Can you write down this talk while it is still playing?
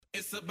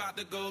It's about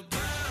to go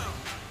down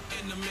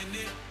in a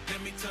minute.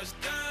 Let me touch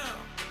down.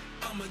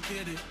 I'ma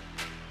get it.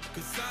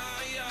 Cause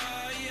I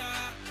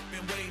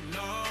been waiting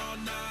all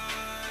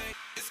night.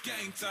 It's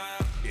game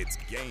time. It's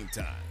game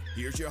time.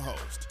 Here's your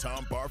host,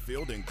 Tom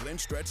Barfield and Glenn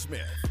Stretch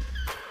Smith.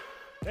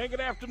 Hey,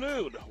 good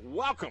afternoon.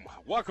 Welcome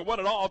one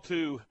and all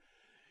to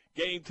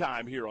Game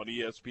Time here on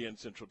ESPN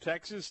Central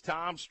Texas.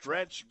 Tom,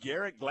 Stretch,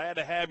 Garrett, glad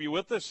to have you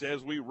with us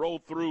as we roll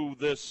through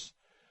this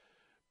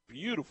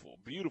beautiful,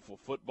 beautiful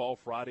football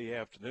Friday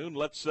afternoon.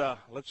 Let's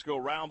go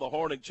around the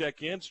horn and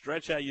check in.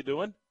 Stretch, how you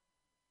doing?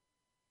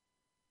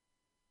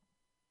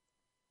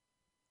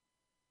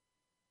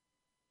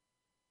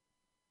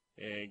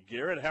 And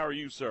Garrett, how are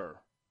you, sir?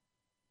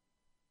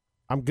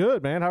 I'm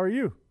good, man. How are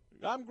you?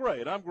 I'm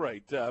great.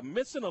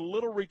 Missing a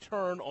little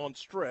return on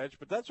Stretch,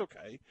 but that's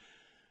okay.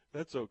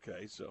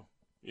 So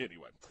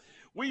anyway,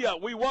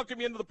 we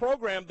welcome you into the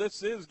program.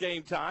 This is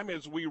Game Time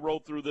as we roll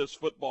through this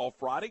football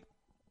Friday,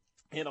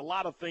 and a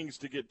lot of things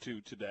to get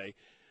to today.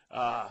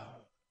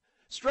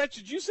 Stretch,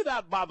 did you sit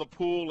out by the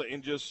pool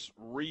and just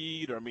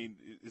read? I mean,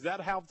 is that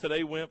how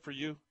today went for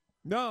you?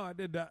 No, I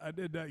did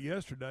that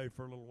yesterday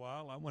for a little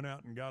while. I went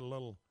out and got a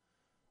little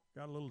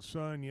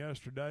sun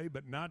yesterday,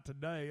 but not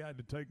today. I had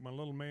to take my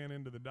little man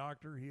into the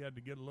doctor. He had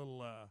to get a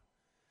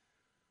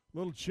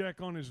little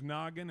check on his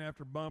noggin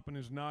after bumping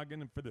his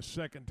noggin for the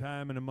second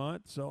time in a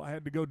month. So I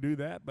had to go do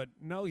that. But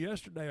no,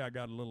 yesterday I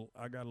got a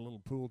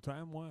little pool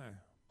time. Why?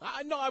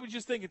 I know. I was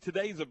just thinking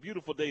today's a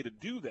beautiful day to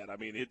do that. I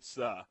mean, it's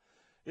a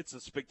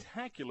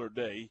spectacular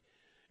day.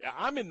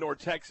 I'm in North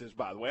Texas,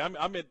 by the way.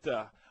 I'm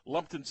at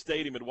Lumpton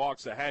Stadium in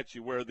Waxahachie,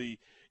 where the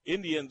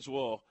Indians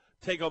will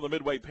take on the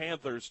Midway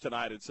Panthers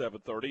tonight at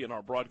 7:30, and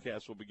our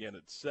broadcast will begin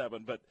at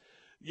 7. But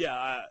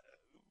yeah,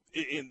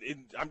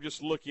 I'm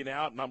just looking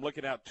out, and I'm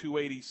looking out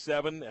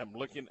 287. I'm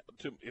looking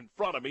in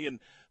front of me, and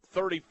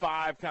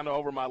 35 kind of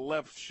over my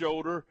left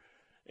shoulder,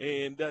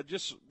 and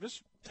just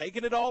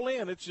taking it all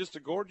in. It's just a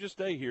gorgeous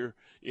day here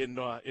in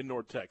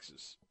North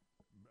Texas.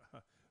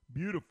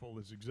 Beautiful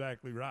is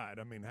exactly right.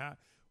 I mean,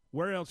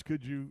 where else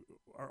could you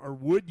or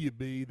would you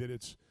be that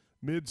it's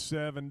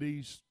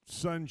mid-70s,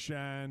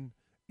 sunshine,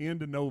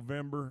 into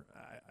November?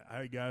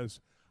 Hey, guys,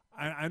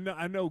 I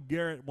know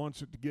Garrett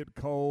wants it to get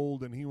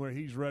cold, and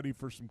he's ready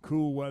for some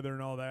cool weather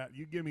and all that.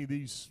 You give me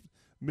these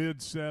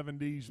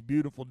mid-70s,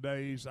 beautiful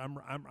days, I'm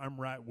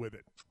right with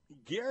it.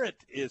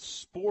 Garrett is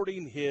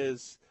sporting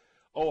his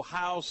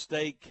Ohio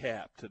State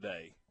cap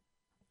today.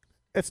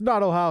 It's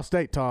not Ohio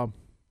State, Tom.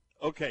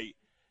 Okay.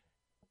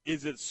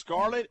 Is it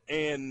scarlet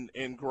and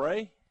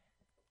gray?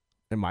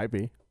 It might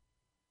be.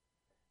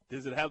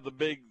 Does it have the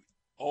big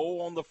O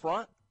on the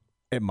front?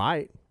 It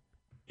might.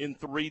 In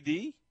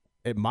 3D?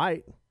 It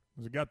might.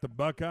 Has it got the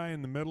Buckeye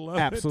in the middle of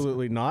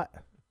Absolutely not.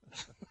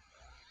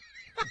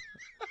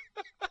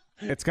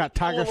 It's got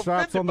tiger little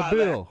stripes on the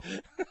offended by bill.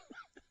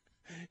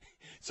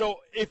 So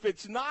if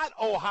it's not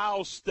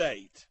Ohio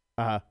State,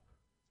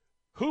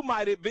 who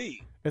might it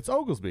be? It's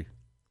Oglesby.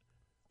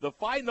 The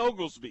Fighting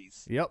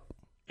Oglesbys. Yep.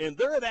 And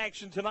they're in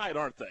action tonight,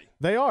 aren't they?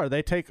 They are.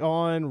 They take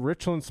on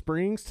Richland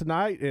Springs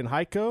tonight in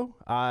Hico.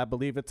 I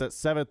believe it's at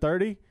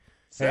 7:30.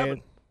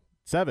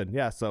 7,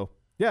 yeah. So,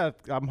 yeah,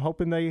 I'm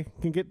hoping they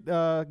can get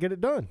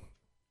it done.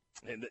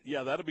 And,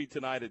 yeah, that'll be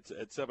tonight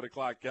at 7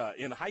 o'clock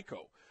in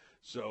Hico.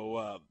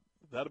 So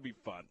that'll be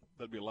fun.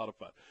 That'll be a lot of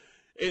fun.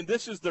 And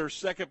this is their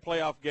second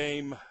playoff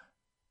game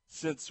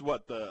since,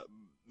 the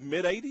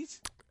mid-'80s?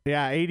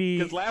 Yeah, 80.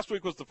 Because last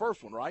week was the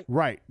first one, right?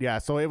 Right, yeah.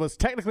 So it's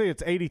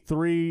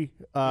 83,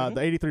 the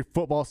 83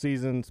 football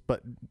seasons.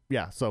 But,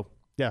 yeah, so,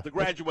 yeah. The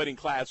graduating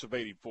class of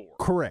 84.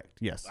 Correct,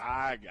 yes.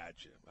 I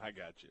got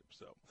you.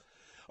 So,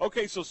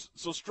 okay, so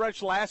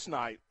Stretch, last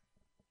night,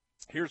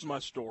 here's my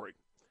story.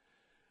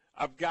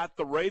 I've got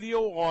the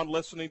radio on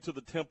listening to the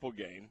Temple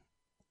game.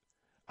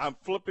 I'm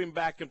flipping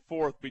back and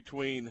forth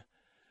between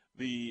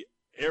the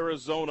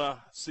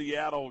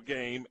Arizona-Seattle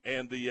game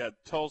and the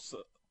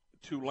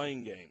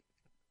Tulsa-Tulane game,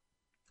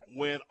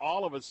 when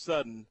all of a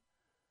sudden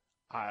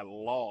I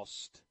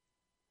lost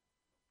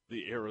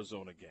the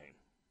Arizona game.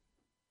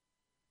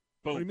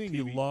 Boom, What do you mean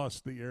TV. you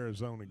lost the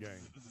Arizona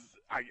game?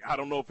 I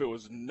don't know if it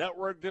was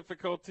network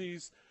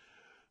difficulties,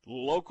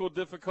 local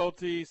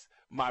difficulties,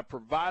 my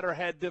provider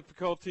had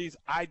difficulties.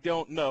 I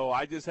don't know.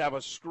 I just have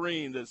a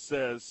screen that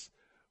says,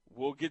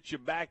 we'll get you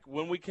back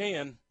when we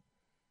can.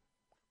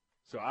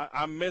 So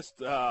I missed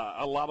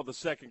a lot of the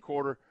second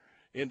quarter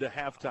into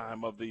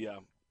halftime of the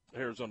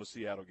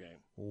Arizona-Seattle game.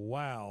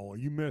 Wow,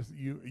 you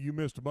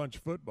missed a bunch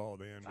of football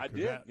then. I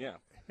did, yeah.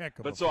 Heck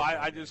of But a so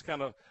I game. just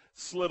kind of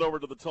slid over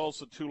to the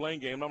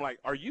Tulsa-Tulane game, and I'm like,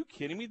 are you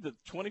kidding me? The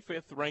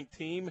 25th ranked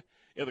team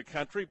in the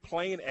country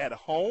playing at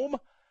home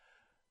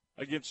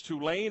against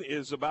Tulane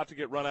is about to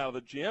get run out of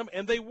the gym,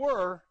 and they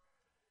were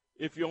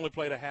if you only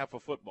played a half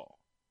of football.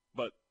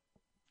 But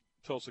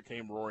Tulsa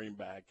came roaring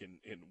back and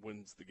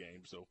wins the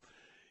game. So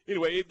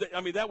anyway,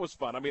 I mean, that was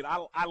fun. I mean,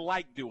 I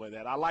like doing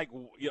that. I like,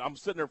 I'm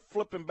sitting there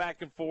flipping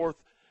back and forth.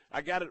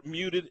 I got it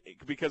muted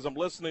because I'm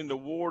listening to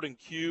Ward and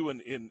Q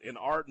and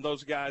Art and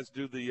those guys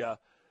do the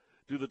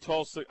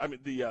Tulsa. I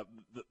mean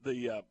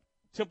the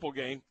Temple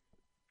game,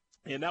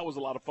 And that was a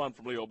lot of fun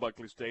from Leo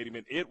Buckley Stadium,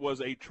 and it was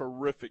a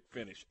terrific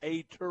finish.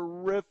 A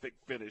terrific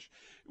finish.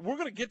 We're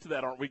going to get to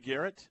that, aren't we,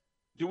 Garrett?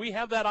 Do we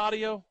have that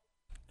audio?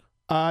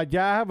 Yeah,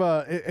 I have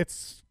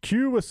it's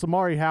Q with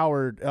Samari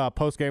Howard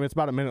post game. It's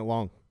about a minute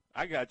long.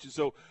 I got you.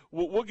 So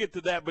we'll get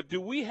to that. But do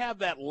we have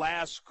that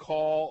last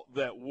call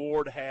that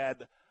Ward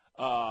had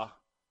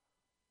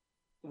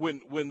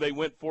when they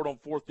went for it on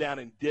fourth down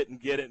and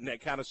didn't get it, and that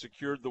kind of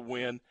secured the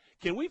win?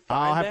 Can we find that?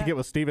 I'll have to get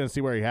with Steven and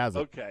see where he has it.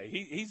 Okay,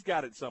 he's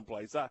got it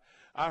someplace.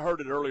 I heard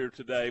it earlier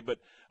today, but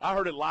I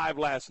heard it live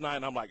last night,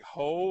 and I'm like,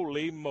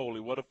 holy moly,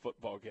 what a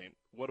football game.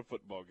 What a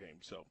football game.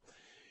 So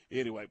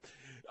anyway,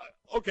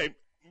 okay,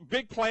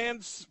 big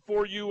plans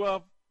for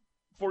you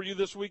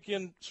this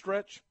weekend,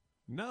 Stretch?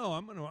 No,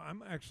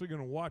 I'm actually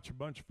gonna watch a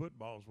bunch of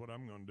football. Is what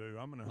I'm gonna do.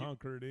 I'm gonna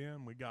hunker it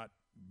in. We got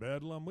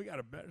Bedlam.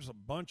 There's a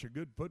bunch of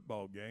good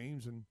football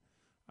games, and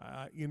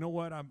you know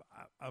what?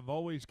 I've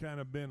always kind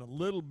of been a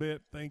little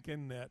bit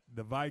thinking that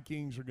the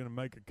Vikings are going to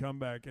make a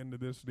comeback into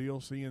this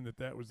deal, seeing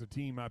that was the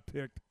team I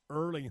picked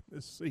early in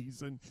this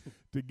season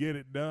to get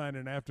it done,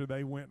 and after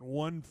they went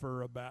 1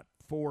 for about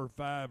 4 or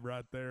 5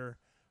 right there,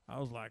 I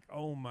was like,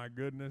 oh my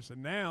goodness!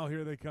 And now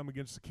here they come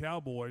against the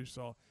Cowboys,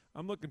 so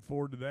I'm looking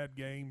forward to that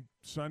game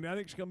Sunday. I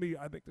think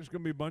there's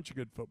gonna be a bunch of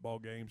good football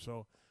games,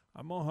 so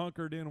I'm gonna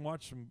hunker it in and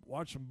watch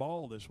some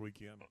ball this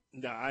weekend.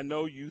 Now I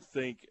know you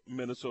think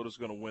Minnesota's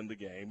going to win the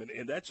game,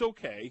 and that's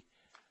okay.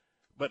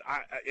 But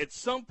at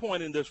some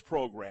point in this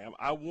program,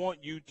 I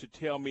want you to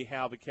tell me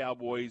how the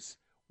Cowboys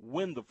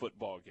win the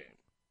football game.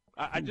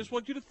 I just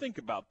want you to think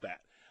about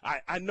that.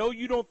 I know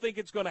you don't think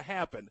it's going to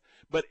happen,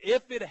 but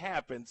if it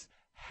happens,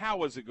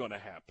 how is it going to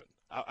happen?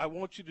 I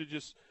want you to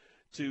just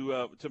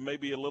to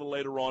maybe a little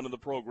later on in the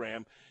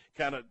program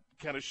kind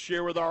of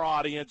share with our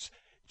audience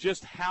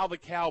just how the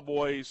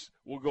Cowboys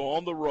will go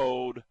on the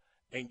road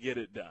and get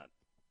it done.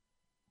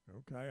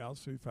 Okay, I'll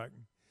see if I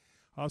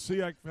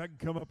can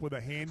come up with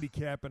a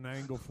handicapping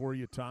angle for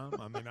you, Tom.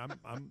 I mean,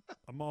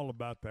 I'm all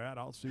about that.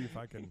 I'll see if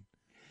I can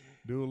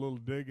do a little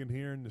digging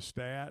here in the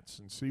stats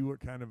and see what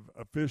kind of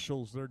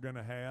officials they're going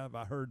to have.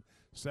 I heard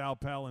Sal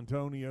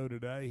Palantonio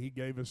today. He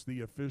gave us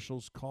the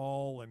officials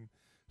call and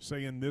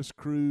saying this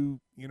crew,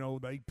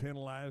 they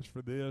penalize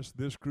for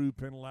this crew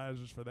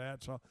penalizes for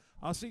that. So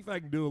I'll see if I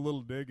can do a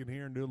little digging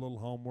here and do a little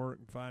homework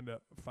and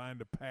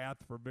find a path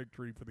for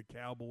victory for the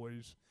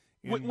Cowboys.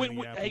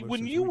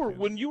 When you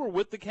were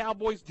with the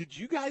Cowboys, did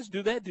you guys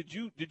do that? Did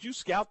you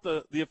scout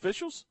the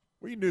officials?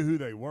 We knew who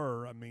they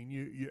were. I mean,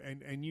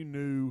 you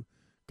knew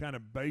kind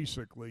of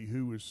basically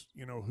who was,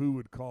 who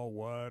would call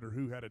what or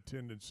who had a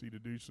tendency to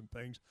do some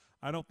things.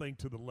 I don't think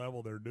to the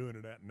level they're doing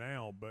it at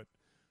now, but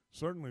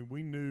certainly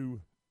we knew.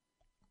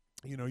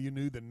 You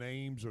knew the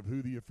names of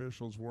who the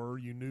officials were.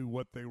 You knew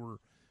what they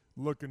were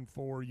looking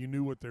for. You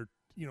knew what their,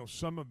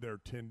 some of their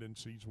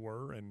tendencies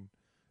were, and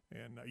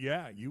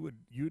yeah,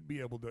 you'd be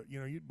able to,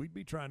 we'd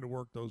be trying to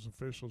work those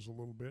officials a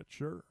little bit,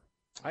 sure.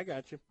 I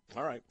got you.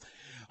 All right.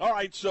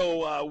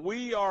 So we're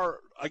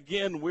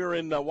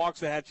in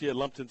Waxahachie at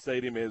Lumpton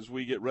Stadium as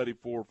we get ready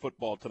for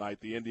football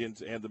tonight. The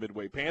Indians and the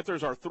Midway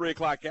Panthers. Our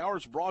 3:00 hour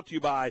is brought to you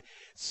by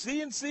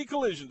CNC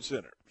Collision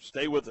Center.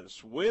 Stay with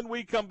us. When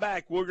we come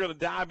back, we're going to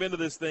dive into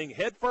this thing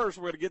head first.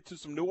 We're going to get to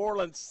some New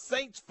Orleans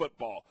Saints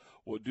football.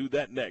 We'll do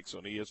that next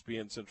on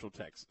ESPN Central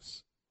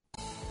Texas.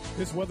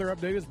 This weather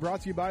update is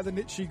brought to you by the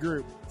Nitsche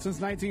Group. Since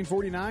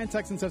 1949,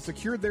 Texans have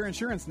secured their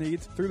insurance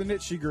needs through the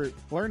Nitsche Group.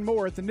 Learn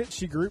more at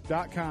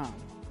thenitschegroup.com.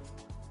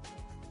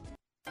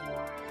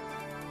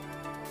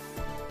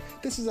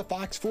 This is a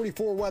Fox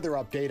 44 weather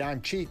update.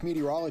 I'm Chief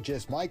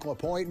Meteorologist Mike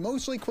LaPointe.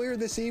 Mostly clear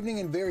this evening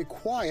and very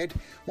quiet.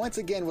 Once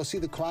again, we'll see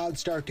the clouds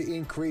start to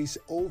increase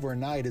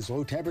overnight as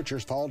low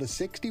temperatures fall to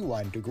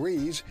 61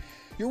 degrees.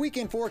 Your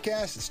weekend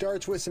forecast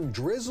starts with some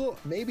drizzle,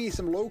 maybe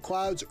some low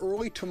clouds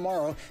early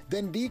tomorrow,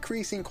 then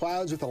decreasing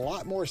clouds with a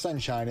lot more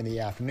sunshine in the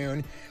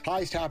afternoon.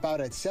 Highs top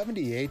out at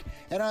 78,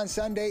 and on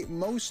Sunday,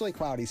 mostly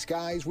cloudy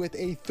skies with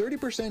a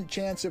 30%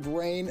 chance of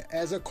rain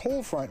as a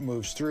cold front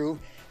moves through,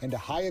 and a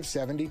high of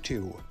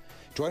 72.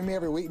 Join me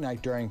every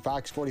weeknight during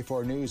Fox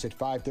 44 News at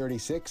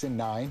 5:36 and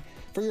 9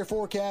 for your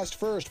forecast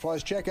first,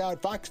 plus check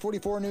out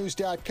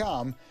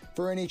fox44news.com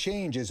for any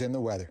changes in the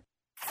weather.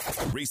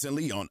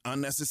 Recently on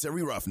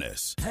Unnecessary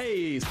Roughness.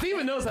 Hey,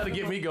 Steven knows how to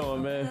get me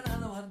going, man.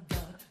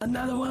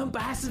 Another one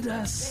bites the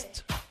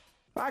dust.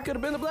 I could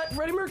have been the Black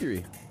Freddie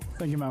Mercury. I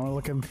think you might want to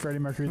look in Freddie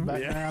Mercury's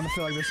background. I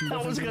feel like there's some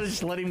I was going to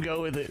just let him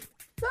go with it.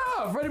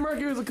 No, Freddie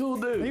Mercury was a cool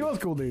dude. He was a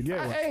cool dude,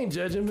 yeah. I ain't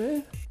judging,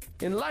 man.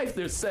 In life,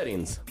 there's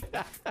settings.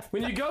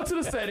 When you go to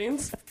the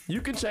settings,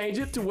 you can change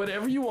it to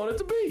whatever you want it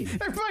to be.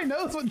 Everybody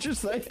knows what you're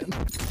saying.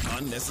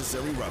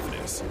 Unnecessary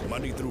Roughness,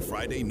 Monday through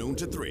Friday, noon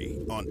to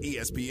 3 on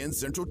ESPN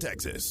Central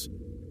Texas.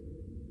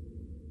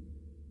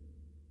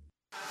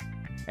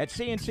 At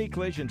CNC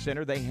Collision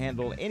Center, they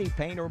handle any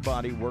paint or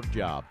body work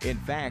job. In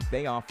fact,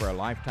 they offer a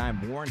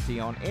lifetime warranty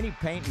on any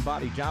paint and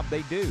body job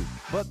they do.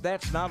 But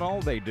that's not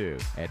all they do.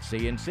 At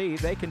CNC,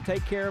 they can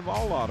take care of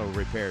all auto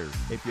repairs.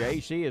 If your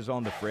AC is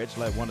on the fritz,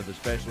 let one of the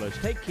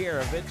specialists take care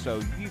of it so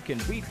you can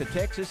beat the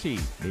Texas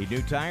heat. Need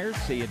new tires?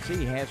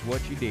 CNC has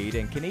what you need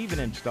and can even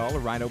install a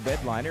Rhino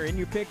bed liner in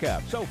your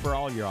pickup. So for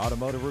all your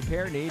automotive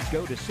repair needs,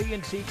 go to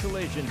CNC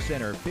Collision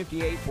Center,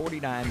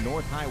 5849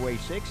 North Highway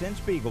 6 in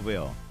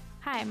Spiegelville.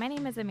 Hi, my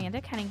name is Amanda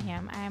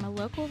Cunningham. I am a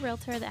local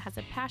realtor that has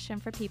a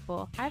passion for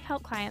people. I've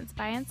helped clients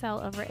buy and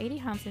sell over 80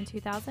 homes in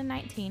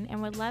 2019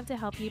 and would love to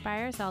help you buy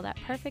or sell that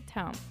perfect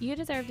home. You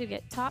deserve to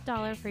get top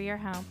dollar for your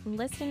home.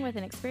 Listing with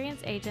an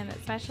experienced agent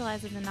that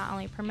specializes in not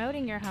only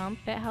promoting your home,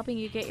 but helping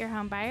you get your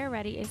home buyer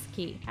ready is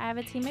key. I have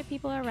a team of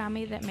people around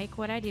me that make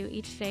what I do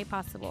each day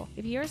possible.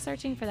 If you're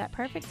searching for that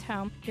perfect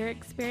home, your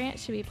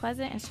experience should be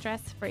pleasant and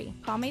stress-free.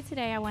 Call me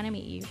today. I want to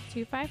meet you.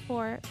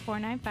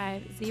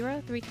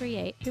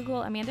 254-495-0338.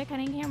 Google Amanda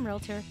Cunningham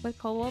Realtor with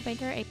Coldwell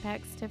Banker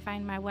Apex to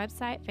find my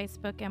website,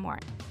 Facebook, and more.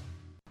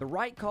 The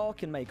right call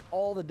can make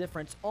all the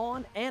difference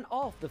on and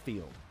off the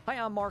field. Hi,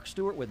 I'm Mark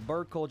Stewart with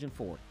Bird Collision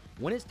Ford.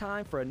 When it's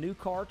time for a new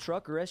car,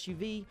 truck, or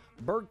SUV,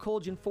 Bird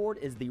Collision Ford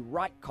is the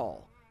right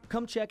call.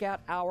 Come check out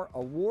our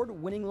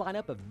award-winning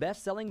lineup of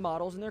best-selling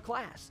models in their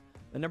class.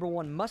 The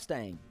 #1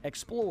 Mustang,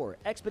 Explorer,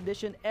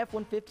 Expedition,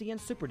 F-150,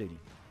 and Super Duty.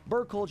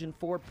 Bird Collision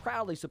Ford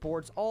proudly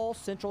supports all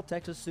Central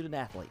Texas student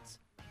athletes.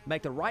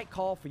 Make the right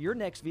call for your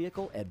next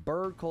vehicle at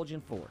Bird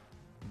Collision Ford.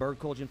 Bird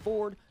Collision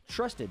Ford,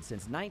 trusted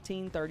since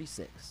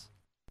 1936.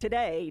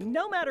 Today,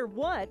 no matter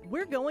what,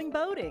 we're going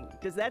boating.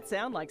 Does that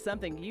sound like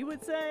something you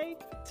would say?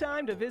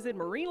 Time to visit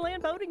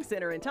Marineland Boating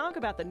Center and talk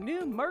about the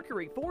new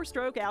Mercury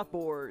 4-stroke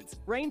outboards.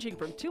 Ranging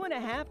from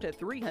 2.5 to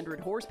 300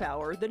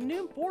 horsepower, the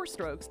new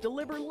 4-strokes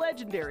deliver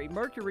legendary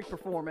Mercury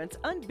performance,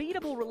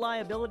 unbeatable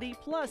reliability,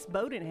 plus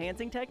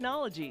boat-enhancing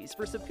technologies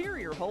for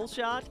superior hole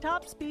shot,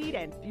 top speed,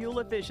 and fuel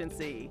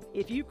efficiency.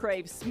 If you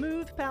crave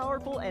smooth,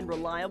 powerful, and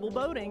reliable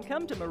boating,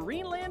 come to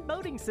Marineland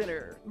Boating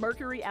Center.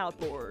 Mercury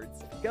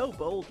Outboards. Go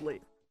boldly.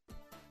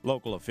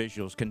 Local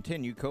officials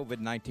continue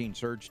COVID-19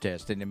 surge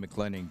testing in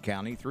McLennan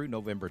County through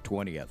November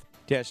 20th.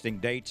 Testing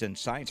dates and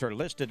sites are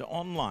listed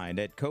online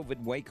at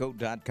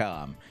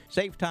covidwaco.com.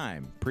 Save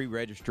time,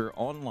 pre-register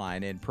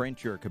online, and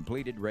print your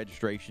completed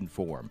registration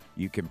form.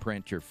 You can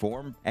print your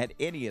form at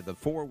any of the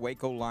 4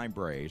 Waco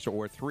libraries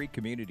or 3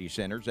 community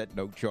centers at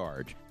no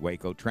charge.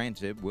 Waco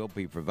Transit will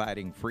be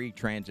providing free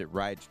transit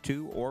rides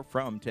to or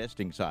from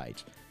testing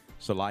sites.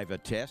 Saliva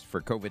test for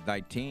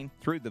COVID-19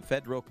 through the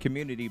federal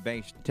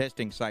community-based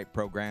testing site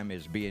program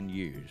is being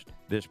used.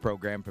 This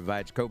program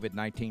provides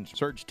COVID-19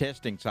 surge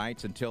testing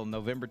sites until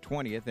November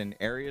 20th in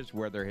areas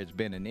where there has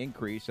been an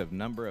increase of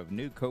number of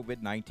new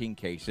COVID-19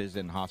 cases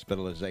and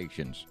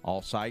hospitalizations.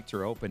 All sites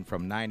are open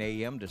from 9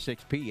 a.m. to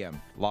 6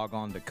 p.m. Log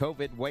on to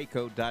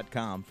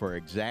covidwaco.com for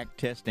exact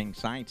testing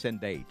sites and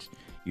dates.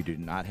 You do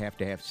not have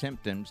to have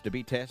symptoms to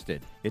be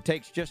tested. It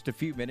takes just a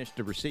few minutes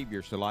to receive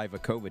your saliva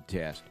COVID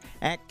test.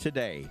 Act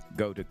today.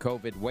 Go to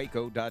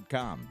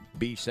covidwaco.com.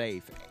 Be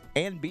safe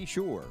and be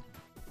sure.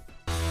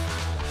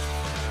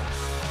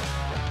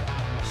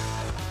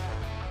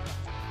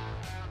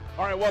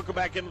 All right, welcome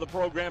back into the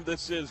program.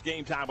 This is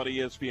Game Time on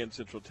ESPN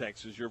Central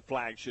Texas, your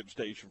flagship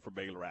station for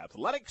Baylor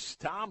Athletics.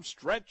 Tom,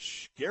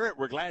 Stretch, Garrett,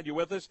 we're glad you're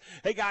with us.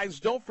 Hey, guys,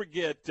 don't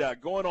forget,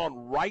 going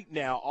on right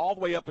now, all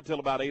the way up until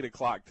about 8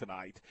 o'clock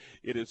tonight,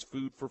 it is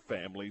Food for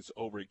Families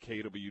over at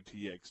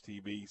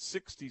KWTX-TV,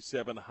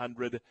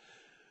 6700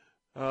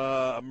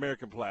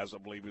 American Plaza, I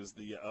believe, is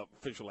the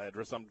official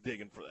address. I'm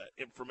digging for that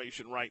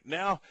information right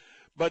now.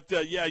 But,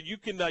 yeah, you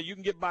can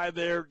get by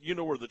there. You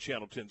know where the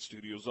Channel 10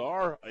 studios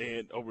are,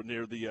 and over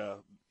near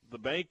the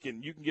bank,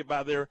 and you can get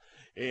by there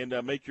and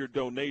make your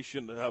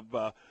donation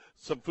of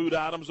some food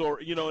items.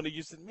 Or, you know, and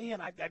you said,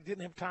 man, I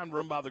didn't have time to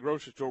run by the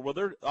grocery store. Well,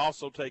 they're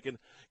also taking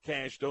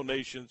cash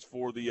donations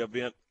for the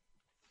event,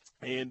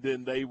 and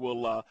then they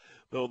will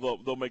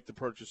they'll make the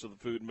purchase of the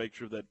food and make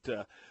sure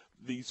that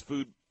these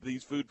food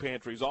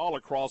pantries all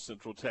across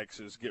Central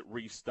Texas get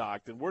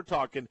restocked. And we're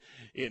talking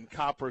in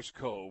Coppers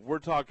Cove, we're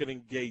talking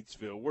in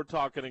Gatesville, we're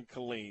talking in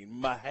Killeen,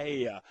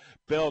 Mahia,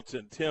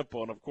 Belton,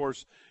 Temple, and of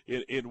course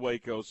in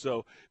Waco.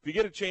 So if you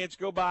get a chance,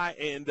 go by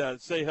and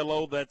say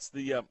hello. That's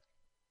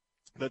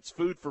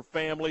Food for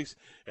Families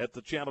at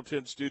the Channel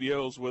 10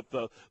 studios with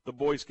the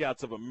Boy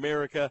Scouts of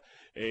America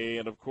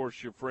and, of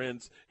course, your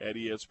friends at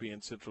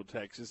ESPN Central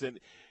Texas. And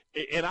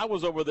I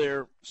was over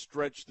there,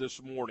 Stretch,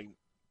 this morning,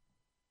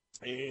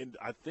 and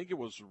I think it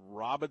was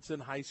Robinson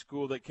High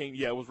School that came.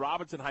 Yeah, it was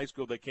Robinson High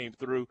School that came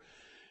through,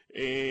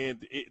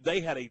 and they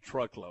had a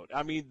truckload.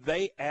 I mean,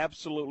 they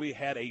absolutely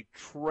had a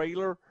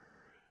trailer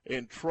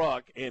and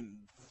truck and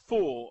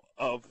full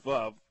of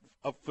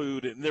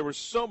food, and there were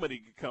so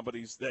many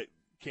companies that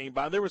came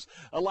by. There was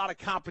a lot of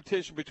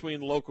competition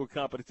between local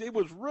companies. It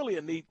was really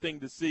a neat thing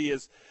to see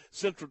as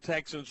Central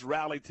Texans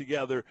rallied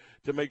together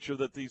to make sure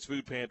that these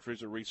food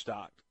pantries are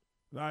restocked.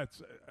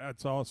 That's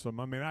awesome.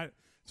 I mean,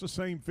 it's the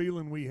same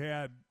feeling we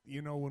had,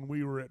 you know, when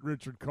we were at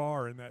Richard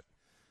Carr and that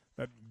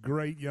that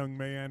great young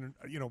man,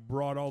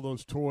 brought all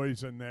those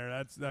toys in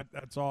there.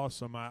 That's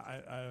awesome.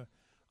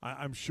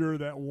 I'm sure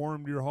that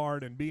warmed your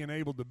heart, and being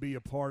able to be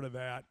a part of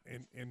that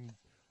and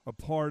a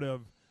part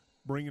of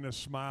bringing a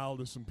smile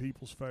to some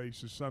people's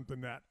face is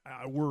something that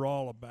we're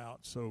all about.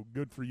 So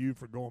good for you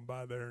for going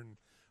by there, and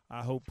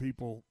I hope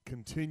people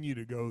continue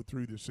to go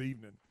through this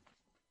evening.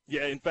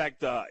 Yeah, in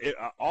fact,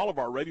 all of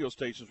our radio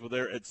stations were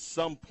there at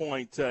some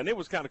point, and it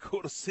was kind of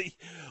cool to see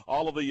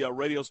all of the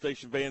radio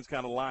station vans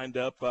kind of lined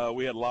up.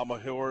 We had La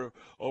Mejor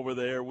over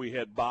there, we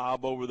had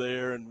Bob over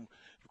there, and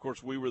of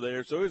course we were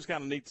there, so it was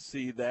kind of neat to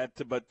see that.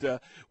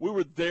 But we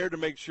were there to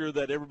make sure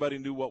that everybody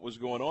knew what was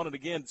going on. And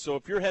again, so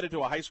if you're headed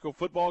to a high school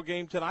football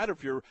game tonight, or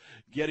if you're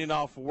getting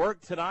off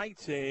work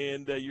tonight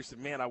and you said,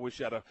 man, I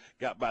wish I'd have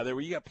got by there,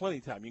 well, you got plenty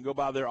of time. You can go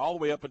by there all the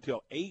way up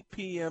until 8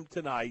 p.m.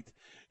 tonight,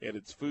 and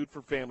it's Food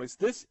for Families.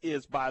 This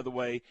is, by the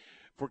way,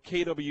 for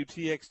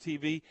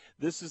KWTX-TV,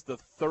 this is the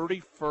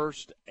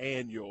 31st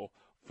annual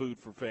Food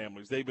for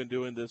Families. They've been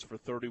doing this for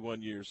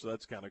 31 years, so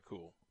that's kind of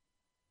cool.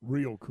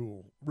 Real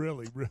cool.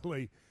 Really,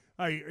 really.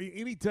 Hey,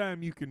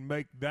 anytime you can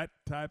make that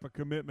type of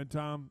commitment,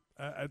 Tom,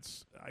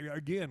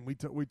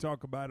 we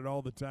talk about it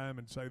all the time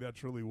and say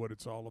that's really what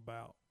it's all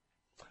about.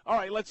 All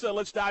right,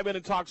 let's dive in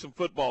and talk some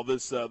football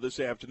this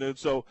afternoon.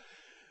 So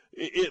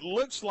it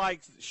looks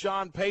like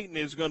Sean Payton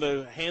is going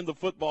to hand the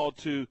football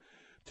to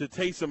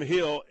Taysom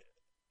Hill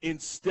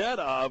instead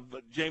of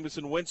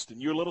Jameis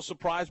Winston. You're a little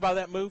surprised by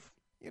that move?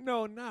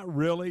 Not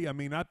really. I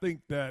mean, I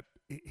think that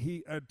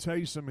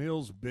Taysom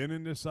Hill's been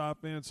in this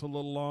offense a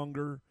little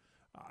longer.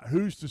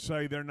 Who's to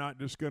say they're not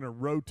just going to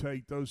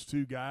rotate those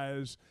two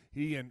guys,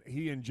 he and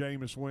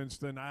Jameis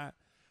Winston? I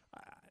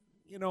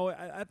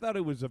thought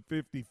it was a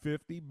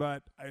 50-50,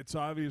 but it's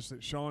obvious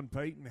that Sean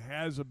Payton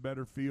has a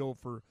better feel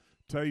for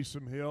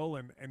Taysom Hill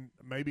and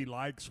maybe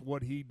likes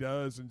what he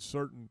does in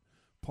certain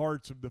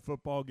parts of the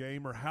football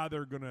game, or how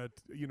they're going to,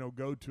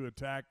 go to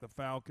attack the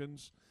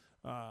Falcons.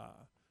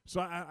 So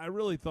I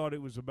really thought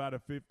it was about a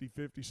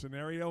 50-50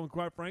 scenario. And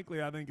quite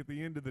frankly, I think at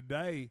the end of the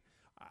day,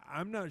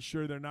 I'm not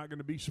sure they're not going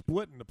to be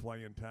splitting the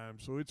playing time.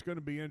 So it's going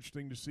to be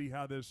interesting to see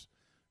how this,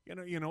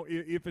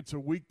 if it's a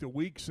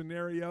week-to-week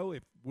scenario,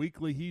 if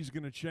weekly he's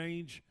going to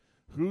change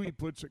who he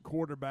puts at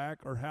quarterback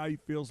or how he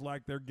feels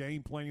like their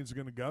game plan is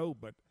going to go.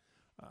 But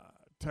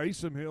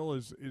Taysom Hill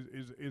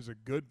is a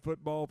good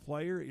football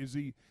player. Has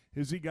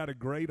he got a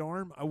great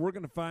arm? We're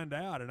going to find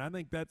out, and I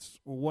think that's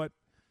what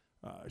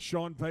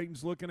Sean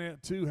Payton's looking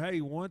at too.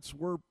 Hey, once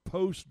we're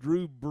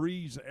post-Drew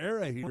Brees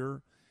era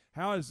here,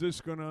 how is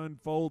this going to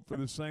unfold for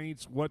the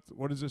Saints? What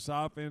is this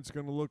offense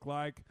going to look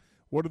like?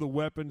 What are the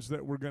weapons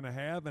that we're going to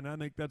have? And I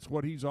think that's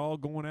what he's all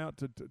going out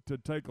to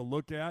take a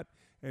look at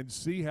and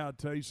see how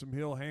Taysom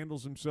Hill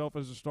handles himself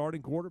as a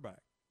starting quarterback.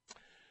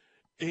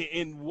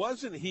 And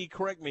wasn't he,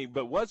 correct me,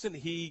 but wasn't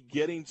he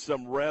getting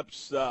some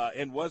reps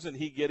and wasn't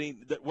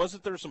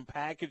there some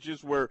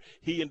packages where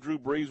he and Drew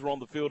Brees were on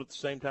the field at the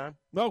same time?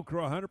 No,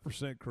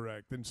 100%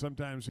 correct. And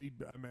sometimes he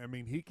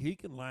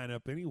can line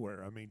up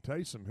anywhere. I mean,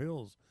 Taysom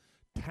Hill's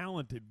a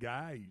talented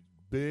guy. He's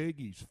big.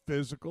 He's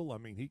physical. I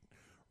mean, he can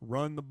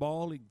run the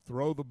ball. He can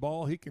throw the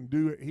ball. He can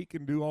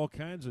do all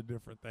kinds of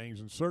different things.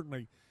 And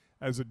certainly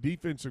as a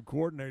defensive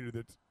coordinator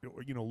that's,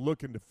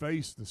 looking to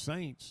face the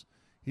Saints,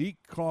 he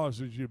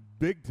causes you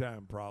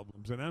big-time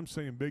problems. And I'm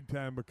saying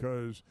big-time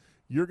because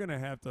you're going to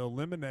have to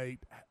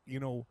eliminate,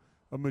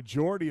 a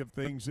majority of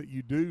things that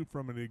you do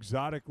from an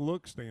exotic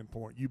look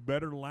standpoint. You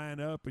better line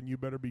up and you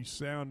better be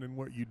sound in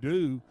what you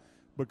do,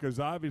 because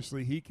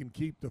obviously he can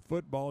keep the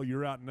football.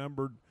 You're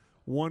outnumbered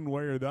one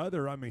way or the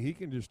other. I mean, he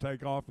can just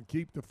take off and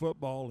keep the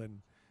football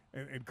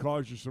and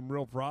cause you some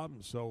real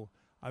problems. So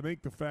I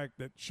think the fact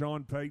that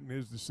Sean Payton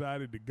has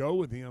decided to go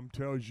with him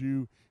tells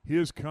you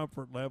his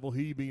comfort level,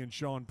 he being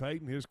Sean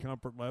Payton, his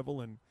comfort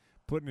level, and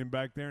putting him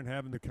back there and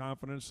having the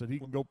confidence that he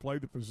can go play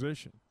the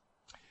position.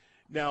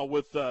 Now,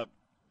 with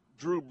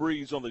Drew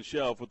Brees on the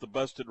shelf with the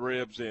busted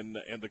ribs and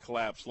the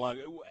collapsed lung,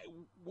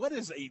 what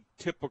is a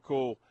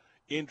typical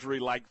injury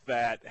like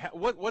that?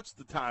 What's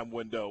the time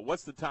window?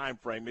 What's the time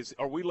frame?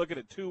 Are we looking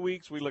at 2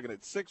 weeks? Are we looking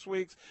at 6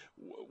 weeks?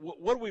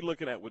 What are we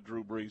looking at with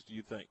Drew Brees, do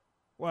you think?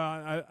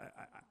 Well,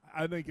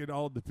 I think it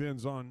all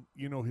depends on,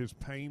 his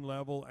pain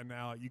level. And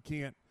now you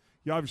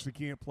obviously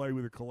can't play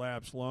with a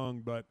collapsed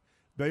lung, but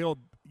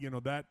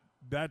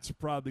that's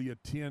probably a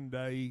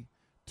 10-day,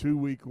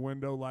 2-week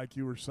window, like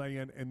you were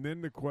saying. And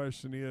then the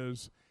question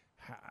is,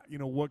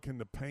 what can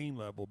the pain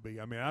level be?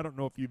 I mean, I don't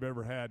know if you've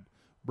ever had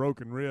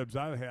broken ribs.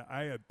 I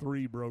had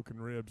 3 broken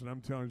ribs, and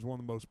I'm telling you, it's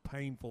one of the most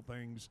painful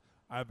things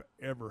I've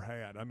ever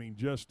had. I mean,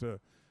 just to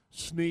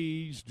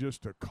sneeze,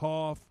 just to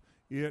cough,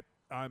 it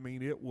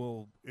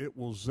will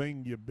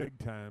zing you big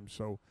time.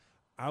 So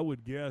I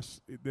would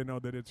guess,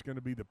 that it's going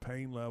to be the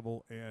pain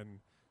level and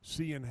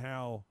seeing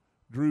how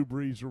Drew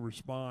Brees will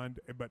respond.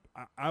 But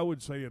I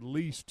would say at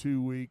least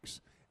 2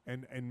 weeks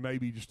and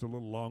maybe just a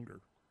little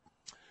longer.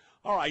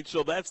 All right,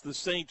 so that's the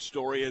Saints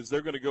story, as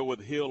they're going to go with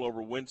Hill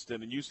over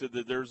Winston. And you said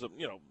that there's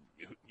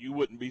you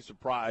wouldn't be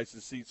surprised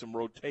to see some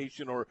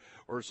rotation or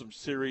some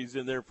series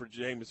in there for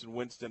Jameis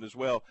Winston as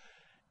well.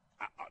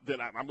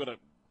 I'm going to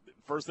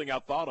 – first thing I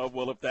thought of,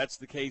 well, if that's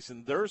the case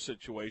in their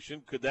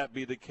situation, could that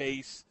be the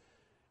case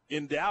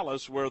in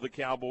Dallas where the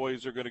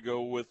Cowboys are going to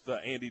go with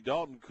Andy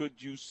Dalton?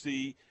 Could you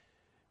see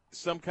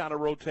some kind of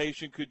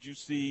rotation? Could you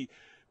see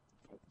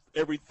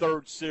every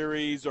third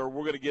series, or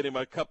we're going to get him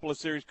a couple of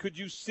series? Could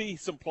you see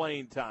some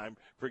playing time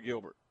for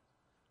Gilbert?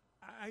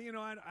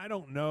 I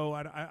don't know.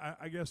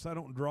 I guess I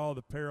don't draw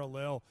the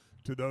parallel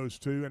to those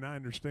two, and I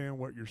understand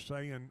what you're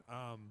saying.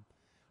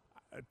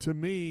 To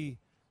me,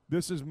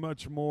 this is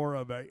much more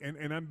of a,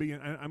 and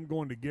I'm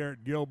going to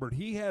Garrett Gilbert.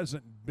 He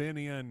hasn't been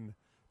in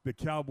the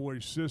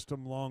Cowboys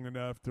system long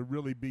enough to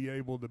really be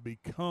able to be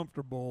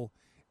comfortable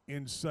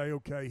and say,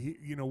 okay,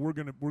 we're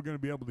gonna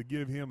be able to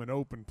give him an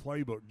open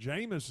playbook.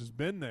 Jameis has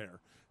been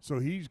there, so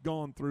he's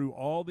gone through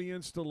all the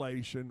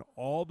installation,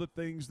 all the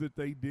things that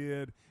they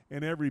did,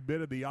 and every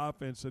bit of the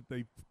offense that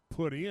they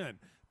put in.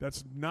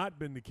 That's not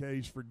been the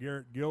case for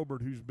Garrett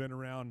Gilbert, who's been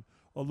around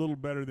a little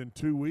better than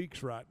 2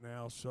 weeks right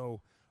now.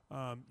 So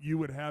you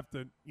would have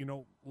to,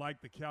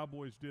 like the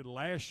Cowboys did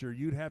last year,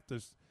 you'd have to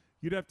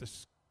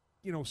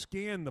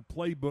scan the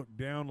playbook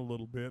down a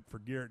little bit for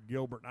Garrett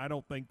Gilbert. And I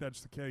don't think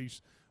that's the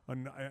case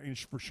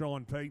for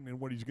Sean Payton and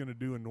what he's going to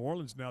do in New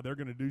Orleans. Now they're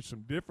going to do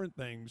some different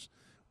things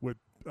with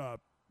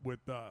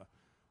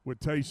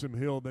Taysom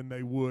Hill than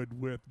they would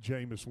with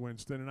Jameis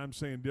Winston, and I'm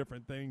saying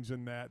different things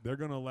in that they're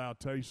going to allow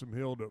Taysom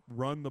Hill to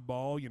run the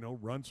ball,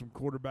 run some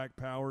quarterback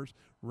powers,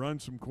 run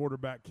some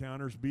quarterback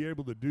counters, be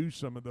able to do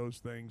some of those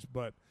things.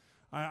 But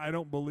I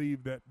don't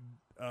believe that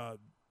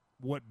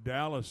what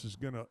Dallas is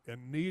going to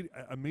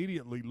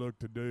immediately look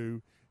to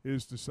do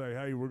is to say,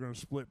 hey, we're going to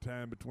split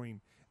time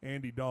between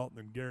Andy Dalton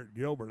and Garrett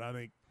Gilbert. I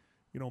think,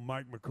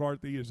 Mike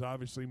McCarthy is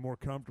obviously more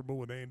comfortable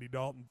with Andy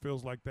Dalton,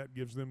 feels like that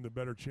gives them the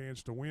better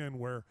chance to win,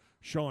 where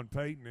Sean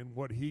Payton and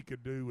what he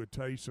could do with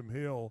Taysom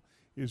Hill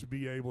is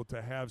be able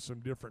to have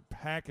some different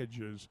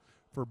packages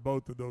for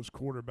both of those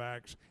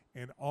quarterbacks,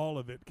 and all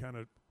of it kind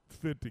of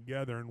fit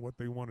together in what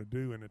they want to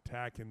do in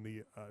attacking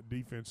the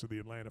defense of the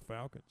Atlanta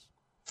Falcons.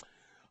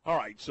 All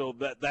right, so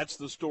that's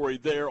the story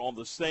there on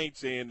the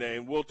Saints,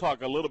 and we'll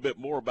talk a little bit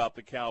more about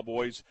the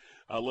Cowboys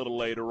a little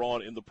later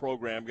on in the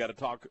program. Got to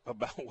talk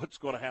about what's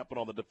going to happen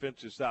on the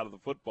defensive side of the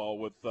football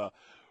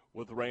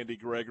with Randy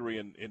Gregory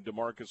and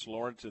DeMarcus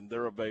Lawrence and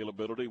their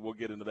availability. We'll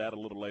get into that a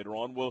little later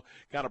on. We'll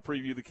kind of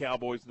preview the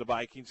Cowboys and the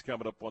Vikings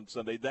coming up on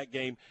Sunday. That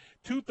game,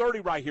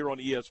 2:30 right here on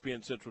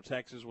ESPN Central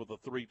Texas with a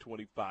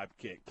 3:25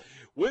 kick.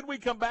 When we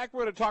come back,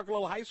 we're going to talk a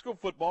little high school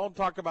football and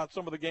talk about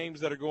some of the games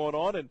that are going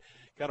on and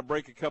kind of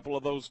break a couple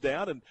of those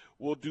down, and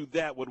we'll do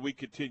that when we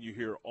continue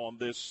here on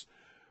this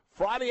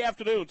Friday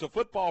afternoon. It's a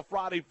Football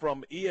Friday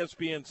from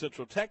ESPN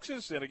Central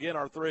Texas, and again,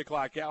 our 3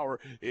 o'clock hour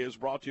is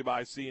brought to you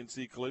by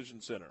CNC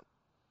Collision Center.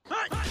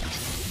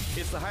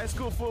 It's the high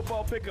school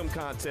football pick'em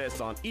contest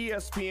on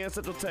ESPN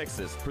Central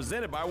Texas,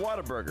 presented by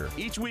Whataburger.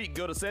 Each week,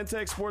 go to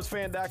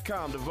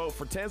CentexSportsFan.com to vote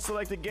for 10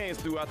 selected games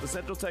throughout the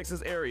Central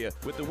Texas area,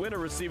 with the winner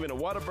receiving a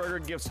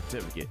Whataburger gift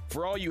certificate.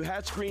 For all you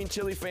Hatch Green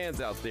Chili fans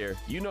out there,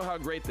 you know how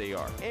great they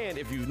are. And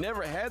if you've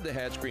never had the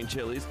Hatch Green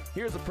Chilies,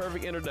 here's a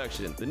perfect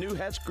introduction: the new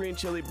Hatch Green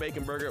Chili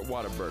Bacon Burger at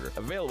Whataburger,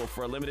 available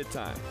for a limited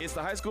time. It's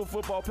the high school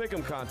football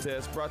pick'em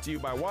contest, brought to you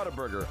by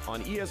Whataburger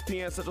on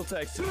ESPN Central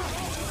Texas.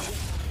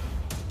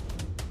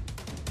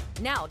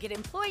 Now get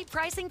employee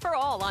pricing for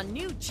all on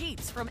new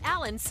Jeeps from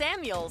Allen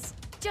Samuels.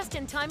 Just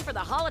in time for the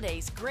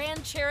holidays,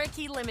 Grand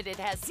Cherokee Limited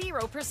has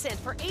 0%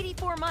 for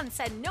 84 months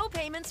and no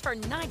payments for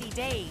 90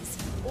 days.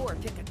 Or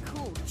pick a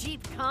cool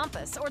Jeep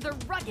Compass or the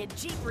rugged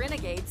Jeep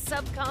Renegade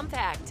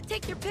Subcompact.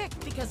 Take your pick,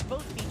 because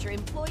both feature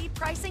employee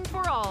pricing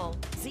for all.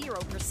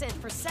 0%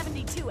 for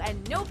 72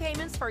 and no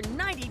payments for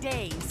 90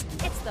 days.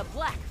 It's the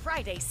Black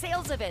Friday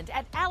sales event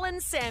at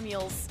Allen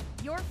Samuels.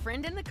 Your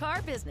friend in the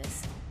car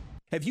business.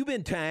 Have you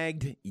been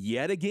tagged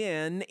yet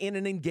again in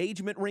an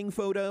engagement ring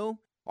photo?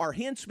 Are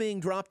hints being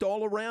dropped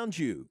all around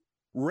you?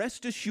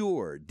 Rest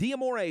assured,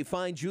 D'Amore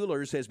Fine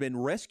Jewelers has been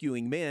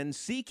rescuing men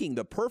seeking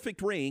the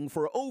perfect ring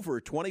for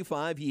over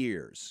 25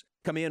 years.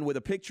 Come in with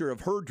a picture of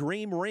her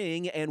dream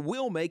ring and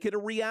we'll make it a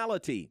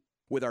reality.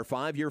 With our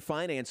 5-year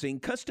financing,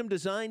 custom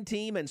design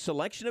team, and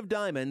selection of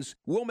diamonds,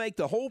 we'll make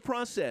the whole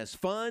process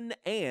fun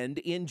and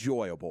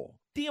enjoyable.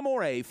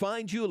 D'Amore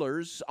Fine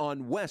Jewelers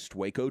on West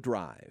Waco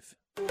Drive.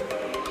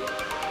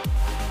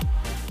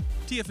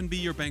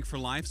 TFNB Your Bank for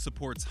Life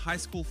supports high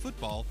school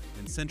football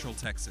in Central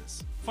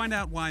Texas. Find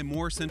out why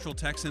more Central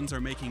Texans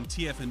are making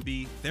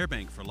TFNB their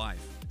bank for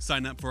life.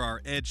 Sign up for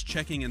our Edge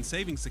checking and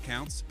savings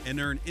accounts and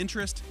earn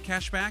interest,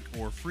 cashback,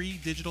 or free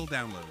digital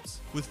downloads.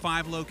 With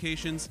 5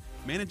 locations,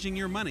 managing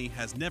your money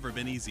has never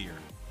been easier.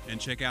 And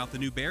check out the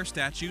new bear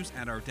statues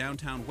at our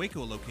downtown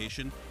Waco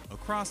location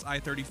across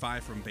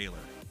I-35 from Baylor.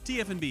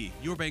 TFNB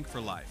Your Bank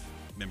for Life.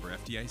 Member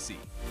FDIC.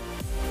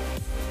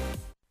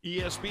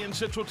 ESPN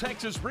Central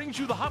Texas brings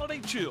you the Holiday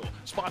Chill,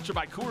 sponsored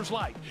by Coors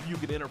Light. You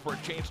can enter for a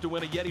chance to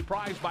win a Yeti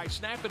prize by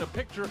snapping a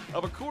picture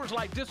of a Coors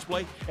Light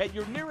display at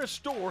your nearest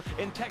store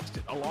and text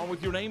it along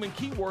with your name and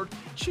keyword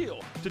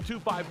CHILL to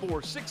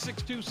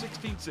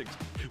 254-662-1660.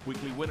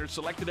 Weekly winners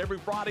selected every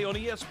Friday on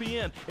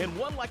ESPN, and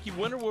one lucky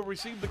winner will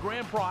receive the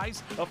grand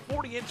prize, a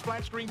 40-inch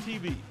flat screen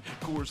TV.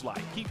 Coors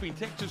Light, keeping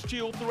Texas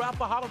chill throughout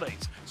the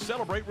holidays.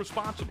 Celebrate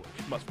responsibly.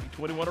 Must be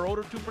 21 or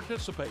older to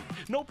participate.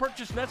 No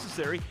purchase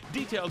necessary.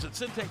 Details at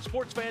SyntechSportsFan.com.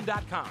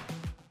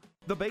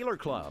 The Baylor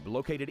Club,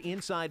 located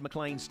inside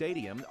McLean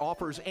Stadium,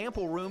 offers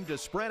ample room to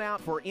spread out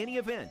for any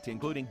event,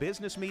 including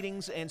business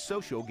meetings and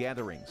social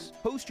gatherings.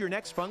 Host your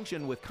next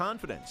function with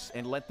confidence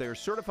and let their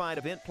certified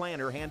event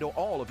planner handle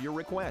all of your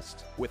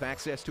requests. With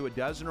access to a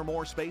dozen or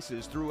more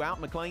spaces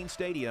throughout McLean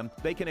Stadium,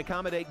 they can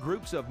accommodate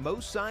groups of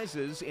most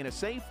sizes in a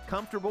safe,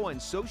 comfortable,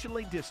 and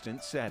socially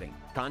distant setting.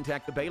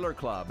 Contact the Baylor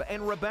Club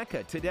and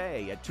Rebecca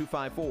today at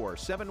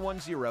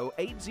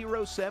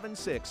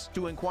 254-710-8076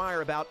 to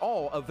inquire about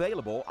all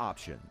available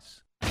options.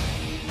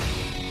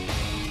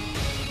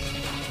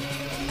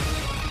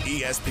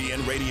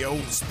 ESPN Radio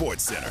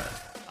Sports Center.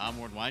 I'm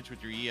Warren Weitz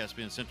with your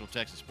ESPN Central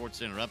Texas Sports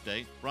Center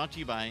update, brought to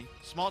you by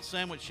Smalt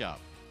Sandwich Shop.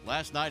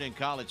 Last night in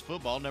college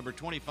football, number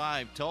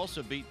 25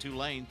 Tulsa beat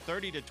Tulane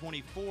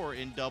 30-24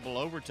 in double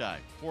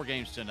overtime. 4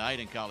 games tonight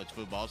in college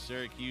football: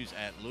 Syracuse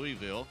at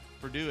Louisville,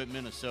 Purdue at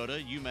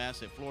Minnesota,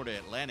 UMass at Florida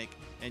Atlantic,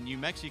 and New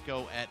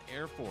Mexico at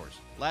Air Force.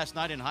 Last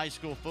night in high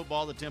school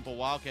football, the Temple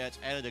Wildcats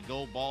added a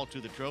gold ball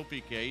to the trophy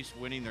case,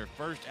 winning their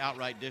first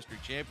outright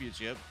district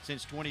championship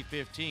since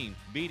 2015,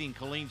 beating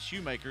Colleen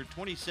Shoemaker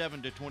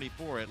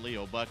 27-24 at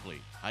Leo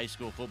Buckley. High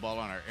school football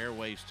on our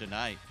airwaves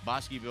tonight: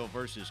 Bosqueville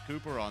versus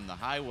Cooper on the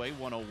Highway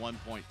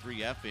 101.3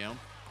 FM,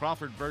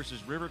 Crawford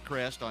versus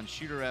Rivercrest on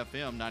Shooter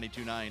FM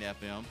 92.9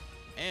 FM,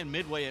 and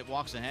Midway at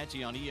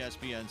Waxahachie on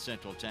ESPN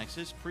Central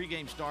Texas.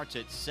 Pregame starts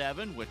at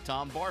 7 with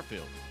Tom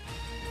Barfield.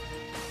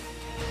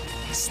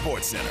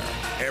 Sports Center,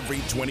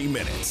 every 20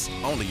 minutes,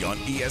 only on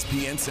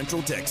ESPN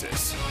Central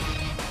Texas.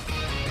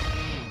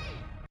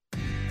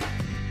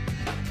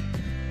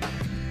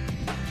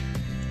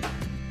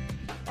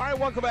 All right,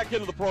 welcome back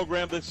into the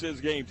program. This is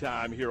Game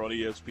Time here on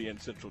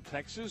ESPN Central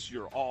Texas,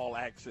 your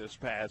all-access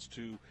pass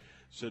to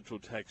Central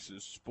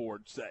Texas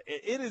sports.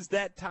 It is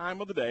that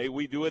time of the day.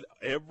 We do it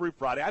every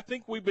Friday. I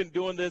think we've been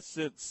doing this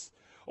since,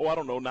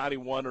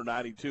 91 or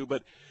 92.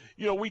 But,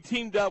 we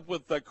teamed up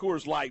with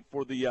Coors Light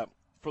for the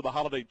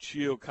Holiday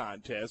Chill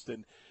contest,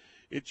 and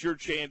it's your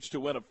chance to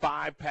win a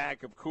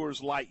 5-pack of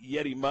Coors Light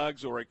Yeti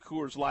mugs or a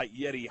Coors Light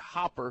Yeti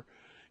hopper.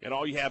 And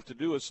all you have to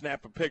do is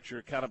snap a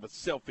picture, kind of a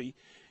selfie,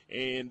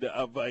 and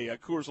of a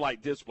Coors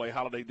Light display,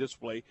 holiday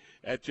display,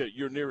 at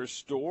your nearest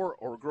store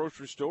or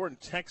grocery store,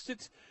 and text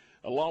it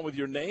along with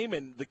your name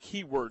and the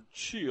keyword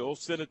chill.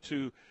 Send it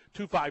to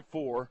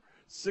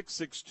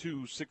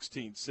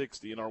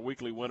 254-662-1660. And our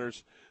weekly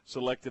winners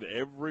selected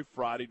every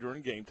Friday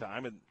during game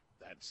time, and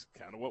that's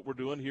kind of what we're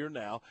doing here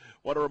now.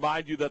 Want to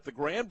remind you that the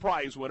grand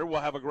prize winner, will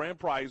have a grand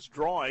prize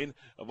drawing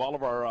of all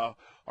of our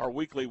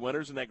weekly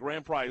winners, and that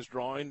grand prize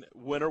drawing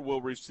winner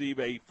will receive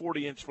a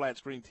 40-inch flat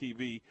screen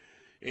TV.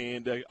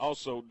 And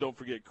also, don't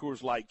forget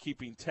Coors Light,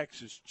 keeping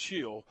Texas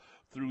chill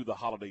through the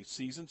holiday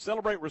season.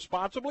 Celebrate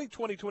responsibly.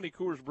 2020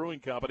 Coors Brewing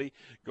Company,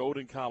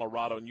 Golden,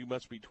 Colorado. And you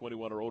must be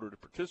 21 or older to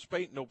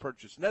participate. No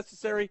purchase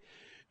necessary.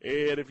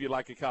 And if you'd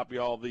like a copy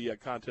of all the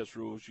contest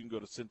rules, you can go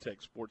to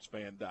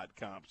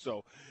SyntechSportsFan.com.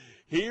 So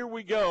here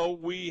we go.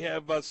 We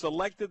have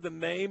selected the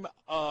name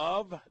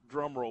of,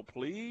 drumroll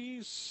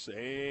please,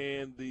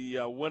 and the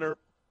winner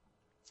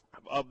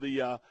of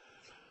the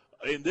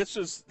and this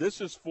is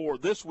for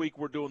this week.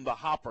 We're doing the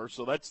hopper,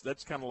 so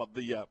that's kind of like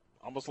the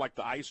almost like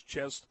the ice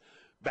chest,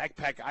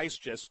 backpack ice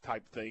chest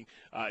type thing.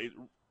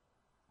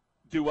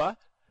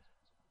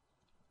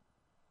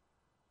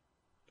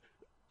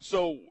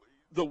 So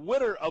the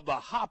winner of the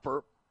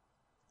hopper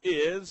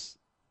is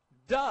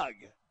Doug.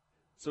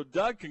 So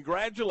Doug,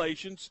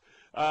 congratulations.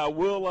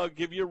 We'll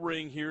give you a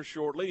ring here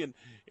shortly,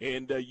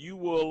 and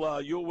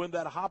you'll win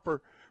that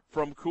hopper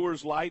from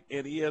Coors Light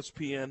and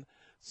ESPN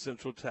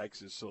Central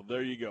Texas. So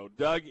there you go.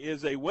 Doug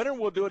is a winner.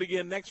 We'll do it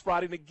again next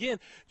Friday. And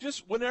again,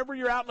 just whenever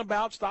you're out and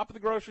about, stop at the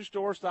grocery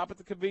store, stop at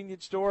the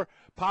convenience store,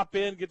 pop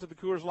in, get to the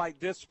Coors Light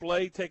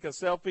display, take a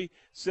selfie,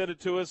 send it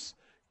to us.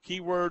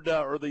 Keyword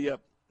the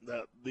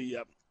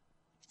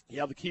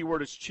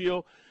keyword is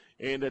chill,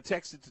 and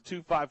text it to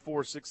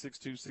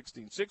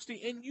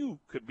 254-662-1660, and you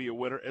could be a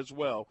winner as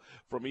well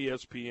from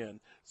ESPN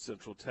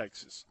Central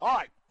Texas. All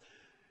right.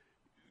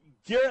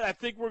 Garrett, I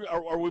think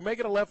are we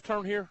making a left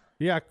turn here?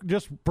 Yeah,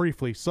 just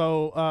briefly.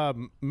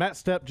 So Matt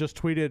Stepp just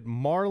tweeted,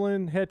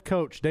 Marlin head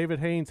coach David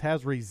Haynes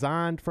has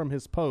resigned from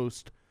his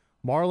post.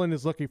 Marlin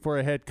is looking for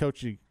a head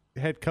coach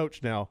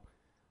now.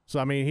 So,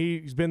 I mean,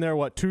 he's been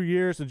there, 2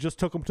 years, and just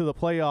took him to the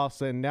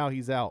playoffs, and now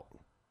he's out.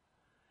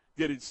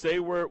 Did it say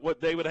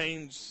what David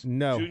Haynes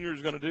Jr.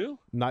 is going to do?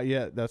 Not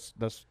yet. That's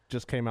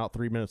just came out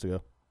 3 minutes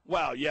ago.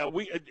 Well, yeah,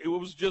 it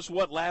was just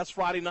last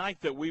Friday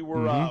night that we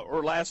were,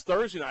 or last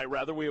Thursday night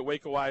rather, we at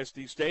Waco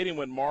ISD Stadium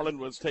when Marlin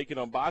was taking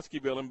on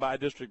Bosqueville in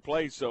bi-district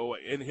play. So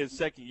in his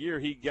second year,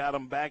 he got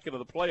them back into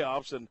the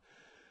playoffs, and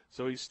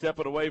so he's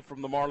stepping away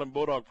from the Marlin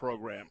Bulldog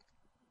program.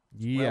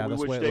 Yeah, well,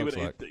 that's what it looks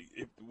like.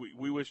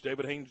 We wish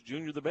David Haynes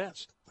Jr. the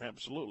best.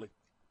 Absolutely.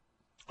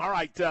 All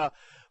right,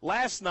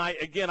 last night,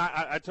 again,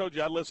 I told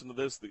you I listened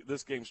to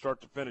this game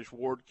start to finish,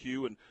 Ward,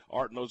 Q, and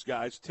Art and those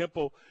guys.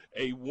 Temple,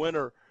 a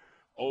winner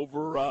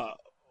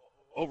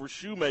over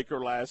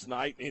Shoemaker last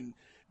night, and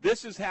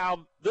this is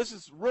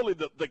really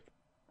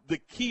the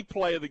key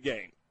play of the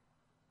game.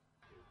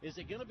 Is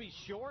it going to be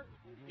short?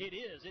 It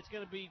is. It's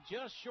going to be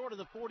just short of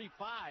the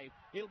 45.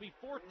 It'll be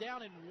 4th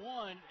down and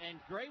 1, and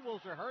Grey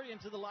Wolves are hurrying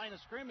to the line of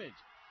scrimmage.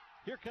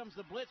 Here comes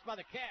the blitz by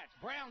the Cats.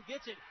 Brown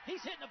gets it.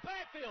 He's hitting the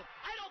backfield.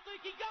 I don't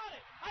think he got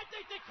it. I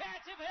think the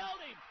Cats have held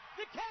him.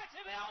 The Cats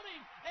have held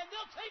him, and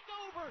they'll take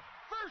over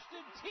 1st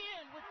and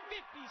 10 with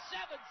 57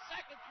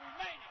 seconds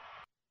remaining.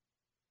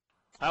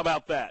 How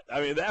about that?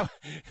 I mean,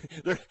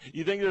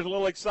 you think there's a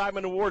little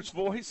excitement in Ward's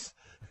voice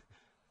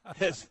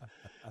as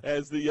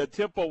the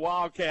Temple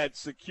Wildcats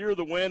secure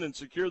the win and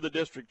secure the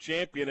district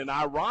champion. And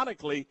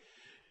ironically,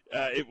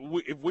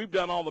 if we've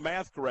done all the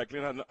math correctly,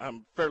 and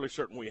I'm fairly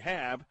certain we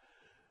have,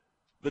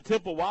 the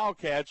Temple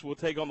Wildcats will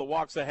take on the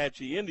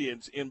Waxahachie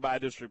Indians in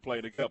bi-district play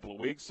in a couple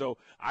of weeks. So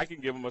I can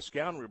give them a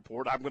scouting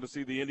report. I'm going to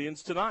see the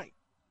Indians tonight.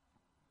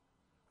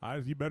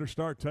 You better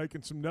start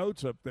taking some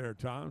notes up there,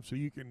 Tom, so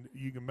you can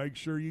make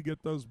sure you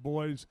get those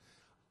boys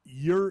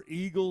your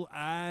eagle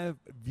eye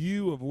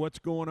view of what's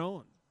going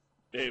on.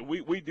 Hey,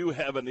 we do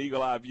have an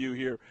eagle eye view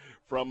here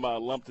from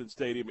Lumpton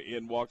Stadium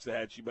in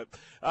Waxahachie. But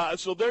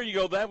so there you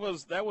go. That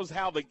was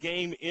how the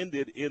game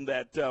ended in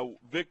that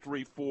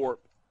victory for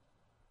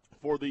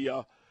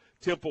the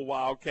Temple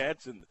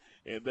Wildcats, and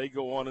they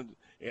go on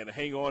and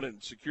hang on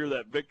and secure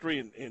that victory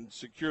and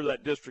secure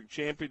that district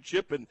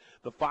championship. And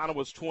the final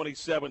was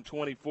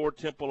 27-24,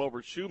 Temple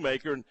over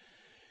Shoemaker. And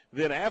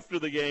then after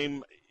the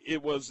game,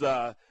 it was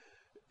a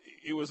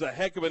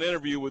heck of an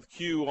interview with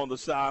Q on the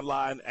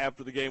sideline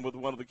after the game with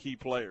one of the key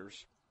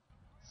players.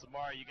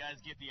 Samari, you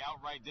guys get the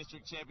outright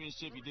district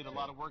championship. You did a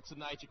lot of work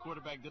tonight. Your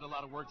quarterback did a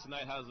lot of work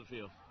tonight. How does it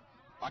feel?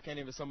 I can't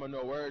even sum up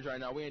no words right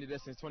now. We ain't did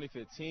this since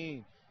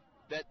 2015.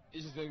 That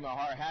it just makes my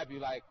heart happy.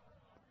 Like,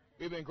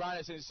 we've been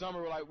grinding since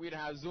summer. Like, we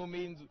didn't have Zoom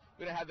meetings.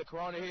 We didn't have the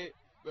corona hit.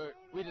 But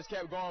we just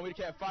kept going. We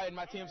kept fighting.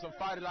 My team's some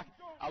fighters.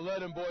 I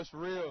love them boys for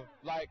real.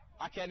 Like,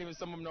 I can't even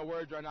sum up no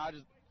words right now. It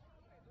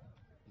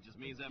just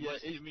means that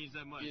much. It means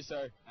that much. Yes,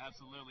 sir.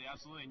 Absolutely,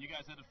 absolutely. And you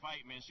guys had to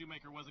fight, man.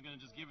 Shoemaker wasn't going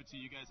to just give it to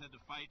you. You guys had to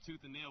fight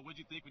tooth and nail. What did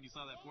you think when you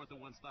saw that 4th and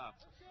 1 stop?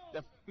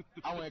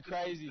 I went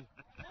crazy.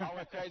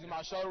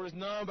 My shoulder was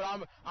numb, but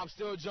I'm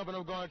still jumping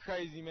up going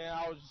crazy, man.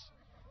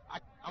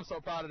 I'm so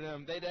proud of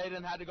them. They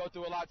didn't have to go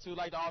through a lot too,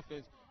 like the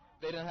offense.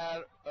 They didn't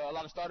have a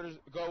lot of starters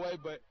go away,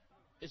 but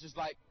it's just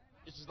like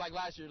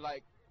last year.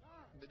 Like,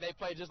 they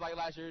played just like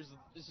last year.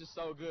 It's just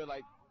so good.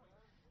 Like,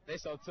 they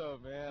so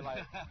tough, man.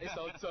 Like, they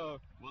so tough.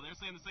 Well, they're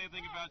saying the same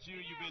thing about you.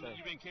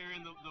 You've been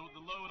carrying the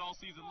load all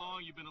season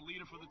long. You've been a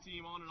leader for the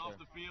team on and off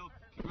the field.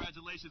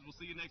 Congratulations. We'll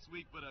see you next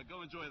week, but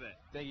go enjoy that.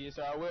 Thank you,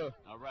 sir. I will.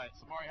 All right.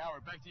 Samari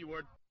Howard, back to you,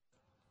 Ward.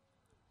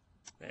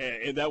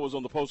 And that was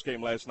on the post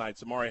game last night,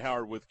 Samari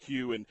Howard with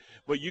Q,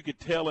 but you could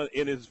tell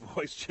in his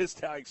voice just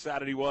how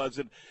excited he was,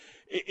 and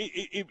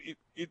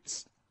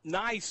it's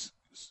nice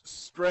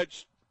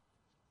stretch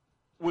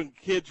when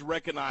kids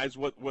recognize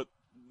what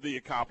the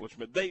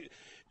accomplishment.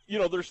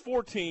 There's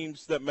 4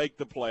 teams that make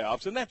the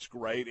playoffs, and that's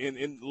great,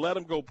 and let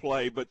them go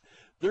play, but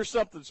there's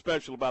something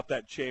special about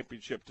that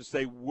championship to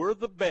say we're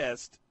the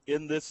best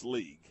in this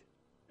league.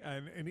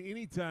 And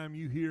anytime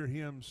you hear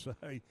him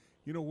say,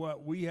 you know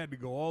what, we had to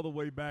go all the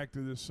way back to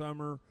this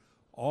summer,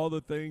 all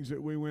the things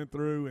that we went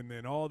through, and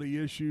then all the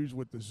issues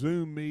with the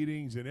Zoom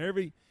meetings and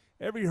every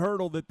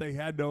hurdle that they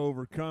had to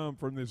overcome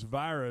from this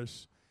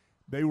virus,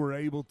 they were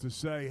able to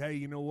say, hey,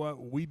 you know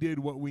what, we did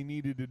what we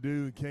needed to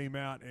do and came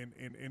out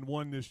and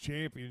won this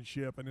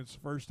championship, and it's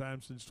the first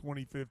time since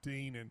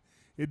 2015, and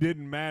it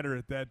didn't matter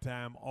at that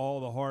time, all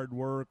the hard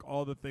work,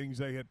 all the things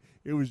they had.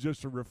 It was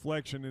just a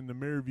reflection in the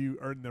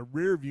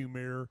rear view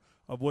mirror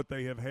of what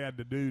they have had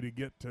to do to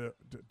get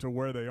to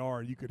where they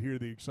are. You could hear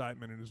the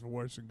excitement in his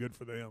voice, and good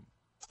for them.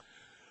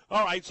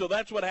 All right, so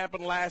that's what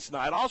happened last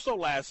night. Also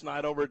last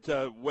night over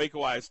at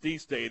Waco ISD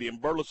Stadium,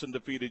 Burleson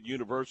defeated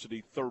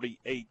University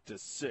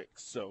 38-6.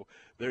 So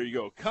there you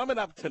go. Coming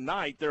up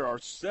tonight, there are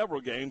several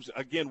games.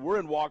 Again, we're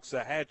in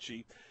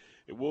Waxahachie.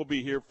 It will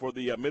be here for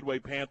the Midway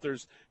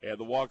Panthers and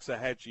the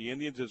Waxahachie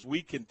Indians as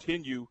we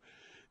continue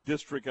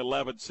District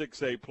 11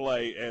 6A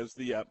play as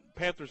the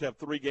Panthers have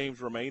 3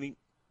 games remaining.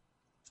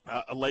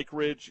 Lake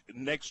Ridge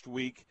next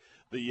week,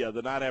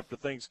 the night after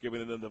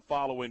Thanksgiving, and then the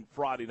following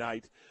Friday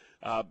night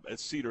at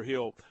Cedar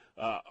Hill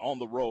on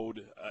the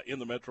road in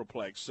the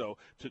Metroplex. So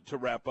to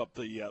wrap up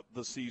the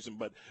season,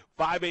 but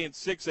 5A and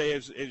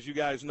 6A, as you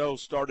guys know,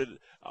 started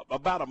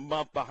about a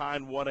month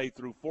behind 1A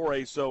through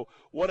 4A. So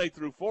 1A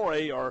through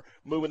 4A are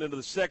moving into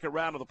the second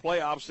round of the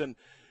playoffs, and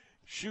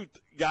shoot,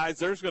 guys,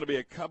 there's going to be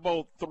a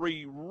couple,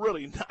 3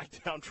 really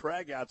knockdown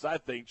dragouts, I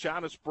think.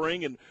 China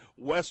Spring and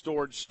West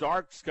Orange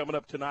Starks coming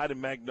up tonight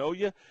in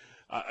Magnolia.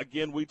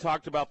 Again, we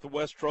talked about the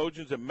West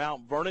Trojans and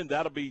Mount Vernon.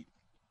 That'll be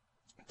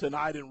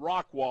tonight in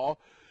Rockwall,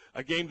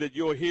 a game that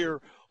you'll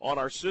hear on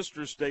our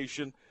sister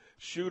station,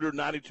 Shooter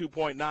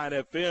 92.9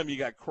 FM. You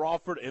got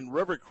Crawford and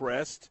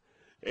Rivercrest.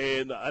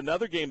 And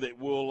another game that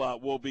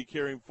we'll be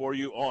carrying for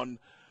you on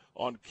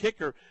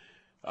Kicker,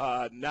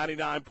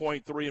 99.3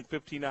 and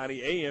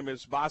 1590 AM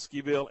is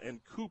Bosqueville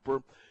and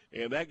Cooper.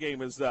 And that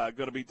game is going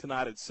to be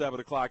tonight at 7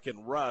 o'clock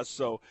in Russ.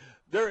 So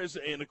there is,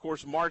 and, of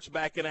course, March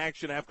back in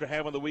action after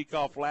having the week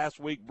off last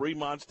week.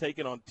 Bremont's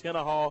taking on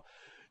Tenaha.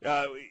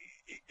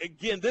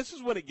 Again, this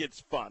is when it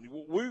gets fun.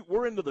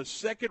 We're into the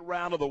second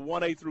round of the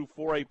 1A through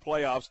 4A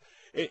playoffs.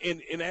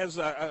 And as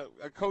a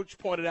coach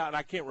pointed out, and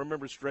I can't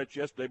remember Stretch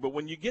yesterday, but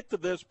when you get to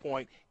this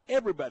point,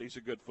 everybody's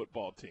a good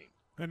football team.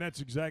 And that's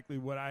exactly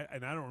what I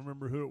don't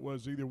remember who it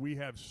was either. We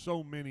have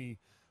so many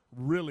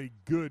really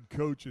good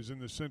coaches in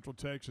the Central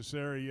Texas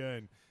area,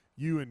 and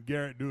you and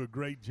Garrett do a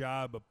great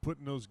job of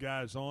putting those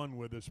guys on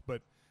with us.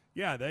 But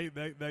yeah,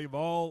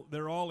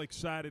 they're all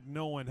excited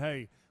knowing,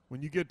 hey,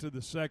 when you get to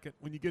the second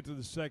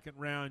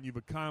round, you've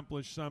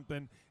accomplished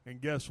something,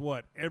 and guess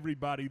what?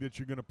 Everybody that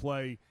you're going to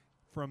play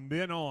from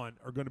then on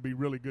are going to be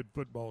really good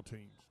football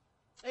teams.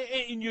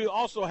 And you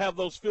also have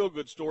those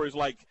feel-good stories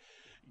like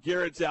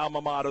Garrett's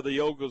alma mater, the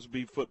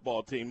Oglesby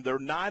football team. They're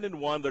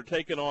 9-1. They're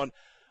taking on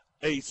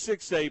a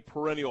 6A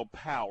perennial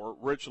power,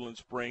 Richland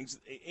Springs.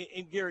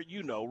 And Garrett,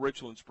 you know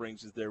Richland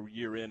Springs is there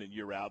year in and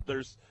year out.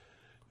 There's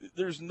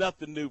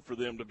nothing new for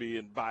them to be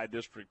in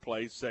by-district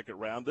play, second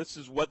round. This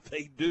is what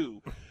they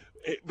do.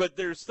 But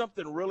there's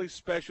something really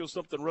special,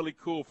 something really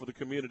cool for the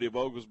community of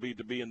Oglesby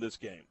to be in this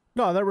game.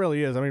 No, that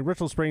really is. I mean,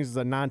 Richland Springs is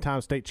a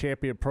 9-time state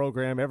champion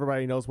program.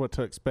 Everybody knows what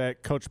to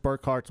expect. Coach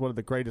Burkhart's one of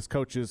the greatest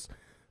coaches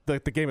the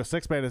game of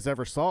six-man has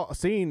ever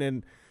seen.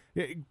 And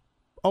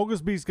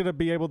Oglesby's going to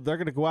be able – they're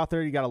going to go out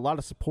there. You got a lot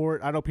of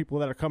support. I know people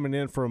that are coming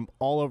in from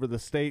all over the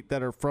state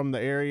that are from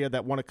the area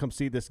that want to come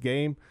see this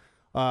game.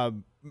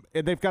 And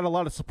they've got a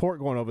lot of support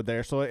going over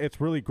there, so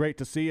it's really great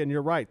to see. And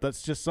you're right.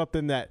 That's just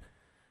something that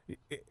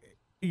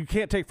you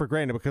can't take for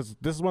granted because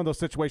this is one of those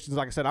situations,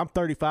 like I said, I'm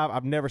 35.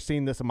 I've never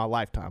seen this in my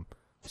lifetime.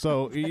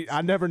 So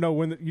I never know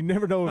when – you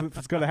never know if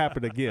it's going to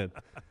happen again.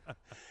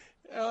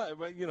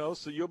 But,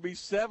 so you'll be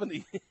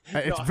 70.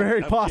 It's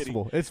very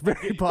possible. It's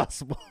very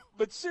possible.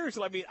 But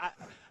seriously, I mean,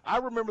 I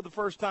remember the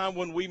first time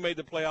when we made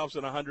the playoffs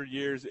in 100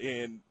 years,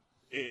 and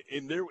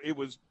there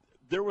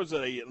was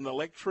an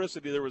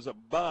electricity, there was a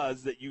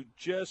buzz that you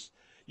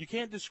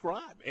can't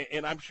describe.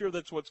 And I'm sure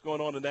that's what's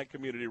going on in that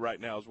community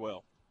right now as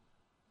well.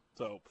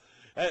 So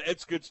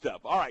it's good stuff.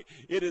 All right,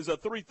 it is a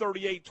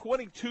 3:38,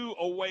 22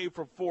 away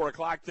from 4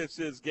 o'clock. This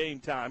is Game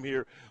Time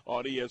here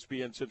on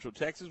ESPN Central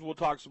Texas. We'll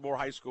talk some more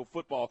high school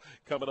football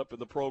coming up in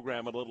the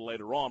program a little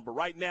later on. But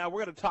right now,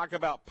 we're going to talk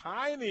about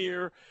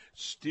Pioneer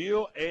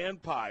Steel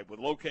and Pipe with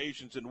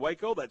locations in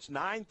Waco. That's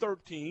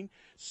 913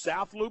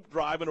 South Loop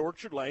Drive in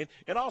Orchard Lane,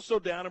 and also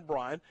down in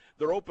Bryan.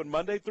 They're open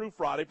Monday through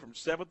Friday from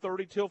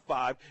 7:30 till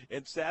 5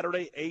 and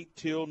Saturday 8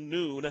 till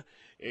noon.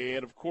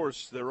 And, of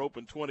course, they're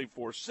open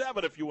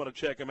 24/7 if you want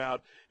to check them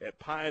out at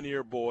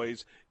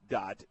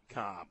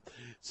pioneerboys.com.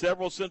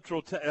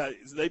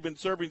 They've been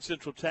serving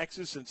Central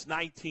Texas since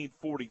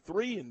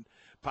 1943, and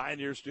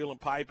Pioneer Steel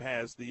and Pipe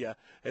has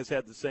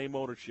had the same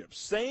ownership.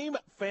 Same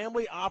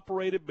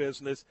family-operated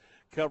business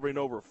covering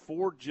over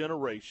 4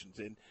 generations.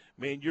 And,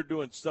 man, you're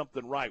doing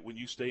something right when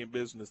you stay in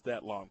business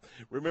that long.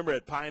 Remember,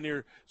 at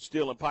Pioneer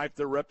Steel and Pipe,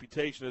 their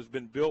reputation has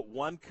been built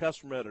one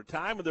customer at a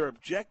time, and their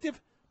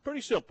objective,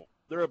 pretty simple.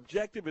 Their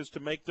objective is to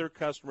make their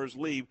customers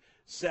leave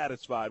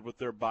satisfied with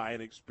their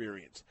buying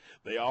experience.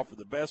 They offer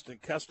the best in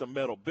custom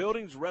metal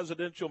buildings,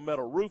 residential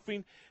metal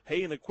roofing,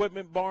 hay and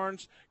equipment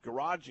barns,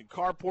 garage and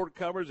carport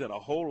covers, and a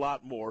whole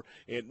lot more.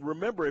 And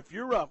remember, if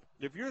you're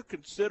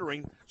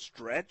considering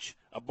Stretch,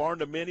 a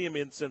barn-dominium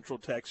in Central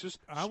Texas,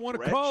 I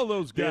want to call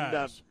those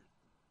guys.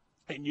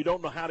 And you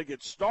don't know how to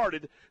get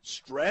started,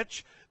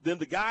 Stretch, then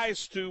the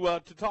guys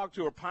to talk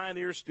to are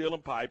Pioneer Steel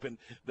and Pipe, and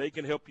they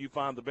can help you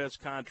find the best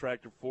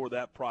contractor for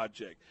that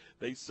project.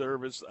 They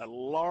service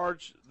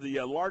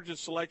the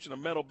largest selection of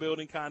metal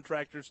building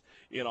contractors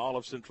in all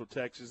of Central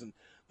Texas, and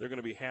they're going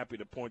to be happy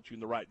to point you in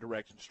the right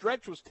direction.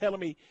 Stretch was telling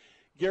me,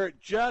 Garrett,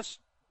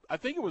 I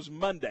think it was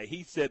Monday,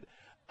 he said,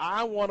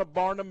 I want a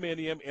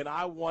barn-dominium, and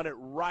I want it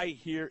right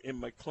here in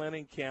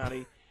McLennan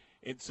County.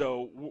 And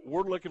so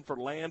we're looking for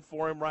land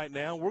for him right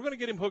now. We're going to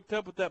get him hooked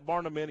up with that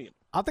barn-dominium.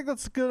 I think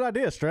that's a good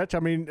idea, Stretch. I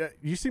mean,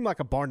 you seem like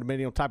a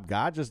barn-dominium type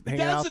guy, just hanging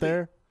out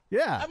there.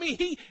 Yeah. I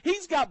mean,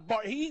 he's got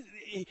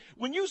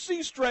when you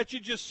see Stretch,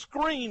 it just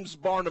screams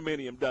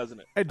barn-dominium, doesn't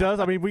it? It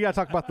does. I mean, we got to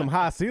talk about them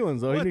high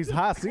ceilings, though. He needs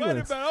high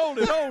ceilings. Hold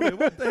it.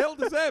 What the hell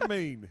does that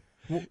mean?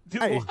 What?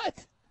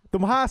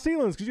 Them high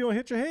ceilings because you don't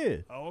hit your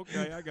head. Oh,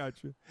 okay, I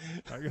got you.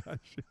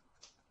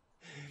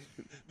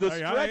 The Hey,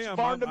 Stretch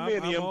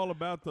Barndominium. I'm all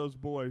about those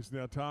boys.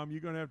 Now, Tom,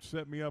 you're going to have to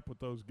set me up with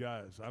those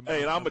guys. I'm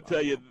going to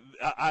tell you,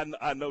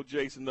 I know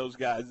Jason, those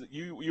guys.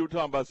 You were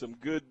talking about some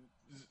good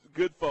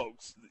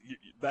folks.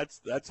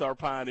 That's our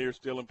Pioneer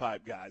Steel and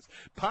Pipe guys.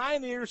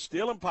 Pioneer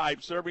Steel and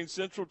Pipe, serving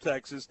Central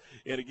Texas.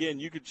 And, again,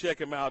 you can check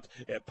them out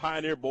at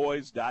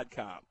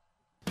pioneerboys.com.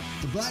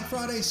 The Black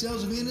Friday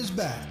sales event is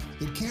back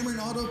at Cameron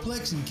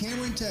Autoplex in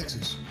Cameron,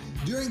 Texas.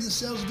 During the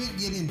sales event,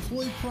 get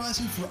employee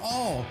pricing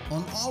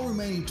on all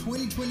remaining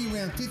 2020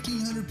 Ram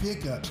 1500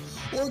 pickups,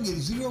 or get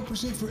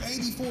 0% for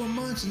 84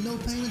 months and no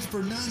payments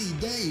for 90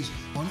 days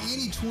on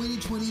any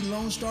 2020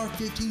 Lone Star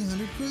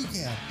 1500 crew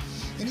cab.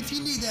 And if you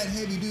need that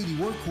heavy-duty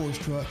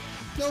workhorse truck,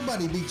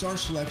 nobody beats our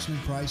selection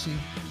and pricing.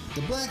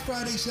 The Black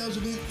Friday sales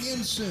event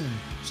ends soon,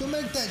 so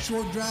make that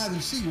short drive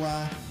and see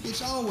why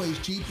it's always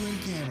cheaper in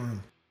Cameron.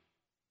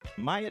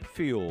 Myatt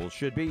Fuel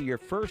should be your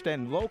first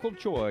and local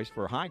choice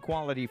for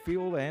high-quality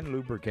fuel and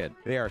lubricant.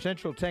 They are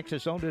Central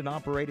Texas owned and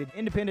operated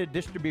independent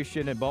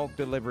distribution and bulk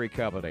delivery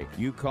company.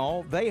 You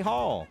call, they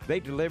haul. They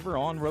deliver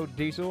on-road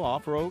diesel,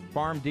 off-road,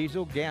 farm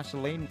diesel,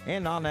 gasoline,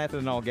 and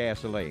non-ethanol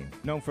gasoline.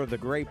 Known for the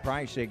great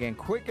pricing and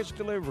quickest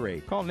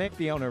delivery. Call Nick,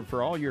 the owner,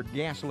 for all your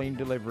gasoline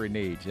delivery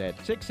needs at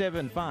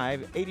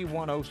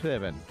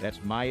 675-8107.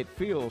 That's Myatt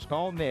Fuels.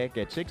 Call Nick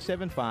at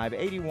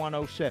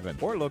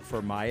 675-8107 or look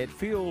for Myatt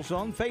Fuels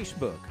on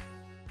Facebook.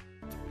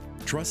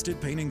 Trusted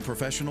painting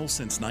professional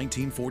since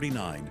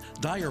 1949,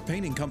 Dyer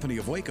Painting Company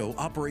of Waco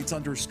operates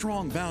under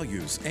strong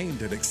values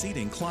aimed at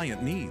exceeding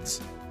client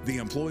needs. The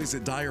employees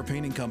at Dyer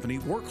Painting Company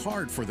work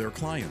hard for their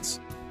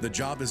clients. The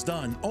job is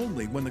done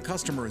only when the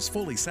customer is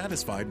fully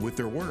satisfied with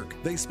their work.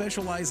 They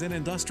specialize in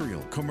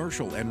industrial,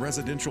 commercial, and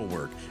residential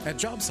work at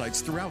job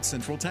sites throughout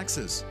Central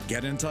Texas.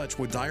 Get in touch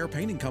with Dyer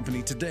Painting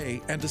Company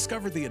today and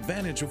discover the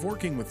advantage of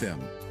working with them.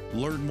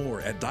 Learn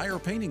more at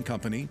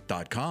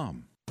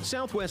dyerpaintingcompany.com.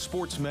 Southwest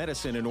Sports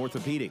Medicine and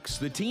Orthopedics,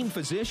 the team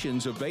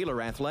physicians of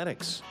Baylor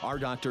Athletics. Our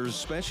doctors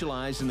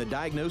specialize in the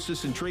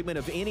diagnosis and treatment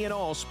of any and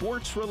all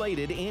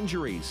sports-related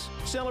injuries.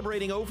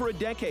 Celebrating over a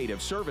decade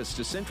of service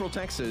to Central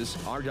Texas,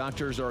 our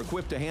doctors are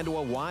equipped to handle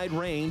a wide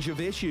range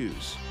of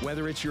issues.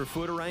 Whether it's your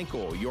foot or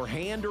ankle, your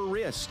hand or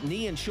wrist,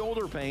 knee and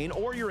shoulder pain,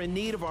 or you're in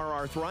need of our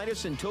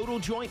arthritis and total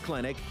joint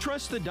clinic,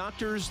 trust the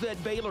doctors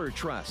that Baylor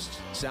trusts.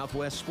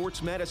 Southwest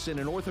Sports Medicine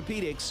and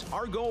Orthopedics,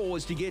 our goal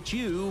is to get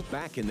you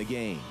back in the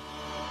game.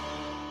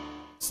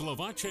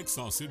 Slovacek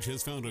Sausage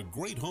has found a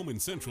great home in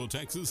Central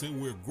Texas,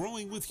 and we're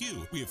growing with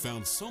you. We have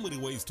found so many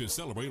ways to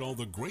celebrate all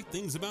the great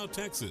things about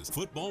Texas.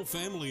 Football,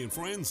 family, and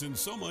friends, and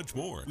so much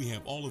more. We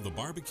have all of the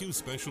barbecue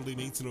specialty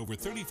meats and over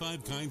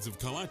 35 kinds of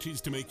kolaches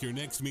to make your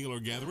next meal or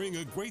gathering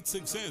a great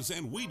success,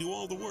 and we do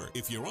all the work.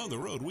 If you're on the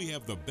road, we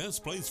have the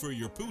best place for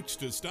your pooch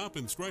to stop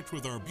and stretch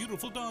with our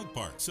beautiful dog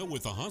park. So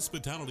with the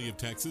hospitality of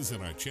Texas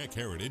and our Czech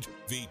heritage,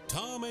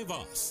 Vítame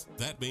vás.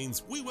 That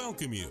means we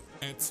welcome you.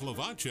 At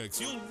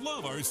Slovacek's, you'll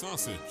love our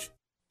sausage.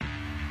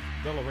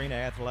 The Lorena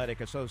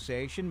Athletic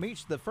Association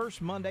meets the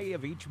first Monday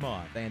of each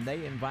month, and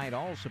they invite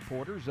all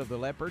supporters of the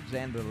Leopards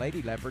and the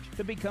Lady Leopards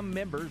to become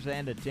members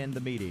and attend the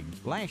meeting.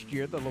 Last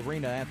year, the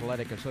Lorena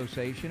Athletic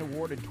Association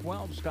awarded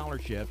 12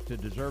 scholarships to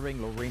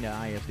deserving Lorena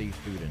ISD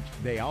students.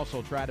 They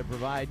also try to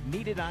provide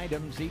needed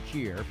items each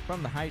year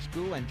from the high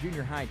school and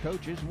junior high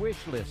coaches'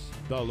 wish lists.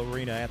 The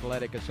Lorena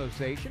Athletic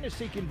Association is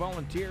seeking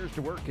volunteers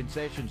to work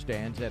concession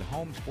stands at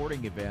home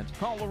sporting events.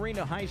 Call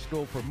Lorena High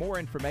School for more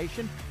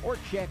information or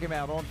check them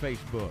out on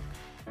Facebook.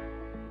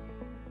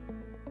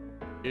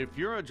 If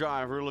you're a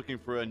driver looking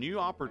for a new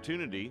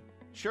opportunity,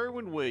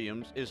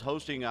 Sherwin-Williams is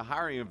hosting a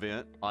hiring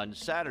event on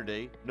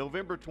Saturday,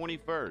 November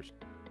 21st,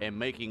 and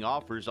making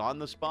offers on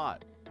the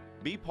spot.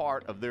 Be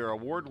part of their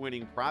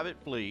award-winning private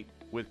fleet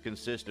with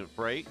consistent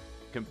freight,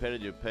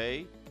 competitive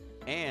pay,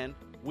 and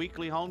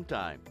weekly home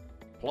time.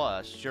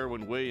 Plus,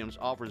 Sherwin-Williams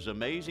offers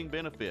amazing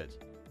benefits,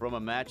 from a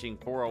matching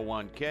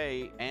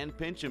 401k and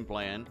pension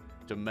plan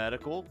to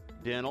medical,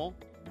 dental,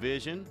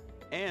 vision,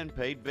 and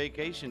paid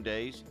vacation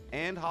days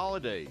and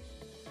holidays.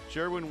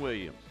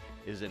 Sherwin-Williams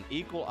is an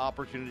equal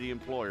opportunity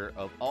employer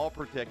of all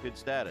protected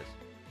status,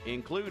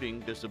 including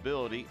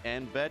disability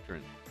and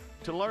veterans.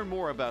 To learn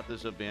more about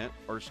this event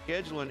or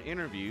schedule an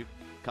interview,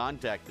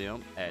 contact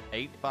them at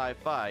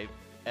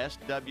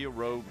 855-SW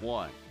Road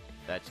 1.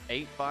 That's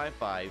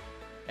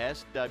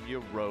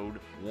 855-SW Road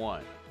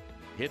 1.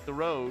 Hit the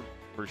road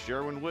for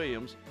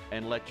Sherwin-Williams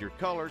and let your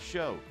colors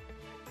show.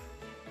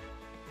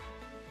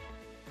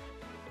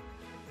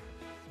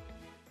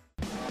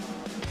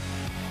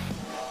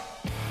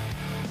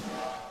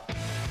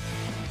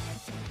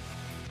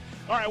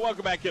 All right,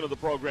 welcome back into the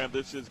program.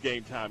 This is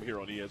Game Time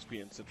here on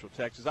ESPN Central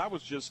Texas. I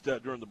was just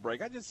during the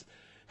break, I just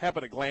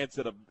happened to glance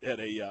at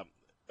a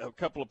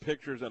couple of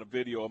pictures and a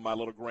video of my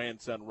little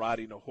grandson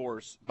riding a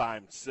horse by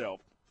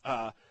himself.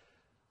 How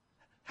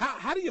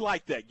do you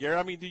like that, Gary?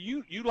 I mean, do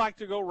you like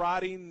to go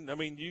riding? I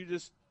mean, you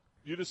just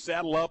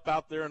saddle up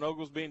out there in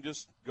Oglesby and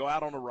just go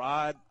out on a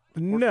ride?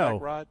 No,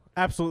 ride?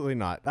 Absolutely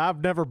not.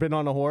 I've never been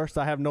on a horse.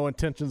 I have no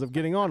intentions of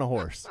getting on a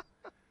horse.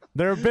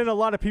 There have been a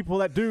lot of people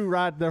that do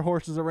ride their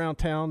horses around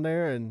town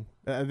there, and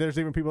there's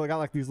even people that got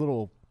like these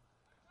little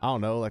I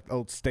don't know, like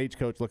old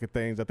stagecoach looking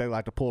things that they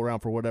like to pull around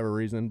for whatever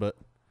reason, but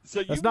So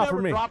that's you've not for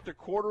never me. dropped a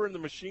quarter in the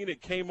machine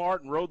at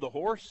Kmart and rode the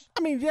horse?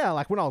 I mean, yeah,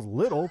 like when I was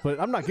little, but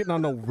I'm not getting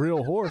on no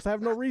real horse. I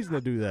have no reason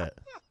to do that.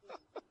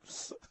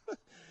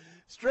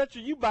 Stretch, are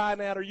you buying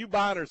that, or are you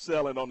buying or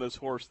selling on this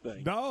horse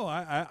thing?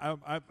 No,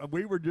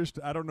 we were just,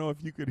 I don't know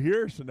if you could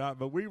hear us or not,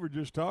 but we were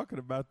just talking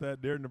about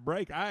that during the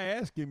break. I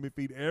asked him if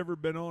he'd ever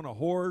been on a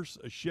horse,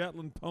 a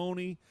Shetland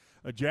pony,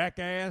 a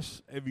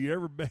jackass. Have you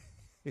ever been?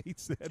 He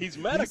said he's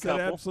met a couple.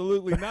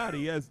 Absolutely not.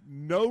 He has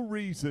no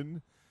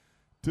reason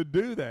to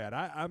do that.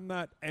 I'm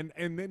not. And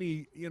then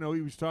he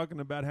was talking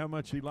about how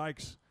much he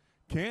likes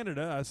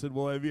Canada. I said,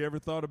 well, have you ever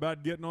thought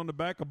about getting on the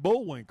back of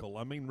Bullwinkle?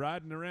 I mean,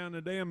 riding around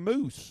a damn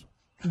moose.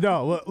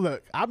 No,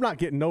 look, I'm not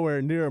getting nowhere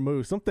near a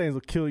moose. Some things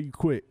will kill you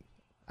quick.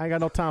 I ain't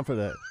got no time for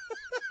that.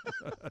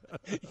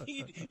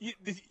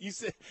 You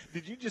said?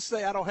 Did you just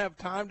say I don't have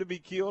time to be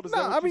killed? Is No,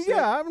 that what I you mean, said?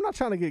 yeah, I'm not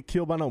trying to get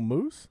killed by no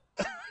moose.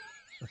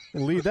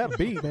 And leave that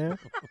be, man.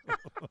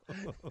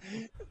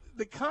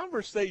 The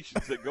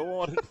conversations that go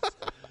on.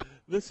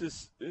 This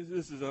is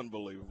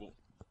unbelievable.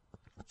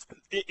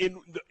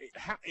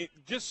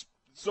 Just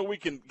so we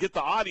can get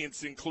the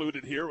audience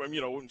included here,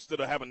 instead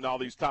of having all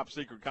these top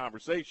secret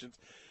conversations,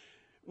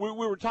 we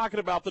were talking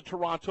about the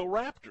Toronto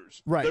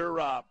Raptors. Right.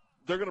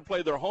 They're going to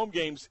play their home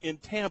games in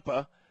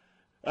Tampa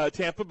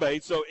Bay.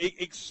 So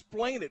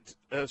explain it,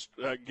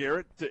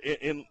 Garrett,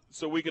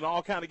 so we can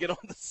all kind of get on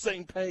the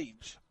same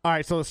page. All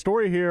right, so the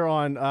story here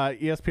on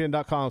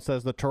ESPN.com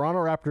says the Toronto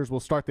Raptors will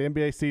start the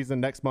NBA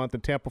season next month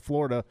in Tampa,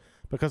 Florida,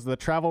 because of the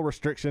travel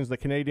restrictions the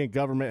Canadian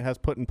government has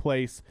put in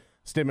place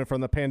stemming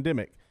from the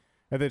pandemic.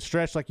 And then,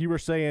 Stretch, like you were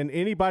saying,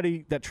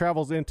 anybody that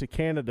travels into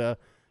Canada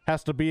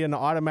has to be in an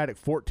automatic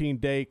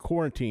 14-day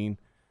quarantine.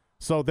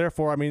 So,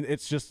 therefore, I mean,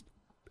 it's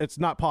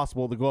not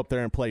possible to go up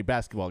there and play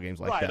basketball games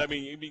like that. Right. I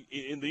mean,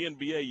 in the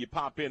NBA, you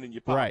pop in and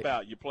you pop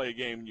out. You play a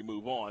game and you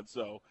move on.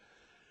 So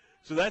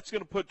that's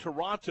going to put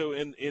Toronto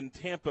in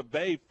Tampa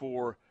Bay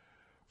for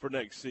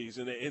next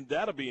season, and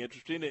that'll be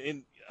interesting.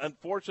 And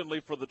unfortunately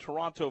for the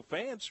Toronto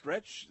fans,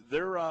 Stretch,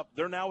 they're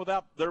now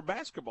without their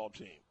basketball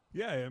team.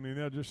 Yeah, I mean,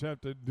 they'll just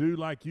have to do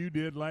like you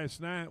did last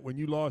night when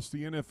you lost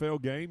the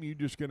NFL game. You're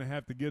just going to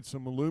have to get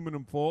some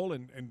aluminum foil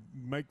and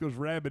make those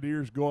rabbit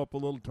ears go up a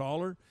little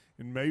taller,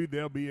 and maybe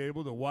they'll be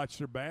able to watch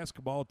their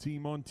basketball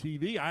team on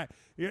TV.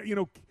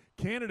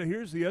 Canada,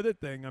 here's the other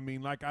thing. I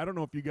mean, like, I don't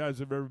know if you guys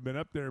have ever been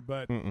up there,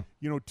 but,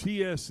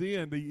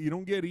 TSN, you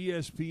don't get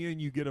ESPN.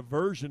 You get a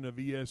version of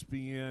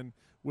ESPN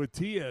with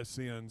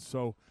TSN.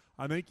 So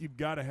I think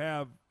you've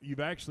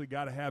actually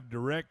got to have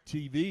direct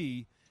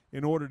TV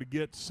in order to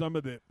get some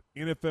of the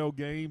NFL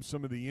games,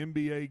 some of the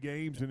NBA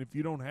games. And if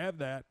you don't have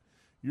that,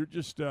 you're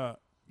just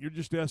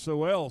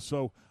SOL.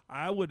 So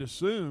I would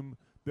assume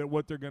that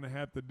what they're going to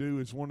have to do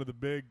is one of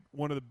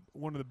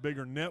the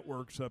bigger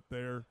networks up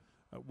there,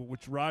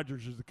 which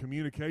Rogers is the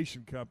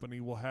communication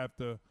company, will have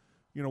to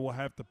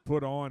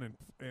put on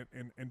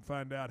and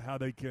find out how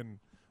they can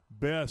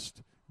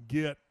best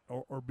get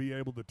or be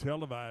able to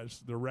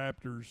televise the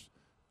Raptors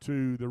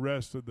to the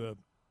rest of the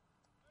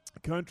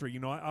country.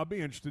 I'll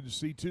be interested to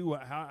see too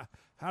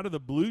how do the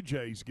Blue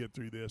Jays get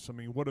through this? I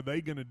mean, what are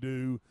they going to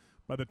do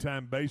by the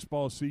time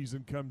baseball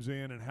season comes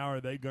in, and how are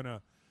they going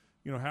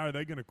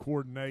to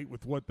coordinate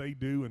with what they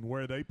do and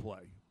where they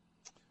play?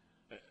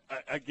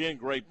 Again,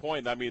 great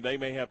point. I mean, they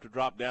may have to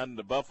drop down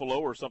into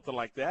Buffalo or something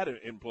like that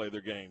and play their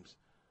games.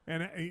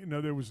 And,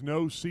 there was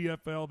no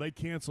CFL. They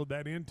canceled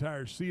that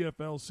entire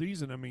CFL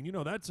season. I mean,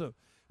 it's a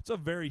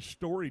very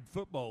storied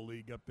football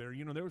league up there.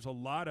 There was a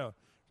lot of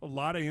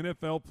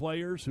NFL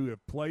players who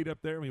have played up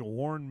there. I mean,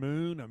 Warren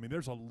Moon. I mean,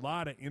 there's a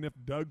lot of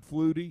Doug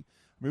Flutie.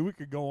 I mean, we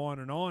could go on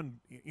and on,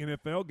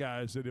 NFL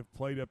guys that have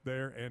played up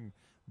there, and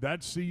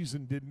that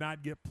season did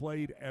not get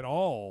played at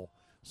all.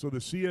 So the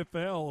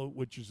CFL,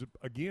 which is,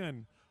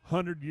 again,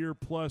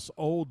 100-year-plus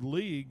old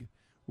league,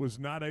 was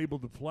not able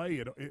to play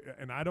it,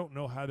 and I don't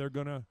know how they're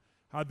gonna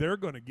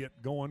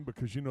get going,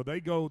 because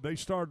they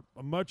start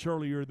much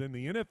earlier than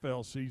the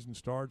NFL season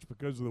starts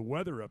because of the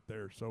weather up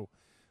there. So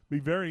be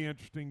very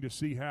interesting to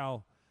see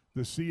how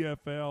the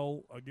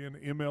CFL, again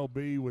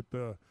MLB with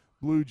the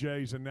Blue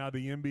Jays, and now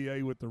the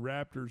NBA with the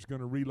Raptors,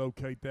 going to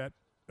relocate that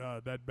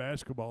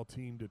basketball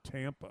team to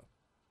Tampa.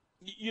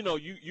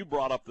 You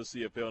brought up the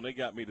CFL, and it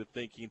got me to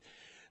thinking.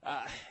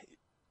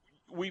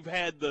 We've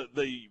had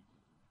the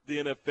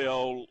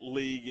NFL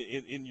league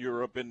in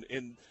Europe,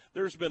 and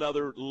there's been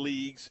other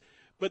leagues,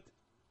 but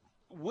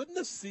wouldn't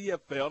the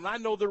CFL, and I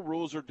know their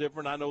rules are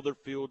different, I know their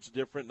field's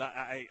different,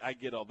 I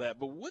get all that,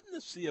 but wouldn't the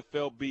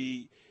CFL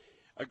be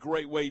a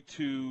great way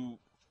to,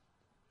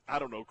 I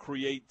don't know,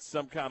 create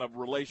some kind of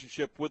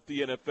relationship with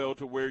the NFL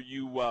to where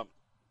you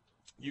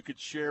could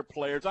share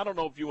players? I don't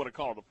know if you want to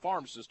call it a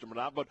farm system or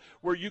not, but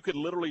where you could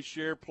literally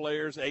share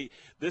players. Hey,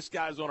 this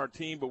guy's on our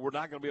team, but we're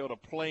not going to be able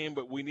to play him,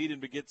 but we need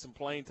him to get some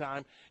playing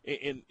time,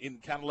 and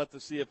kind of let the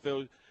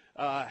CFL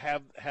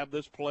have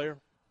this player.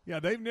 Yeah,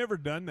 they've never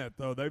done that,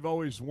 though. They've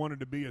always wanted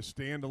to be a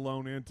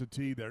standalone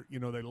entity.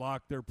 They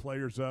lock their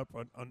players up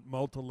on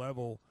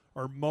multi-level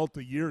are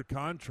multi-year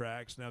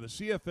contracts. Now, the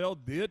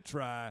CFL did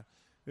try.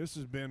 This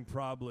has been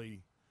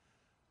probably,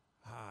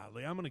 I'm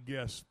going to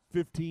guess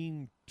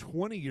 15,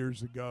 20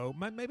 years ago,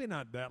 maybe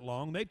not that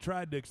long. They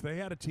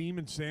had a team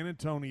in San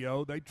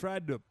Antonio. They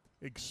tried to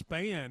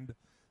expand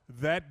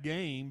that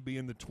game,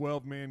 being the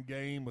 12-man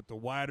game with the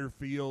wider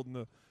field and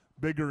the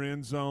bigger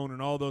end zone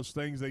and all those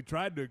things. They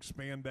tried to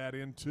expand that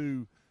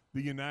into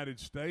the United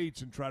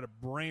States and try to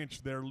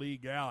branch their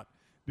league out.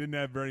 Didn't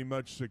have very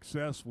much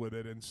success with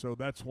it, and so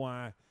that's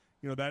why,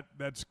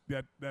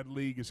 that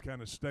league has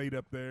kind of stayed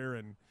up there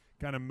and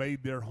kind of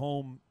made their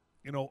home,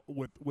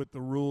 with the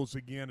rules,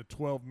 again, a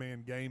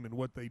 12-man game and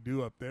what they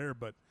do up there.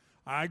 But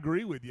I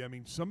agree with you. I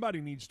mean,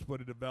 somebody needs to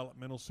put a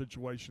developmental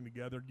situation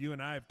together. You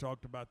and I have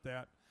talked about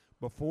that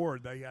before.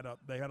 They had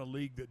a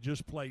league that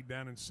just played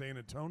down in San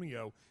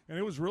Antonio, and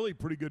it was really a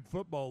pretty good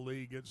football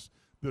league. It's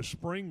the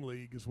Spring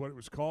League is what it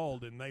was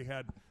called, and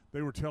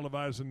they were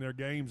televising their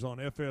games on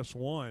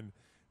FS1.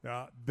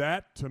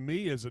 That, to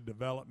me, is a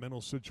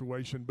developmental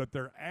situation, but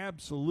there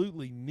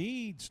absolutely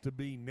needs to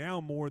be,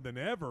 now more than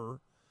ever,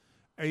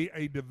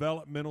 a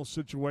developmental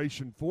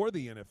situation for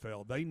the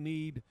NFL. They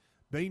need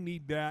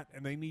that,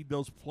 and they need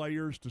those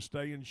players to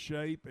stay in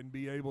shape and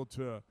be able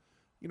to,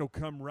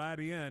 come right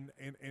in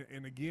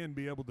and again,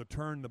 be able to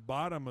turn the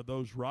bottom of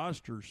those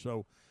rosters.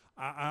 So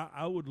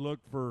I would look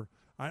for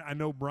 – I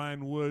know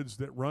Brian Woods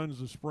that runs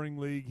the Spring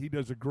League. He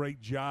does a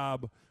great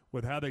job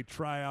with how they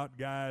try out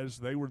guys.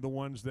 They were the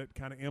ones that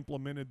kind of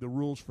implemented the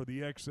rules for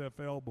the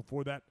XFL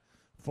before that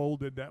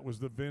folded. That was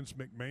the Vince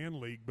McMahon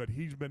League, but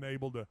he's been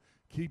able to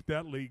keep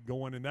that league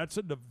going, and that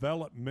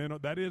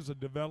is a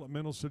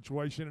developmental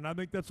situation, and I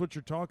think that's what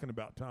you're talking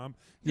about, Tom.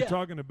 You're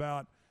talking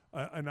about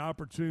an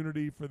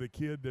opportunity for the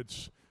kid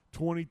that's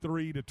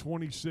 23 to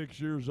 26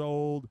 years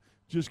old,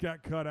 just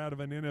got cut out of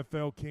an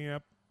NFL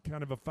camp,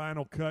 kind of a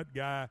final cut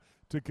guy,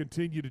 to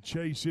continue to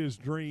chase his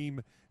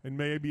dream and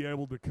may be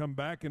able to come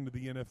back into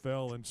the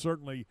NFL. And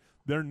certainly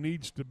there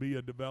needs to be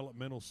a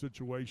developmental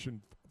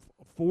situation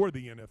for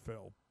the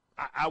NFL.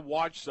 I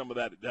watched some of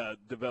that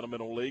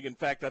developmental league. In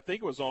fact, I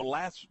think it was on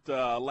last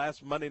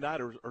Monday night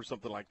or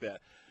something like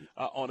that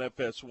on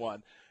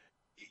FS1.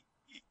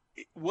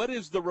 What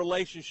is the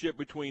relationship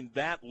between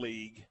that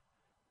league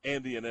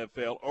and the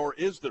NFL, or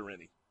is there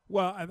any?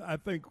 Well, I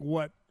think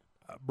what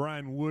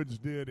Brian Woods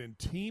did in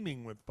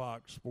teaming with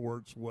Fox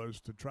Sports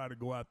was to try to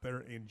go out there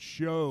and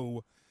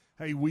show,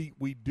 hey,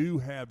 we do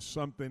have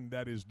something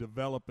that is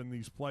developing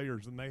these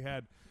players. And they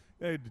had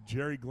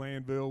Jerry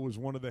Glanville was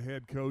one of the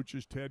head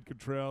coaches, Ted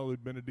Cottrell,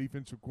 who'd been a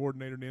defensive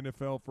coordinator in the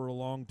NFL for a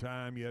long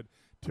time. You had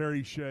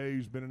Terry Shea,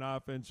 who's been an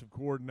offensive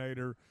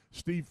coordinator,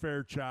 Steve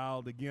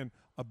Fairchild, again,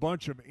 a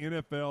bunch of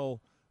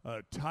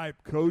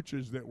NFL-type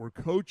coaches that were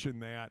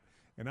coaching that.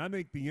 And I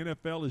think the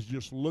NFL is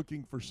just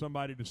looking for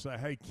somebody to say,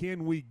 hey,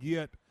 can we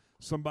get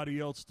somebody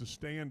else to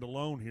stand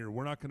alone here?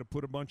 We're not going to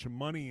put a bunch of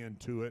money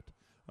into it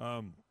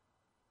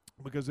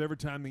because every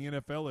time the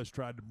NFL has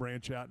tried to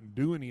branch out and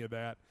do any of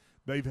that,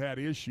 they've had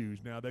issues.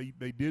 Now,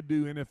 they did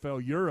do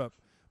NFL Europe,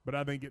 but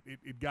I think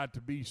it got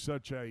to be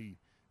such a,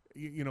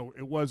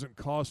 it wasn't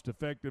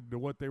cost-effective to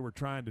what they were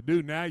trying to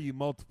do. Now you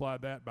multiply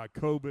that by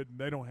COVID, and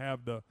they don't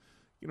have the,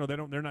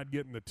 they're not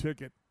getting the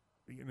ticket.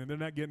 They're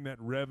not getting that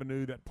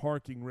revenue, that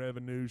parking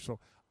revenue. So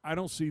I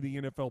don't see the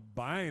NFL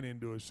buying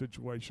into a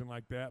situation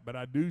like that. But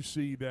I do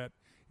see that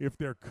if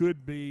there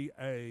could be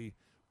a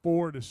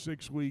 4 to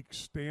 6 week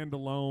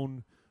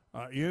standalone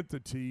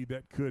entity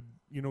that could,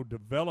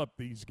 develop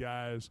these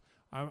guys,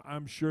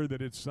 I'm sure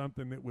that it's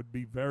something that would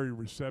be very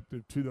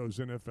receptive to those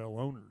NFL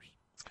owners.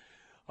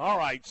 All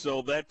right,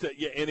 so that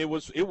and it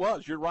was.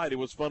 You're right. It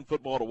was fun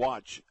football to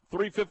watch.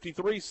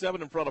 3:53,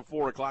 7 in front of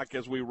 4 o'clock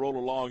as we roll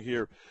along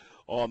here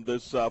on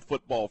this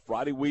Football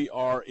Friday. We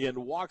are in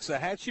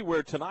Waxahachie,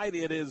 where tonight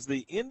it is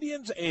the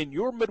Indians and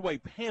your Midway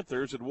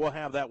Panthers, and we'll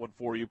have that one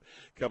for you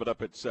coming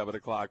up at 7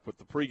 o'clock. But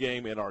the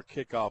pregame and our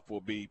kickoff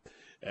will be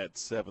at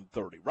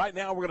 7:30. Right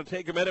now, we're going to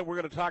take a minute. We're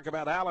going to talk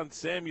about Allen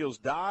Samuels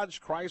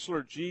Dodge,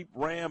 Chrysler, Jeep,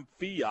 Ram,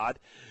 Fiat.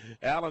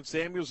 Allen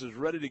Samuels is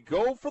ready to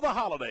go for the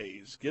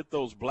holidays. Get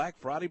those Black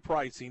Friday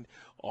pricing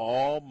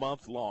all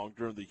month long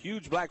during the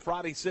huge Black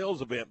Friday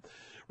sales event.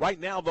 Right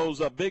now,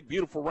 those big,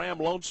 beautiful Ram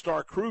Lone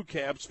Star crew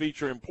cabs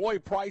feature employee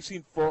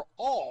pricing for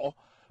all,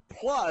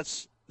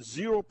 plus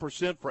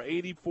 0% for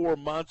 84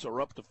 months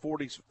or up to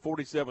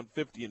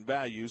 $47.50 in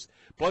values.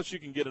 Plus, you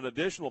can get an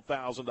additional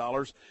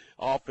 $1,000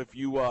 off if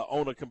you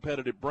own a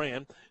competitive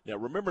brand. Now,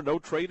 remember, no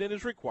trade-in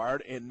is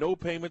required and no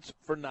payments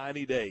for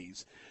 90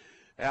 days.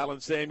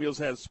 Allen Samuels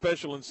has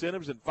special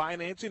incentives in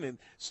financing and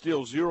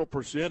still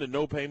 0% and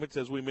no payments,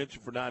 as we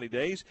mentioned, for 90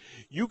 days.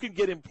 You can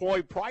get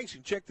employee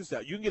pricing. Check this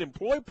out. You can get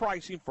employee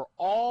pricing for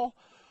all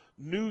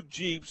new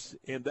Jeeps,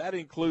 and that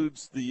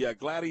includes the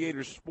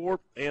Gladiator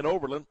Sport and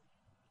Overland.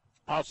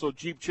 Also,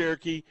 Jeep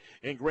Cherokee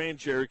and Grand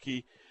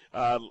Cherokee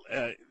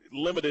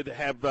Limited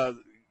have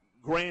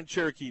Grand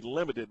Cherokee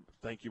Limited.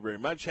 Thank you very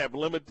much. Have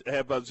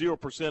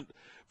 0%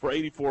 for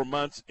 84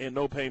 months and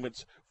no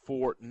payments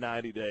for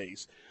 90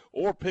 days.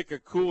 Or pick a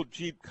cool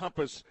Jeep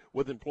Compass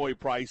with employee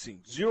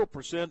pricing.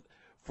 0%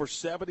 for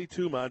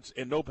 72 months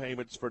and no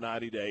payments for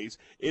 90 days.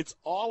 It's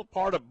all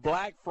part of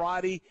Black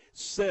Friday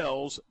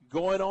sales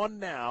going on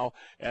now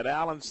at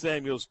Allen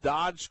Samuels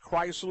Dodge,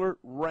 Chrysler,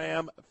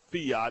 Ram,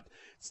 Fiat.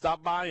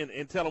 Stop by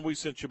and tell them we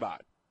sent you by.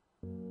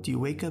 Do you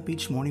wake up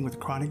each morning with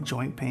chronic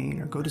joint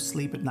pain or go to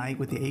sleep at night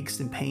with the aches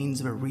and pains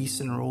of a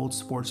recent or old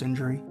sports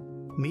injury?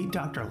 Meet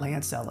Dr.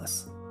 Lance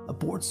Ellis, a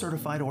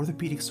board-certified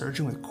orthopedic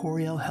surgeon with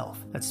Coriel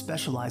Health that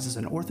specializes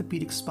in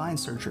orthopedic spine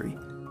surgery,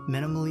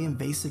 minimally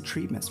invasive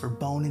treatments for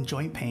bone and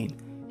joint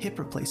pain, hip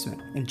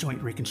replacement, and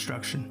joint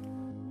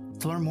reconstruction.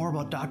 To learn more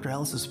about Dr.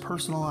 Ellis's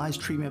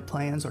personalized treatment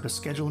plans or to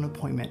schedule an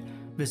appointment,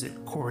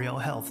 visit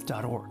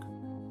CorielHealth.org.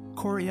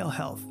 Coriel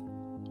Health,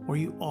 where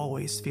you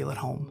always feel at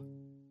home.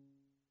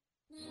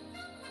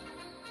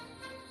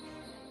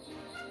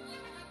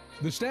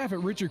 The staff at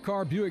Richard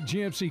Carr Buick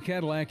GMC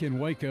Cadillac in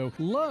Waco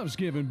loves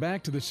giving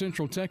back to the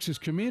Central Texas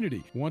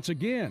community. Once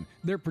again,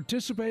 they're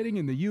participating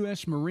in the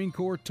U.S. Marine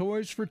Corps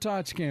Toys for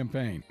Tots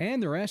campaign,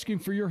 and they're asking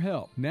for your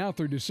help. Now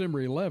through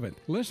December 11th,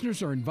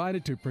 listeners are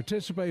invited to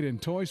participate in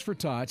Toys for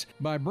Tots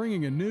by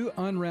bringing a new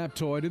unwrapped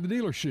toy to the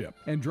dealership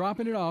and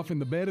dropping it off in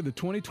the bed of the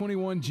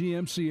 2021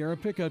 GM Sierra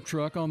pickup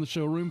truck on the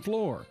showroom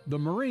floor. The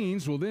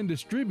Marines will then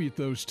distribute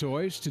those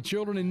toys to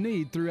children in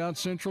need throughout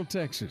Central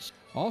Texas.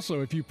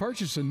 Also, if you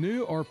purchase a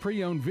new or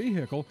pre-owned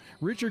vehicle,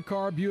 Richard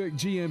Carr Buick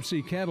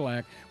GMC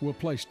Cadillac will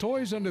place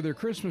toys under their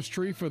Christmas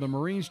tree for the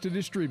Marines to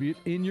distribute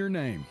in your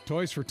name.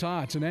 Toys for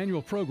Tots, an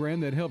annual program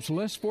that helps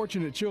less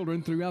fortunate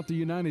children throughout the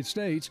United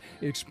States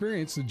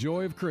experience the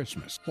joy of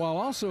Christmas, while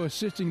also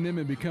assisting them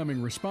in becoming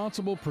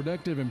responsible,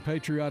 productive, and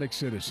patriotic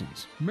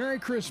citizens. Merry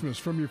Christmas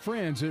from your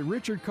friends at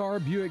Richard Carr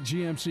Buick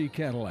GMC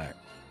Cadillac.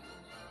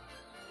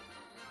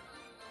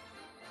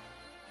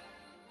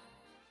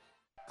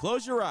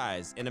 Close your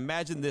eyes and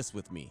imagine this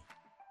with me.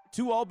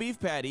 2 all-beef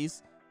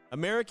patties,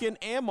 American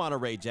and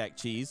Monterey Jack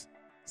cheese,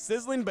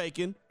 sizzling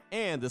bacon,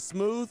 and the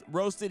smooth,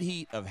 roasted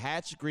heat of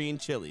Hatch green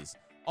chilies,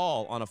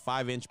 all on a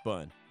 5-inch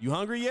bun. You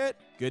hungry yet?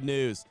 Good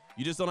news.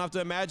 You just don't have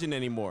to imagine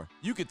anymore.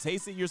 You could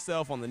taste it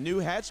yourself on the new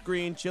Hatch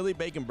Green Chili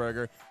Bacon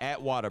Burger at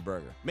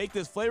Whataburger. Make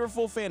this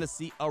flavorful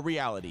fantasy a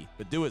reality,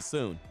 but do it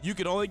soon. You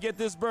can only get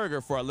this burger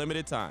for a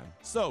limited time.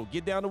 So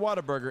get down to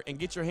Whataburger and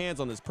get your hands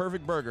on this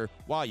perfect burger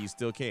while you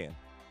still can.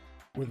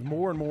 With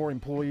more and more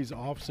employees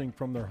officing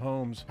from their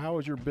homes, how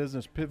is your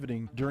business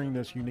pivoting during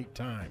this unique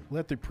time?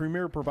 Let the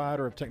premier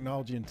provider of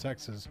technology in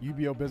Texas,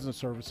 UBO Business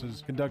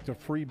Services, conduct a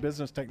free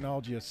business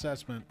technology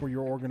assessment for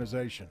your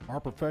organization. Our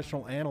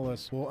professional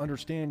analysts will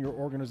understand your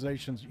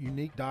organization's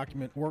unique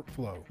document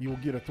workflow. You will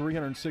get a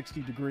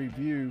 360-degree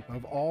view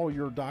of all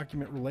your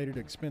document-related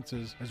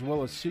expenses, as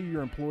well as see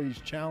your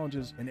employees'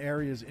 challenges and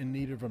areas in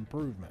need of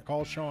improvement.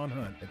 Call Sean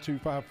Hunt at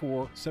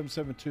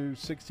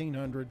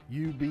 254-772-1600,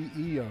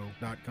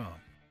 ubeo.com.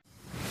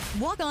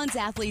 Walk-On's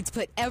athletes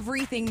put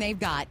everything they've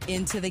got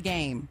into the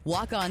game.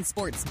 Walk-On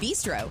Sports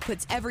Bistro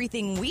puts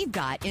everything we've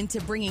got into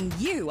bringing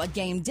you a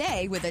game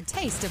day with a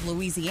taste of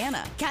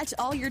Louisiana. Catch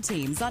all your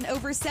teams on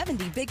over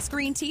 70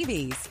 big-screen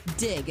TVs.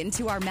 Dig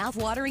into our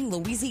mouth-watering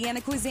Louisiana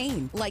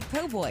cuisine like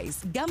po'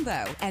 boys,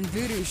 gumbo, and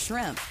voodoo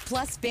shrimp,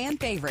 plus fan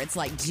favorites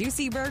like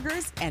juicy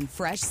burgers and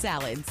fresh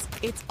salads.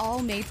 It's all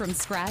made from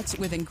scratch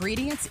with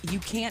ingredients you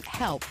can't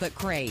help but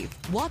crave.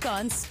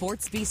 Walk-On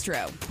Sports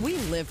Bistro. We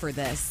live for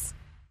this.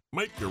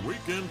 Make your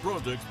weekend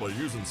projects by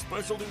using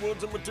specialty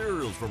woods and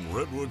materials from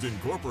Redwoods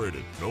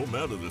Incorporated. No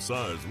matter the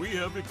size, we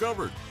have you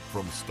covered.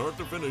 From start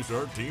to finish,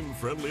 our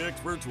team-friendly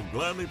experts will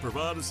gladly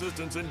provide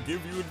assistance and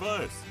give you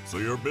advice, so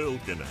your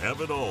build can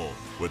have it all.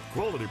 With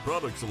quality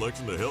product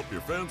selection to help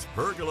your fence,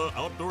 pergola,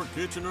 outdoor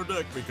kitchen, or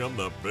deck become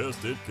the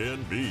best it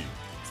can be.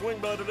 Swing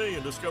by today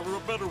and discover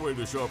a better way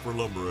to shop for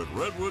lumber at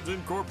Redwoods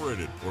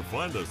Incorporated, or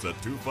find us at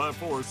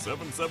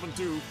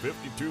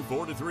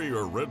 254-772-5243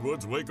 or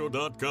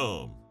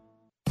redwoodswaco.com.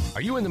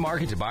 Are you in the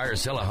market to buy or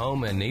sell a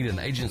home and need an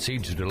agency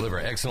to deliver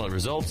excellent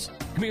results?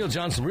 Camille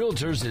Johnson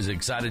Realtors is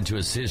excited to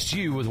assist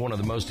you with one of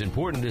the most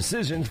important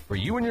decisions for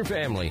you and your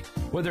family.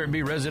 Whether it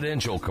be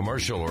residential,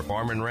 commercial, or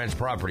farm and ranch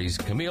properties,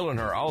 Camille and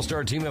her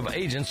all-star team of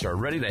agents are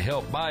ready to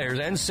help buyers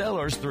and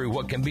sellers through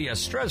what can be a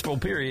stressful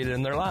period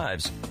in their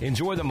lives.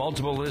 Enjoy the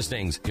multiple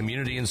listings,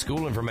 community and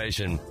school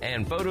information,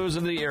 and photos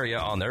of the area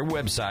on their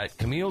website,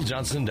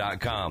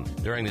 CamilleJohnson.com.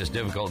 During this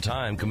difficult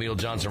time, Camille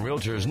Johnson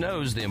Realtors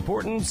knows the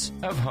importance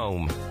of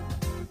home.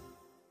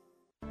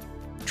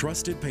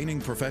 Trusted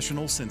painting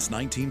professional since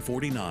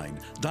 1949,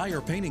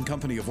 Dyer Painting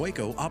Company of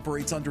Waco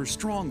operates under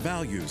strong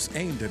values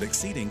aimed at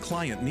exceeding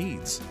client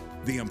needs.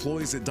 The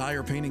employees at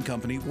Dyer Painting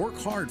Company work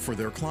hard for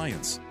their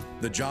clients.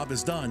 The job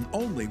is done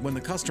only when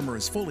the customer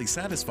is fully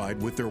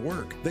satisfied with their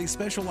work. They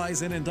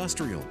specialize in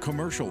industrial,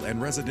 commercial,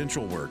 and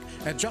residential work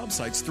at job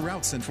sites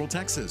throughout Central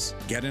Texas.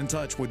 Get in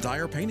touch with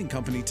Dyer Painting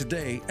Company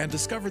today and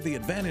discover the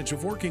advantage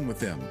of working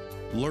with them.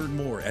 Learn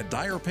more at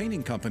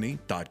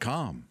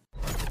dyerpaintingcompany.com.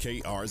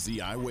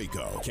 KRZI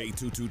Waco,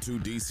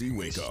 K222DC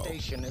Waco.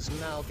 This station is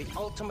now the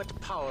ultimate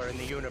power in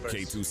the universe.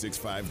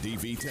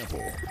 K265DV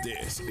Temple.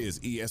 This is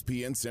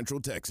ESPN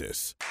Central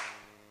Texas.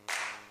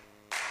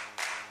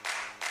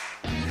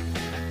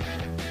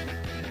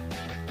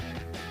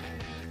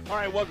 All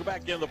right, welcome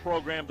back into the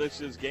program.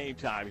 This is Game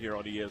Time here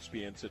on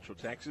ESPN Central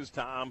Texas.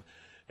 Tom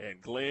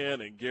and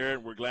Glenn and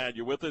Garrett, we're glad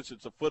you're with us.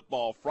 It's a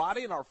Football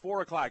Friday, and our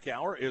 4 o'clock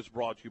hour is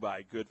brought to you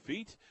by Good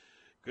Feet.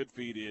 Good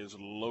Feet is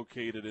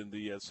located in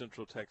the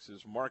Central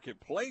Texas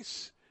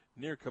Marketplace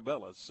near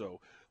Cabela's, so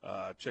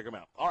check them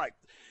out. All right,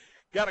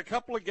 got a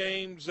couple of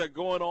games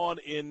going on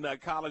in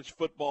college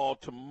football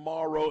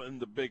tomorrow in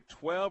the Big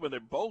 12, and they're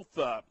both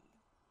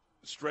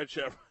stretch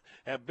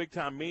have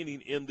big-time meaning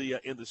in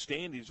the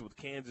standings with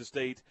Kansas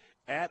State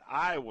at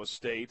Iowa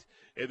State.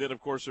 And then,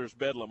 of course, there's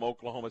Bedlam,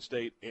 Oklahoma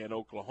State, and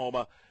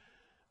Oklahoma.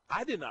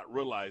 I did not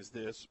realize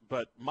this,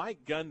 but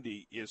Mike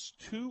Gundy is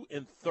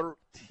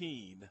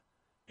 2-13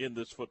 in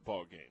this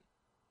football game.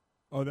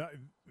 Oh,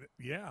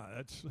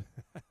 that's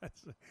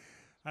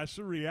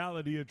the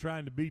reality of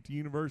trying to beat the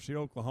University of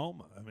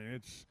Oklahoma. I mean,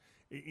 it's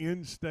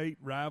in-state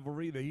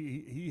rivalry.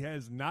 He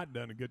has not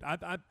done a good.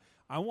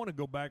 I want to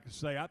go back and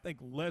say I think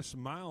Les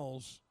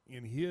Miles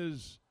in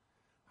his,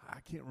 I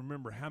can't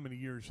remember how many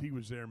years he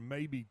was there,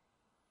 maybe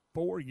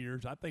 4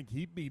 years. I think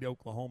he beat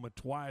Oklahoma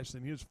twice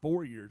in his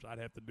 4 years. I'd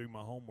have to do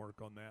my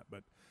homework on that,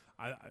 but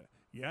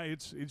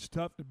it's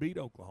tough to beat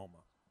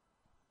Oklahoma.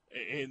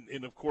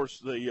 And of course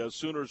the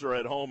Sooners are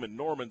at home in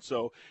Norman,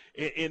 so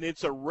and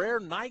it's a rare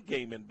night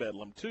game in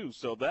Bedlam too,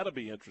 so that'll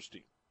be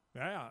interesting.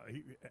 Yeah,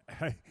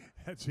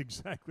 that's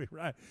exactly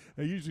right.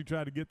 They usually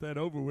try to get that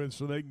over with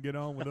so they can get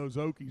on with those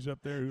Okies up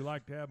there who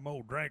like to have them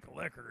old drink of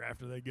liquor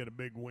after they get a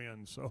big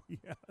win. So,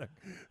 yeah,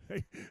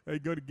 they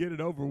go to get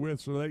it over with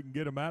so they can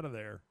get them out of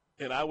there.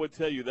 And I would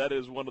tell you that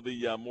is one of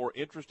the more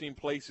interesting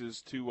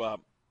places to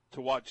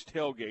watch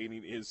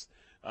tailgating is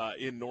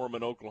in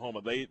Norman,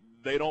 Oklahoma. They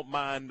don't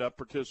mind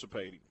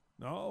participating.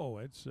 No,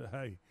 it's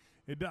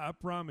I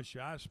promise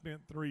you, I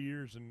spent 3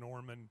 years in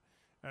Norman.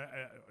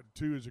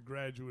 2 as a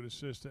graduate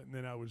assistant, and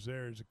then I was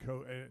there as a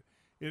coach.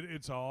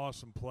 It's an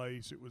awesome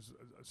place. It was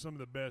some of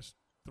the best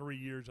 3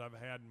 years I've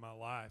had in my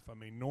life. I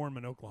mean,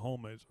 Norman,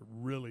 Oklahoma is a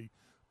really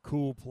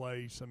cool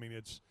place. I mean,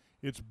 it's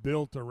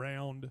built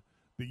around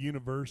the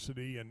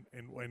university and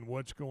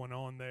what's going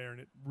on there, and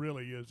it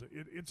really is.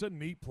 It's a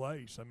neat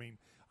place. I mean,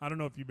 I don't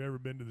know if you've ever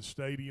been to the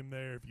stadium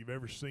there, if you've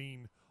ever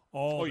seen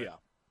all that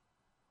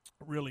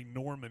really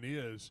Norman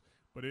is,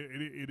 but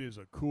it is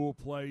a cool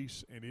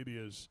place, and it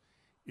is –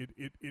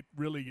 It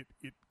really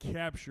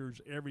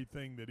captures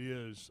everything that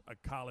is a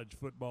college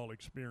football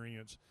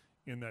experience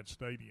in that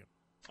stadium.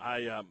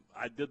 I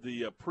did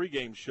the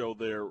pregame show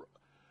there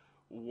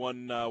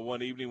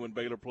one evening when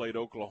Baylor played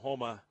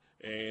Oklahoma,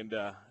 and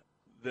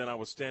then I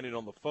was standing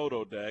on the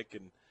photo deck,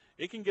 and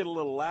it can get a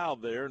little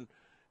loud there, and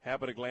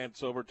happened to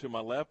glance over to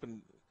my left,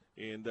 and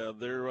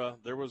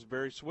there was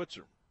Barry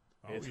Switzer.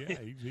 Oh yeah,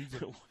 he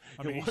still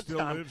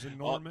lives in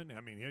Norman.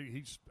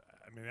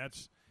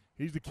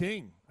 He's the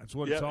king. That's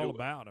what it's all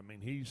about. I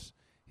mean,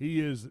 he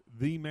is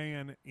the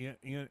man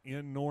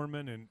in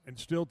Norman, and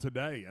still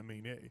today. I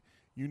mean,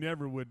 you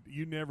never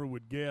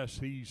would guess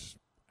he's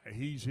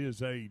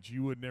his age.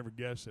 You would never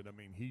guess it. I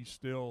mean, he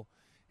still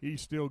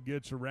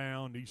gets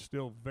around. He's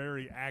still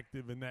very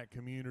active in that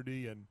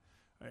community, and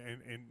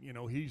you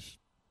know, he's,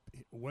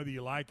 whether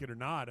you like it or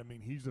not, I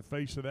mean, he's the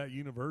face of that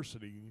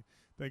university. You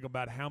think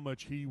about how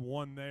much he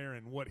won there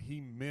and what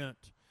he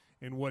meant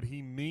and what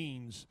he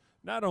means,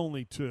 not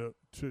only to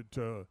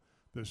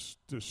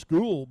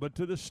school, but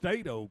to the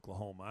state of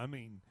Oklahoma. I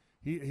mean,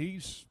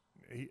 he's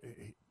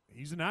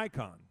an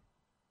icon.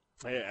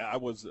 Hey, I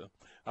was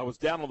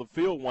down on the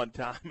field one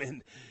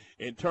time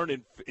and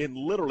turned and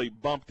literally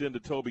bumped into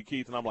Toby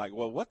Keith, and I'm like,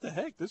 well, what the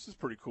heck? This is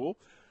pretty cool.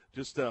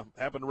 Just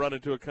happened to run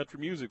into a country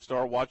music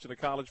star watching a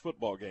college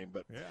football game.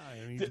 But yeah,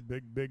 and he's a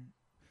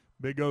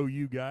big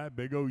OU guy,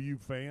 big OU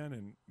fan,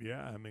 and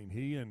yeah, I mean,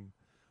 he and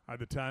at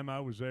the time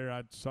I was there,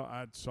 I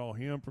saw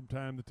him from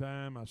time to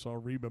time. I saw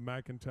Reba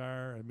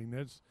McEntire. I mean,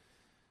 that's,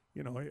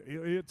 you know,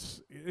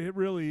 it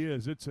really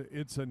is.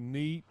 It's a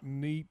neat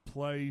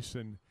place,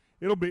 and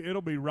it'll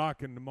be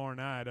rocking tomorrow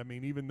night. I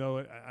mean, even though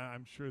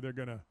I'm sure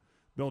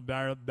they'll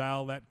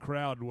dial that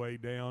crowd way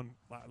down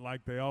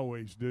like they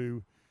always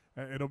do.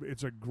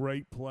 It's a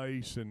great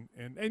place, and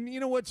you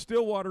know what,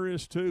 Stillwater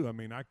is too. I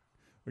mean,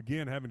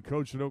 again, having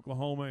coached at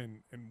Oklahoma,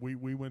 and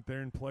we went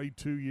there and played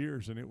 2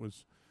 years, and it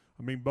was,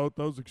 I mean, both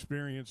those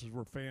experiences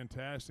were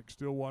fantastic.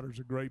 Stillwater's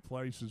a great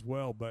place as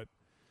well. But,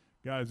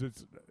 guys,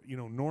 it's, you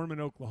know, Norman,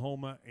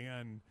 Oklahoma,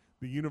 and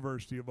the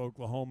University of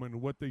Oklahoma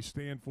and what they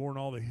stand for and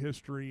all the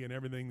history and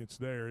everything that's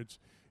there.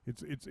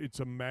 It's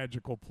a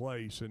magical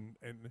place. And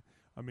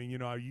I mean, you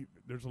know,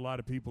 there's a lot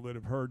of people that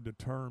have heard the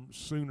term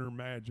Sooner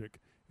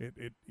Magic.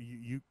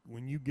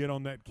 When you get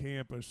on that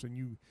campus and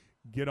you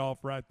get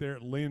off right there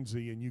at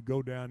Lindsay and you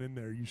go down in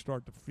there, you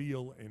start to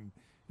feel, and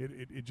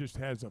it just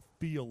has a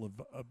feel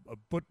of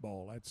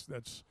football.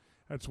 That's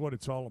what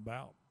it's all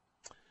about.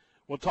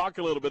 We'll talk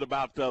a little bit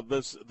about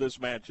this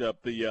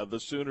matchup, the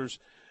Sooners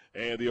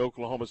and the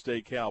Oklahoma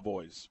State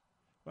Cowboys.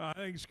 Well, I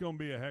think it's going to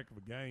be a heck of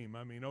a game.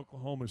 I mean,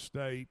 Oklahoma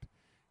State,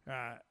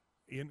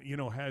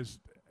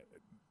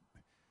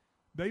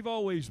 they've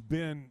always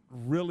been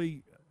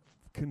really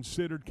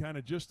considered kind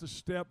of just a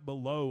step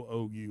below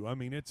OU. I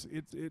mean,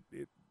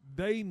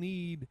 they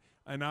need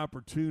an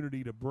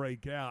opportunity to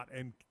break out,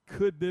 and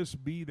could this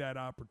be that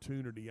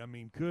opportunity? I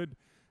mean, could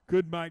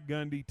Mike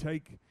Gundy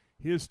take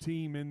his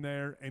team in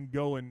there and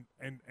go and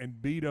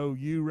beat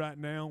OU right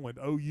now with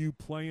OU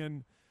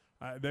playing?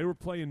 They're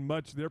playing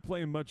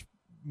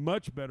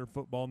much better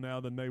football now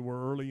than they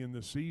were early in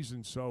the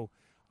season. So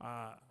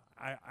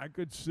I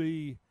could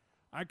see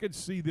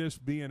this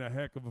being a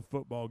heck of a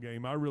football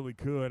game. I really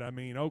could. I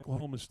mean,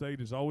 Oklahoma State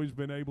has always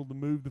been able to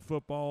move the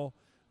football.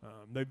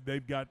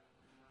 They've got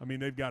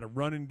a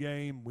running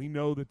game. We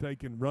know that they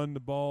can run the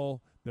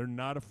ball. They're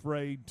not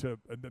afraid to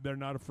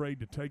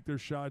take their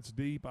shots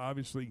deep.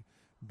 Obviously,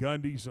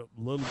 Gundy's a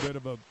little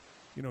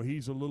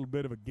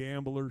bit of a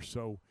gambler.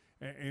 So,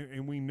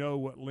 and we know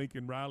what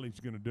Lincoln Riley's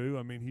going to do.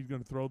 I mean, he's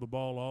going to throw the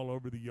ball all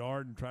over the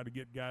yard and try to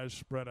get guys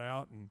spread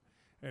out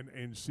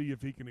and see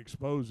if he can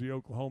expose the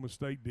Oklahoma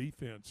State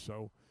defense.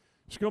 So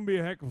it's going to be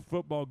a heck of a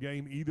football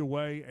game either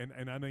way,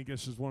 and I think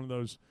this is one of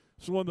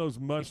those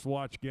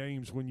must-watch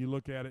games when you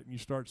look at it and you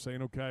start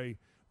saying, okay,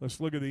 let's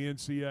look at the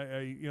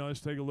NCAA.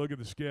 Let's take a look at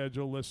the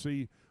schedule. Let's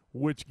see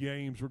which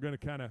games we're going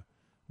to kind of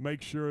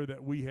make sure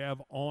that we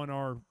have on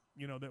our,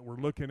 that we're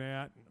looking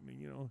at. I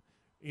mean,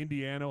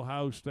 Indiana,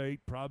 Ohio State,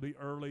 probably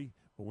early.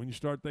 But when you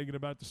start thinking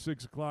about the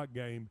 6 o'clock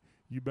game,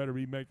 you better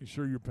be making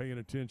sure you're paying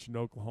attention to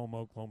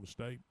Oklahoma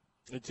State.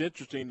 It's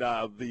interesting,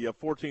 the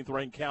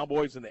 14th-ranked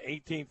Cowboys and the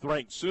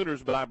 18th-ranked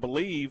Sooners, but I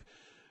believe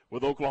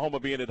with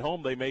Oklahoma being at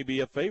home, they may be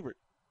a favorite.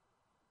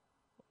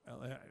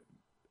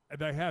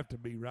 They have to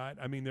be, right?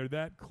 I mean, they're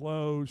that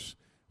close.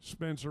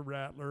 Spencer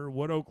Rattler,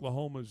 what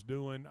Oklahoma's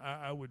doing,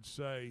 I would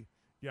say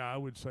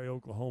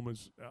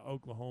Oklahoma's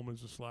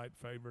a slight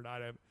favorite.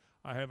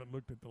 I haven't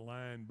looked at the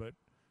line, but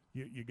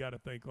you got to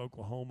think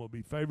Oklahoma will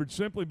be favored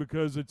simply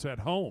because it's at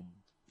home.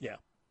 Yeah.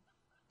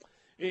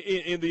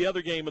 In the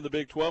other game in the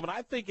Big 12, and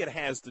I think it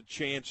has the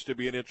chance to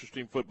be an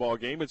interesting football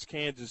game, it's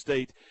Kansas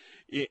State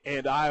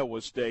and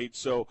Iowa State.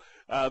 So,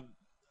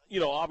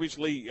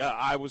 obviously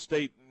Iowa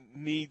State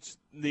needs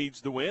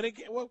the win.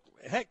 Well,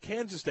 heck,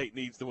 Kansas State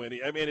needs the win.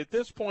 I mean, at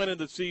this point in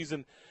the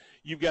season,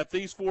 you've got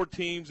these four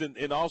teams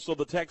and also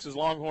the Texas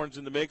Longhorns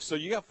in the mix. So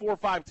you got 4 or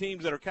 5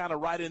 teams that are kind of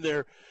right in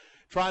there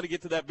trying to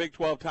get to that Big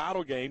 12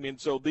 title game.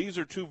 And so these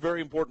are 2 very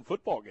important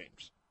football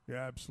games.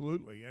 Yeah,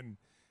 absolutely. And,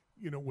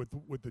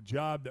 with the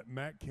job that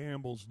Matt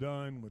Campbell's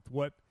done, with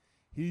what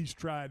he's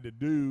tried to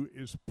do,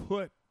 is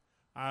put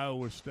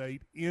Iowa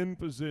State in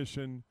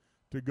position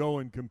to go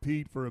and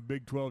compete for a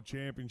Big 12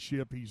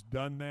 championship. He's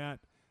done that.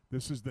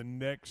 This is their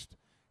next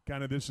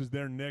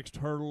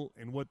hurdle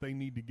and what they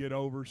need to get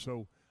over.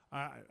 So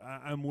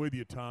I'm with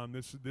you, Tom.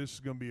 This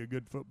is going to be a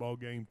good football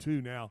game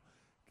too. Now,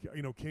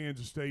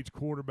 Kansas State's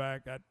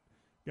quarterback got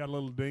a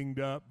little dinged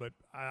up, but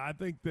I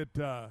think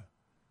that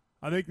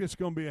I think this is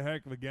going to be a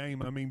heck of a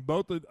game. I mean,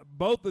 both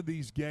of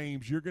these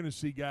games, you're going to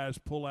see guys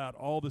pull out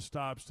all the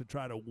stops to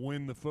try to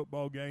win the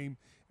football game,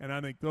 and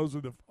I think those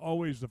are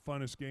always the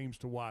funnest games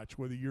to watch.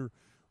 Whether you're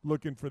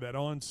looking for that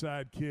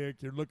onside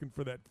kick, you're looking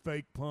for that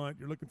fake punt,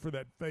 you're looking for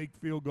that fake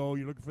field goal,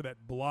 you're looking for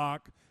that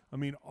block. I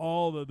mean,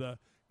 all of the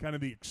kind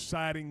of the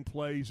exciting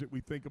plays that we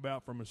think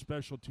about from a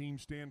special team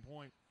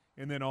standpoint,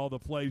 and then all the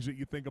plays that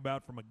you think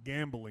about from a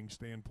gambling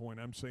standpoint.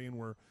 I'm saying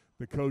where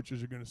the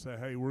coaches are going to say,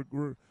 hey,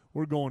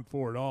 we're going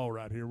for it all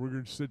right here. We're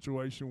in a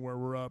situation where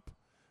we're up,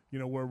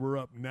 where we're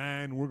up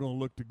 9. We're going to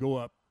look to go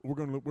up. We're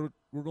going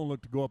to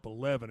look to go up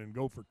 11 and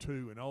go for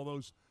 2, and all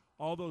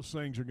those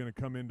things are going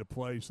to come into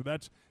play. So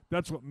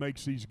that's what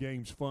makes these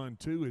games fun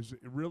too. Is it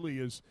really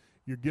is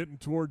you're getting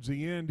towards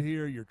the end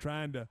here. You're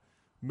trying to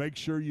make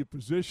sure you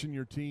position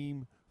your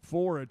team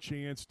for a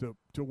chance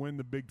to win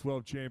the Big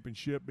 12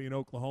 championship, being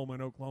Oklahoma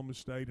and Oklahoma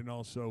State, and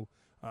also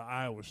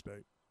Iowa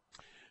State.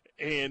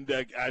 And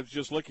I was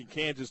just looking,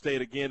 Kansas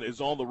State, again, is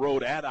on the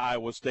road at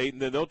Iowa State,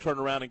 and then they'll turn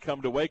around and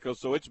come to Waco.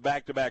 So it's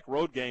back-to-back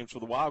road games for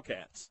the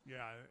Wildcats.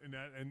 Yeah,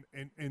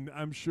 and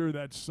I'm sure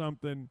that's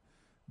something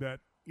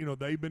that,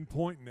 they've been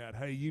pointing at.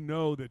 Hey,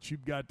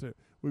 that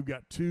we've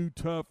got 2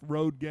 tough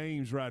road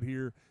games right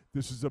here.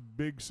 This is a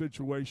big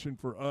situation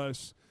for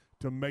us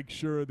to make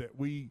sure that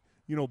we,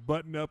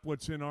 button up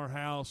what's in our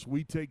house.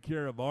 We take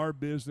care of our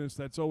business.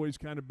 That's always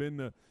kind of been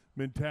the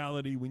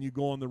mentality when you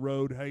go on the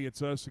road. Hey,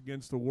 it's us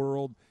against the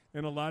world.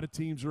 And a lot of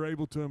teams are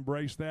able to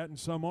embrace that, and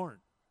some aren't.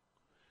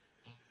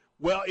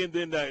 Well, and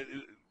then,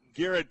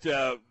 Garrett,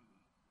 the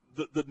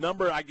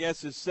number, I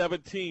guess, is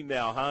 17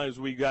 now, huh, as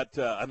we got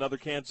another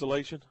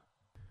cancellation?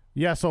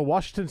 Yeah, so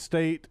Washington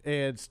State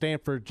and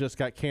Stanford just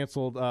got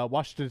canceled.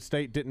 Washington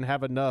State didn't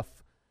have enough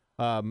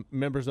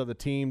members of the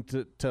team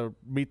to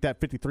meet that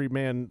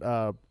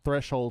 53-man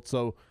threshold,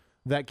 so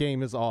that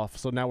game is off.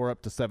 So now we're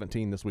up to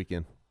 17 this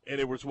weekend. And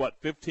it was,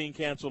 15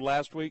 canceled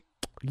last week?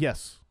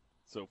 Yes.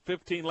 So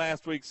 15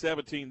 last week,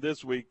 17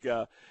 this week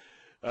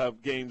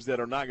of games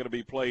that are not going to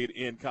be played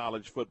in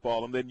college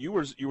football. And then you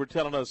were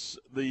telling us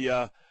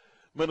the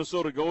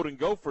Minnesota Golden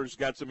Gophers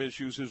got some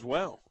issues as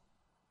well.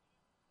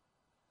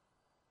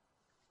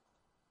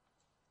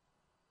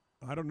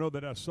 I don't know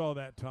that I saw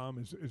that, Tom.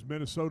 Is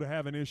Minnesota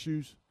having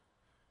issues?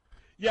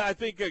 Yeah, I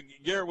think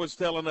Garrett was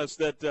telling us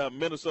that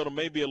Minnesota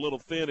may be a little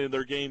thin in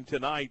their game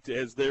tonight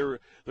as they're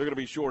going to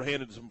be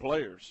shorthanded to some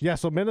players. Yeah,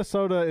 so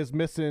Minnesota is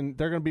missing –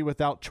 they're going to be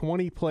without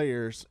 20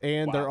 players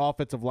and their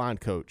offensive line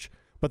coach.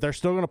 But they're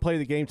still going to play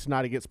the game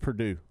tonight against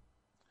Purdue.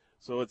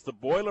 So it's the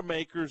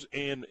Boilermakers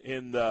in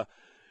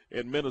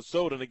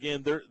Minnesota. And,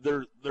 again,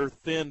 they're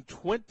thin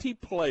 20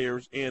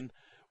 players and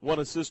one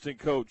assistant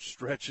coach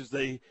stretch as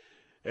they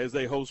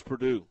host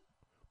Purdue.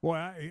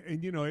 Boy,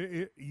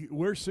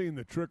 we're seeing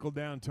the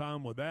trickle-down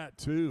time with that,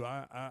 too.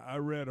 I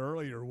read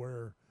earlier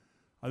where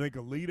I think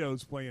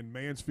Alito's playing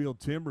Mansfield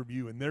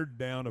Timberview, and they're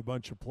down a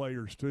bunch of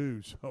players,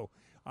 too. So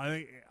I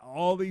think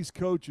all these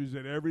coaches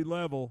at every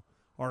level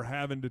are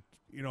having to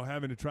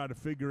try to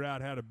figure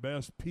out how to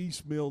best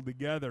piecemeal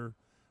together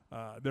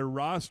their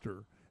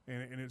roster.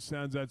 And it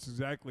sounds that's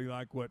exactly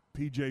like what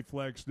P.J.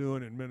 Fleck's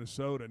doing in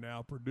Minnesota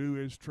now. Purdue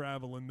is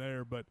traveling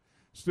there, but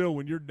still,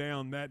 when you're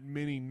down that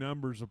many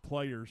numbers of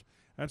players –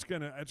 that's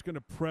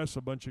gonna press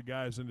a bunch of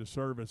guys into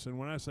service. And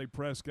when I say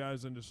press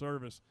guys into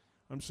service,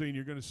 I'm saying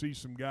you're going to see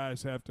some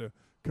guys have to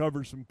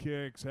cover some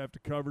kicks, have to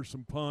cover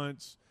some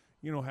punts,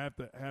 have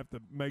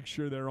to make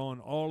sure they're on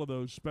all of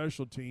those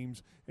special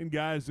teams. And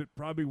guys that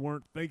probably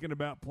weren't thinking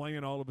about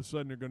playing all of a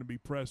sudden are going to be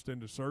pressed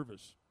into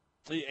service.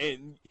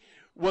 And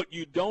what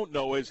you don't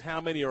know is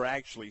how many are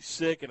actually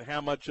sick and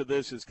how much of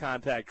this is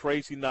contact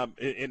tracing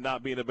and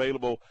not being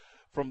available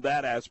from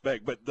that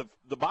aspect. But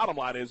the bottom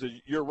line is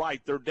you're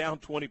right. They're down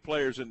 20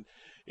 players, and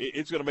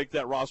it's going to make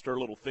that roster a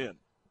little thin.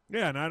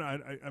 Yeah, and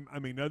I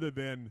mean, other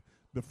than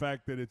the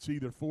fact that it's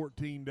either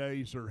 14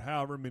 days or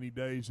however many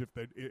days,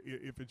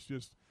 if it's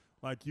just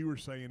like you were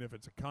saying, if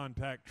it's a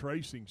contact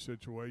tracing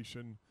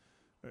situation,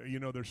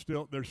 they're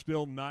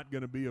still not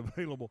going to be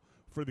available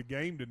for the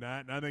game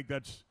tonight. And I think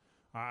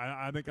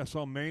I think I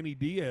saw Manny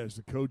Diaz,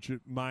 the coach at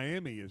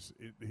Miami,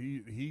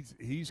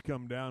 he's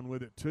come down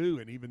with it too.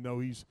 And even though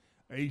he's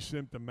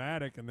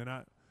asymptomatic, and then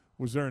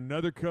was there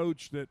another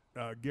coach that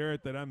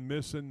Garrett that I'm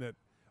missing that,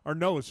 or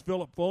no, it's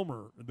Philip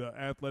Fulmer, the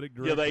athletic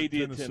director. Yeah,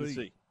 the AD at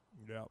Tennessee.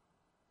 Yeah.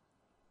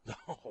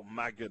 Oh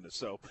my goodness!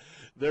 So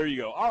there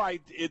you go. All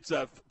right, it's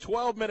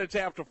 12 minutes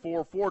after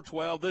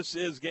 4:12. This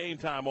is Game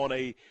Time on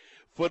a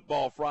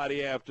Football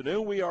Friday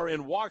afternoon. We are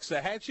in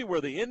Waxahachie,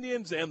 where the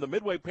Indians and the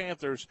Midway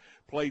Panthers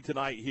play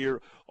tonight here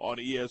on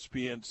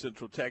ESPN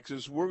Central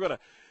Texas. We're going to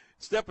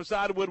step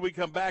aside. When we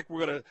come back,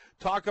 we're going to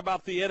talk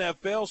about the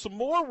NFL some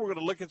more. We're going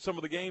to look at some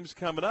of the games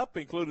coming up,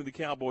 including the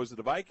Cowboys and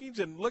the Vikings,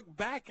 and look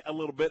back a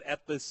little bit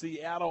at the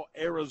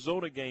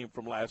Seattle-Arizona game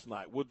from last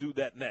night. We'll do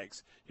that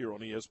next here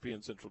on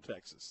ESPN Central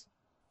Texas.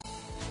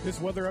 This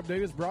weather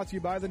update is brought to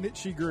you by the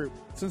Nitsche Group.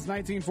 Since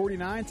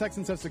 1949,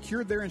 Texans have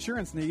secured their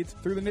insurance needs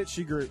through the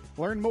Nitsche Group.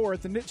 Learn more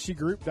at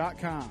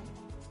thenitschegroup.com.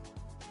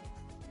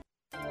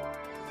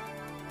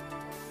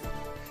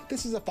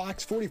 This is a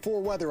Fox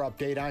 44 weather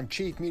update. I'm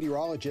Chief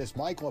Meteorologist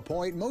Mike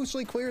LaPointe.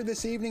 Mostly clear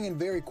this evening and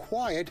very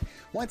quiet.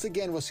 Once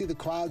again, we'll see the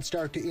clouds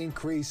start to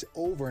increase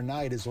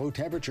overnight as low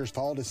temperatures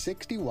fall to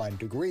 61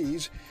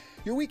 degrees.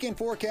 Your weekend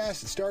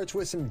forecast starts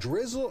with some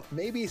drizzle,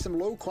 maybe some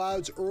low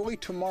clouds early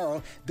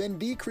tomorrow, then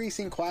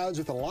decreasing clouds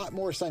with a lot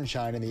more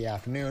sunshine in the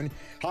afternoon.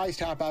 Highs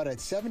top out at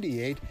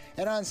 78,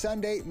 and on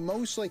Sunday,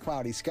 mostly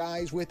cloudy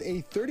skies with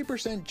a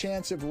 30%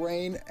 chance of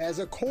rain as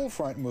a cold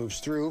front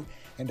moves through,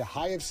 and a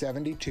high of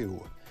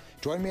 72.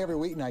 Join me every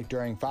weeknight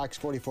during Fox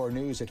 44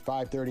 News at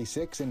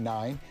 5:36 and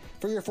 9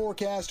 for your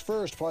forecast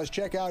first. Plus,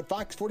 check out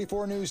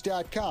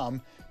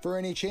fox44news.com for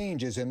any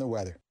changes in the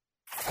weather.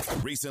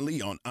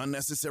 Recently on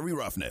Unnecessary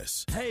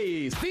Roughness.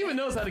 Hey, Steven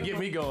knows how to get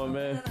me going,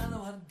 man.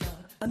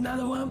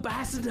 Another one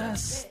bites the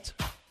dust.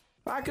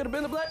 I could have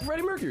been the Black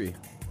Freddie Mercury.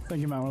 I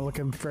think you might want to look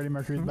in Freddie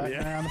Mercury's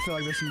background. I feel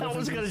like there's some I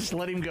was going to just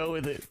let him go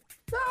with it.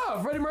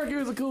 No, Freddie Mercury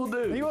was a cool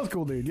dude. He was a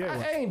cool dude, yeah.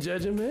 I ain't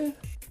judging, man.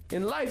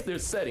 In life,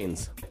 there's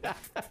settings.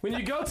 When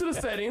you go to the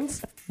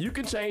settings, you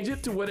can change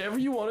it to whatever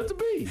you want it to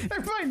be.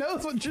 Everybody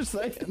knows what you're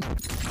saying.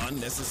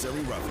 Unnecessary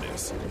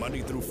Roughness,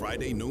 Monday through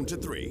Friday, noon to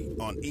 3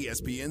 on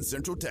ESPN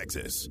Central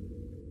Texas.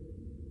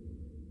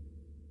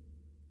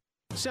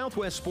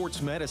 Southwest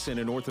Sports Medicine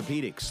and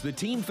Orthopedics, the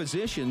team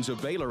physicians of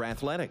Baylor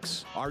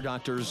Athletics. Our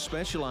doctors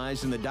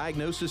specialize in the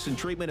diagnosis and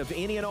treatment of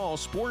any and all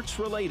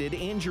sports-related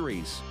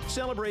injuries.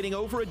 Celebrating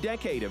over a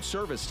decade of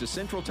service to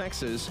Central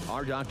Texas,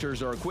 our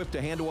doctors are equipped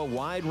to handle a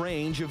wide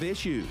range of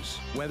issues.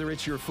 Whether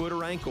it's your foot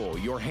or ankle,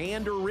 your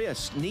hand or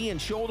wrist, knee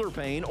and shoulder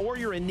pain, or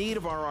you're in need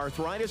of our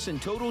arthritis and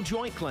total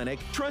joint clinic,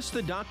 trust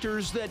the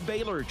doctors that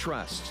Baylor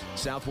trusts.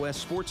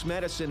 Southwest Sports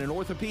Medicine and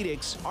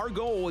Orthopedics, our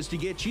goal is to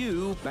get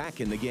you back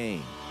in the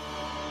game.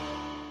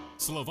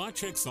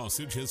 Slovacek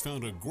Sausage has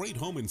found a great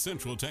home in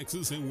Central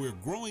Texas, and we're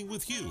growing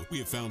with you. We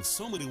have found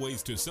so many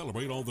ways to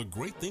celebrate all the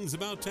great things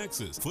about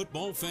Texas.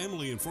 Football,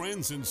 family, and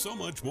friends, and so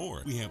much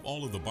more. We have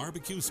all of the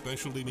barbecue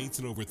specialty meats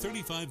and over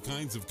 35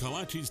 kinds of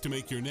kolaches to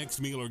make your next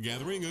meal or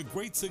gathering a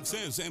great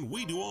success, and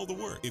we do all the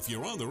work. If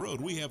you're on the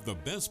road, we have the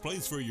best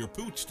place for your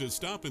pooch to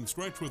stop and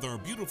stretch with our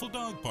beautiful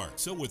dog park.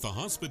 So with the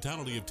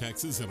hospitality of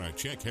Texas and our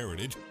Czech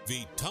heritage,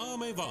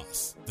 Vítame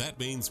vás. That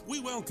means we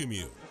welcome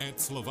you. At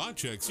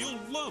Slovacek's, you'll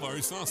love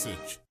our sausage.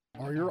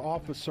 Are your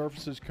office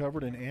surfaces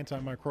covered in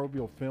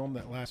antimicrobial film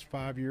that lasts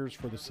 5 years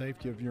for the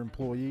safety of your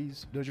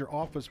employees? Does your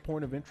office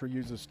point of entry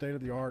use a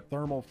state-of-the-art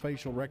thermal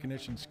facial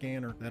recognition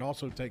scanner that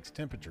also takes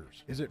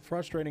temperatures? Is it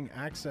frustrating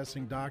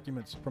accessing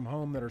documents from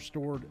home that are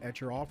stored at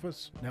your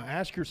office? Now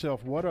ask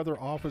yourself, what other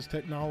office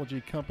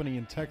technology company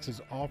in Texas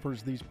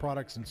offers these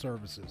products and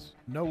services?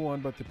 No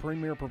one but the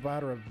premier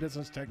provider of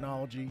business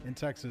technology in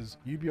Texas,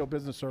 UBEO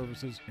Business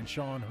Services, and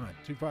Sean Hunt.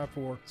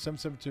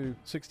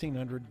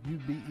 254-772-1600,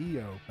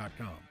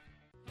 ubeo.com.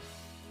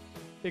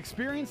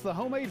 Experience the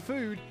homemade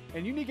food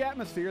and unique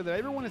atmosphere that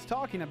everyone is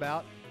talking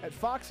about at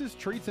Fox's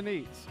Treats and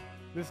Eats.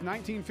 This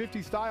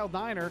 1950s-style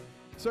diner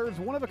serves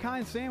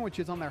one-of-a-kind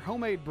sandwiches on their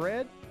homemade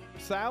bread,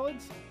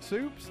 salads,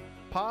 soups,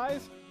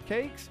 pies,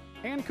 cakes,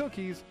 and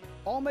cookies,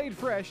 all made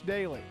fresh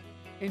daily.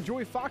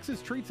 Enjoy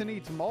Fox's Treats and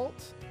Eats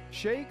malts,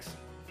 shakes,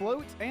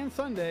 floats, and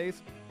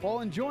sundaes while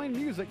enjoying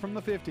music from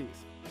the 50s.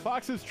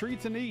 Fox's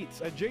Treats and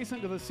Eats,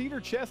 adjacent to the Cedar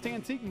Chest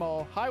Antique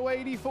Mall, Highway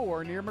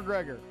 84 near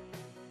McGregor.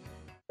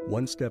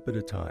 One step at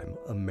a time,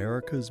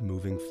 America's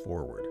moving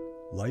forward.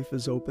 Life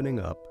is opening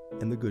up,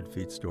 and the Good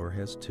Feet store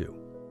has too.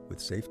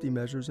 With safety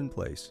measures in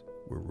place,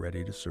 we're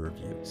ready to serve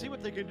you. See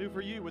what they can do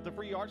for you with the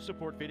free arch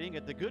support fitting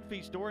at the Good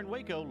Feet store in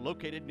Waco,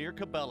 located near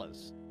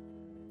Cabela's.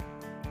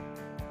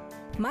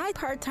 My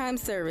part-time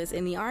service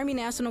in the Army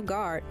National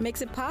Guard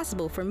makes it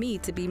possible for me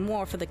to be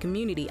more for the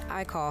community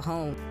I call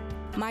home.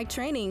 My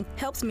training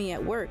helps me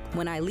at work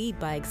when I lead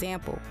by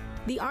example.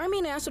 The Army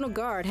National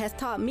Guard has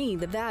taught me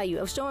the value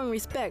of showing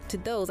respect to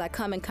those I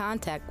come in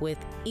contact with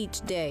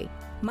each day.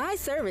 My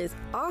service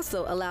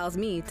also allows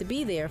me to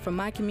be there for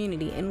my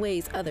community in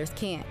ways others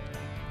can't.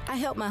 I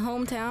help my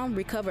hometown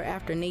recover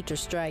after nature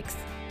strikes.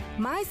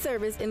 My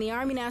service in the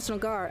Army National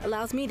Guard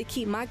allows me to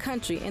keep my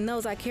country and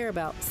those I care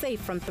about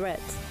safe from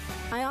threats.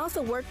 I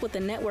also work with a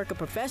network of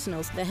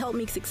professionals that help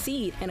me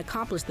succeed and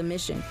accomplish the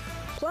mission.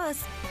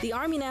 Plus, the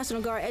Army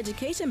National Guard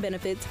education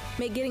benefits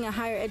make getting a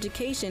higher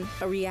education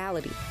a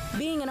reality.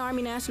 Being an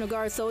Army National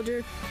Guard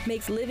soldier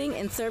makes living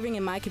and serving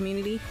in my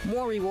community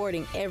more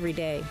rewarding every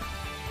day.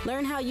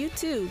 Learn how you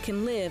too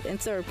can live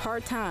and serve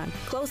part-time,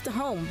 close to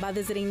home by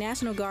visiting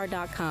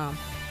NationalGuard.com.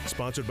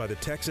 Sponsored by the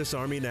Texas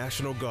Army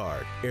National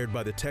Guard. Aired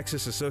by the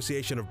Texas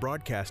Association of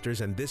Broadcasters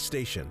and this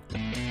station.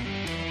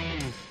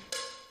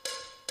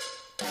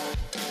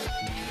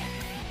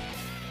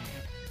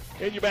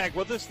 And you're back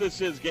with us. This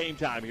is Game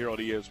Time here on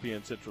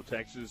ESPN Central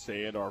Texas.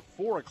 And our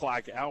 4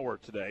 o'clock hour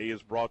today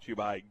is brought to you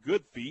by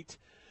Good Feet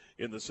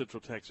in the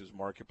Central Texas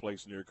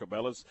Marketplace near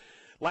Cabela's.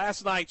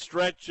 Last night's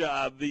stretch,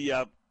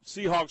 the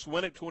Seahawks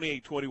win it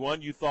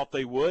 28-21. You thought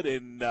they would.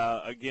 And,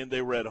 again,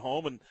 they were at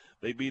home, and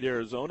they beat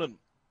Arizona.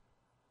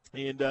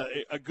 And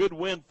a good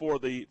win for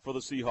the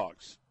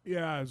Seahawks.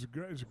 Yeah,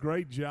 it's a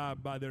great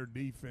job by their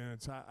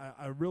defense.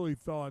 I really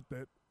thought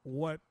that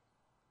what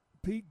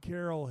Pete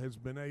Carroll has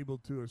been able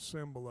to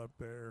assemble up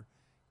there,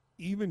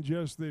 even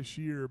just this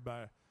year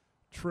by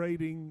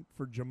trading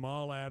for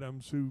Jamal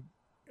Adams, who,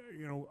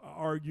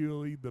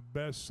 arguably the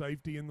best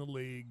safety in the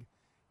league,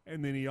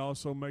 and then he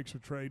also makes a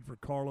trade for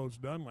Carlos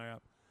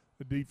Dunlap,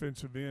 the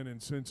defensive end in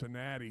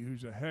Cincinnati,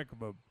 who's a heck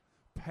of a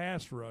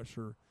pass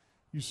rusher.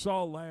 You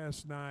saw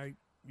last night,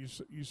 you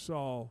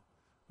saw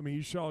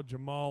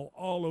Jamal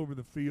all over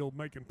the field,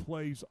 making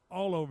plays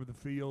all over the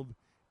field,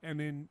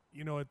 and then,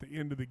 at the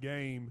end of the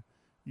game,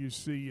 you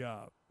see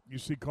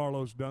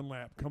Carlos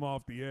Dunlap come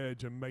off the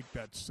edge and make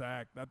that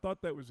sack. I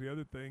thought that was the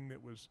other thing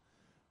that was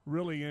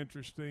really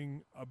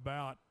interesting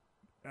about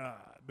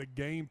the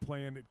game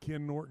plan that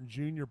Ken Norton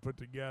Jr. put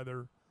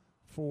together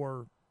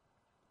for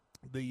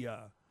the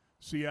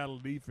Seattle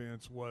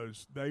defense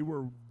was they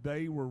were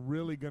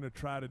really going to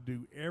try to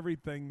do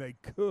everything they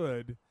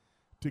could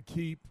to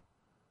keep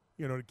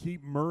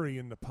Murray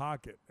in the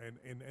pocket,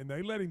 and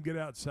they let him get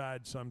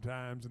outside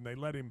sometimes, and they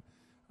let him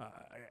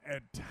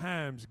at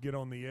times get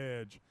on the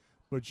edge,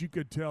 but you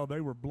could tell they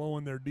were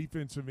blowing their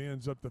defensive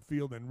ends up the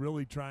field and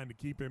really trying to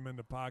keep him in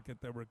the pocket.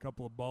 There were a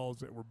couple of balls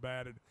that were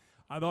batted.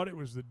 I thought it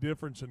was the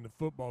difference in the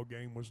football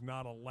game was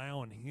not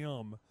allowing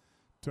him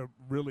to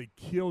really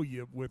kill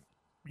you with,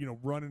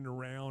 running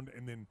around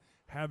and then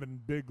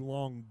having big,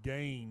 long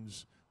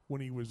gains when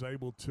he was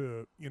able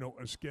to,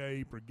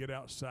 escape or get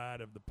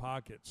outside of the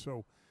pocket.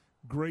 So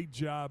great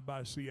job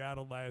by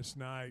Seattle last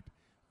night.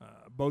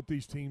 Both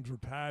these teams were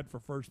tied for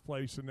first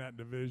place in that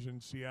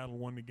division. Seattle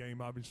won the game,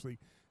 obviously,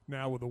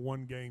 now with a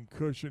one-game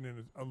cushion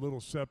and a little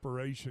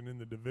separation in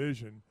the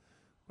division.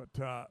 But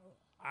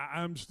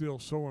I'm still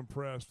so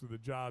impressed with the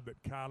job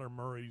that Kyler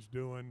Murray's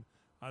doing.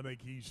 I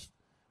think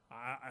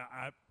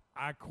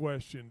I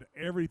questioned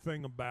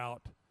everything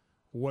about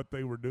what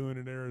they were doing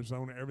in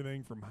Arizona,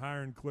 everything from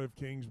hiring Cliff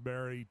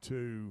Kingsbury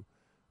to,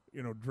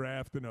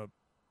 drafting a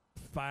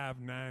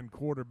 5'9"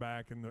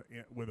 quarterback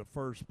with a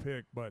first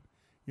pick. But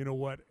you know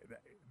what?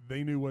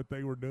 They knew what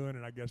they were doing,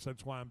 and I guess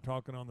that's why I'm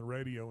talking on the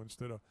radio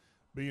instead of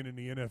being in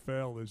the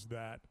NFL, is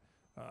that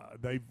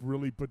they've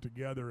really put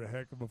together a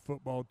heck of a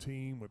football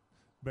team with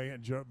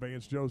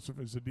Vance Joseph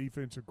as the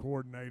defensive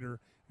coordinator,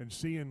 and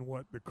seeing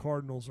what the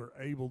Cardinals are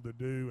able to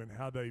do and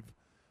how they've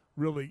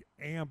really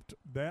amped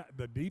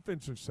the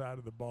defensive side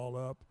of the ball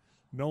up,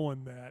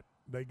 knowing that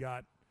they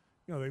got,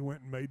 they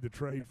went and made the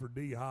trade for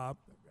D-Hop.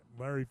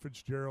 Larry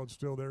Fitzgerald's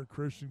still there.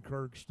 Christian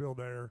Kirk's still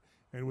there.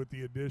 And with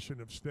the addition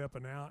of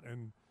stepping out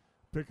and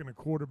picking a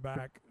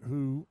quarterback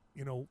who,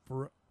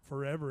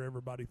 forever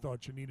everybody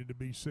thought you needed to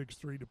be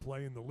 6'3" to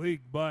play in the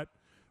league. But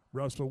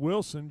Russell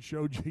Wilson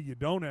showed you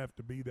don't have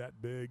to be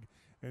that big.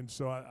 And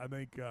so I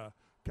think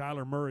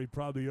Kyler Murray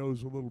probably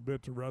owes a little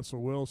bit to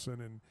Russell Wilson.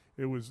 And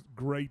it was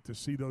great to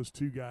see those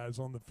two guys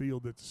on the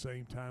field at the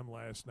same time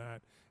last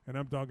night. And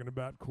I'm talking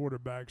about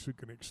quarterbacks who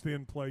can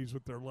extend plays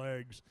with their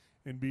legs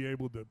and be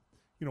able to,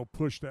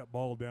 push that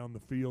ball down the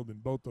field,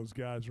 and both those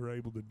guys are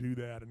able to do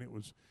that. And it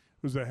was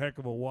a heck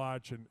of a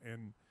watch,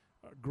 and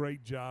a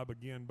great job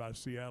again by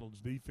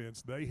Seattle's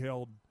defense. They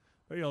held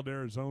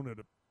Arizona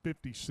to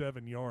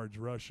 57 yards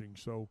rushing.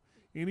 So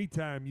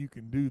anytime you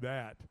can do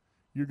that,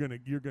 you're gonna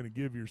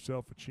give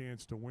yourself a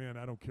chance to win.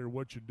 I don't care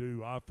what you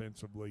do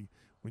offensively.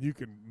 When you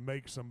can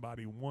make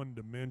somebody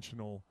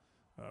one-dimensional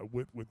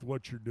with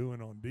what you're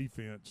doing on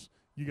defense,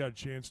 you got a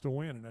chance to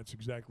win, and that's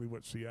exactly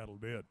what Seattle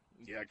did.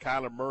 Yeah,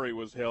 Kyler Murray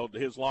was held.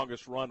 His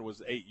longest run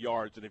was 8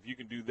 yards, and if you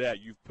can do that,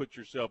 you've put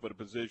yourself in a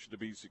position to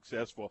be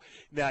successful.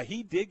 Now,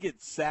 he did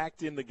get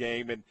sacked in the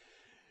game and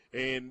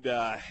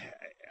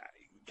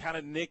kind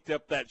of nicked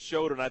up that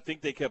shoulder, and I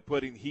think they kept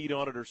putting heat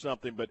on it or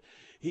something. But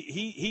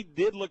he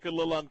did look a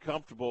little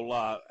uncomfortable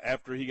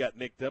after he got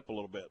nicked up a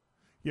little bit.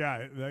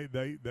 Yeah,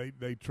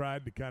 they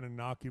tried to kind of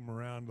knock him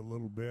around a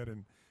little bit,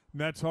 and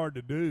that's hard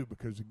to do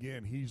because,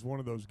 again, he's one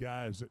of those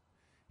guys that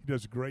he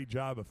does a great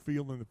job of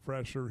feeling the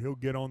pressure. He'll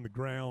get on the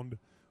ground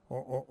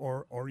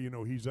or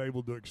he's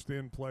able to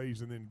extend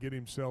plays and then get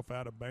himself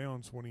out of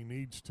bounds when he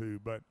needs to.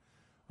 But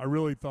I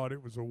really thought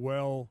it was a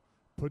well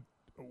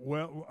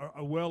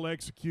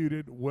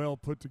executed, well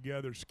put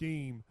together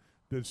scheme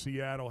that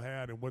Seattle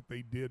had and what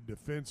they did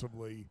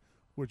defensively,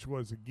 which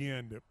was,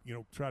 again,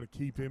 to try to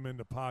keep him in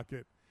the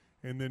pocket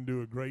and then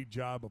do a great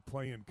job of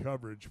playing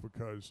coverage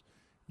because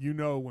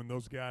when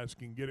those guys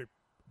can get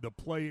the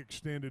play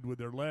extended with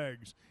their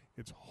legs,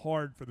 it's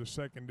hard for the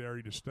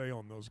secondary to stay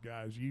on those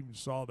guys. You even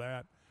saw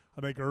that,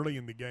 I think, early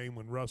in the game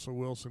when Russell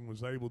Wilson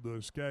was able to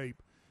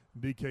escape.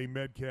 DK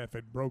Metcalf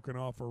had broken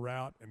off a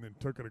route and then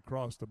took it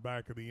across the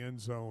back of the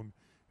end zone,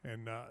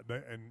 and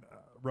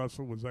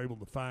Russell was able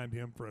to find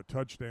him for a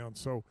touchdown.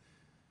 So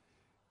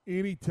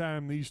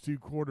anytime these two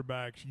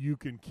quarterbacks, you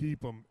can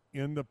keep them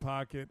in the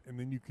pocket and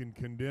then you can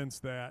condense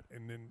that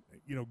and then,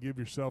 give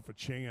yourself a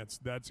chance.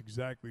 That's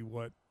exactly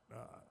what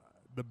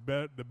the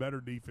better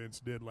defense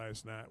did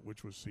last night,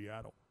 which was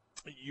Seattle.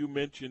 You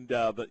mentioned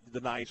the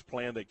nice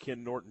plan that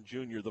Ken Norton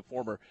Jr., the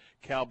former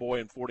Cowboy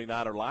and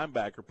 49er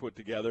linebacker, put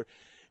together.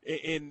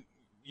 And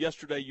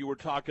yesterday you were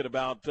talking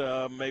about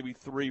maybe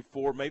 3,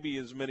 4, maybe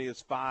as many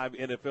as 5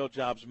 NFL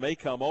jobs may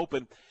come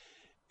open.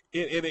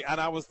 And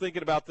I was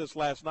thinking about this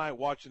last night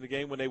watching the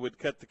game when they would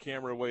cut the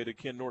camera away to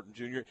Ken Norton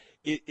Jr.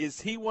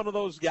 Is he one of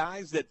those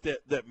guys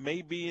that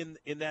may be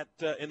in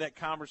that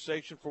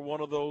conversation for one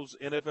of those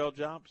NFL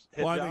jobs?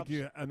 I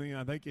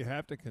think you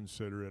have to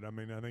consider it.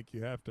 I think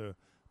you have to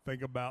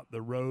think about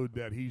the road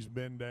that he's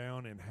been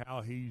down and how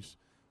he's,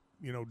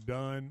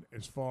 done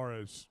as far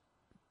as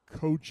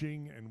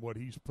coaching and what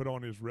he's put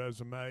on his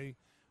resume.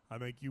 I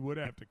think you would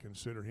have to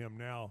consider him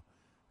now.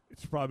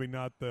 It's probably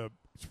not the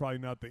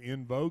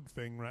in vogue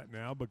thing right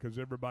now because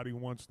everybody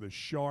wants the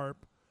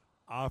sharp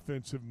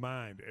offensive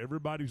mind.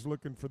 Everybody's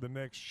looking for the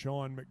next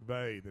Sean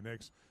McVay, the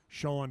next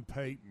Sean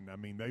Payton.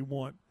 They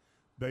want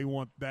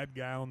that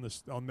guy on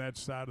that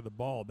side of the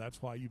ball.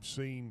 That's why you've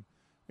seen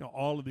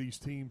all of these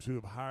teams who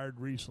have hired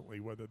recently,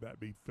 whether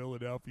that be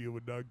Philadelphia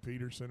with Doug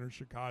Peterson or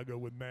Chicago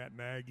with Matt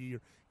Nagy,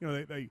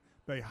 or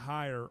they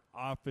hire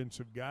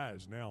offensive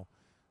guys. Now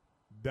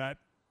that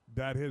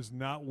has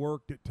not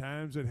worked at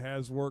times. It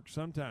has worked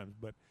sometimes.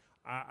 But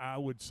I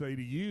would say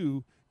to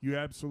you, you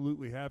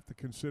absolutely have to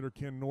consider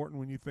Ken Norton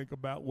when you think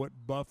about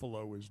what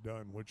Buffalo has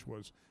done, which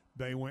was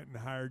they went and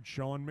hired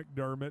Sean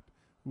McDermott,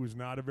 who was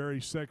not a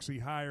very sexy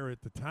hire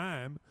at the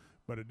time,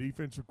 but a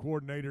defensive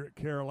coordinator at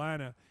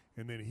Carolina,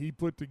 and then he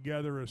put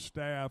together a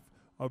staff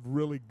of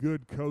really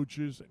good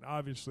coaches. And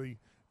obviously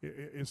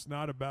it's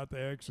not about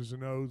the X's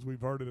and O's.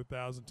 We've heard it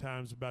 1,000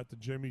 times about the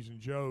Jimmies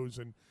and Joes,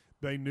 and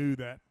they knew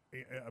that –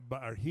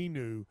 or he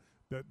knew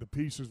that the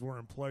pieces were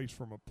in place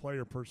from a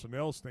player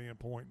personnel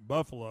standpoint in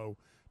Buffalo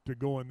to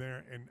go in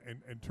there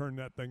and turn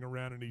that thing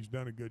around, and he's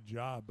done a good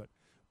job. But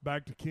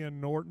back to Ken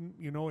Norton,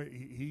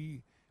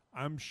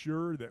 I'm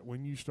sure that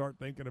when you start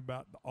thinking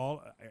about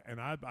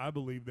and I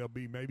believe there'll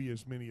be maybe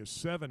as many as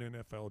 7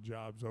 NFL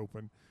jobs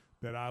open,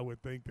 that I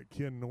would think that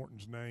Ken Norton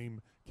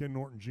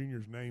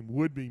Jr.'s name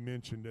would be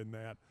mentioned in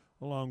that,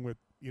 along with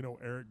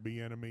Eric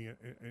Bieniemy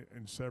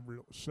and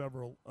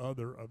several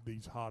other of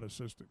these hot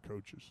assistant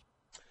coaches.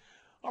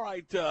 All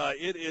right,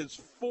 it is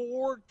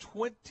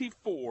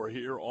 4:24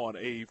 here on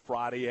a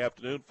Friday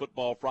afternoon,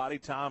 Football Friday.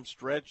 Tom,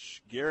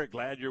 Stretch, Garrett,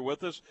 glad you're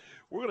with us.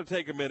 We're going to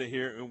take a minute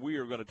here, and we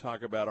are going to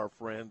talk about our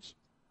friends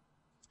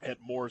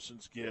at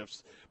Morrison's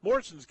Gifts.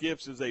 Morrison's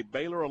Gifts is a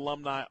Baylor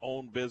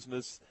alumni-owned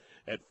business.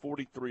 at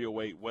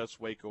 4308 West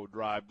Waco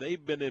Drive.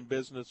 They've been in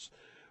business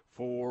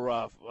for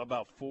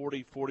about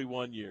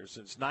 41 years,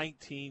 since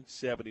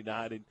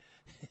 1979. And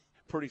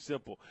pretty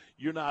simple.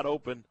 You're not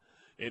open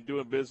and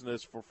doing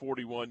business for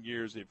 41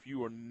 years if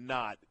you are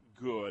not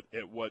good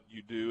at what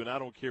you do, and I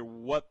don't care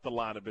what the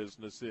line of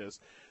business is.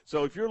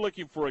 So if you're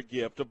looking for a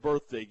gift, a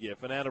birthday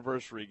gift, an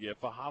anniversary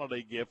gift, a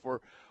holiday gift,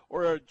 or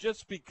a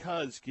just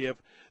because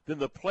gift, then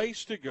the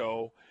place to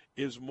go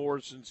is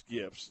Morrison's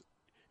Gifts.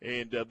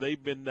 And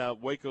they've been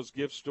Waco's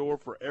gift store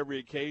for every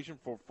occasion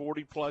for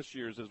 40-plus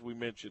years, as we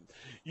mentioned.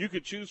 You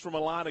could choose from a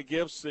line of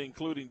gifts,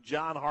 including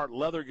John Hart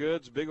leather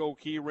goods, big old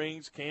key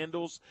rings,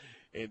 candles,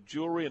 and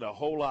jewelry, and a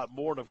whole lot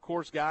more. And, of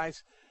course,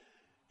 guys,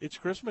 it's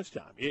Christmas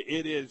time.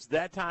 It is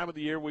that time of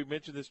the year. We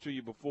mentioned this to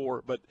you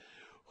before, but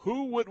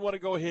who wouldn't want to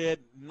go ahead,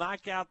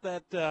 knock out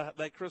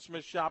that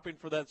Christmas shopping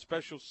for that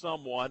special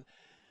someone,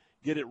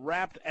 get it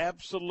wrapped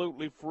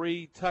absolutely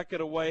free, tuck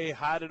it away,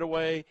 hide it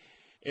away,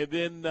 and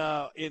then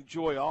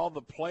enjoy all the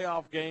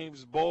playoff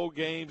games, bowl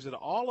games, and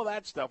all of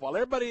that stuff. While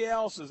everybody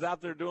else is out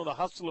there doing the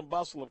hustle and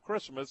bustle of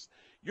Christmas,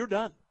 you're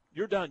done.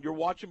 You're done. You're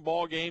watching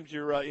ball games.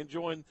 You're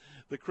enjoying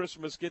the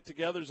Christmas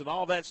get-togethers and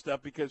all that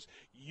stuff because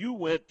you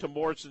went to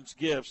Morrison's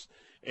Gifts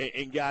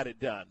and got it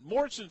done.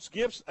 Morrison's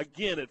Gifts,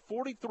 again, at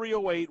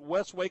 4308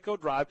 West Waco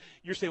Drive.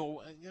 You're saying,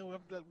 well,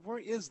 where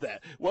is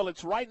that? Well,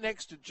 it's right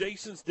next to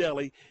Jason's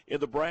Deli in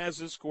the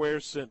Brazos Square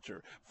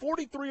Center.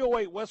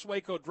 4308 West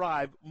Waco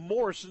Drive,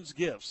 Morrison's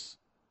Gifts.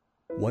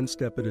 One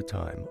step at a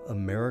time,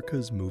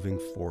 America's moving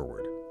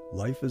forward.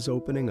 Life is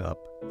opening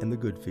up, and the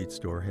Good Feet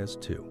store has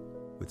too.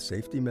 With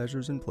safety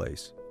measures in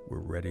place, we're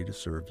ready to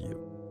serve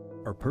you.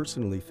 Our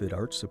personally fit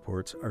arch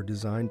supports are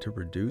designed to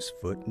reduce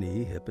foot,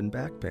 knee, hip, and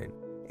back pain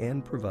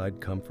and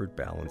provide comfort,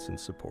 balance, and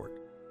support.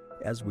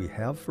 As we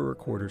have for a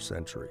quarter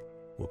century,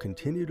 we'll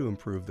continue to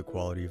improve the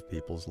quality of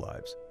people's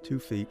lives, 2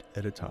 feet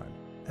at a time,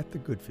 at the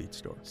Good Feet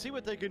store. See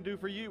what they can do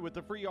for you with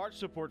the free arch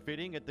support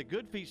fitting at the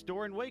Good Feet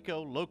store in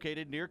Waco,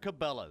 located near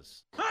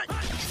Cabela's.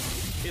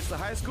 It's the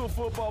high school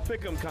football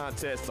pick'em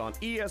contest on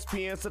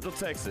ESPN Central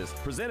Texas,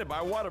 presented by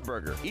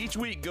Whataburger. Each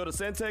week, go to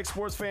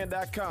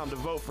CentexSportsFan.com to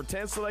vote for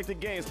 10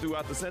 selected games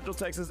throughout the Central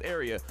Texas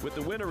area, with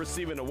the winner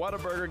receiving a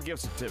Whataburger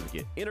gift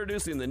certificate.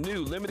 Introducing the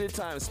new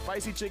limited-time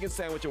spicy chicken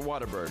sandwich at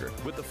Whataburger.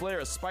 With the flair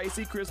of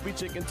spicy, crispy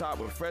chicken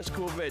topped with fresh,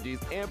 cool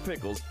veggies and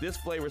pickles, this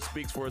flavor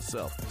speaks for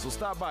itself. So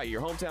stop by your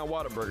hometown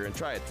Whataburger and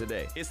try it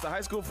today. It's the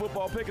high school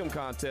football pick'em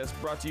contest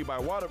brought to you by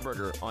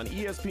Whataburger on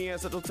ESPN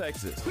Central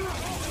Texas.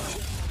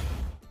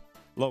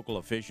 Local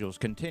officials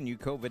continue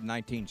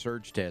COVID-19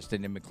 surge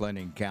testing in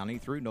McLennan County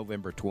through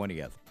November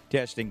 20th.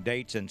 Testing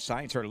dates and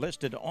sites are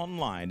listed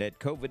online at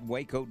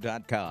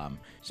covidwaco.com.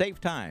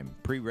 Save time.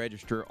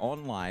 Pre-register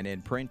online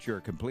and print your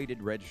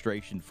completed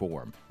registration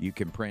form. You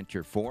can print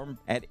your form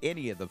at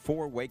any of the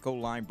 4 Waco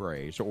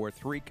libraries or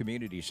 3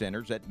 community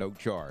centers at no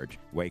charge.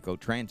 Waco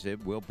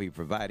Transit will be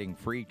providing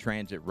free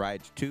transit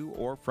rides to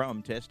or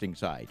from testing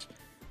sites.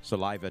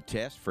 Saliva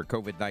test for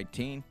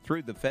COVID-19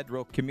 through the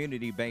federal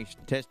community-based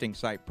testing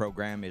site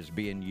program is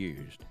being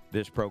used.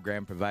 This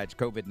program provides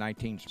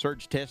COVID-19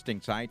 surge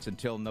testing sites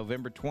until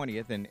November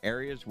 20th in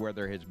areas where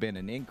there has been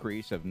an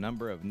increase of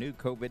number of new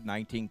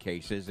COVID-19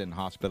 cases and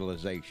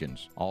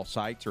hospitalizations. All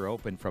sites are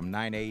open from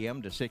 9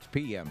 a.m. to 6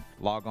 p.m.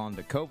 Log on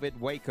to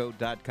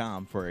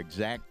covidwaco.com for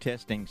exact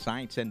testing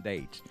sites and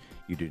dates.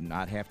 You do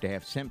not have to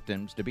have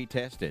symptoms to be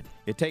tested.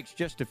 It takes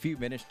just a few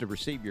minutes to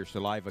receive your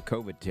saliva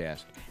COVID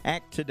test.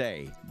 Act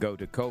today. Go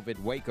to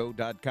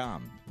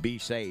covidwaco.com. Be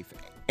safe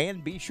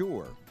and be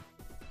sure.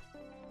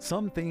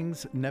 Some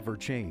things never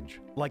change,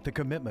 like the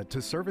commitment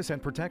to service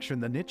and protection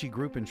the Nitsche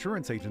Group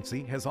Insurance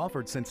Agency has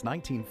offered since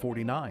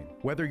 1949.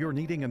 Whether you're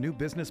needing a new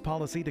business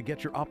policy to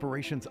get your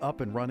operations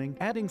up and running,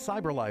 adding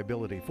cyber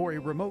liability for a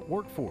remote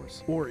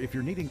workforce, or if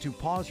you're needing to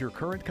pause your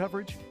current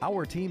coverage,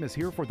 our team is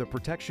here for the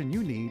protection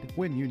you need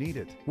when you need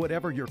it.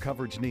 Whatever your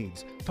coverage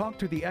needs, talk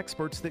to the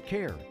experts that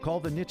care. Call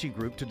the Nitsche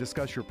Group to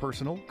discuss your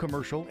personal,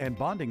 commercial, and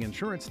bonding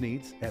insurance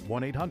needs at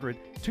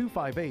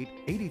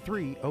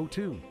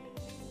 1-800-258-8302.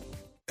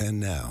 And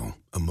now,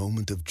 a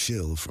moment of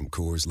chill from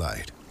Coors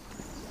Light.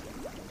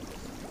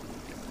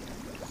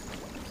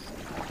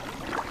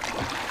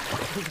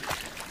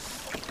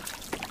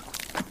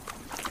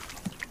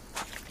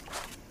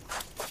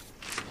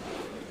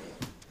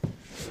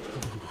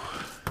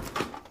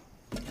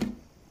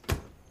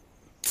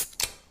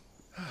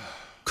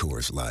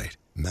 Coors Light,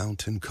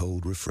 mountain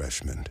cold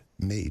refreshment,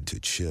 made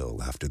to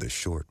chill after the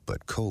short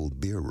but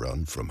cold beer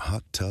run from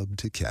hot tub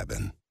to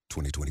cabin.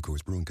 2020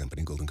 Coors Brewing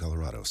Company, Golden,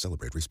 Colorado.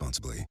 Celebrate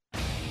responsibly.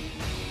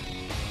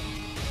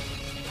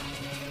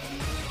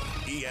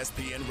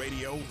 ESPN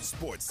Radio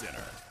Sports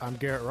Center. I'm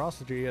Garrett Ross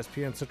with your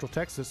ESPN Central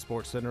Texas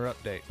Sports Center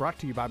update, brought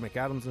to you by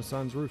McAdams &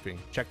 Sons Roofing.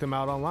 Check them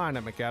out online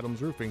at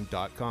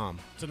mcadamsroofing.com.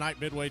 Tonight,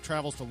 Midway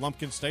travels to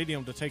Lumpkin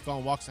Stadium to take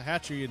on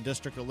Waxahachie in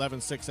District 11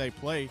 6A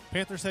play.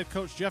 Panthers head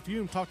coach Jeff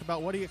Hume talked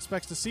about what he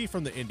expects to see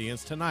from the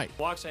Indians tonight.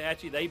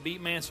 Waxahachie, they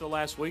beat Mansfield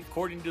last week.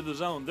 According to the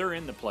zone, they're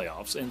in the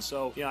playoffs, and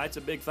so it's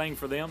a big thing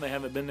for them. They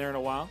haven't been there in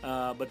a while,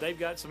 but they've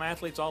got some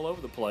athletes all over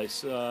the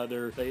place.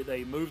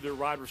 They moved their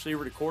wide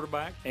receiver to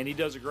quarterback, and he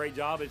does a great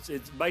job.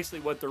 It's basically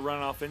what they're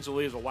running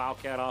offensively is a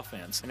wildcat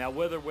offense. Now,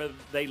 whether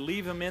they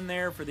leave him in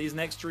there for these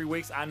next 3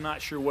 weeks, I'm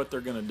not sure what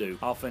they're going to do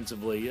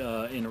offensively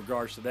in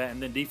regards to that.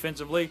 And then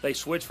defensively, they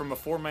switched from a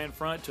 4-man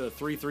front to a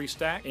 3-3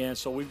 stack, and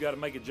so we've got to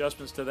make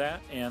adjustments to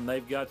that. And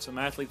they've got some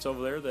athletes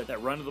over there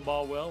that run to the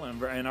ball well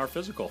and are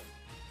physical.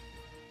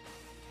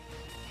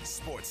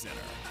 Sports Center,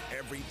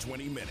 every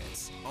 20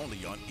 minutes,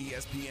 only on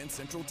ESPN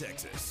Central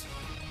Texas.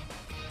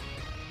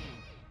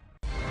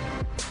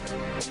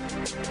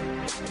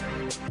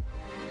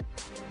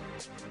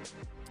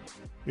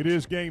 It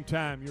is game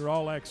time. Your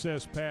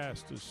all-access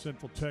pass to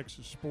Central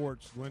Texas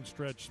sports. Glenn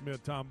Stretch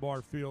Smith, Tom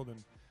Barfield,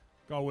 and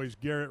like always,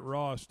 Garrett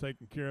Ross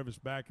taking care of us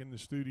back in the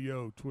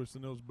studio,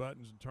 twisting those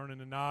buttons and turning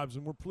the knobs.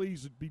 And we're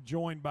pleased to be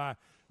joined by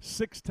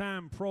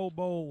 6-time Pro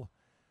Bowl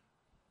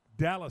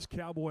Dallas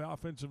Cowboy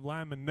offensive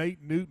lineman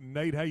Nate Newton.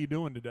 Nate, how you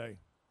doing today?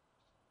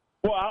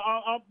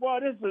 Well,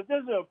 this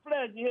is a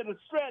pleasure here to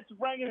Stretch,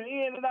 bringing it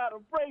in and out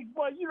of breaks.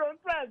 Boy, you done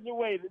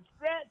graduated,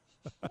 Stretch.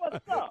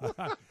 What's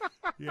up?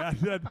 Yeah,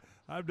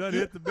 I've done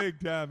hit the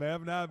big time,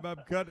 haven't I?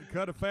 I've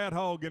cut a fat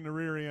hog in the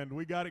rear end.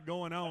 We got it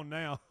going on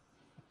now.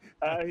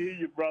 I hear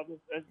you, brother.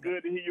 That's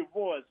good to hear your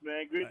voice,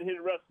 man. Good to hear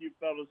the rest of you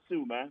fellas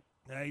too, man.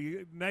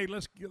 Hey, Nate,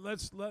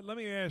 let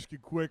me ask you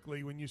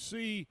quickly. When you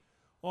see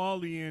all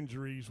the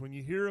injuries, when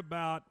you hear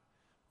about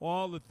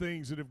all the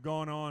things that have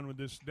gone on with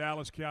this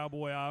Dallas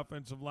Cowboy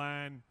offensive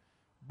line,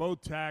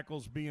 both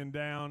tackles being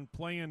down,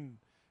 playing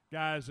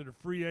guys that are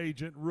free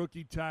agent,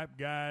 rookie-type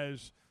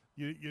guys,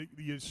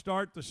 you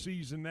start the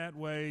season that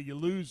way. You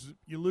lose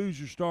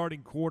your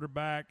starting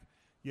quarterback.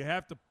 You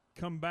have to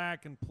come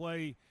back and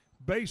play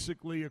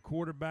basically a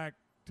quarterback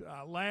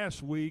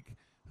last week,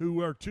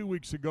 or 2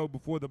 weeks ago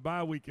before the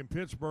bye week in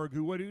Pittsburgh,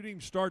 who didn't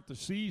even start the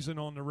season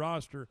on the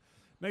roster.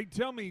 Nate,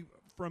 tell me,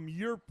 from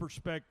your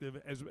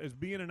perspective as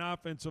being an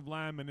offensive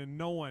lineman and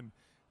knowing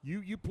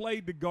you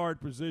played the guard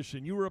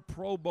position, you were a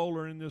Pro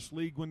Bowler in this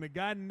league. When the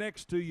guy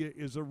next to you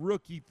is a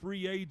rookie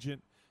free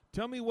agent,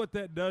 tell me what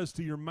that does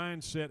to your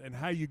mindset and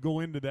how you go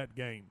into that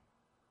game.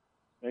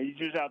 And you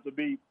just have to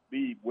be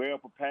well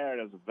prepared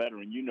as a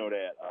veteran. You know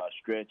that,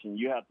 Stretch, and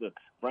you have to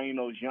bring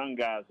those young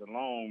guys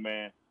along,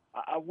 man.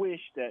 I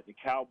wish that the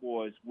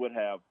Cowboys would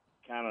have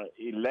kind of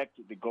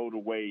elected to go the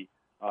way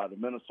the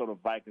Minnesota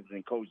Vikings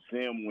and Coach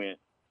Zim went.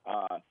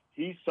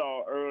 He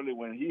saw early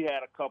when he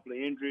had a couple of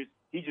injuries,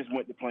 he just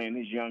went to playing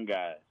his young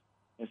guys.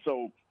 And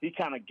so he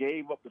kind of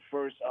gave up the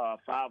first 5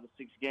 or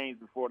 6 games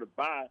before the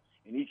bye,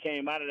 and he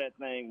came out of that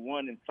thing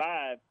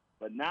 1-5.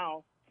 But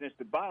now, since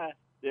the bye,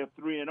 they're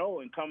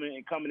 3-0 and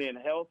coming in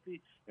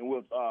healthy and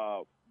with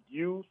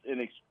youth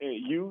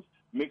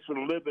mixed with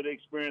a little bit of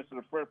experience in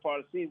the first part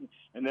of the season,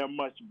 and they're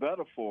much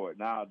better for it.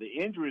 Now, the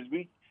injuries,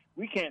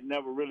 we can't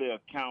never really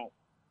account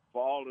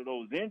for all of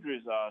those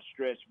injuries,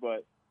 Stretch,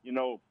 but,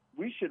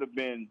 we should have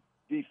been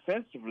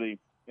defensively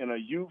in a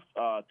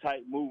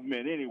youth-type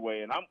movement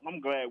anyway, and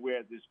I'm glad we're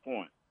at this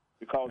point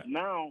because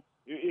now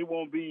it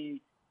won't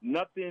be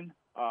nothing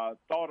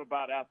thought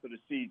about after the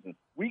season.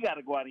 We got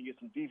to go out and get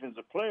some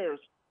defensive players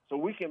so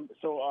we can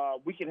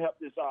help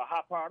this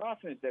high-powered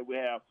offense that we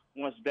have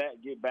once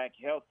that get back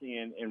healthy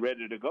and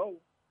ready to go.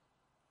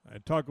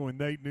 Talking with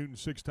Nate Newton,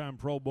 6-time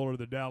Pro Bowler of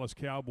the Dallas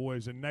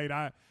Cowboys, and Nate,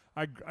 I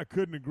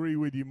couldn't agree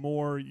with you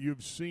more.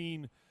 You've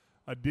seen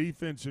a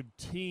defensive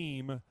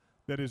team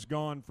that has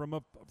gone from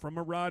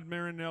a Rod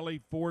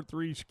Marinelli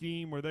 4-3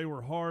 scheme where they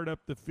were hard up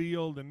the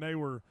field and they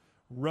were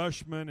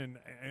Rushman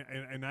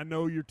and I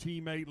know your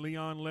teammate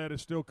Leon Lett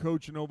is still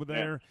coaching over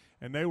there,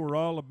 and they were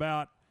all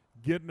about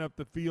getting up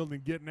the field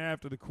and getting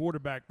after the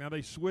quarterback. Now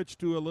they switched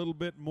to a little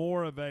bit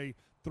more of a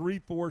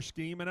 3-4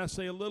 scheme, and I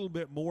say a little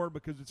bit more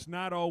because it's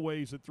not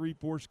always a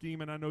 3-4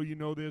 scheme, and I know you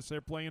know this.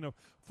 They're playing a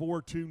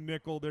 4-2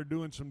 nickel. They're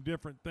doing some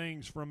different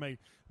things from a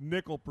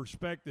nickel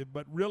perspective,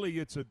 but really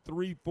it's a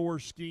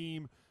 3-4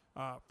 scheme.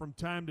 From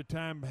time to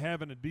time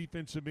having a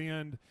defensive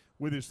end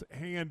with his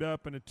hand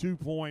up and a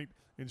 2-point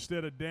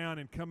instead of down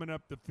and coming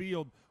up the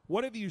field.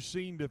 What have you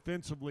seen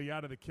defensively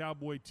out of the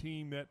Cowboy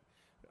team that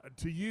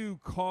to you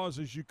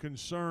causes you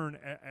concern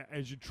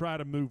as you try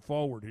to move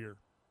forward here?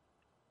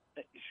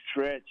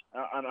 Stretch,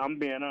 I'm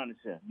being honest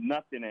here,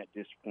 nothing at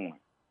this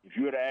point. If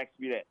you would have asked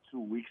me that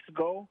 2 weeks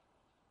ago,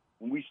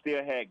 when we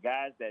still had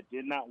guys that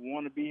did not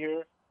want to be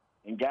here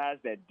and guys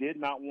that did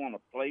not want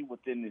to play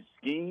within this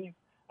scheme,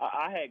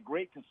 I had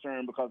great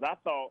concern because I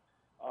thought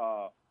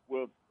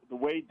with the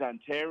way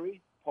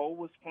Dontari Poe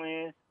was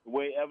playing, the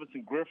way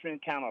Everson Griffin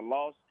kind of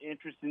lost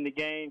interest in the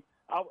game,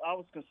 I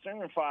was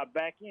concerned for our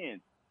back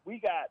end. We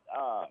got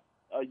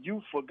a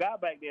youthful guy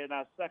back there in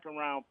our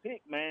second-round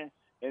pick, man,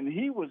 and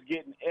he was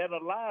getting ate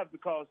alive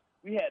because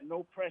we had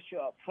no pressure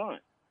up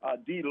front.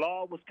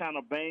 D-Law was kind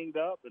of banged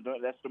up.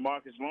 That's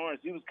DeMarcus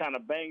Lawrence. He was kind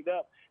of banged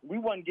up. We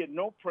wasn't getting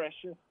no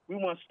pressure. We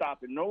weren't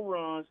stopping no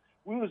runs.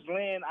 We was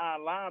laying our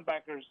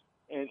linebackers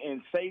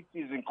and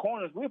safeties and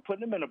corners. We were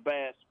putting them in a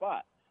bad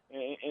spot.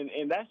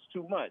 And that's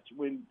too much.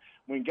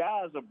 When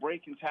guys are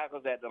breaking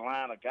tackles at the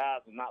line or guys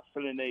are not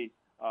filling their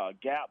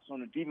gaps on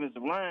the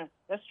defensive line,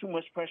 that's too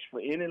much pressure for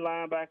any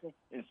linebacker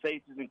and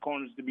safeties and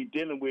corners to be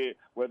dealing with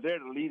where they're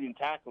the leading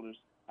tacklers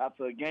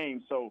after a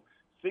game. So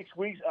 3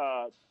 weeks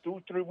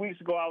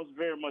ago, I was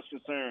very much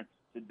concerned.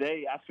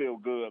 Today, I feel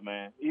good,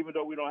 man. Even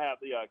though we don't have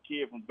the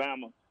kid from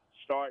Bama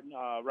starting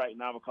right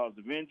now because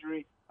of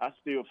injury, I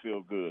still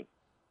feel good.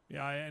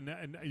 Yeah,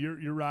 and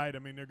you're right. I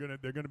mean,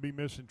 they're gonna be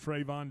missing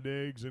Trayvon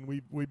Diggs, and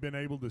we've been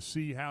able to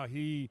see how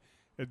he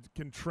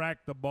can track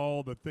the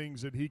ball, the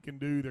things that he can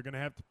do. They're going to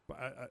have to.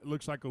 It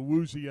looks like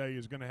Awuzie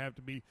is going to have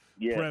to be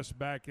pressed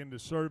back into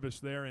service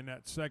there in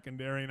that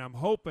secondary, and I'm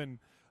hoping,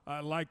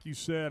 like you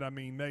said, I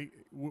mean,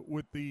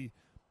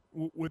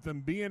 with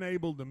them being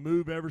able to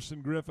move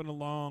Everson Griffin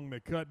along, they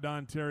cut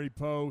Don Terry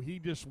Poe. He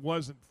just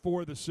wasn't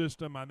for the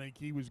system. I think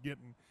he was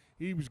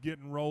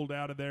getting rolled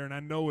out of there. And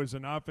I know as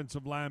an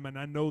offensive lineman,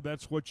 I know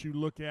that's what you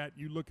look at.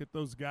 You look at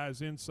those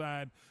guys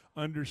inside,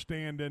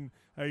 understanding,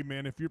 hey,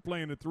 man, if you're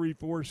playing a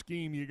 3-4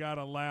 scheme, you got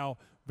to allow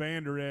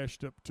Vander Esch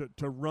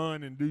to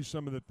run and do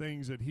some of the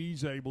things that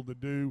he's able to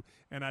do.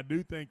 And I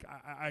do think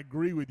I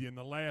agree with you. In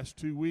the last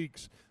 2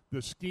 weeks,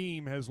 the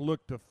scheme has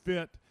looked to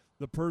fit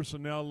the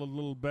personnel a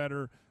little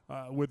better,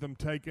 with them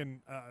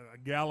taking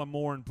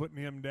Gallimore and putting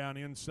him down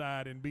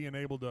inside and being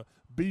able to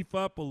beef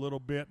up a little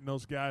bit in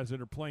those guys that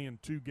are playing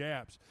two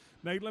gaps.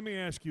 Nate, let me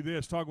ask you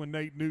this. Talking with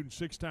Nate Newton,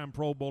 6-time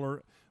Pro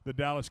Bowler, the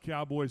Dallas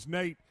Cowboys.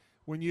 Nate,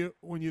 when you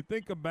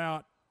think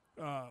about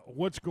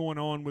what's going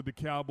on with the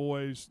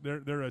Cowboys,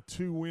 they're a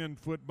 2-win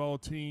football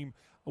team.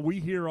 We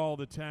hear all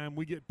the time.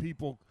 We get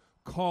people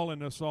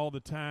calling us all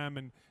the time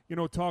and,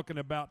 talking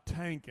about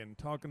tanking,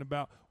 talking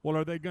about, well,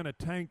 are they going to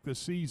tank the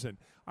season?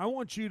 I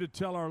want you to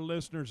tell our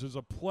listeners as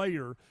a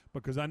player,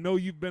 because I know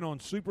you've been on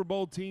Super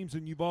Bowl teams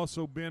and you've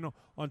also been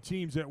on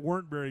teams that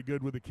weren't very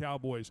good with the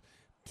Cowboys.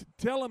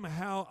 Tell them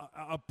how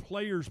a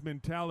player's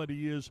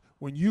mentality is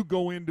when you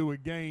go into a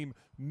game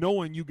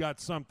knowing you got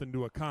something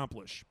to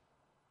accomplish.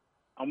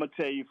 I'm going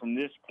to tell you from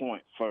this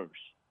point first.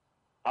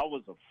 I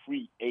was a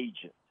free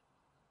agent.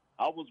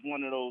 I was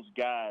one of those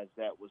guys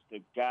that was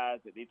the guys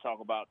that they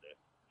talk about, the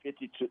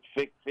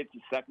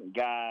 52nd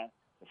guy,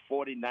 the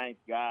 49th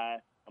guy.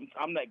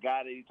 I'm that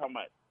guy that you talking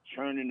about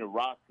churning the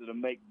roster to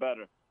make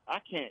better. I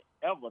can't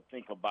ever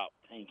think about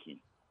tanking.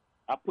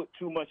 I put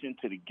too much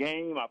into the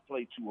game. I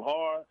play too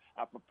hard.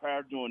 I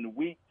prepare during the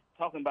week.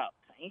 Talking about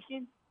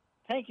tanking?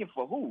 Tanking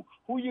for who?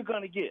 Who you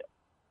going to get?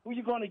 Who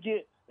you going to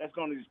get that's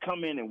going to just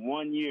come in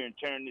 1 year and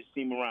turn this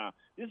team around?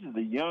 This is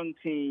a young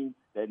team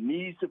that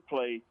needs to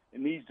play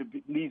and needs to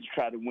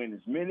try to win as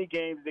many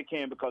games as they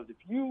can, because if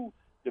you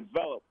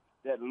develop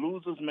that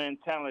loser's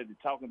mentality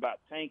talking about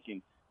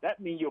tanking, that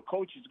means your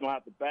coach is going to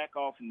have to back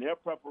off in their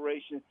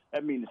preparation.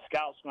 That means the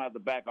scouts are going to have to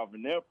back off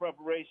in their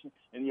preparation,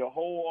 and your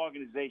whole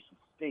organization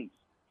stinks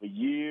for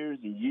years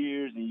and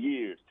years and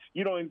years.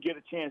 You don't even get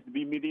a chance to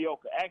be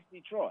mediocre. Ask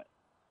Detroit.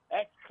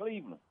 Ask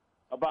Cleveland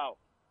about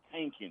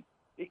tanking.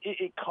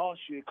 It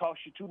costs you. It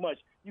costs you too much.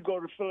 You go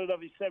to the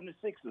Philadelphia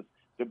 76ers,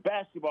 the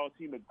basketball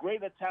team, the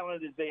greater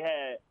talent as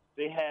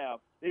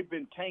they've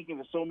been tanking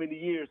for so many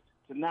years,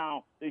 to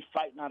now they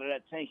fighting out of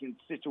that tanking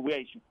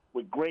situation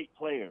with great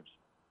players.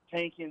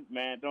 Tanking,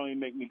 man, don't even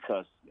make me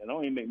cuss.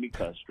 Don't even make me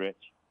cuss, Stretch.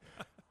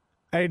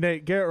 Hey,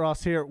 Nate, Garrett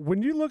Ross here.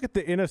 When you look at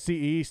the NFC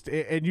East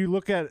and you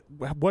look at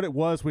what it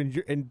was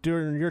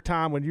during your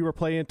time when you were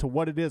playing to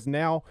what it is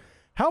now,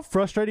 how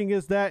frustrating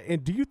is that?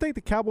 And do you think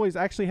the Cowboys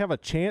actually have a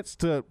chance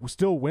to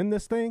still win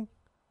this thing?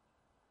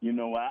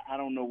 I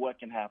don't know what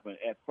can happen.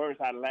 At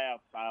first, I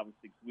laughed 5 or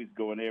 6 weeks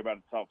ago, and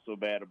everybody talked so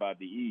bad about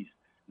the East.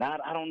 Now,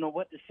 I don't know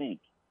what to think.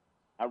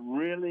 I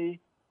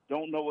really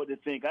don't know what to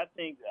think. I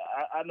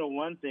know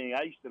one thing.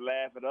 I used to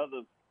laugh at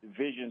other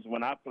divisions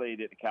when I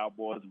played at the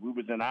Cowboys. We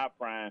was in our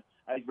prime.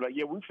 I used to be like,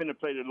 yeah, we finna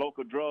play the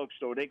local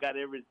drugstore. They got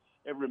every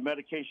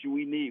medication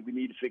we need. We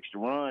need to fix the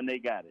run. They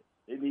got it.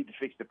 They need to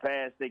fix the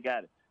pass. They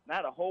got it.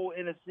 Now the whole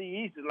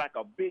NFC East is like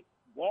a big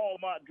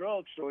Walmart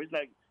drugstore. It's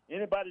like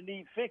anybody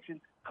need fixing,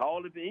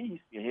 call it the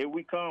East. And here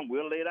we come.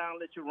 We'll lay down and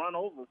let you run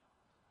over.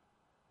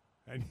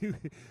 And you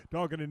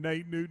talking to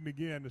Nate Newton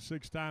again, the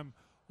 6-time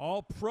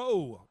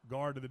All-Pro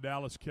guard of the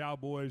Dallas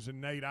Cowboys.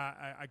 And, Nate,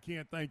 I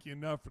can't thank you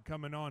enough for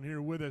coming on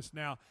here with us.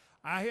 Now,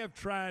 I have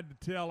tried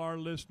to tell our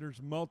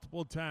listeners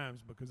multiple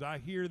times, because I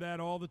hear that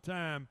all the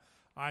time.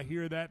 I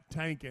hear that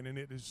tanking, and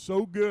it is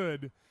so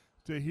good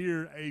to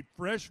hear a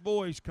fresh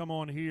voice come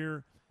on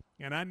here.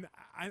 And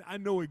I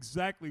know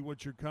exactly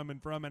what you're coming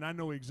from, and I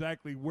know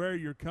exactly where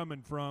you're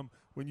coming from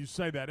when you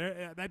say that.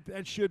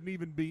 That shouldn't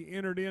even be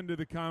entered into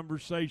the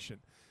conversation.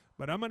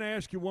 But I'm going to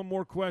ask you one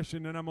more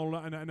question, and I'm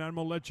going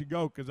to let you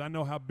go, because I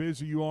know how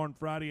busy you are on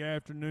Friday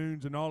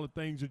afternoons and all the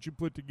things that you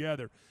put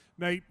together.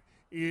 Nate,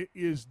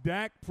 Is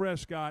Dak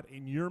Prescott,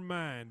 in your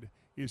mind,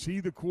 is he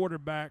the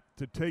quarterback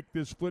to take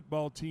this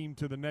football team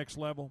to the next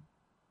level?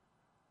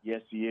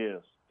 Yes, he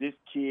is. This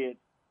kid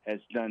has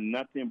done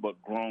nothing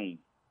but grown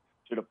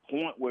to the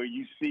point where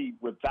you see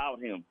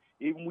without him,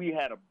 even we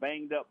had a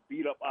banged-up,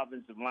 beat-up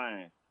offensive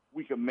line,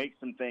 we could make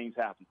some things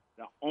happen.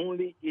 The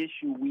only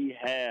issue we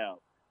have,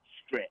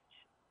 stretch.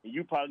 And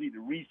you probably need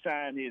to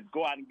re-sign his,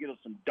 go out and get us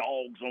some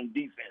dogs on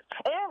defense.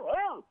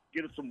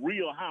 Get us some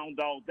real hound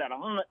dogs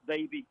that'll hunt,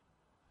 baby.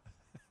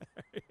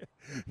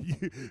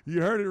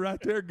 You heard it right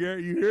there,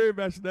 Garrett. You hear him?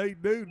 That's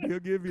Nate Newton. He'll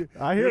give you.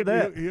 I hear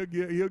that.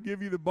 He'll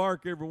give you the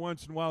bark every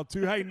once in a while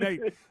too. Hey,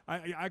 Nate,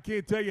 I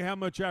can't tell you how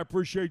much I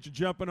appreciate you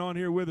jumping on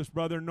here with us,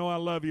 brother. No, I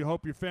love you.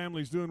 Hope your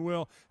family's doing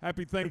well.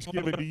 Happy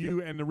Thanksgiving to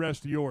you and the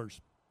rest of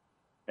yours.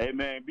 Hey,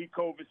 man, be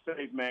COVID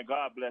safe, man.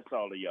 God bless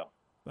all of y'all.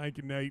 Thank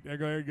you, Nate.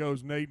 There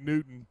goes Nate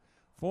Newton,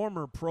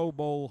 former Pro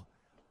Bowl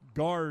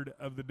guard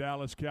of the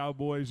Dallas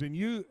Cowboys. And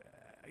you,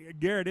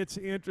 Garrett, it's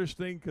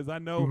interesting because I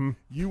know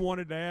you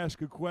wanted to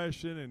ask a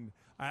question, and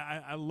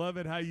I love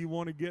it how you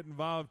want to get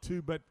involved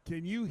too. But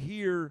can you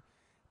hear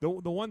the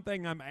one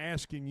thing I'm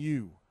asking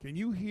you? Can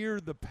you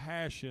hear the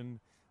passion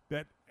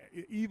that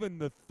even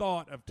the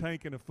thought of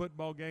tanking a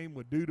football game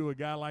would do to a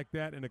guy like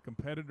that and a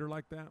competitor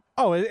like that?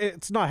 Oh,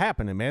 it's not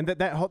happening, man.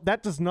 That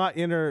does not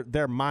enter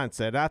their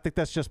mindset. I think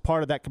that's just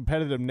part of that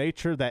competitive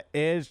nature, that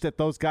edge that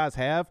those guys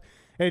have.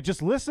 And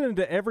just listening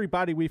to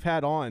everybody we've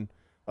had on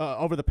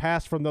over the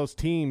past from those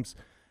teams,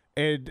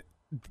 and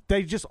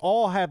they just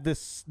all have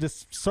this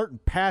certain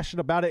passion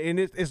about it, and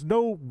it's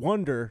no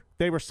wonder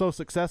they were so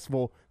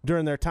successful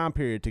during their time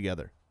period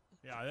together.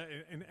 Yeah,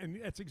 and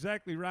that's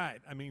exactly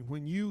right. I mean,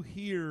 when you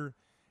hear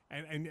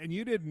and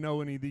you didn't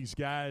know any of these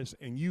guys,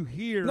 and you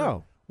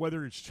hear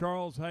whether it's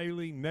Charles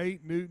Haley,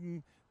 Nate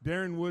Newton,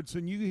 Darren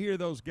Woodson, you hear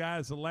those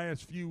guys the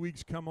last few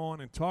weeks come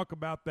on and talk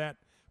about that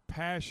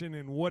passion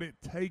and what it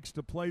takes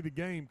to play the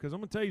game. Because I'm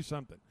going to tell you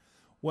something.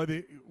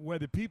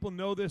 Whether people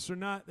know this or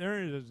not,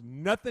 there is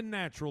nothing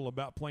natural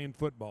about playing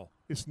football.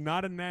 It's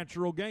not a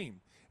natural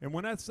game. And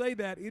when I say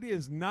that, it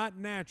is not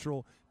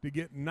natural to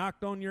get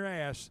knocked on your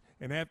ass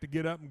and have to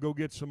get up and go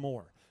get some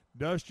more.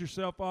 Dust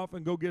yourself off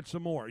and go get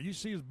some more. You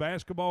see those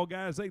basketball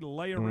guys, they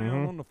lay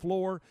around on the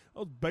floor.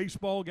 Those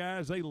baseball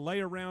guys, they lay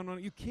around on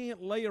it. You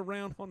can't lay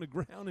around on the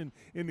ground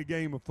in the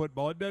game of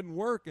football. It doesn't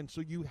work. And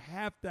so you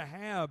have to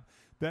have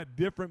that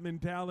different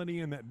mentality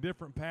and that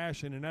different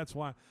passion. And that's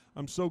why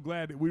I'm so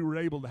glad that we were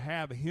able to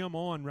have him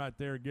on right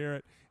there,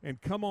 Garrett,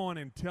 and come on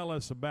and tell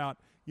us about,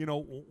 you know,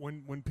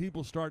 when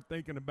people start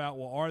thinking about,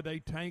 well, are they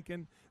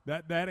tanking?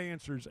 That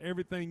answers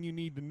everything you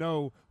need to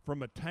know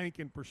from a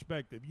tanking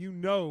perspective. You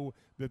know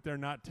that they're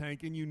not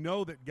tanking. You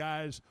know that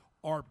guys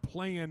are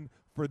playing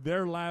for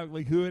their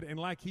livelihood. And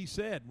like he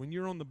said, when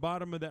you're on the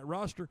bottom of that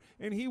roster,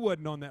 and he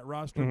wasn't on that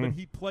roster, but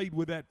he played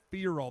with that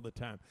fear all the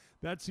time.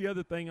 That's the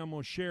other thing I'm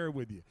going to share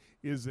with you,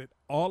 is that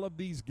all of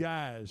these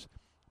guys,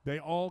 they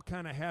all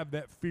kind of have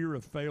that fear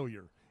of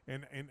failure.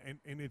 And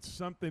it's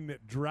something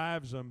that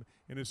drives them,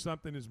 and it's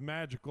something that's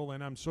magical.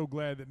 And I'm so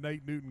glad that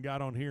Nate Newton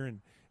got on here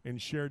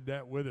and shared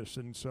that with us.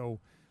 And so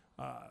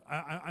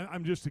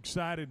I'm just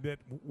excited that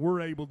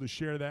we're able to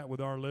share that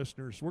with our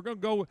listeners. We're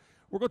going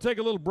to take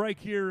a little break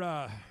here.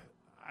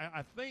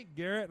 I think,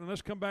 Garrett, and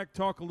let's come back,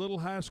 talk a little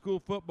high school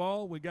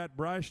football. We got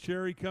Bryce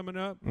Cherry coming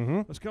up.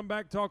 Let's come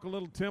back, talk a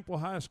little Temple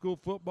High School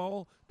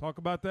football, talk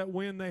about that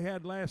win they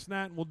had last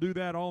night, and we'll do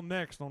that all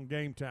next on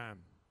Game Time.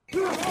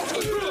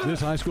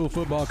 This high school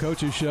football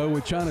coaches show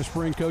with China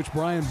Spring coach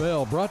Brian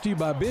Bell, brought to you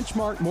by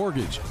Benchmark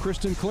Mortgage,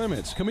 Kristen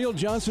Clements, Camille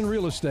Johnson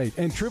Real Estate,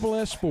 and Triple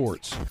S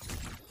Sports.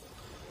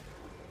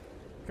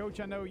 Coach,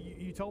 I know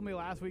you told me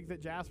last week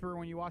that Jasper,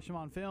 when you watched them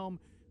on film,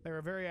 they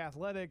were very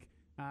athletic,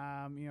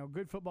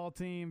 good football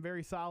team,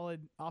 very solid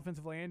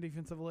offensively and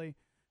defensively,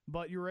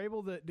 but you were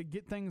able to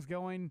get things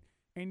going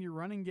in your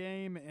running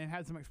game and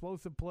had some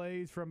explosive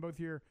plays from both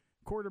your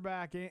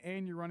quarterback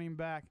and your running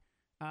back.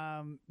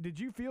 Did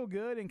you feel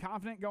good and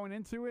confident going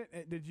into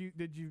it? Did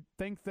you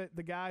think that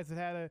the guys that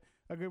had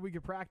a good week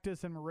of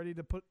practice and were ready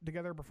to put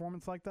together a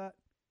performance like that?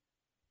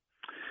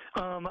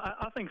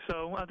 I think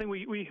so. I think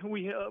we're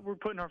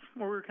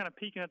kind of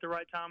peaking at the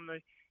right time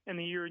in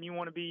the year, and you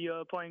want to be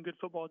playing good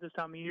football at this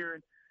time of year.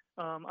 And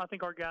I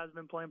think our guys have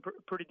been playing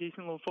pretty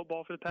decent little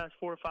football for the past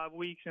 4 or 5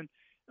 weeks, and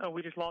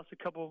we just lost a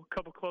couple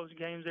close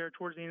games there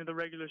towards the end of the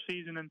regular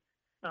season, and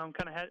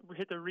kind of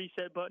hit the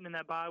reset button in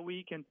that bye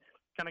week and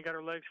kind of got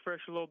our legs fresh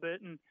a little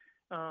bit. And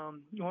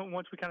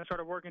once we kind of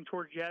started working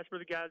towards Jasper,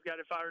 the guys got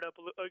it fired up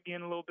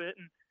again a little bit.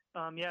 And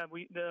I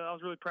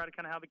was really proud of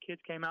kind of how the kids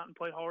came out and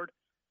played hard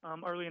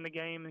early in the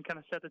game and kind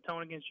of set the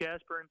tone against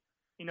Jasper.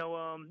 And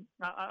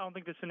I don't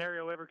think the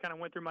scenario ever kind of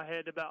went through my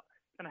head about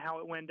kind of how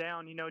it went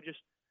down.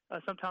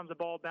 Sometimes the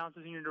ball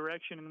bounces in your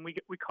direction, and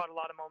we caught a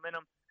lot of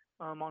momentum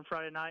on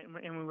Friday night,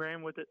 and we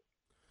ran with it.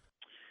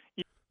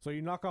 So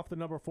you knock off the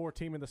number 4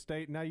 team in the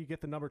state. Now you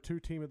get the number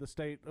 2 team in the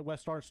state,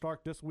 West Orange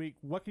Stark, this week.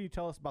 What can you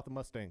tell us about the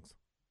Mustangs?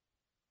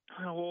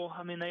 Well,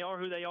 I mean, they are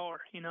who they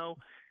are.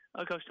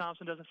 Coach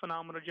Thompson does a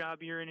phenomenal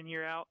job year in and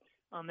year out.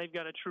 they've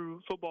got a true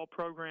football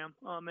program,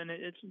 and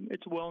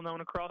it's well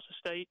known across the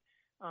state.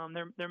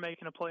 They're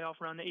making a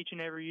playoff run each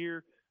and every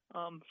year,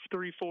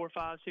 3, 4,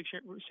 5, 6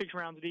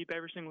 rounds deep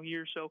every single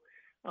year. So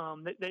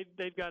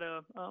they've got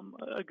a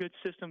good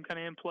system kind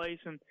of in place,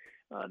 and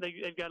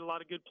they've got a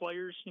lot of good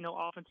players,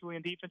 offensively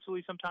and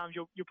defensively. Sometimes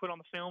you'll put on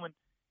the film and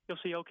you'll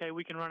see, okay,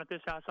 we can run at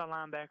this outside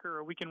linebacker,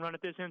 or we can run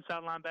at this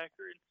inside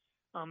linebacker.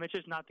 It's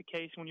just not the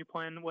case when you're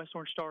playing West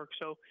Orange Stark.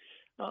 So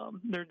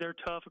they're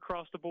tough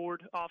across the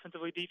board,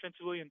 offensively,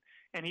 defensively,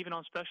 and even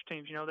on special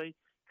teams. They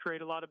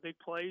create a lot of big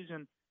plays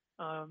and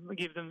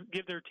give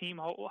their team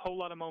a whole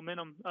lot of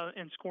momentum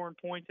in scoring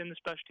points in the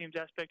special teams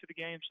aspect of the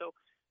game. So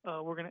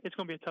it's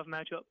gonna be a tough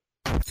matchup.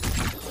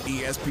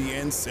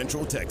 ESPN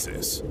Central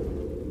Texas.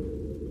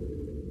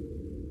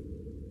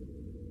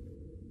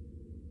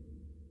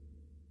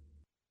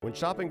 When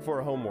shopping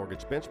for a home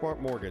mortgage, Benchmark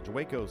Mortgage,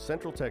 Waco,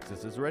 Central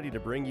Texas is ready to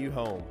bring you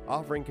home,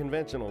 offering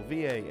conventional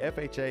VA,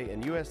 FHA,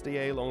 and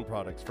USDA loan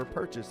products for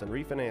purchase and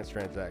refinance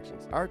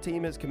transactions. Our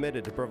team is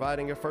committed to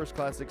providing a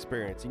first-class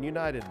experience and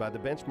united by the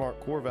Benchmark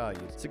core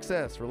values: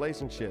 success,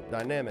 relationship,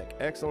 dynamic,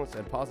 excellence,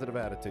 and positive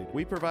attitude.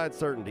 We provide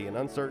certainty in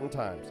uncertain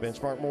times.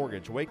 Benchmark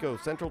Mortgage, Waco,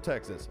 Central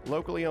Texas,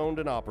 locally owned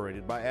and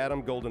operated by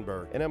Adam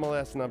Goldenberg,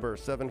 NMLS number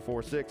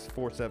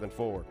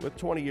 746474, with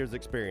 20 years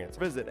experience.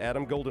 Visit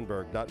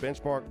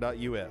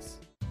adamgoldenberg.benchmark.us.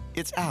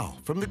 It's Al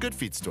from the Good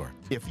Feet store.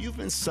 If you've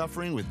been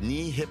suffering with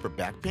knee, hip, or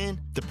back pain,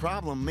 the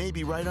problem may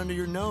be right under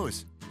your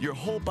nose. Your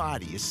whole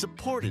body is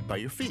supported by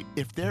your feet.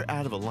 If they're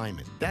out of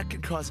alignment, that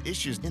could cause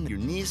issues in your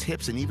knees,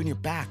 hips, and even your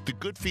back. The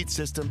Good Feet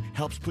system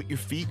helps put your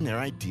feet in their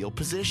ideal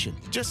position.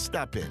 Just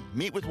stop in,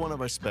 meet with one of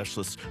our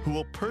specialists who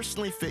will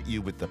personally fit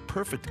you with the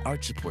perfect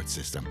arch support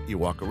system. You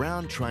walk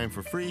around, try them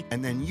for free,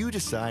 and then you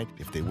decide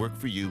if they work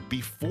for you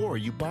before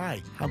you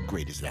buy. How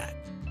great is that?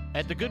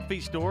 At the Good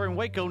Feet store in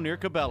Waco near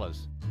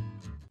Cabela's.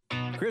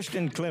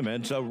 Kristen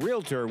Clements, a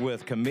realtor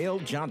with Camille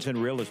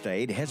Johnson Real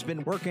Estate, has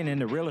been working in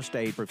the real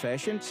estate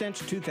profession since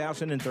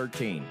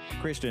 2013.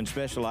 Kristen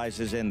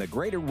specializes in the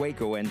greater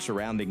Waco and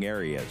surrounding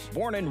areas.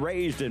 Born and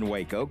raised in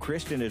Waco,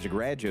 Kristen is a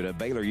graduate of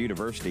Baylor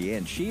University,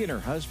 and she and her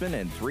husband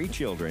and 3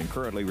 children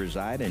currently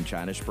reside in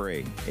China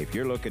Spring. If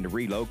you're looking to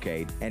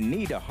relocate and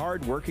need a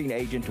hard-working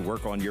agent to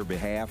work on your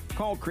behalf,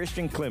 call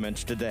Kristen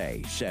Clements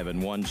today,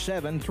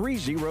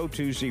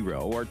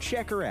 717-3020, or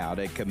check her out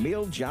at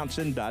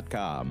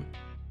CamilleJohnson.com.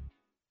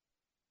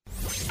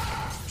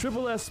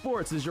 Triple S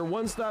Sports is your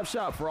one-stop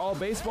shop for all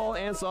baseball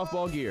and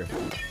softball gear.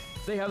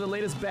 They have the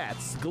latest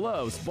bats,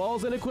 gloves,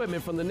 balls, and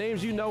equipment from the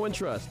names you know and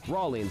trust: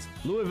 Rawlings,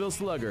 Louisville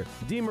Slugger,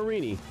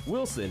 DeMarini,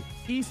 Wilson,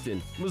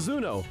 Easton,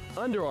 Mizuno,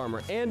 Under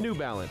Armour, and New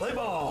Balance. Play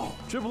ball!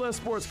 Triple S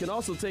Sports can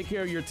also take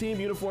care of your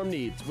team uniform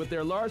needs with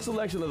their large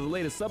selection of the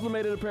latest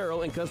sublimated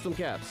apparel and custom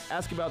caps.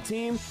 Ask about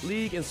team,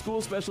 league, and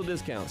school special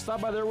discounts.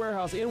 Stop by their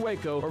warehouse in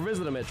Waco or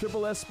visit them at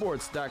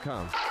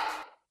triplessports.com.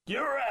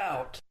 You're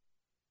out!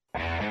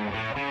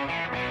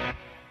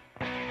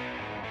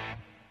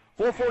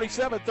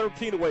 4:47,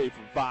 13 away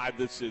from 5.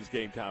 This is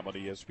Game Time on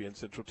ESPN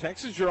Central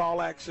Texas. Your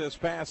all-access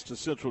pass to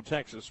Central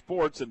Texas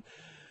sports. And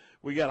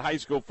we got high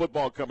school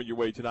football coming your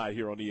way tonight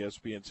here on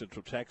ESPN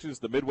Central Texas.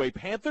 The Midway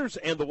Panthers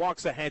and the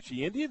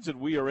Waxahachie Indians,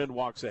 and we are in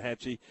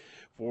Waxahachie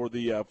for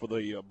the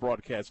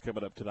broadcast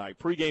coming up tonight.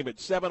 Pre-game at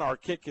 7. Our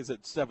kick is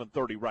at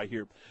 7:30 right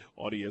here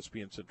on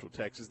ESPN Central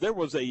Texas. There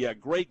was a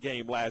great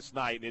game last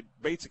night, and it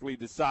basically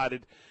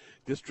decided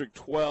District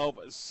 12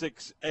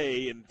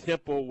 6A, and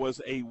Temple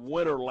was a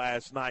winner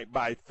last night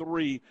by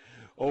 3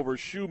 over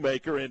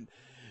Shoemaker, and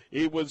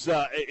it was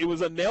a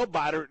nail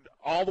biter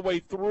all the way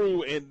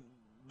through, and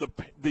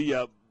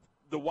the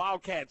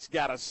Wildcats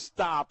got a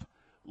stop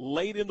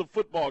late in the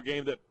football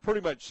game that pretty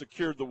much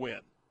secured the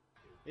win.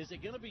 Is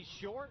it going to be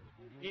short?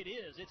 It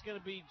is. It's going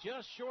to be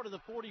just short of the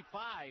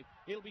 45.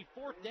 It'll be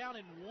 4th down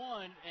and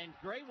 1, and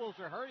Grey Wolves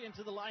are hurrying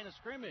to the line of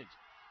scrimmage.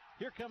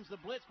 Here comes the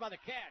blitz by the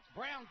Cats.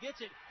 Brown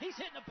gets it. He's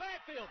hitting the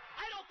backfield.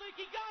 I don't think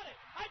he got it.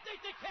 I think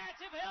the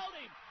Cats have held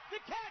him. The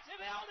Cats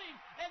have held him,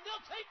 and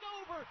they'll take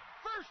over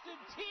 1st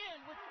and 10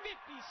 with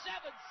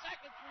 57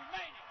 seconds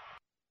remaining.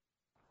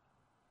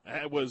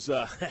 That was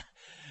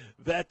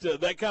that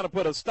kind of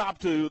put a stop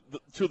to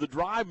the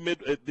drive.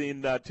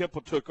 Then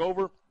Temple took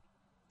over,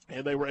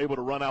 and they were able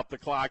to run out the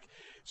clock,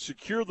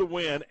 secure the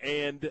win,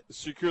 and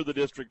secure the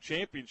district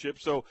championship.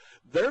 So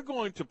they're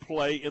going to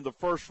play in the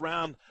first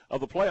round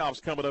of the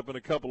playoffs coming up in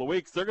a couple of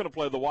weeks. They're going to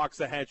play the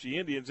Waxahachie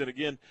Indians. And,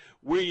 again,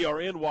 we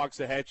are in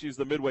Waxahachie as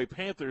the Midway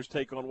Panthers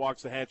take on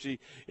Waxahachie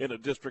in a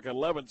District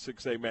 11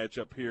 6A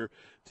matchup here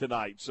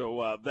tonight.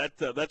 So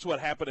that's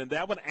what happened in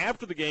that one.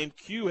 After the game,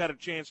 Q had a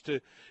chance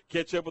to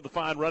catch up with the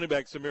fine running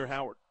back, Samir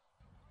Howard.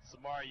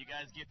 Samara, you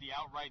guys get the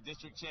outright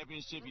district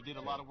championship. You did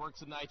a lot of work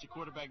tonight. Your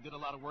quarterback did a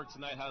lot of work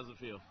tonight. How does it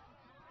feel?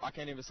 I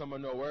can't even sum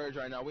up no words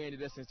right now. We ain't did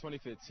this since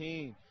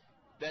 2015.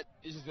 That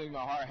it just makes my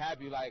heart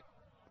happy. Like,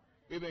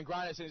 we've been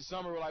grinding since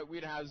summer. Like, we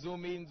didn't have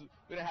Zoom meetings.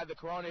 We didn't have the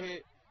corona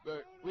hit.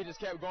 But we just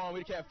kept going.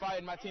 We kept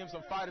fighting. My team's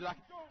some fighters.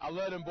 I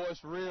love them boys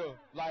for real.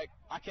 Like,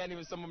 I can't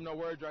even sum up no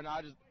words right now.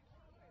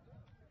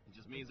 It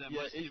just means that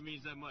much. It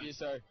means that much. Yes,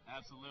 sir.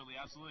 Absolutely,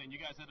 absolutely. And you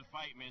guys had to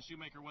fight, man.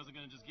 Shoemaker wasn't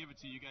going to just give it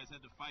to you. You guys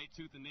had to fight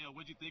tooth and nail.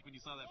 What'd you think when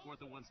you saw that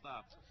 4th and 1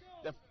 stop?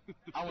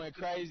 I went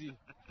crazy.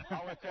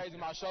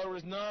 My shoulder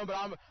was numb,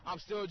 but I'm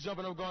still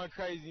jumping up, going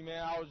crazy,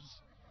 man.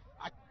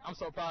 I'm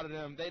so proud of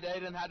them. They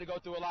didn't have to go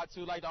through a lot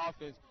too, like the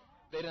offense.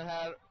 They didn't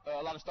have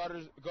a lot of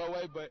starters go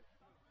away, but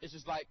it's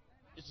just like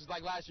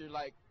last year.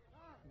 Like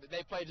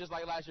they played just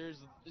like last year.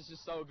 It's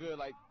just so good.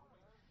 Like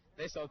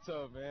they so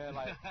tough, man.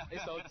 Like they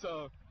so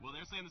tough. Well,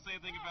 they're saying the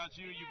same thing about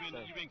you.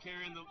 You've been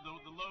carrying the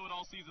load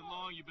all season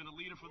long. You've been a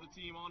leader for the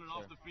team on and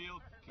off the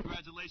field.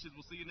 Congratulations.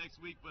 We'll see you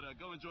next week, but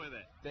go enjoy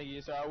that. Thank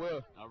you, sir. I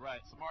will. All right,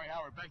 Samari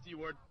Howard, back to you,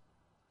 Ward.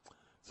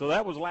 So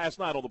that was last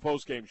night on the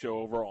postgame show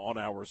over on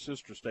our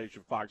sister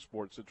station, Fox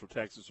Sports Central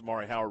Texas.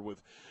 Amari Howard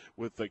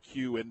with the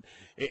Q, and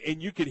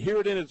you could hear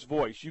it in his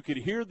voice. You could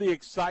hear the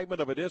excitement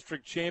of a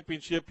district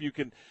championship. You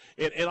can,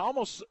 and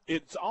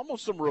it's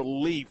almost some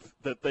relief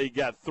that they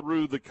got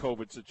through the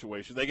COVID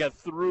situation. They got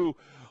through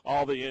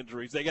all the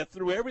injuries. They got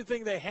through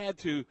everything they had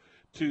to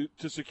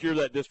secure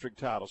that district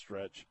title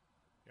stretch.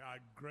 Yeah,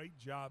 great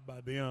job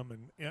by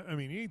them. And I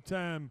mean,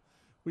 anytime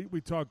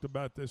we talked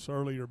about this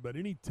earlier, but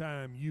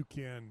anytime you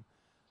can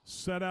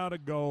set out a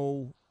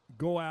goal,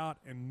 go out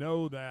and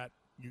know that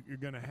you're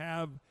going to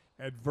have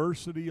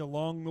adversity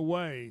along the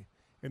way,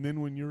 and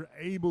then when you're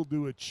able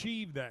to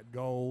achieve that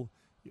goal,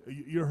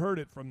 you heard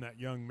it from that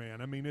young man.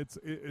 I mean, it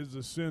is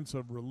a sense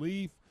of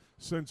relief,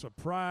 sense of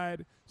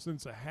pride,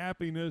 sense of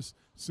happiness,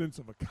 sense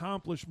of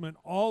accomplishment,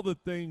 all the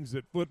things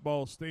that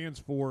football stands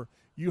for.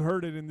 You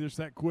heard it in just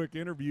that quick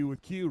interview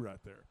with Q right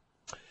there.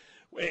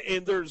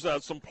 And there's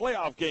some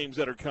playoff games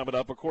that are coming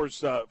up. Of course,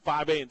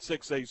 5A and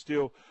 6A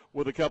still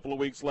with a couple of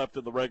weeks left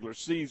in the regular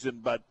season,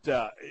 but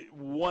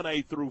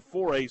 1A through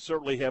 4A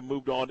certainly have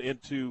moved on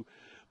into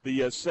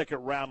the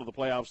second round of the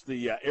playoffs,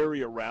 the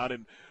area round.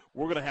 And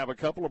we're going to have a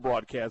couple of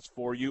broadcasts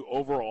for you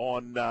over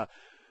on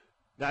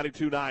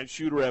 92.9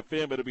 Shooter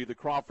FM. It'll be the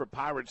Crawford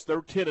Pirates.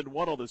 They're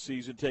 10-1 on the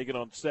season, taking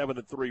on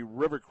 7-3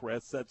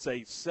 Rivercrest. That's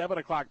a 7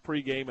 o'clock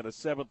pregame and a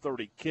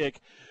 7:30 kick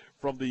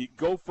from the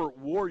Gopher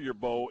Warrior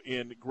Bowl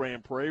in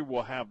Grand Prairie.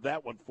 We'll have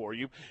that one for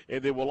you.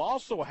 And then we'll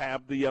also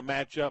have the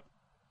matchup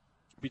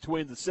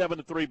between the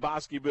 7-3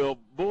 Bosqueville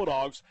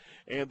Bulldogs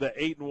and the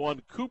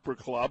 8-1 Cooper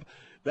Club.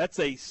 That's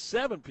a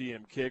 7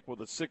 p.m. kick with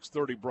a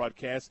 6:30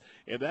 broadcast,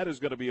 and that is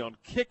going to be on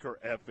Kicker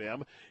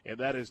FM, and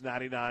that is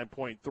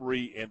 99.3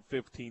 and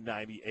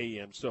 1590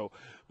 AM. So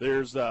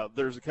there's a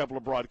couple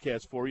of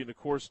broadcasts for you. And, of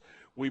course,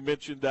 we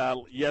mentioned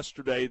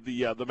yesterday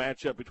the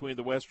matchup between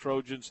the West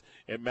Trojans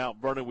and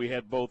Mount Vernon. We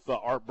had both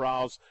Art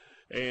Browse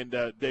and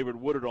David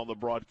Woodard on the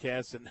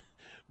broadcast, and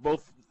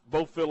both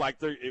feel like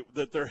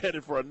they're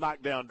headed for a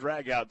knockdown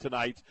drag-out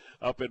tonight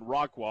up in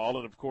Rockwall.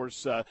 And, of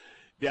course,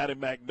 down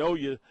in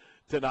Magnolia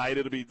tonight,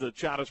 it'll be the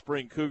China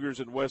Spring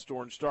Cougars and West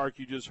Orange Stark.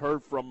 You just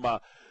heard from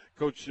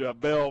Coach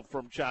Bell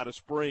from China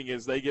Spring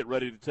as they get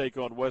ready to take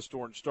on West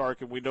Orange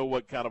Stark, and we know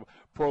what kind of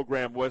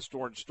program West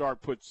Orange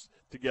Stark puts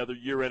together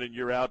year in and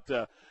year out.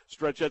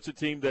 Stretch, that's a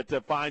team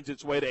that finds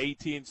its way to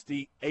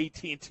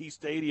AT&T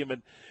Stadium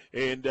and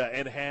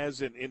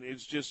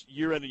is just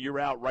year in and year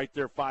out right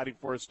there fighting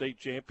for a state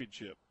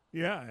championship.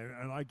 Yeah,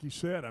 and like you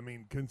said, I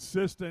mean,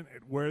 consistent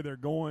at where they're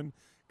going,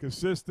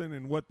 consistent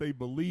in what they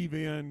believe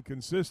in,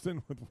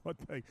 consistent with what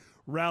they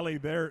rally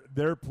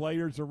their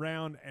players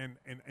around, and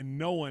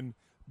knowing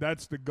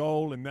that's the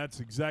goal and that's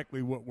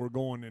exactly what we're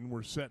going and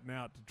we're setting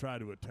out to try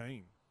to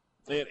attain.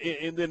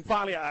 And then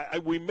finally,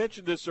 we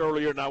mentioned this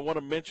earlier, and I want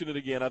to mention it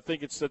again. I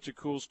think it's such a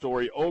cool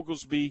story.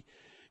 Oglesby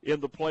in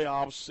the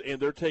playoffs, and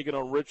they're taking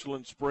on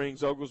Richland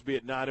Springs. Oglesby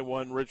at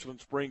 9-1,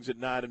 Richland Springs at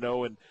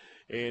 9-0,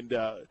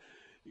 and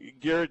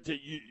Garrett,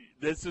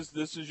 this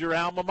is your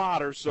alma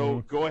mater,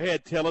 so go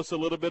ahead, tell us a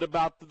little bit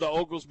about the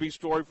Oglesby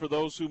story for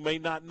those who may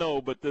not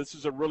know. But this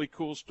is a really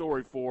cool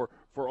story for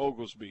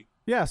Oglesby.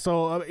 Yeah,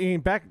 so I mean,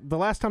 back the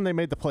last time they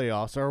made the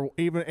playoffs, or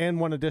even and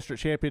won a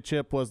district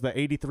championship, was the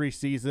 '83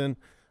 season.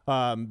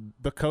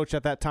 The coach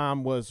at that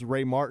time was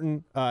Ray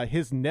Martin.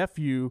 His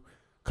nephew,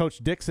 Coach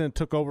Dixon,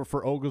 took over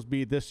for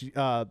Oglesby this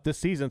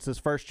season. It's his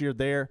first year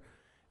there,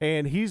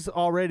 and he's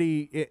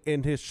already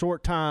in his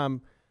short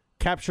time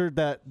captured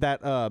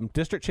that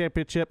district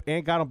championship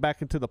and got them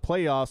back into the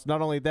playoffs.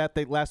 Not only that,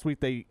 last week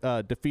they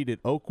defeated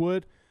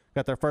Oakwood,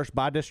 got their first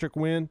by-district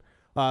win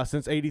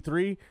since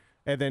 '83,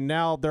 and then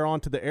now they're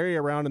on to the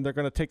area round, and they're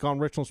going to take on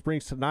Richland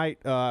Springs tonight.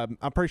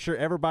 I'm pretty sure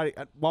everybody,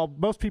 while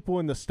most people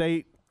in the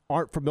state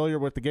aren't familiar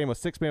with the game of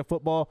six-man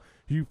football,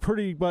 you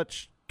pretty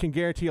much can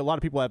guarantee a lot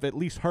of people have at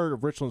least heard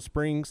of Richland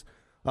Springs.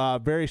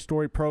 Very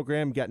storied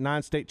program. You got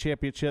 9 state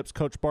championships.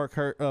 Coach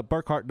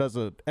Burkhart does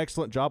an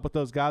excellent job with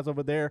those guys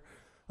over there.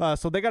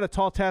 So they got a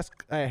tall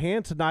task at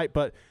hand tonight,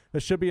 but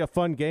it should be a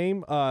fun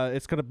game.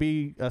 It's going to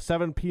be a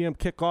 7 p.m.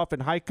 kickoff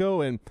in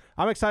Heiko, and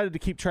I'm excited to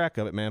keep track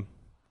of it, man.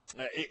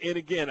 And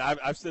again,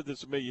 I've said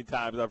this a million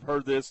times. I've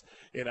heard this,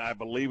 and I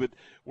believe it.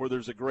 Where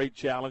there's a great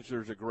challenge,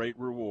 there's a great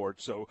reward.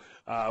 So,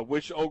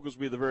 wish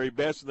Oglesby the very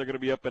best, and they're going to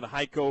be up in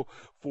Hico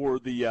for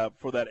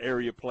that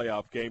area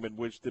playoff game, and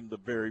wish them the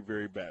very,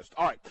 very best.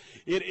 All right,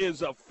 it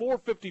is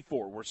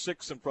 4:54. We're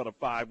 6 in front of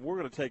 5. We're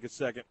going to take a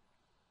second,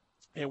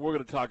 and we're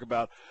going to talk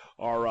about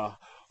our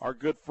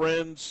good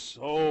friends.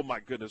 Oh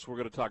my goodness, we're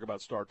going to talk about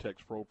StarTex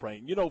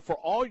Propane. You know, for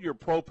all your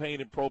propane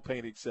and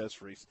propane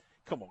accessories.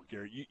 Come on,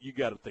 Gary. You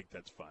got to think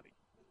that's funny.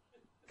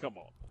 Come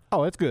on.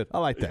 Oh, that's good. I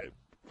like that.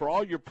 For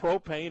all your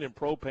propane and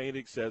propane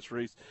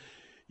accessories,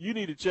 you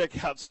need to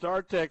check out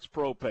StarTex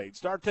Propane.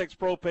 StarTex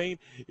Propane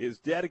is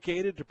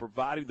dedicated to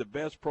providing the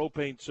best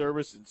propane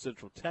service in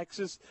Central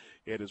Texas.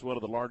 It is one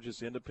of the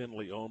largest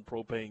independently owned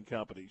propane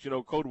companies. You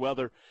know, cold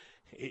weather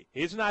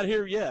is not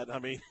here yet. I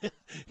mean,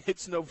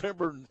 it's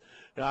November,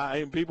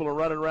 and people are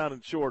running around in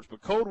shorts.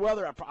 But cold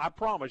weather, I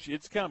promise you,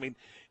 it's coming,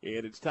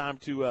 and it's time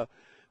to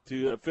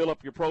fill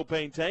up your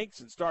propane tanks,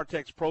 and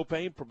StarTex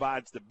Propane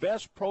provides the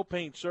best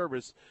propane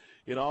service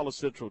in all of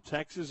Central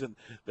Texas, and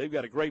they've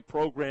got a great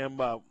program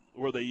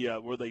where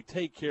they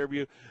take care of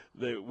you,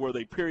 where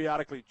they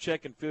periodically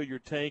check and fill your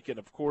tank, and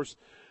of course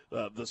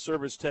the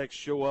service techs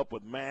show up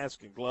with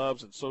masks and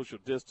gloves and social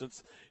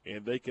distance,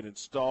 and they can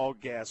install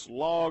gas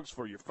logs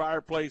for your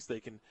fireplace.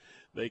 They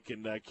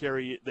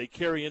carry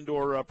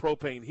indoor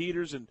propane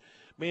heaters, and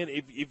man,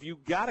 if you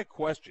got a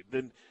question,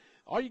 then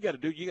all you got to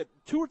do, you got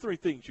 2 or 3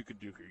 things you can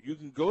do here. You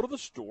can go to the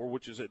store,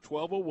 which is at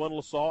 1201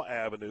 LaSalle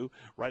Avenue,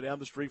 right down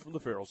the street from the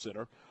Farrell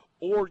Center,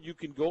 or you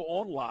can go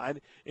online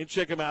and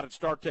check them out at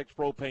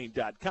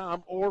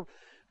StarTexPropane.com or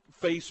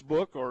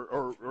Facebook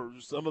or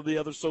some of the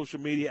other social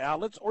media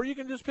outlets, or you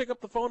can just pick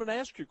up the phone and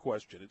ask your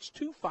question. It's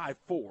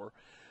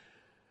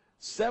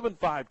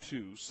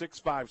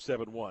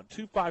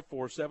 254-752-6571,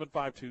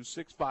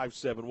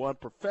 254-752-6571,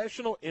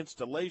 professional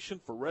installation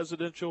for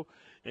residential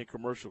and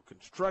commercial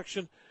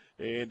construction.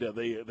 And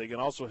they can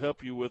also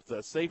help you with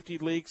safety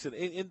leaks.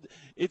 And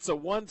it's a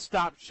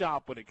one-stop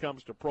shop when it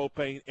comes to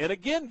propane. And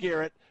again,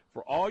 Garrett,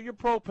 for all your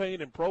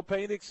propane and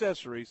propane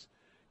accessories,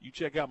 you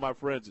check out my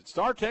friends at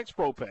StarTex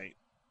Propane.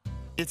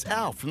 It's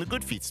Al from the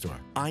Good Feet store.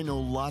 I know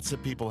lots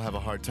of people have a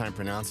hard time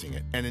pronouncing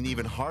it and an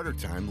even harder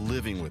time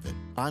living with it.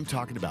 I'm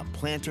talking about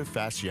plantar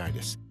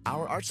fasciitis.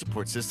 Our arch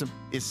support system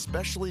is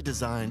specially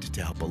designed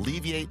to help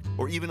alleviate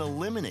or even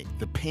eliminate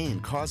the pain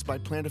caused by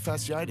plantar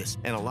fasciitis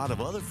and a lot of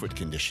other foot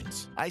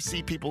conditions. I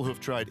see people who have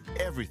tried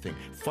everything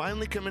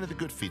finally come into the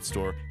Good Feet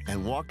store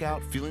and walk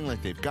out feeling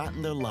like they've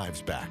gotten their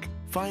lives back.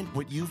 Find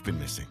what you've been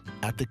missing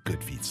at the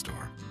Good Feet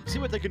store. See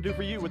what they can do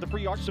for you with a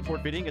free arch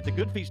support fitting at the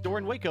Good Feet store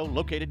in Waco,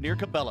 located near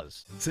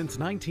Cabela's. Since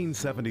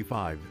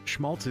 1975,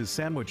 Schmaltz's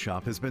Sandwich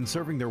Shop has been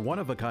serving their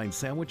one-of-a-kind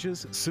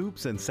sandwiches,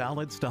 soups, and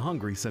salads to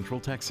hungry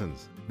Central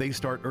Texans. They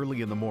start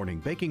early in the morning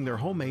baking their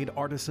homemade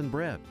artisan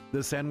bread.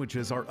 The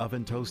sandwiches are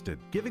oven toasted,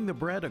 giving the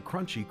bread a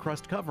crunchy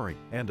crust covering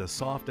and a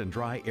soft and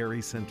dry,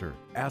 airy center.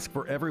 Ask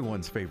for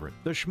everyone's favorite,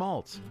 the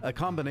Schmaltz, a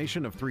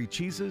combination of 3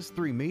 cheeses,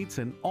 3 meats,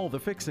 and all the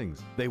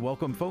fixings. They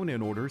welcome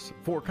phone-in orders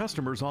for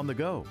customers on the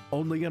go.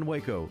 Only in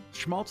Waco,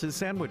 Schmaltz's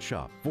Sandwich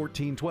Shop,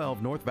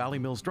 1412 North Valley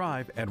Mills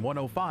Drive and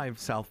 105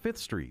 South 5th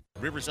Street.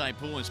 Riverside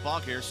Pool and Spa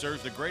Care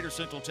serves the greater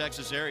Central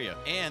Texas area,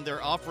 and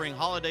they're offering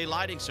holiday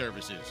lighting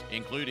services,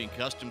 including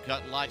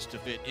custom-cut lights to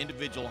fit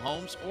individual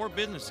homes or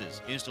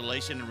businesses,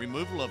 installation and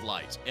removal of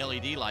lights,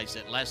 LED lights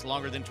that last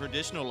longer than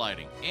traditional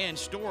lighting, and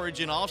storage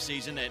in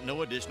off-season at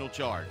no additional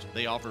charge.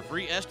 They offer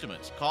free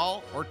estimates.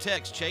 Call or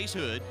text Chase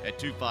Hood at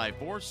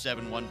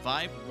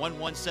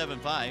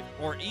 254-715-1175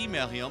 or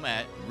email him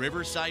at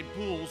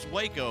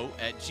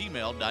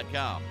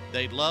riversidepoolswaco@gmail.com.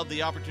 They'd love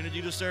the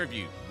opportunity to serve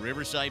you.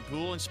 Riverside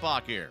Pool and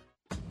Spa Care.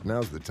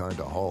 Now's the time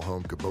to haul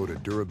home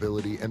Kubota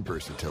durability and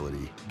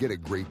versatility. Get a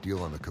great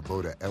deal on the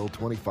Kubota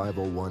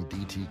L2501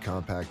 DT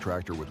compact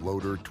tractor with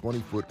loader,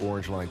 20-foot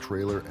orange line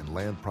trailer, and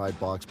Land Pride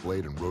box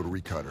blade and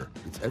rotary cutter.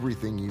 It's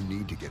everything you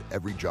need to get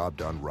every job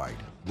done right.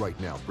 Right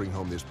now, bring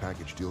home this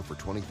package deal for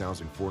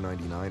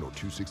 $20,499 or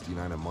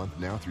 $269 a month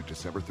now through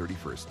December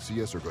 31st. See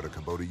us or go to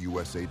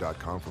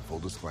KubotaUSA.com for full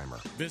disclaimer.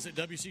 Visit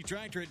WC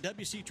Tractor at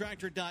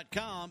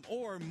WCTractor.com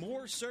or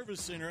Moore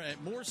Service Center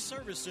at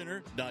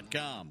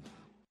MooreServiceCenter.com.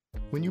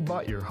 When you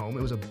bought your home,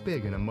 it was a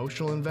big and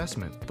emotional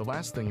investment. The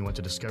last thing you want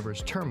to discover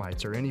is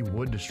termites or any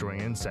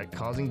wood-destroying insect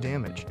causing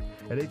damage.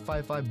 At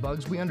 855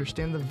 Bugs, we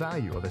understand the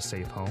value of a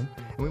safe home,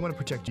 and we want to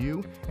protect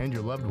you and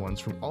your loved ones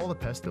from all the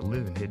pests that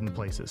live in hidden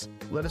places.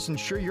 Let us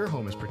ensure your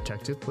home is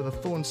protected with a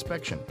full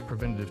inspection,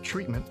 preventative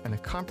treatment, and a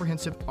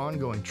comprehensive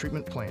ongoing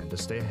treatment plan to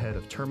stay ahead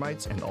of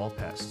termites and all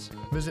pests.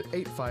 Visit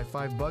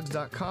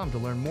 855bugs.com to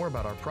learn more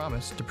about our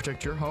promise to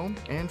protect your home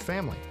and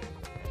family.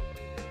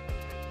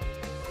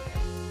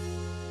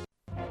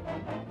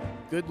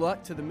 Good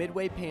luck to the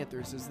Midway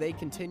Panthers as they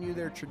continue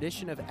their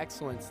tradition of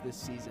excellence this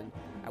season.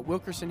 At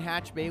Wilkerson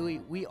Hatch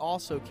Bailey, we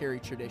also carry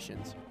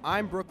traditions.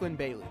 I'm Brooklyn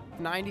Bailey.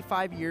 For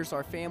 95 years,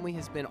 our family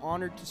has been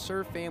honored to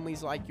serve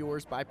families like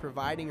yours by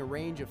providing a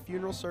range of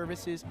funeral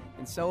services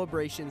and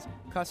celebrations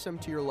custom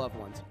to your loved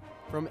ones.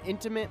 From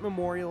intimate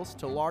memorials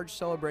to large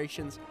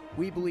celebrations,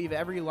 we believe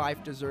every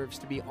life deserves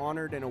to be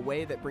honored in a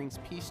way that brings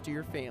peace to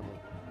your family.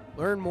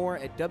 Learn more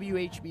at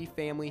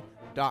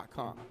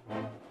WHBfamily.com.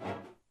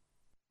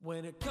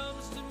 When it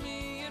comes to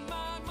me and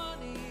my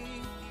money,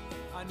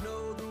 I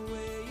know the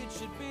way it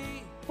should be.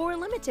 For a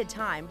limited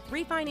time,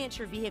 refinance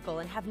your vehicle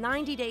and have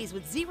 90 days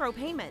with zero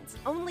payments,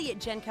 only at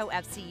Genco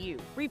FCU.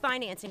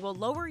 Refinancing will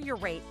lower your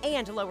rate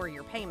and lower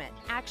your payment.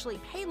 Actually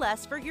pay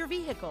less for your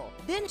vehicle.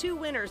 Then 2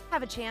 winners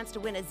have a chance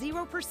to win a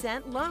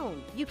 0%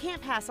 loan. You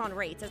can't pass on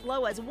rates as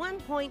low as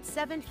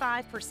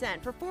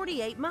 1.75% for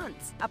 48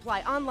 months.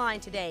 Apply online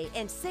today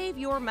and save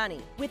your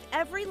money. With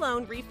every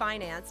loan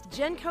refinanced,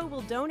 Genco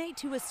will donate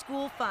to a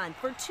school fund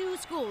for 2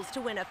 schools to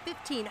win a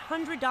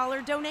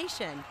 $1,500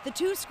 donation. The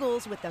 2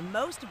 schools with the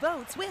most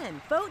votes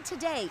win. Vote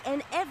today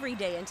and every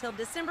day until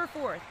December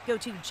 4th. Go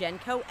to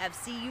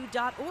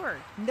GencoFCU.org.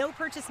 No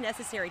purchase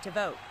necessary to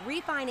vote.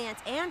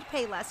 Refinance and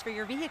pay less for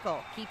your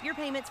vehicle. Keep your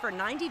payments for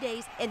 90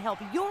 days and help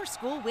your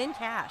school win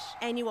cash.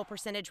 Annual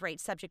percentage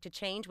rate subject to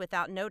change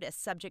without notice,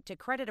 subject to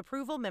credit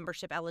approval,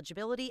 membership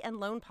eligibility, and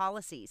loan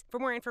policies. For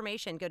more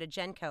information, go to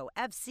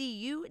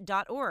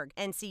GencoFCU.org.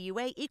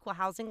 NCUA Equal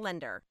Housing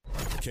Lender.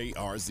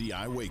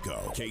 KRZI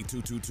Waco,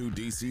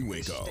 K222DC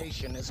Waco.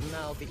 Station is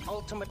now the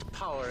ultimate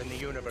power in the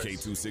universe.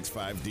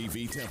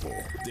 K265DV Temple.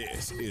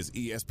 This is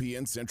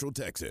ESPN Central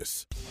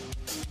Texas.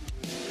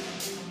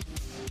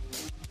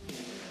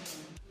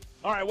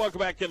 All right, welcome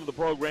back into the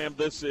program.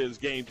 This is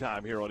Game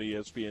Time here on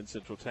ESPN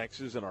Central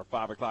Texas in our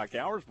 5 o'clock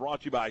hours, brought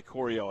to you by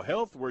Coryell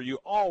Health, where you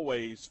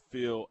always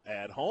feel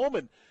at home.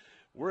 And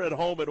we're at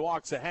home at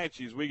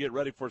Waxahachie as we get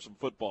ready for some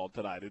football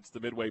tonight. It's the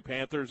Midway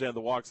Panthers and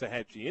the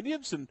Waxahachie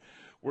Indians, and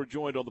we're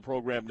joined on the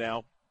program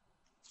now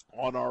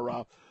on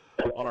our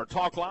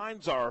talk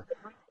lines, our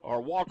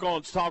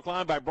walk-ons talk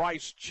line by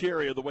Bryce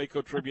Cherry of the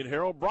Waco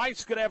Tribune-Herald.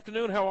 Bryce, good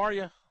afternoon. How are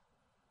you?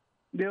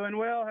 Doing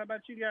well. How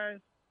about you guys?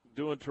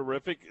 Doing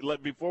terrific.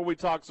 Before we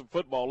talk some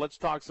football, let's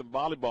talk some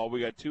volleyball.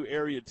 We got 2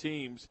 area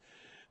teams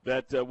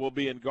that will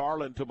be in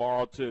Garland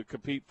tomorrow to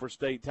compete for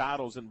state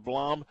titles in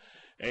Blum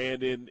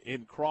and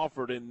in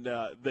Crawford, and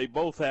they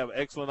both have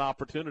excellent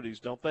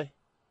opportunities, don't they?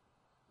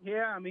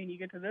 Yeah, I mean, you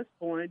get to this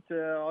point,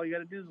 all you got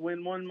to do is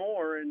win one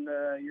more, and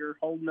you're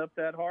holding up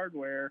that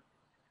hardware.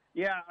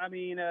 Yeah, I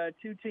mean,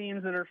 2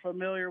 teams that are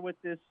familiar with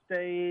this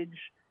stage,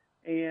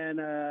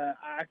 and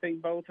I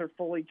think both are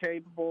fully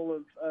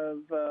capable of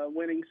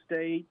winning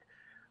state.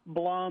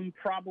 Blum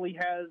probably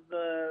has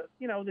the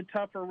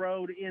tougher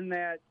road in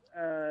that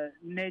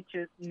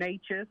Natchez,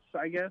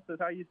 I guess is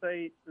how you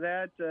say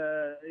that,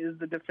 is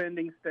the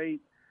defending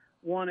state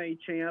 1A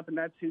champ, and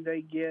that's who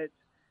they get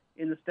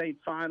in the state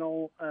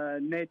final.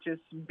 Natchez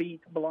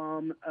beat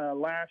Blum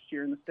last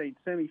year in the state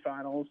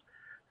semifinals.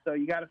 So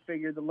you got to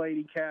figure the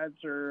Lady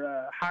Cats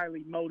are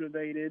highly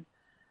motivated.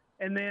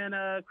 And then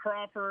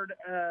Crawford,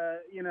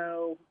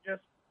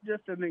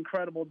 just an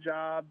incredible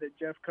job that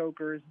Jeff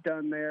Coker has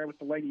done there with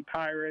the Lady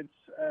Pirates.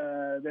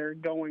 They're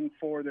going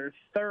for their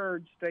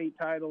 3rd state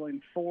title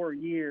in 4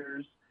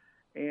 years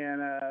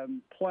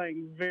and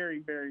playing very,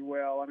 very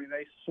well. I mean,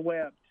 they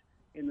swept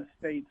in the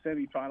state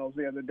semifinals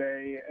the other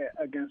day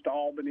against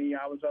Albany.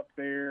 I was up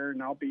there,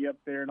 and I'll be up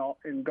there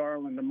in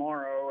Garland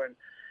tomorrow. And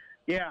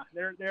yeah,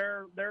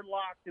 they're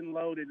locked and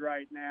loaded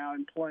right now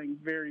and playing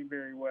very,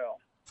 very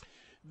well.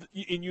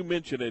 And you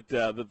mentioned it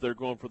that they're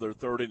going for their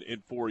 3rd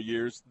in 4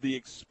 years. The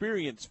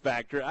experience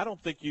factor, I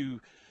don't think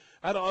you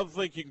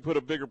can put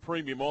a bigger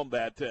premium on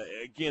that.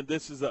 Again,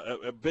 this is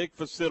a big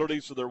facility,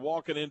 so they're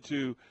walking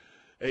into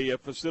a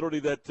facility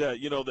that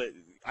that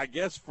I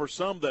guess for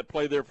some that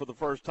play there for the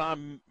first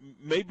time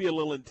may be a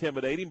little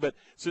intimidating, but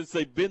since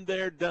they've been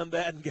there, done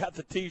that, and got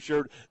the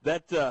T-shirt,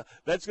 that's going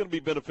to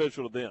be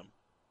beneficial to them.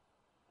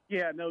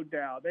 Yeah, no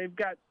doubt. They've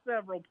got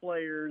several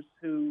players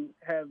who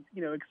have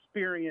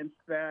experienced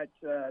that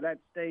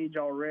stage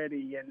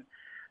already, and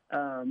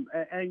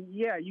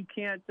yeah, you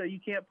can't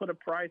put a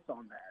price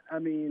on that. I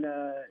mean,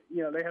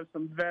 they have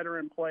some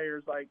veteran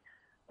players like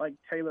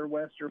Taylor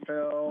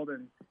Westerfeld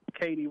and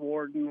Katie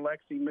Warden,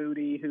 Lexi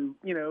Moody, who've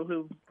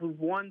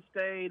won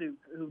state,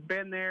 who've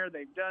been there,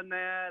 they've done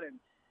that, and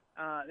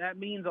that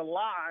means a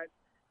lot.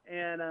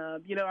 And I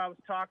was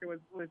talking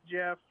with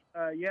Jeff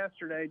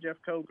yesterday, Jeff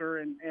Coker,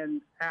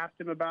 and asked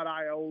him about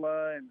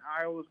Iola, and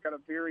Iola's got a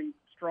very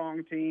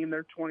strong team.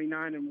 They're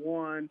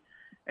 29-1,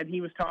 and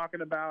he was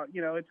talking about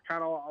it's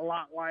kind of a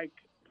lot like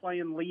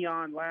playing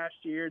Leon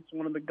last year. It's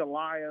one of the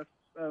Goliaths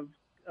of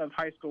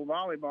high school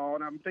volleyball,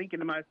 and I'm thinking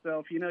to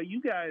myself,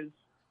 you guys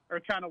are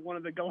kind of one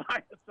of the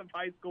Goliaths of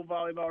high school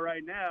volleyball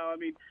right now. I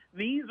mean,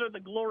 these are the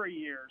glory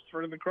years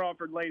for the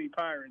Crawford Lady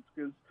Pirates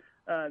because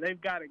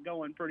they've got it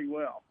going pretty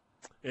well.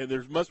 And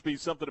there must be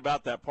something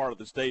about that part of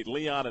the state.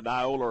 Leon and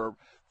Iola are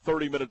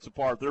 30 minutes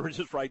apart. They were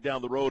just right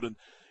down the road, and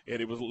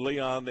it was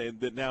Leon,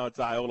 and then now it's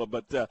Iola.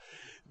 But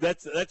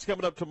that's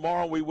coming up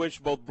tomorrow. We wish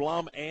both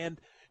Blum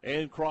and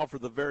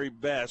Crawford the very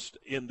best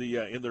in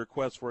their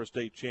quest for a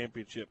state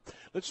championship.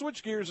 Let's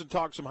switch gears and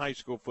talk some high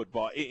school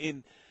football.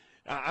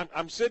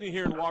 I'm sitting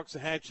here in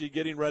Waxahachie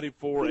getting ready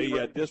for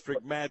a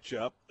district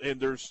matchup, and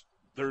there's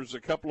There's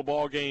a couple of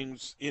ball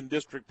games in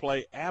district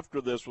play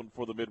after this one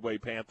for the Midway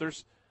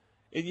Panthers,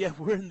 and yet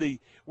we're in the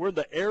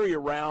area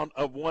round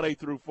of 1A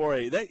through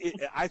 4A.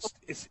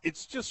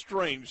 It's just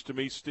strange to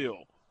me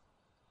still.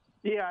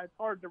 Yeah, it's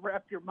hard to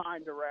wrap your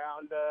mind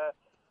around.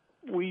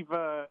 We've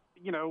had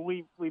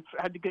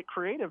to get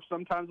creative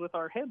sometimes with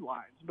our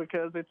headlines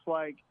because it's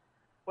like,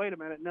 wait a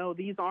minute, no,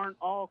 these aren't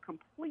all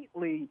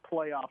completely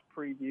playoff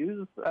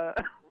previews.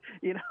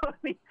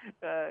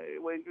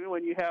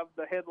 When you have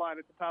the headline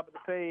at the top of the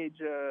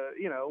page,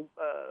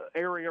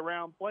 area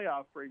round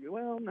playoff preview.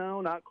 Well,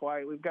 no, not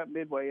quite. We've got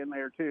Midway in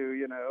there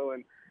too,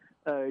 and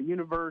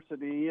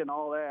university and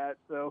all that.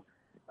 So,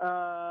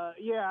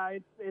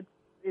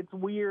 it's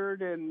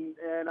weird, and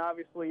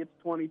obviously it's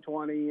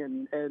 2020,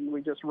 and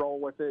we just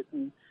roll with it.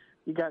 And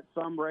you got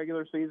some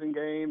regular season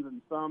games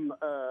and some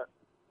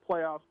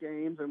playoff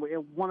games. And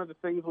one of the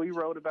things we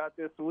wrote about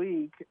this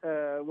week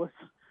was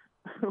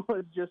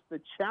just the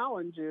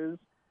challenges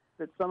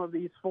that some of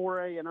these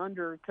 4A and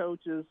under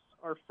coaches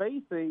are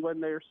facing when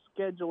they're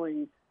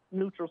scheduling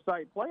neutral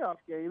site playoff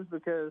games,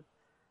 because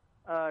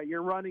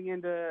you're running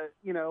into,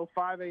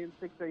 5A and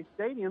 6A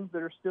stadiums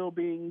that are still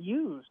being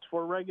used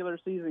for regular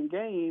season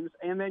games,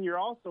 and then you're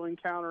also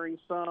encountering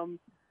some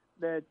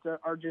that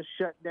are just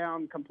shut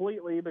down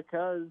completely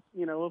because,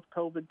 of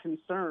COVID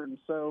concerns.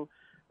 So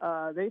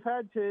they've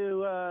had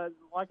to,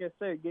 like I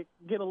said,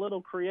 get a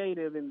little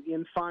creative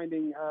in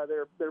finding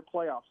their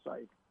playoff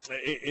site.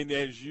 And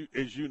as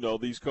you know,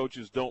 these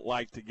coaches don't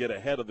like to get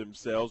ahead of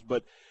themselves,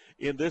 but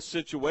in this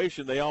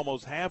situation, they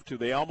almost have to.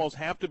 They almost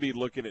have to be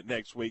looking at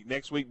next week.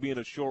 Next week being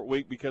a short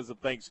week because of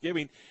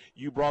Thanksgiving.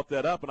 You brought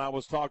that up, and I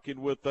was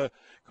talking with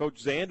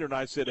Coach Zander, and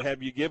I said,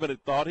 have you given it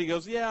thought? He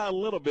goes, yeah, a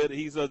little bit.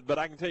 He says, but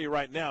I can tell you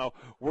right now,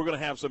 we're going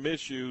to have some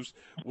issues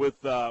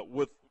with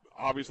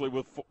obviously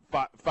with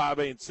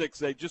 5A and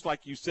 6A, just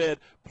like you said,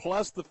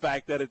 plus the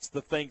fact that it's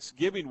the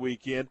Thanksgiving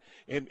weekend,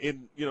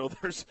 and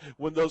there's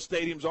when those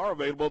stadiums are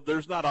available,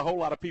 there's not a whole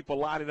lot of people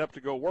lining up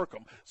to go work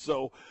them.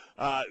 So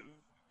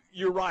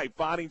you're right.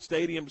 Finding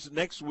stadiums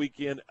next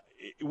weekend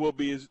will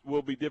be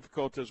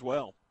difficult as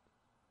well.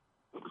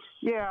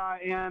 Yeah,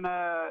 and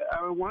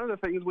one of the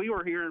things we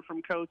were hearing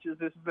from coaches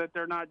is that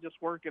they're not just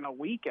working a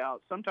week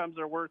out. Sometimes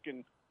they're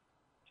working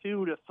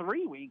 2 to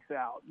 3 weeks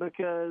out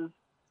because.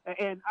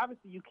 And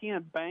obviously you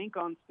can't bank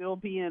on still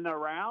being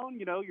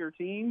around, your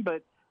team,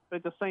 but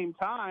at the same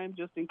time,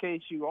 just in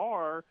case you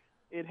are,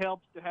 it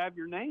helps to have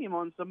your name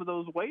on some of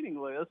those waiting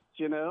lists,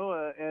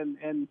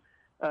 and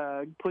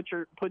put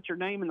your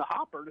name in the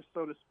hopper,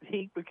 so to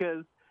speak,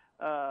 because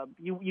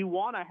you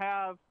want to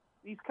have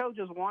these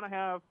coaches want to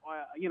have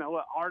an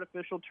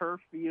artificial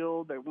turf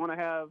field. They want to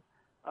have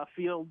a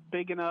field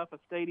big enough, a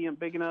stadium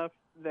big enough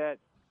that.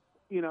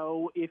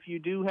 If you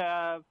do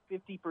have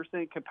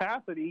 50%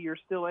 capacity, you're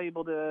still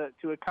able to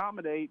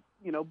accommodate,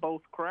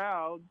 both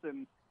crowds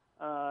and,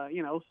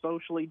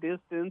 socially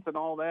distance and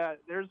all that.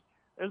 There's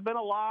been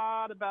a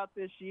lot about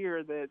this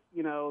year that,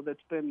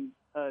 that's been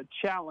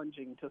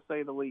challenging, to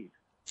say the least.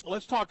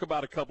 Let's talk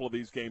about a couple of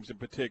these games in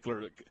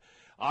particular.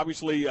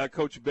 Obviously,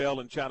 Coach Bell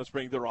and China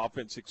Spring, their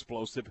offense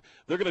explosive.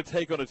 They're going to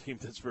take on a team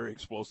that's very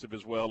explosive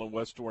as well in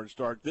West Orange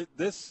Stark.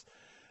 This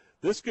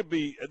could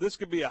be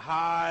a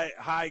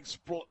high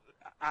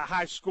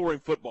scoring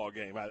football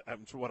game.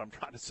 That's what I'm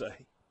trying to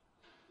say.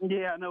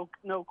 Yeah, no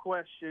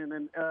question.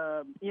 And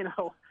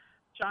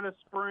China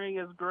Spring,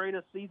 as great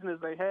a season as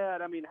they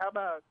had. I mean, how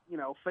about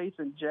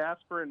facing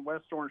Jasper and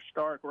West Orange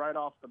Stark right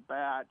off the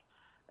bat?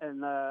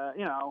 And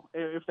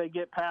if they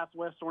get past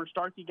West Orange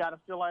Stark, you got to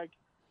feel like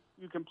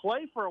you can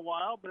play for a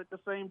while, but at the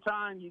same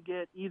time, you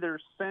get either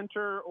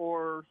Center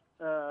or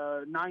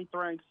 9th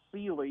ranked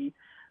Sealy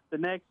the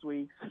next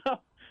week. So,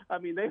 I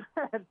mean, they've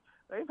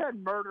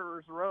had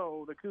murderer's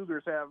row, the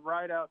Cougars have,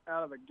 right out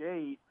of the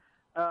gate.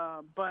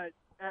 But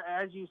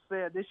as you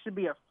said, this should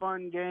be a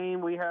fun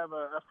game. We have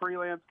a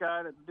freelance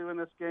guy that's doing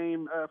this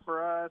game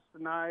for us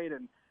tonight,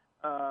 and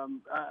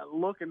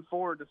looking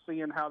forward to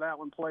seeing how that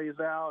one plays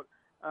out.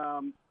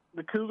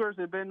 The Cougars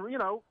have been,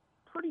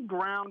 pretty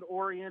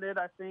ground-oriented,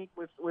 I think,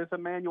 with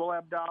Emmanuel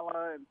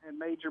Abdallah and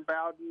Major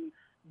Bowden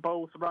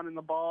both running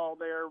the ball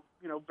there,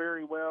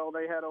 very well.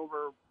 They had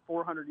over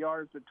 400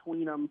 yards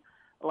between them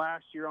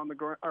last week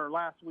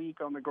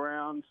on the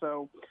ground.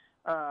 So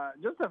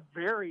just a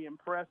very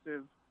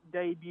impressive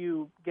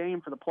debut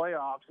game for the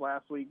playoffs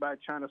last week by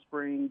China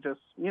Spring.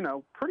 Just,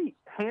 pretty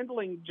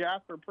handling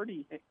Jasper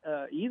pretty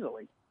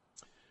easily.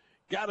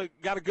 Got a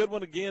good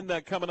one again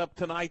coming up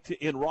tonight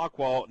in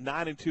Rockwall.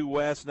 9-2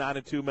 West,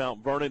 9-2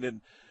 Mount Vernon,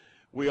 and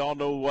we all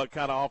know what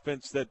kind of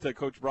offense that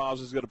Coach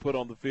Braz is going to put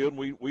on the field.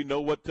 We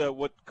know what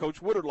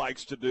Coach Woodard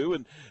likes to do,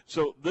 and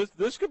so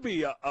this could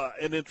be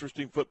an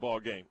interesting football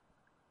game.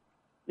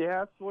 Yeah,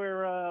 that's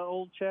where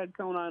old Chad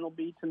Conine will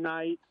be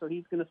tonight, so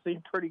he's going to see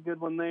a pretty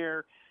good one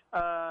there.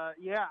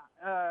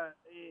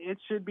 It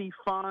should be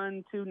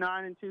fun. 2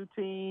 9-2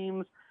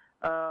 teams,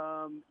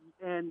 and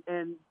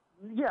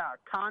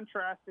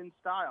contrast in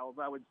styles,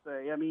 I would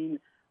say. I mean,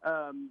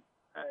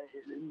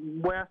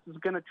 West is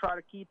going to try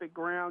to keep it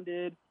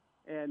grounded.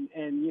 and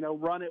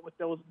run it with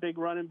those big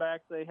running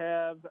backs they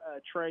have,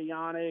 Trey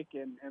Yannick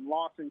and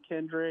Lawson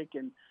Kendrick,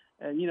 and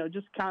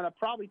just kind of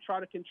probably try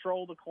to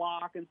control the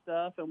clock and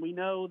stuff. And we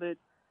know that,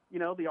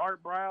 the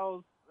Art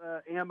Briles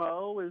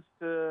MO is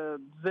to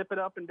zip it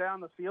up and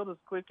down the field as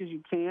quick as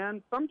you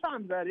can.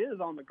 Sometimes that is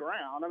on the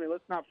ground. I mean,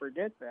 let's not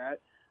forget that.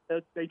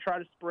 They try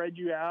to spread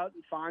you out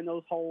and find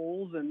those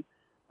holes, and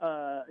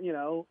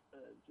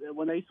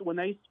when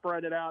they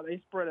spread it out, they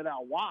spread it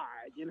out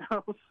wide.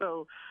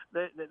 So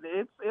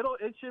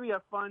it should be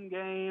a fun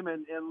game,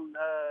 and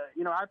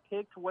I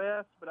picked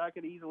West, but I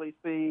could easily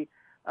see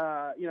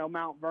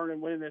Mount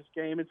Vernon winning this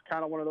game. It's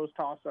kind of one of those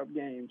toss-up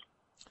games.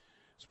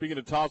 Speaking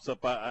of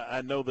toss-up,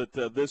 I know that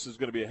this is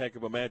going to be a heck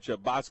of a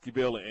matchup,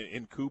 Bosqueville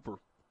and Cooper.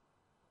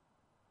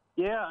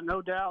 Yeah,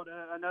 no doubt.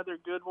 Another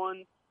good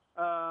one.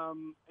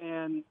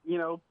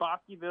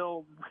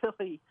 Bosqueville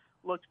really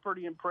looked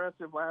pretty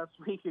impressive last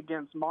week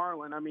against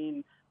Marlin. I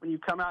mean, when you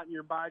come out in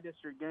your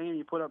bi-district game,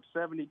 you put up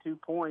 72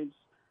 points.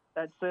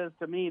 That says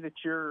to me that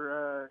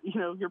you're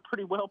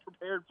pretty well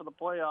prepared for the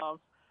playoffs.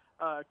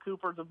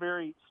 Cooper's a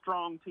very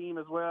strong team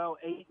as well,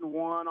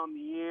 8-1 on the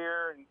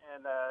year, and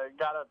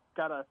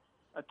got a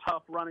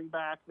tough running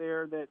back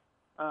there that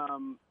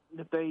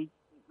they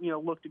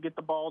look to get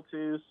the ball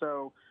to.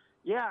 So,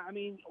 yeah, I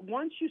mean,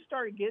 once you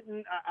start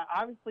getting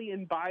obviously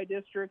in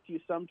bi-district,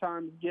 you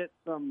sometimes get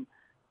some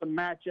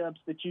matchups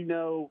that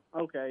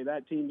okay,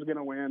 that team's going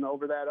to win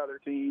over that other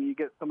team. You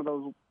get some of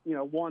those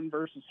 1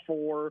 versus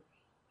 4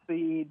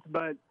 seeds,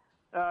 but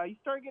you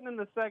start getting in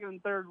the second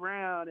and third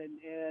round, and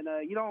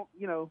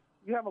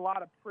you have a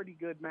lot of pretty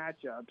good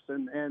matchups,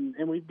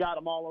 and we've got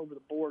them all over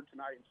the board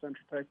tonight in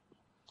Central Texas.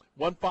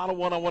 One final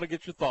one I want to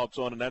get your thoughts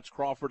on, and that's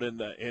Crawford and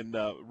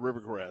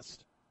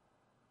Rivercrest.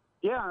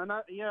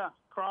 Yeah,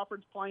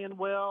 Crawford's playing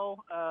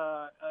well.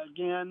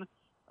 Again,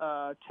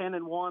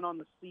 10-1 on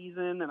the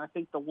season, and I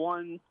think the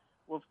one,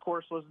 of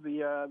course, was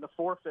the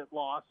forfeit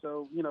loss.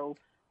 So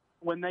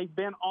when they've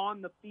been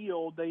on the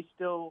field, they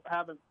still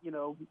haven't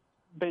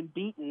been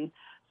beaten.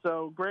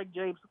 So Greg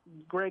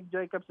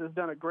Jacobs has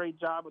done a great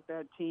job with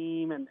that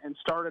team, and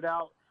started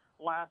out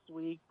last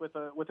week with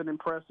an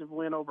impressive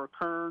win over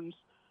Kearns.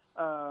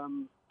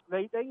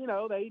 They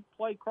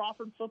play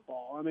Crawford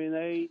football. I mean,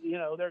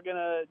 they're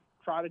gonna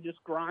try to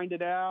just grind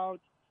it out,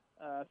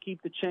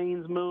 keep the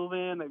chains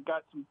moving. They've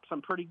got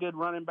some pretty good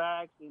running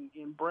backs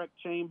in Breck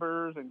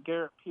Chambers and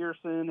Garrett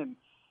Pearson,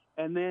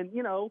 and then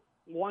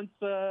once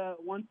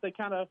they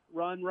kind of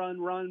run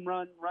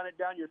it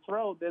down your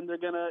throat, then they're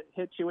gonna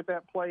hit you with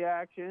that play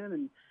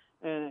action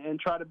and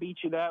try to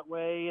beat you that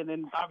way, and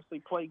then obviously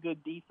play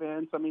good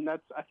defense. I mean,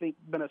 that's, I think,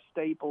 been a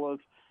staple of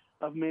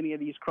many of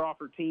these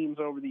Crawford teams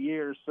over the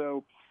years.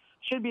 So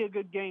should be a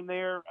good game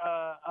there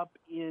up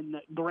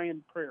in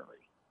Grand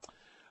Prairie.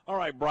 All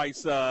right,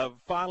 Bryce,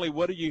 finally,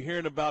 what are you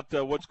hearing about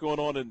what's going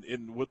on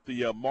in with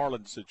the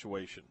Marlin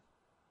situation?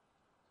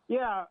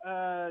 Yeah,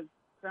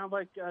 sounds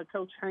like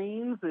Coach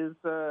Haynes is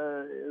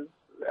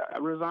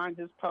resigned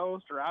his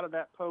post or out of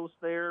that post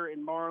there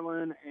in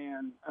Marlin,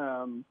 and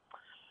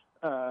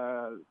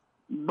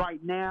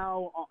right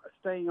now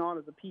staying on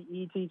as a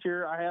PE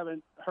teacher. I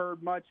haven't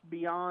heard much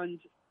beyond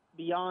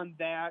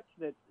that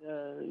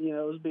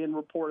is being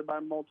reported by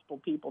multiple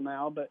people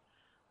now, but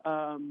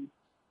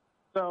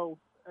so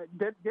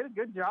did a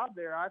good job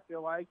there, I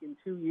feel like, in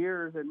 2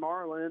 years in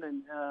Marlin,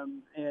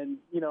 and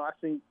I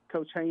think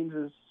Coach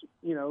Haynes'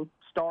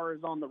 star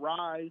is on the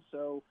rise,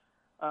 so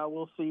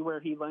we'll see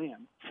where he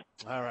lands.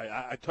 All right,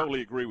 I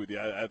totally agree with you.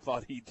 I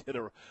thought he did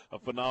a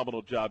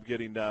phenomenal job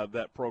getting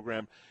that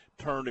program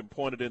turned and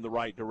pointed in the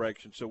right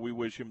direction, so we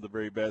wish him the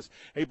very best.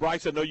 Hey,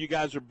 Bryce, I know you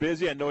guys are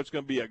busy. I know it's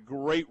going to be a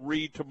great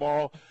read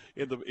tomorrow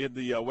in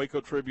the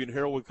Waco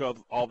Tribune-Herald with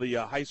all the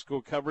high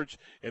school coverage,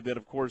 and then,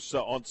 of course,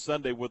 on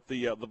Sunday with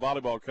the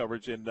volleyball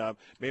coverage. And,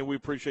 man, we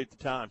appreciate the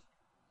time.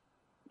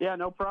 Yeah,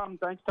 no problem.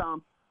 Thanks,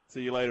 Tom.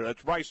 See you later.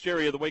 That's Bryce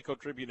Cherry of the Waco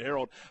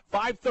Tribune-Herald.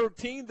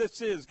 5:13,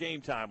 this is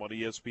Game Time on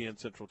ESPN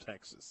Central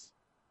Texas.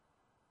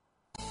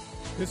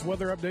 This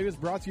weather update is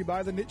brought to you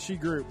by the Nitsche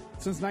Group.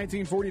 Since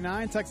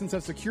 1949, Texans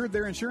have secured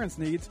their insurance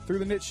needs through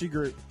the Nitsche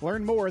Group.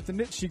 Learn more at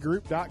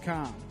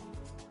thenitschegroup.com.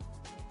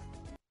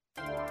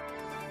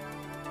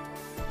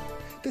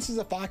 This is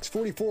a Fox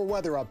 44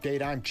 weather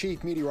update. I'm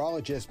Chief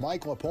Meteorologist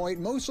Mike LaPointe.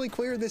 Mostly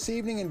clear this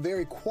evening and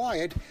very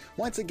quiet.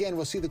 Once again,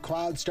 we'll see the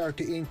clouds start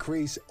to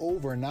increase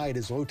overnight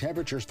as low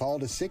temperatures fall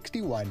to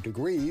 61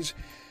 degrees.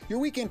 Your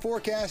weekend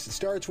forecast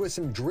starts with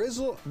some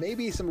drizzle,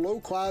 maybe some low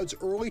clouds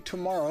early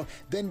tomorrow,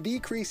 then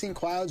decreasing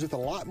clouds with a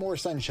lot more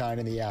sunshine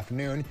in the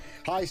afternoon.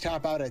 Highs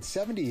top out at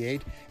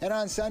 78, and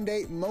on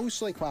Sunday,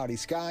 mostly cloudy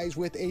skies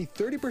with a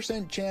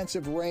 30% chance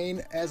of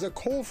rain as a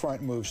cold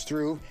front moves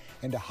through,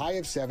 and a high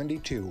of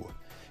 72.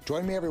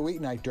 Join me every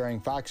weeknight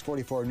during Fox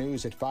 44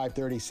 News at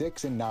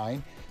 5:36 and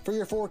 9 for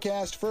your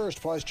forecast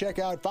first. Plus, check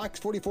out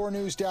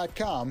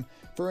fox44news.com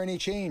for any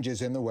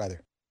changes in the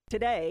weather.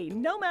 Today,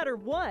 no matter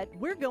what,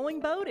 we're going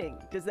boating.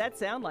 Does that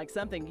sound like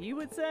something you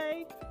would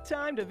say?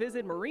 Time to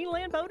visit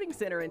Marineland Boating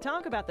Center and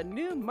talk about the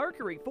new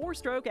Mercury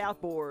 4-stroke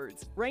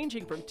outboards.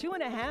 Ranging from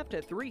 2.5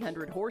 to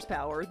 300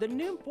 horsepower, the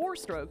new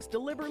 4-strokes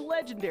deliver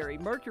legendary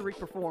Mercury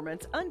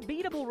performance,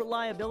 unbeatable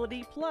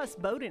reliability, plus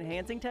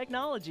boat-enhancing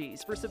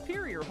technologies for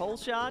superior hole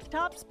shot,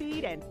 top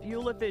speed, and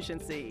fuel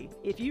efficiency.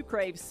 If you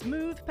crave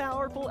smooth,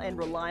 powerful, and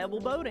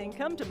reliable boating,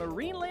 come to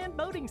Marineland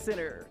Boating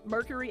Center.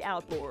 Mercury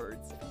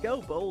Outboards.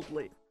 Go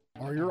boldly.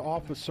 Are your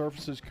office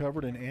surfaces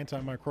covered in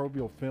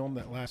antimicrobial film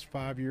that lasts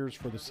 5 years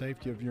for the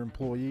safety of your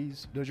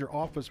employees? Does your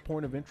office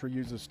point of entry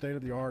use a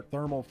state-of-the-art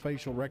thermal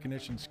facial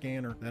recognition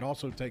scanner that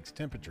also takes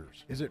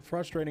temperatures? Is it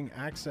frustrating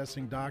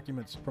accessing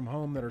documents from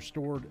home that are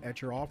stored at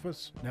your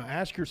office? Now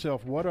ask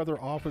yourself, what other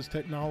office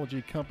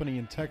technology company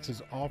in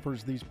Texas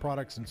offers these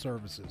products and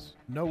services?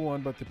 No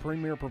one but the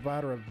premier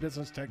provider of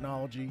business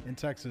technology in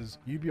Texas,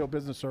 UBEO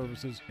Business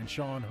Services, and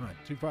Sean Hunt.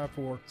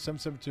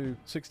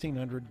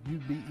 254-772-1600,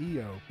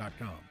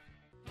 ubeo.com.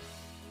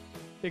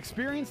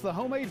 Experience the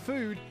homemade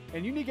food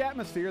and unique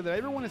atmosphere that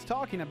everyone is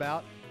talking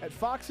about at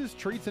Fox's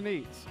Treats and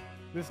Eats.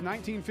 This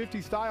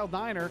 1950s-style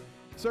diner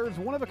serves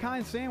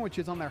one-of-a-kind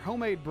sandwiches on their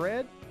homemade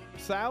bread,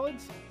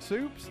 salads,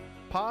 soups,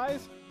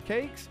 pies,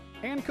 cakes,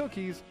 and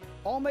cookies,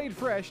 all made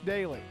fresh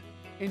daily.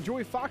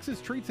 Enjoy Fox's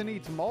Treats and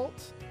Eats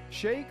malts,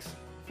 shakes,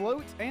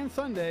 floats, and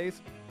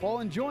sundaes while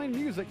enjoying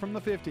music from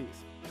the 50s.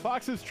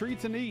 Fox's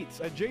Treats and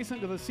Eats,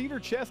 adjacent to the Cedar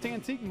Chest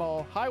Antique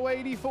Mall, Highway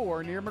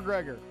 84 near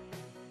McGregor.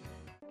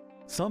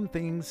 Some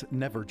things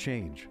never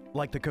change,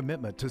 like the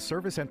commitment to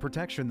service and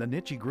protection the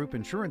Nitsche Group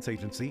Insurance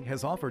Agency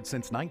has offered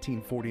since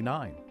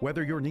 1949.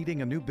 Whether you're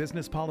needing a new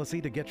business policy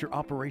to get your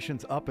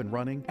operations up and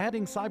running,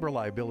 adding cyber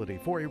liability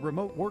for a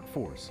remote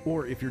workforce,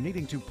 or if you're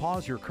needing to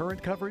pause your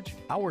current coverage,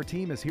 our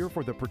team is here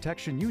for the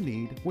protection you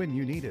need when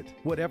you need it.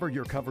 Whatever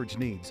your coverage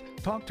needs,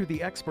 talk to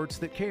the experts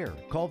that care.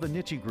 Call the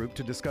Nitsche Group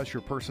to discuss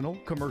your personal,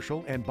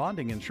 commercial, and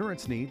bonding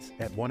insurance needs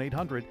at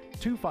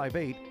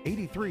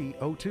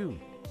 1-800-258-8302.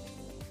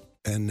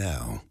 And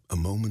now, a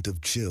moment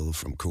of chill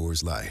from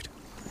Coors Light.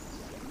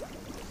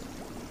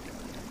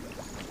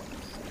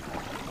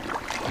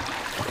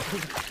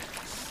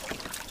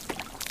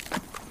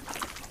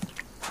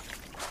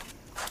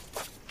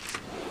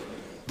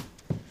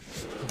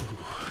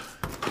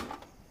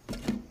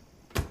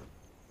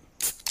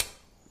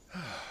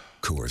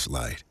 Coors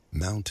Light,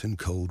 mountain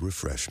cold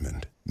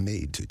refreshment,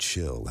 made to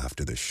chill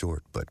after the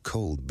short but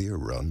cold beer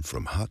run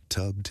from hot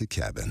tub to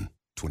cabin.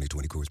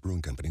 2020 Coors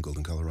Brewing Company,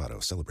 Golden, Colorado.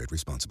 Celebrate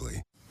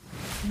responsibly.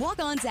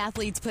 Walk-On's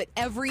athletes put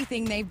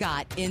everything they've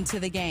got into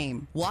the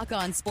game.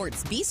 Walk-On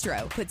Sports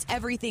Bistro puts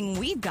everything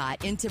we've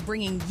got into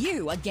bringing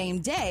you a game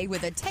day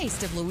with a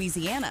taste of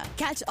Louisiana.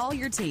 Catch all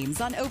your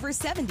teams on over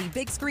 70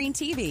 big screen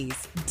TVs.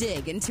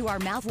 Dig into our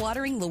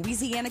mouth-watering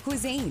Louisiana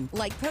cuisine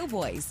like po'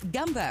 boys,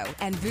 gumbo,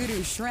 and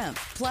voodoo shrimp,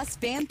 plus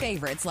fan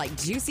favorites like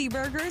juicy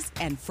burgers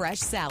and fresh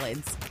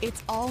salads.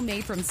 It's all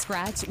made from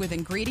scratch with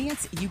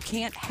ingredients you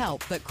can't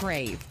help but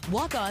crave.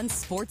 Walk-On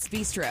Sports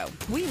Bistro.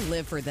 We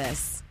live for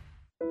this.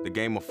 The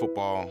game of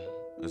football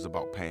is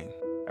about pain.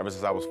 Ever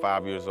since I was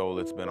 5 years old,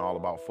 it's been all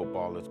about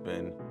football. It's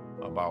been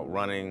about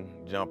running,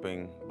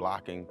 jumping,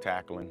 blocking,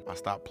 tackling. I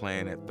stopped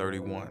playing at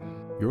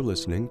 31. You're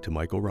listening to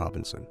Michael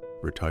Robinson,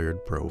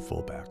 retired pro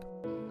fullback.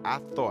 I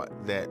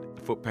thought that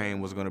foot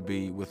pain was going to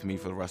be with me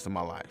for the rest of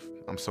my life.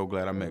 I'm so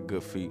glad I met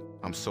Good Feet.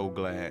 I'm so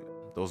glad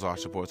those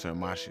arch supports are in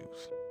my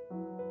shoes.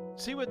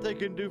 See what they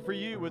can do for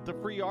you with the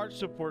free arch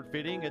support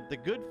fitting at the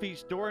Good Feet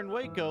store in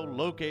Waco,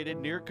 located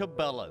near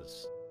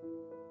Cabela's.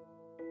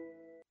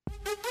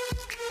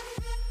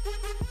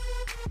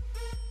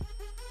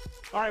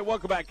 All right,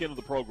 welcome back into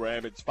the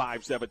program. It's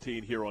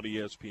 5:17 here on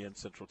ESPN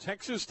Central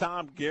Texas.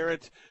 Tom,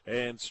 Garrett,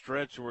 and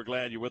Stretch, and we're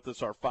glad you're with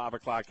us. Our 5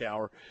 o'clock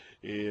hour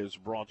is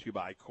brought to you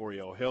by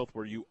Coryell Health,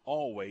 where you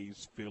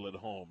always feel at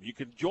home. You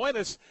can join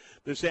us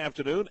this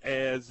afternoon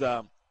as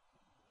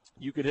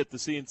you can hit the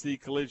CNC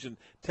Collision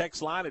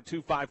text line at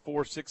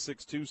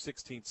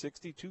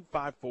 254-662-1660,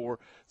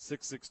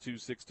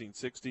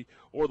 254-662-1660,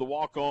 or the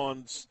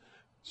Walk-Ons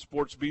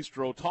Sports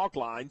Bistro talk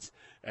lines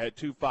at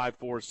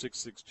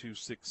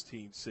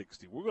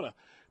 254-662-1660. We're going to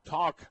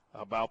talk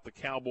about the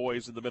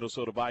Cowboys and the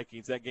Minnesota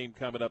Vikings. That game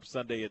coming up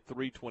Sunday at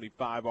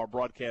 3:25. Our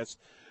broadcast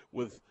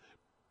with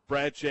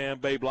Brad Sham,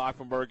 Babe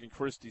Loffenberg, and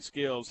Christy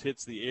Scales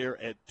hits the air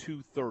at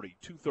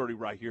 2:30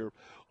 right here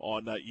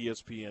on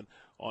ESPN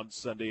on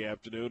Sunday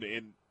afternoon.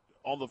 And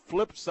on the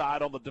flip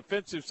side, on the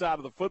defensive side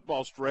of the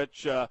football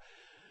stretch,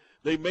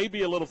 they may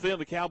be a little thin.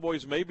 The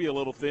Cowboys may be a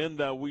little thin.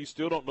 We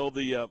still don't know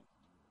the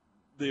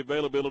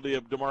availability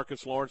of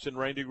DeMarcus Lawrence and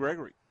Randy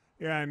Gregory.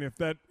 Yeah, and if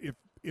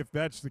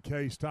that's the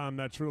case, Tom,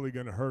 that's really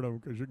going to hurt them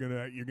because you're going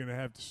to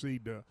have to see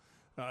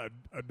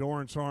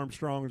Dorrance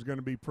Armstrong is going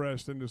to be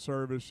pressed into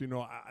service. You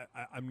know,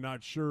 I'm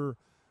not sure.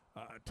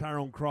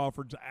 Tyrone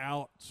Crawford's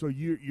out, so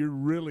you're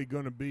really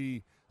going to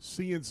be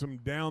seeing some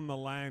down the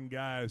line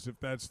guys if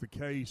that's the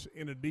case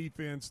in a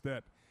defense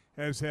that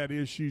has had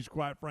issues,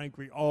 quite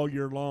frankly, all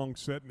year long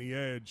setting the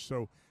edge.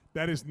 So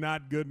that is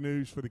not good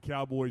news for the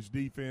Cowboys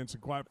defense.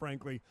 And quite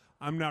frankly,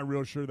 I'm not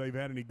real sure they've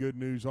had any good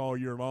news all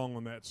year long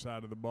on that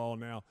side of the ball.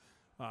 Now,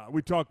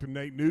 we talked to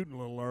Nate Newton a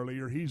little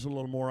earlier. He's a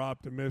little more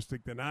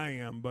optimistic than I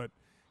am, but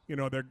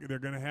they're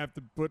going to have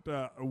to put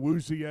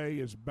Awuzie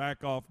is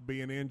back off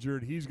being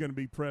injured. He's going to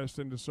be pressed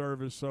into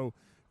service, so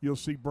you'll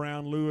see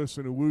Brown, Lewis,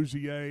 and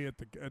Awuzie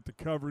at the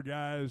cover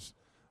guys.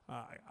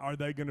 Are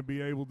they going to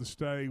be able to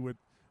stay with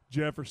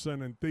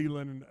Jefferson and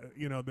Thielen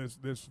and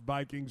this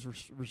Vikings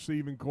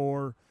receiving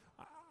core?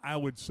 I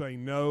would say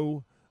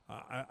no.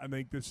 I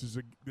think this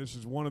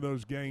is one of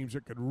those games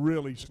that could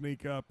really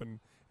sneak up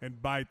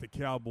and bite the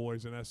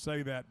Cowboys, and I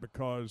say that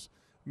because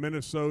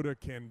Minnesota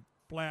can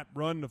flat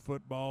run the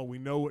football. We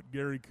know what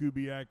Gary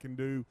Kubiak can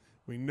do.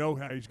 We know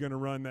how he's going to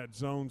run that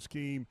zone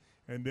scheme,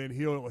 and then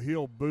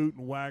he'll boot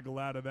and waggle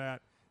out of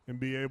that and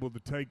be able to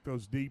take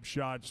those deep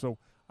shots. So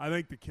I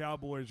think the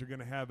Cowboys are going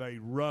to have a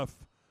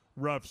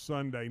rough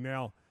Sunday.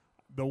 Now,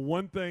 the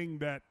one thing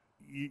that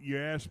you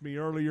asked me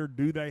earlier,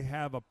 do they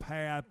have a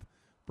path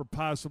for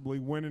possibly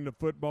winning the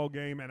football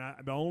game? And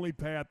the only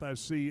path I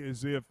see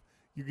is if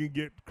you can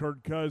get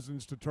Kirk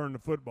Cousins to turn the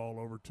football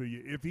over to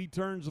you. If he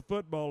turns the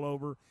football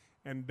over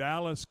and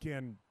Dallas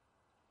can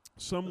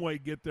some way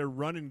get their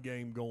running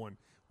game going,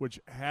 which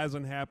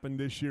hasn't happened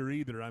this year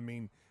either. I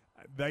mean,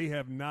 they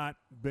have not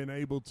been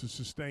able to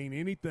sustain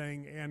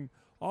anything, and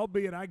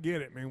albeit I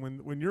get it, man,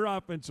 when your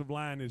offensive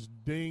line is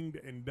dinged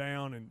and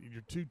down and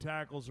your two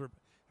tackles are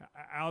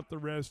out the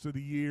rest of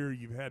the year,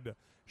 you've had to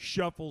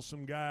shuffle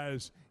some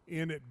guys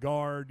in at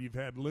guard, you've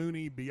had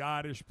Looney,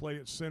 Biotish play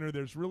at center.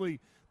 There's really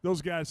 –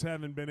 those guys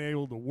haven't been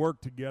able to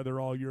work together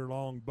all year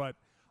long, but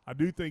I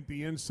do think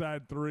the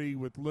inside three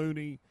with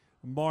Looney,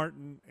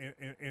 Martin,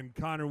 and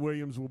Connor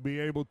Williams will be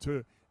able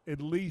to at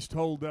least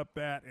hold up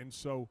that. And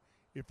so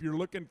if you're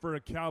looking for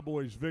a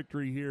Cowboys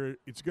victory here,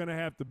 it's going to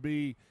have to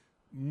be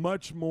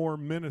much more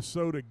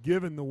Minnesota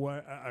giving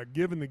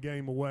the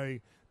game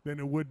away than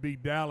it would be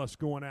Dallas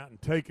going out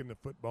and taking the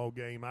football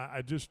game.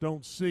 I just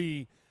don't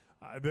see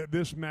that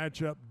this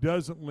matchup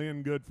doesn't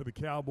lend good for the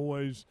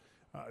Cowboys.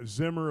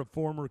 Zimmer, a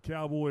former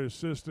Cowboy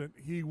assistant,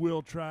 he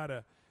will try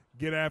to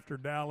get after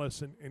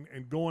Dallas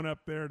and going up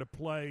there to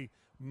play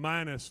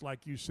minus,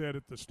 like you said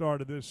at the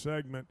start of this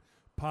segment,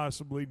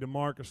 possibly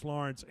DeMarcus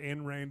Lawrence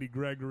and Randy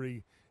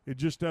Gregory. It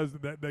just does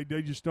that.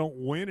 They just don't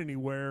win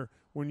anywhere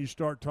when you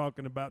start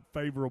talking about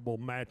favorable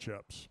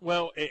matchups.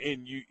 Well,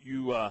 and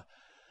you're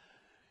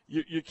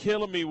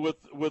killing me with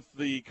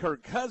the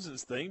Kirk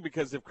Cousins thing,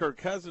 because if Kirk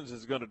Cousins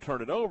is going to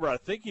turn it over, I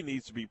think he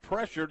needs to be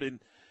pressured.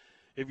 And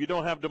if you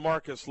don't have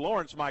DeMarcus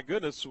Lawrence, my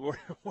goodness,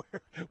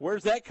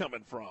 where's that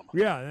coming from?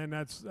 Yeah, and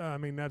that's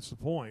the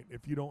point.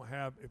 If you don't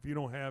have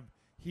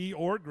he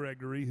or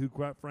Gregory, who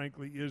quite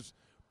frankly is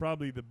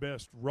probably the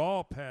best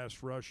raw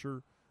pass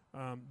rusher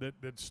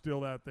that's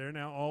still out there.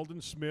 Now,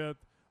 Aldon Smith,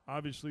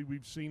 obviously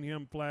we've seen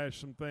him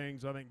flash some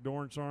things. I think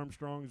Dorrance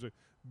Armstrong is a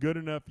good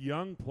enough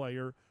young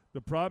player.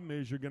 The problem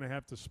is you're going to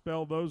have to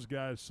spell those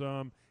guys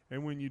some,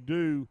 and when you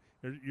do,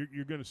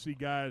 you're going to see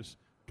guys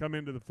come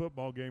into the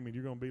football game and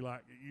you're going to be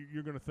like,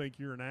 you're going to think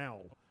you're an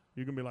owl.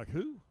 You're going to be like,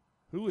 who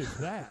is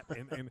that?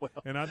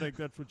 And I think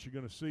that's what you're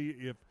going to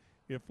see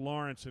if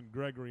Lawrence and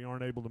Gregory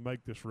aren't able to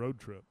make this road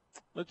trip.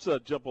 Let's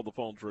jump on the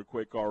phones real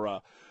quick.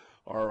 Our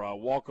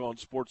Walk-On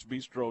Sports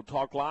Bistro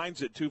talk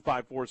lines at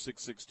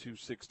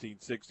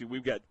 254-662-1660.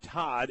 We've got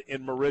Todd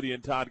in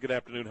Meridian. Todd, good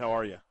afternoon. How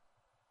are you?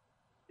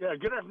 Yeah,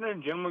 good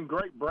afternoon, gentlemen.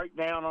 Great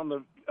breakdown on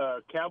the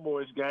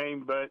Cowboys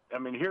game, but I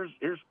mean, here's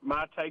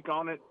my take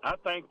on it. I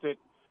think that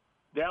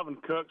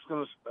Dalvin Cook's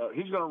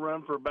he's going to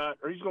run for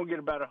he's going to get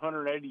about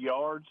 180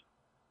 yards.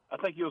 I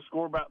think he'll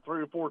score about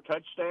 3 or 4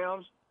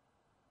 touchdowns.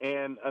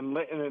 And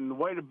the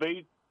way to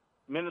beat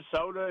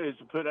Minnesota is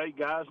to put 8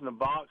 guys in the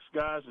box,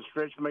 guys, and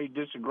Stretch may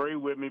disagree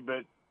with me,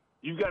 but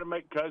you've got to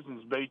make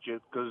Cousins beat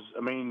you because,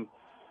 I mean,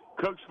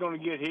 Cook's going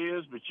to get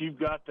his, but you've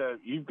got to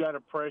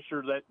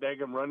pressure that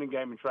daggum running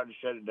game and try to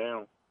shut it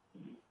down.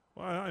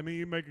 Well, I mean,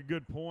 you make a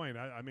good point.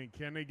 I mean,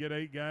 can they get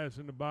 8 guys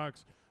in the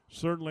box?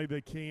 Certainly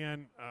they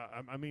can.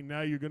 I mean,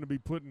 now you're going to be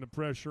putting the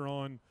pressure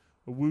on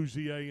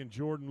Awuzie and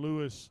Jordan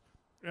Lewis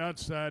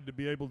outside to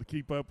be able to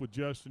keep up with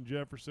Justin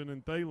Jefferson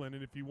and Thielen.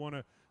 And if you want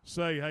to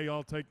say, hey,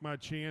 I'll take my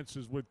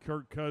chances with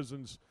Kirk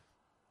Cousins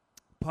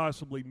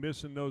possibly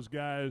missing those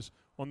guys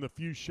on the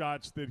few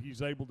shots that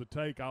he's able to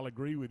take, I'll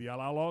agree with you.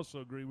 I'll also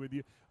agree with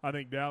you. I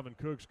think Dalvin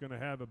Cook's going to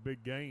have a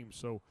big game.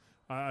 So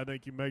I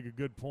think you make a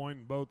good point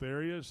in both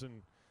areas.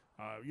 And,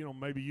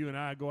 maybe you and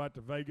I go out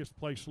to Vegas,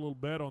 place a little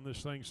bet on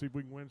this thing, see if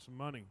we can win some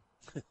money.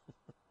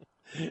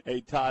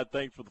 Hey, Todd,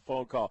 thanks for the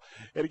phone call.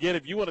 And, again,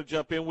 if you want to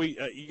jump in,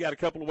 you got a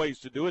couple of ways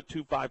to do it,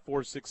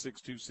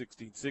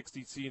 254-662-1660,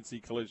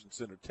 CNC Collision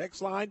Center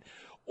text line,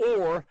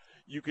 or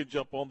you can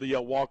jump on the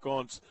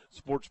Walk-Ons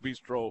Sports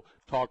Bistro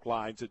talk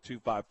lines at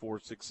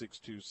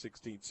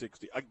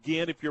 254-662-1660.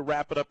 Again, if you're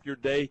wrapping up your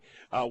day,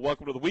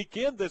 welcome to the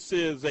weekend. This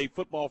is a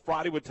Football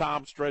Friday with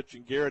Tom, Stretch,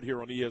 and Garrett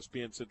here on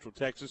ESPN Central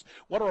Texas.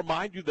 Want to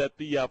remind you that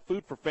the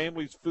Food for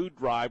Families food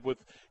drive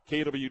with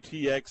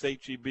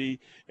KWTX, HEB,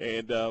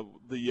 and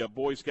the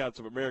Boy Scouts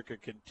of America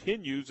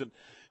continues. And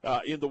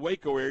in the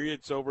Waco area,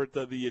 it's over at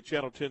the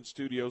Channel 10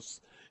 studios.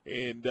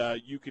 And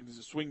you can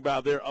swing by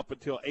there up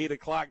until 8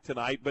 o'clock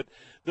tonight. But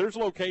there's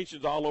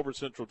locations all over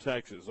Central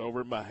Texas,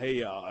 over in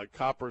Mahia,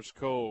 Coppers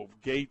Cove,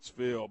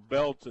 Gatesville,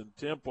 Belton,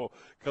 Temple,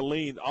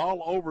 Killeen,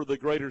 all over the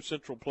greater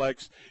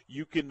Centralplex.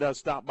 You can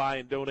stop by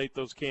and donate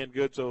those canned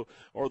goods or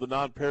the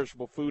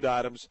non-perishable food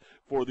items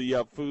for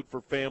the Food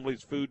for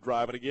Families food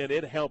drive. And, again,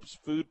 it helps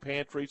food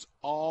pantries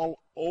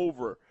all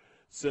over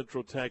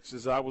Central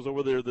Texas. I was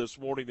over there this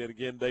morning, and,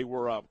 again, they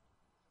were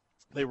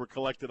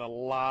collecting a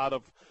lot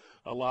of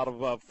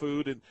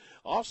food, and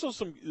also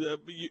some.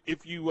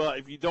 If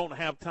you don't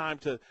have time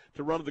to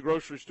run to the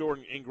grocery store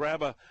and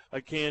grab a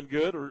canned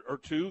good or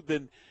two,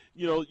 then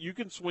you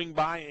can swing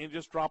by and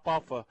just drop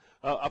off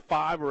a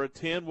 5 or a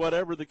 10,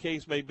 whatever the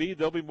case may be.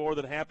 They'll be more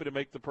than happy to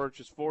make the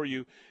purchase for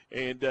you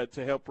and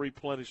to help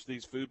replenish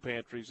these food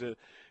pantries.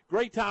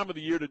 Great time of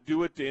the year to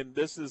do it, and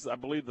this is, I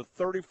believe, the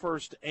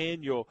 31st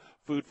annual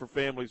Food for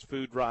Families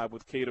food drive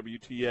with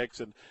KWTX,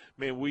 and,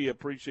 man, we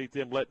appreciate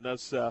them letting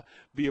us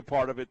be a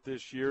part of it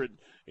this year,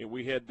 and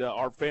we had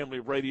our family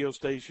of radio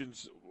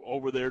stations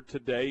over there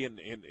today and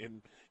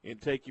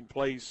taking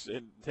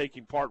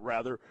part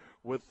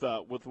with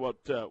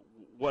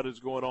what is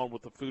going on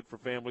with the Food for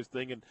Families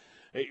thing. And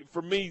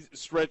for me,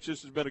 Stretch,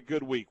 this has been a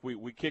good week.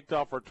 We kicked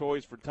off our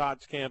Toys for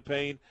Tots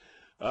campaign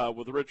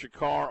with Richard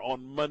Carr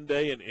on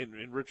Monday,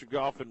 and Richard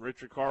Goff and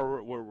Richard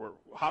Carr were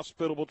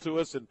hospitable to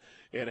us and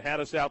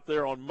had us out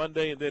there on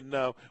Monday, and then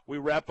we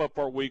wrap up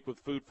our week with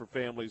Food for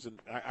Families,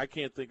 and I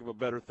can't think of a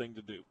better thing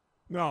to do.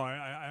 No,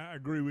 I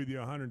agree with you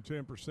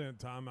 110%,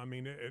 Tom. I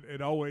mean,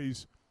 it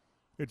always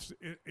 –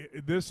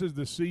 this is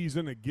the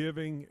season of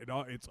giving.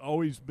 It's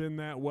always been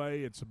that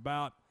way. It's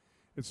about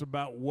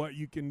what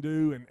you can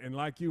do, and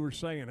like you were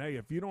saying, hey,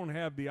 if you don't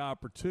have the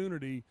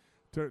opportunity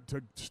to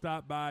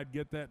stop by and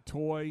get that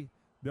toy –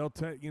 they'll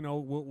take,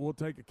 we'll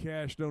take a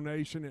cash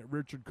donation at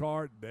Richard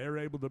Carr. They're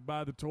able to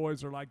buy the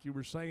toys, or like you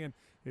were saying,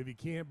 if you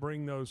can't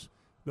bring those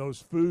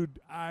food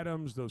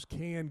items, those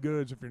canned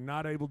goods, if you're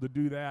not able to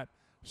do that,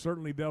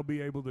 certainly they'll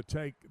be able to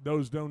take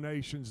those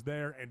donations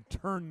there and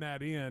turn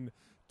that in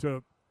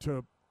to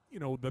the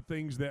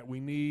things that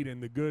we need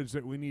and the goods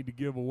that we need to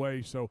give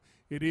away. So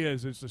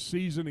it's a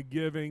season of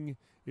giving.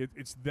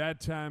 It's that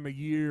time of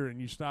year,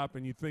 and you stop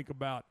and you think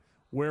about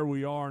where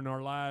we are in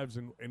our lives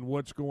and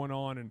what's going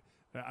on, and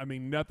I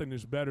mean, nothing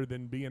is better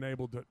than being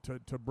able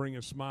to bring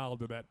a smile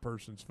to that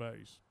person's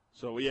face.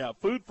 So, yeah,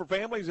 Food for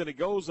Families, and it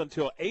goes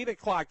until 8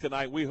 o'clock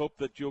tonight. We hope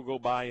that you'll go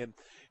by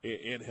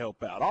and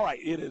help out. All right,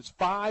 it is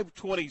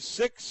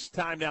 5:26.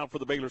 Time now for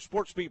the Baylor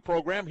Sports Beat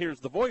program. Here's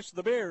the voice of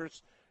the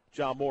Bears,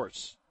 John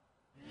Morris.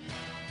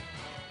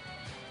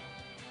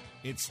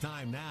 It's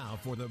time now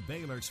for the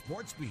Baylor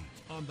Sports Beat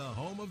on the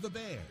home of the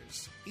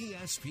Bears,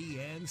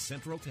 ESPN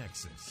Central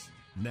Texas.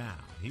 Now,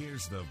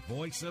 here's the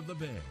voice of the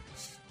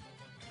Bears.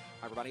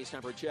 Hi, everybody. It's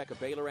time for a check of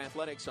Baylor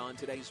Athletics on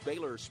today's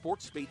Baylor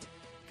Sports Beat.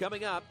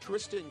 Coming up,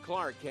 Tristan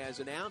Clark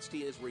has announced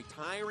he is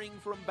retiring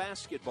from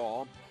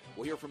basketball.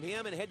 We'll hear from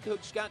him and head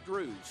coach Scott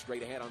Drew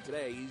straight ahead on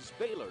today's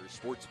Baylor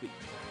Sports Beat.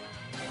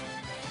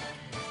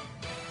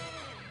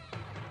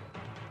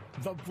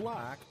 The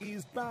Black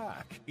is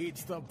back.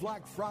 It's the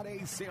Black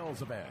Friday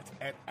sales event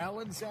at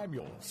Allen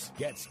Samuels.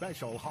 Get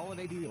special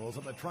holiday deals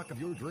on the truck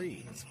of your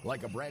dreams,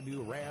 like a brand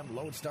new Ram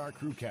Lone Star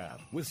Crew Cab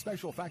with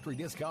special factory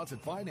discounts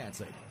and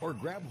financing, or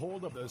grab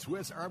hold of the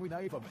Swiss Army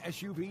knife of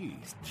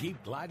SUVs,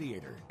 Jeep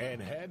Gladiator, and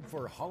head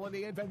for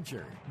holiday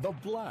adventure. The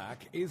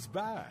Black is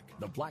back.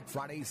 The Black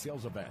Friday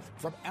sales event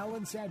from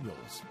Allen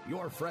Samuels,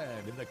 your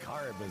friend in the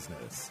car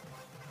business.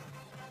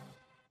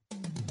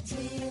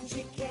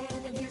 T&G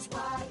can, and here's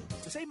why.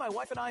 To say my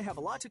wife and I have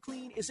a lot to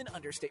clean is an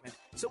understatement.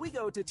 So we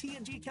go to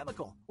T&G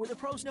Chemical, where the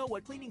pros know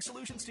what cleaning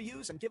solutions to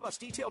use and give us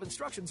detailed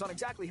instructions on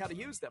exactly how to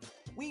use them.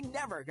 We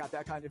never got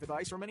that kind of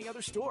advice from any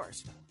other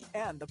stores.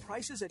 And the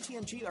prices at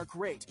T&G are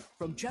great,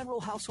 from general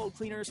household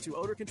cleaners to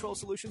odor control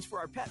solutions for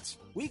our pets.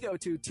 We go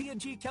to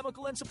T&G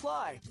Chemical and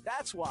Supply.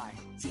 That's why.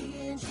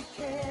 T&G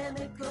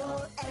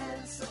Chemical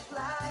and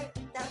Supply.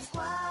 That's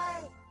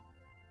why.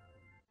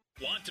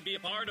 Want to be a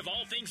part of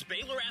all things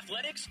Baylor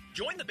athletics?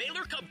 Join the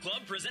Baylor Cub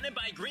Club presented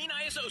by Green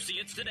Eye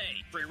Associates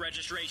today. Free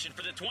registration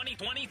for the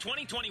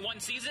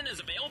 2020-2021 season is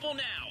available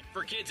now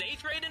for kids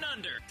 8th grade and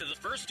under to the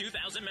first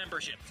 2,000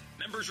 memberships.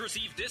 Members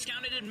receive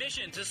discounted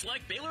admission to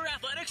select Baylor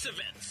athletics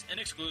events, an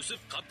exclusive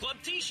Cub Club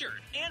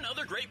t-shirt, and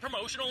other great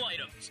promotional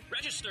items.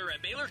 Register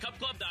at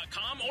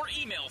BaylorCubClub.com or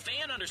email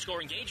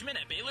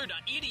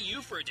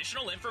fan_engagement@Baylor.edu for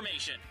additional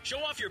information.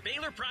 Show off your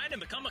Baylor pride and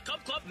become a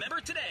Cub Club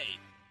member today.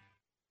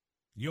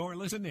 You're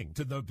listening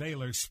to the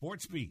Baylor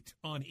Sports Beat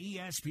on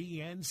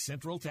ESPN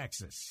Central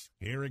Texas.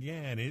 Here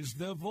again is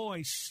the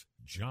voice,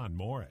 John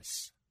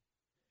Morris.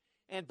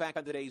 And back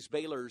on today's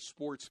Baylor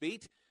Sports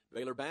Beat,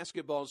 Baylor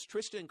basketball's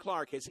Tristan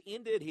Clark has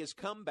ended his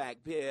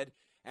comeback bid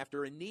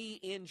after a knee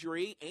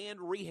injury and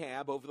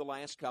rehab over the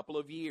last couple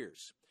of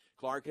years.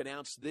 Clark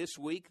announced this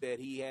week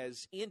that he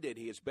has ended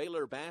his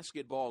Baylor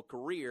basketball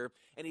career,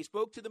 and he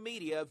spoke to the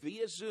media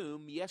via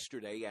Zoom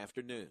yesterday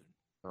afternoon.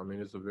 I mean,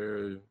 it's a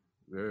very,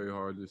 very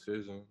hard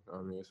decision.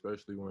 I mean,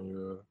 especially when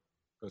you're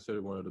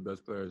considered one of the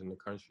best players in the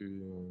country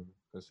and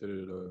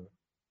considered a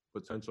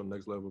potential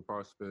next-level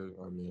prospect.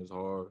 I mean, it's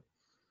hard.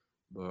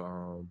 But,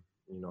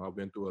 I've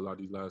been through a lot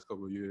these last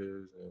couple of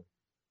years, and,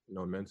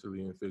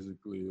 mentally and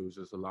physically, it was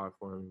just a lot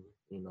for me,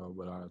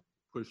 but I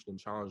pushed and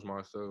challenged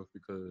myself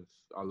because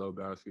I love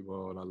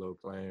basketball and I love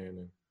playing,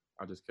 and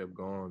I just kept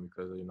going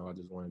because, I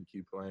just wanted to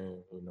keep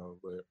playing,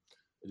 but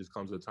it just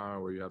comes a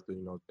time where you have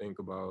to, think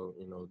about,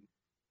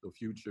 the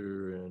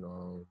future and,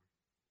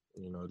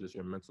 just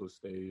your mental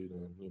state.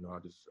 And,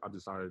 I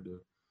decided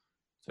to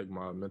take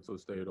my mental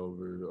state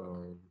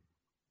over,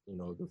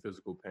 the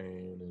physical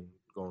pain and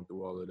going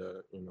through all of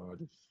that. I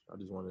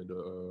just wanted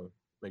to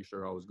make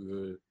sure I was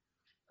good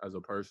as a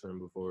person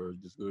before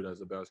just good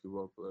as a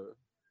basketball player.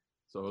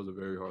 So it was a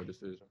very hard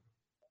decision.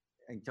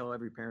 I can tell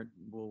every parent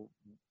will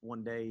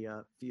one day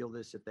feel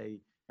this if they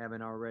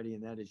haven't already,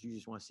 and that is you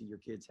just want to see your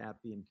kids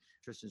happy. And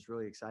Tristan's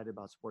really excited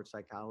about sports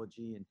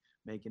psychology and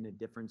making a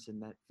difference in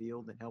that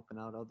field and helping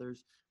out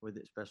others,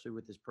 especially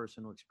with his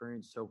personal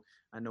experience. So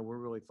I know we're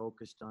really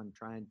focused on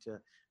trying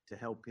to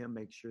help him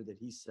make sure that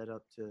he's set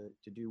up to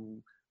do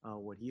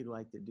what he'd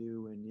like to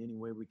do, and any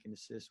way we can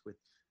assist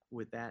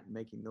with that and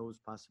making those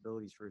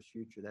possibilities for his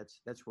future. That's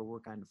where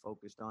we're kind of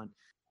focused on.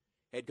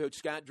 Head coach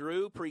Scott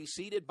Drew,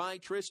 preceded by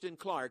Tristan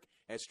Clark,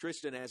 as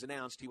Tristan has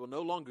announced he will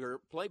no longer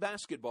play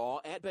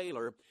basketball at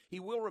Baylor. He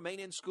will remain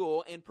in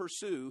school and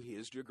pursue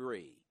his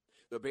degree.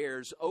 The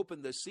Bears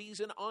open the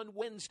season on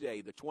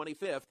Wednesday, the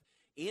 25th,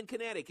 in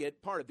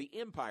Connecticut, part of the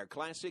Empire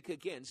Classic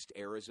against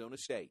Arizona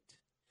State.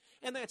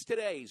 And that's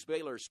today's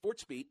Baylor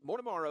Sports Beat. More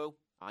tomorrow.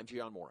 I'm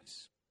John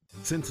Morris.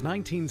 Since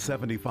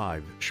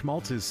 1975,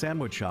 Schmaltz's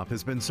Sandwich Shop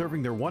has been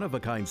serving their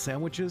one-of-a-kind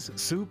sandwiches,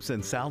 soups,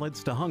 and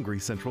salads to hungry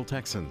Central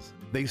Texans.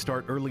 They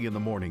start early in the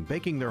morning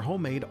baking their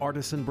homemade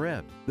artisan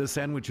bread. The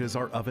sandwiches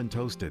are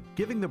oven-toasted,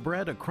 giving the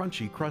bread a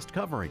crunchy crust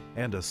covering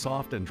and a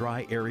soft and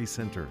dry, airy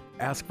center.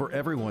 Ask for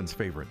everyone's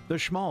favorite, the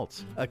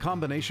Schmaltz, a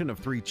combination of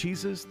 3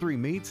 cheeses, 3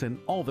 meats,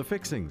 and all the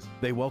fixings.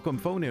 They welcome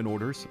phone-in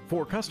orders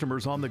for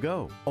customers on the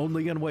go.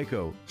 Only in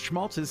Waco,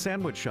 Schmaltz's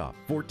Sandwich Shop,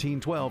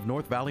 1412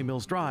 North Valley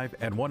Mills Drive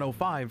and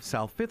 105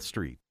 South 5th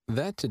Street.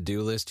 That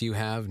to-do list you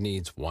have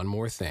needs one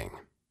more thing.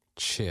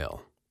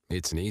 Chill.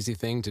 It's an easy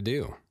thing to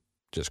do.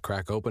 Just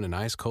crack open an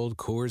ice-cold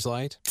Coors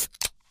Light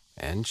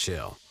and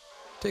chill.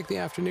 Take the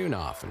afternoon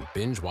off and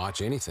binge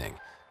watch anything.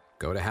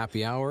 Go to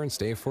happy hour and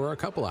stay for a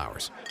couple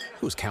hours.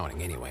 Who's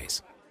counting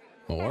anyways?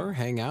 Or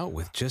hang out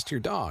with just your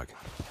dog,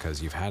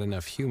 because you've had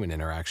enough human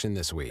interaction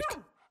this week.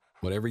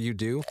 Whatever you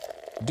do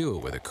it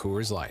with a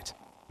Coors Light.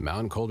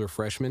 Mountain Cold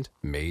Refreshment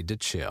made to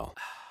chill.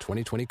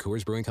 2020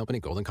 Coors Brewing Company,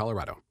 Golden,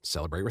 Colorado.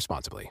 Celebrate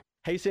responsibly.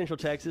 Hey Central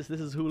Texas, this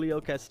is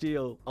Julio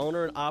Castillo,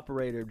 owner and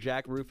operator of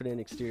Jack Roofing and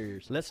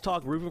Exteriors. Let's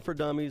talk Roofing for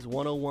Dummies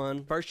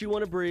 101. First, you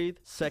want to breathe.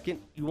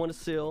 Second, you want to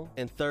seal.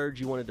 And third,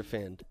 you want to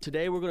defend.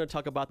 Today, we're going to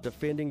talk about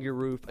defending your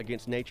roof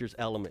against nature's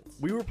elements.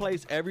 We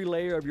replace every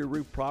layer of your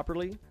roof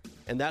properly,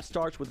 and that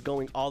starts with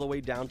going all the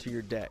way down to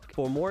your deck.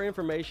 For more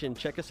information,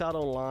 check us out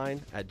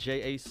online at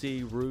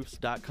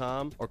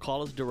jacroofs.com or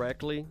call us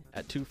directly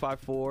at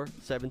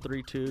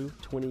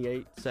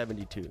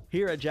 254-732-2872.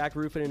 Here at Jack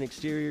Roofing and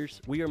Exteriors,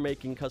 we are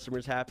making customers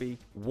happy,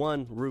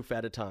 one roof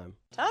at a time.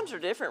 Times are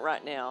different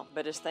right now,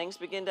 but as things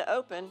begin to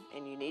open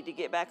and you need to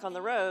get back on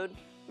the road,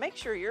 make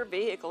sure your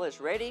vehicle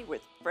is ready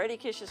with Freddie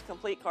Kish's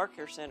Complete Car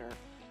Care Center.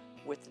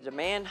 With the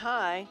demand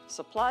high,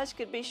 supplies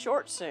could be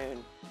short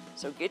soon.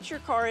 So get your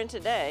car in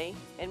today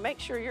and make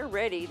sure you're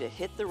ready to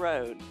hit the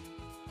road.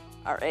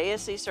 Our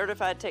ASE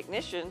certified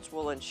technicians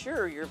will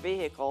ensure your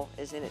vehicle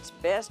is in its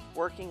best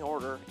working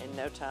order in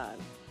no time.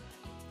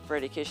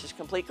 Freddie Kish's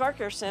Complete Car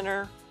Care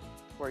Center,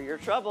 where your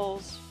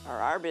troubles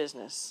are our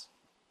business.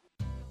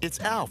 It's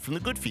Al from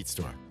the Good Feet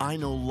store. I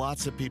know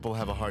lots of people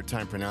have a hard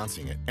time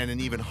pronouncing it and an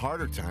even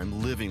harder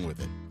time living with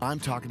it. I'm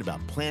talking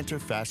about plantar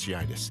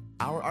fasciitis.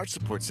 Our arch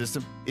support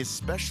system is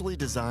specially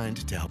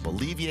designed to help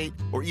alleviate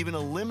or even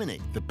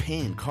eliminate the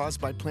pain caused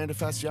by plantar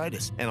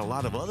fasciitis and a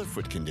lot of other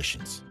foot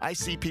conditions. I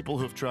see people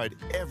who have tried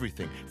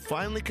everything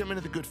finally come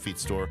into the Good Feet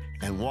store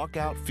and walk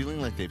out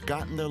feeling like they've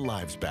gotten their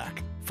lives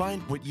back.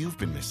 Find what you've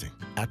been missing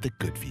at the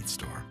Good Feet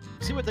store.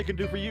 See what they can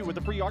do for you with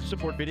a free arch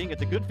support fitting at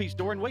the Good Feet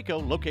store in Waco,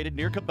 located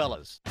near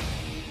Cabela's.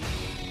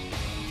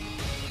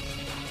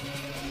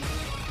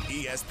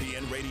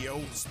 ESPN Radio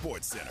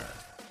Sports Center.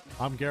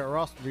 I'm Garrett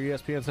Ross with your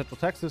ESPN Central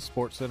Texas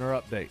Sports Center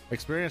update.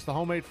 Experience the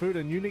homemade food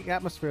and unique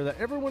atmosphere that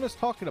everyone is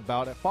talking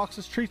about at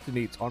Fox's Treats and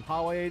Eats on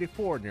Highway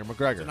 84 near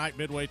McGregor. Tonight,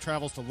 Midway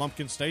travels to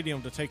Lumpkin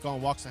Stadium to take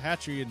on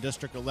Waxahachie in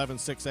District 11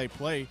 6A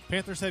play.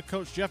 Panthers head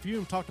coach Jeff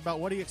Hume talked about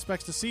what he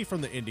expects to see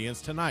from the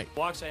Indians tonight.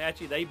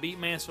 Waxahachie, they beat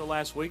Mansfield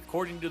last week.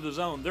 According to the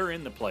zone, they're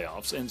in the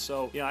playoffs, and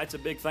so it's a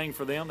big thing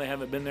for them. They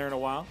haven't been there in a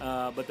while,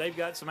 but they've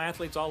got some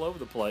athletes all over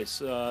the place.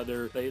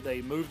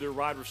 They moved their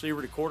wide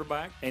receiver to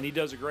quarterback, and he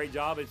does a great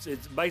job.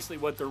 It's basically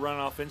what they're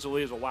running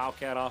offensively is a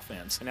wildcat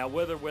offense. Now,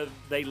 whether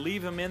they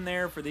leave him in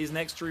there for these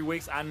next 3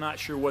 weeks, I'm not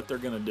sure what they're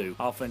going to do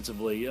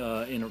offensively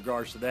in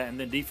regards to that. And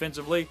then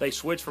defensively, they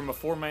switched from a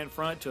 4-man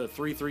front to a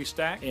 3-3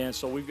 stack, and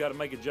so we've got to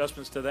make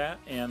adjustments to that.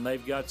 And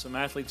they've got some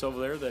athletes over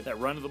there that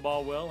run the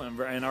ball well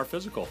and are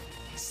physical.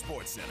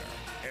 Sports Center,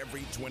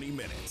 every 20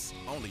 minutes,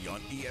 only on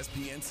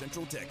ESPN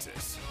Central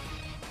Texas.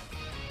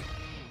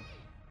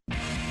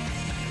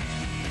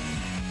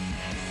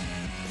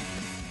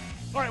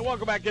 All right,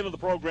 welcome back into the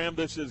program.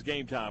 This is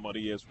Game Time on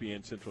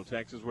ESPN Central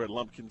Texas. We're at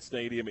Lumpkin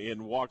Stadium in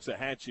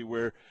Waxahachie,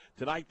 where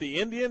tonight the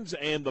Indians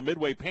and the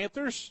Midway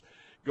Panthers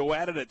go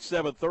at it at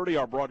 7:30.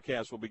 Our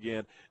broadcast will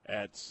begin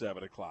at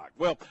 7 o'clock.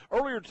 Well,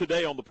 earlier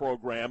today on the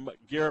program,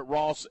 Garrett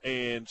Ross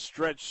and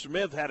Stretch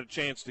Smith had a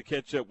chance to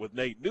catch up with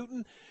Nate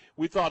Newton.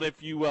 We thought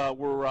if you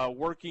were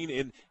working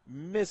and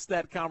missed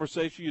that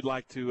conversation, you'd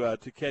like to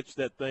catch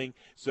that thing.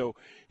 So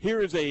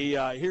here's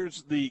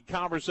the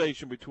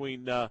conversation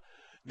between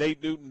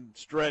Nate Newton,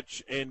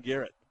 Stretch, and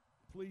Garrett.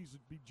 Pleased to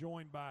be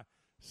joined by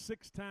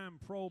 6-time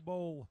Pro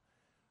Bowl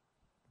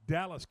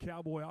Dallas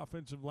Cowboy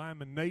offensive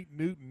lineman Nate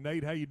Newton.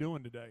 Nate, how you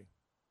doing today?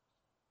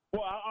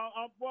 Well,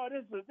 boy,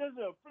 this is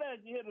a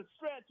pleasure here to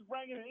Stretch,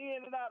 bringing it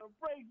in and out of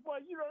breaks. Boy,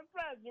 you done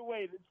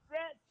graduated,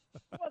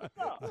 Stretch. What's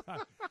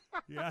up?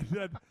 Yeah,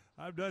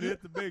 I've done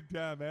hit the big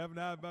time, haven't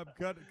I? I've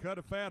cut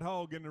a fat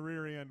hog in the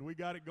rear end. We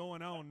got it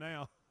going on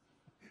now.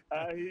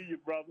 I hear you,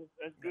 brother.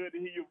 That's good to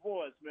hear your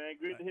voice, man.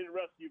 Good to hear the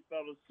rest of you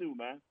fellas too,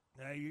 man.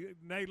 Hey,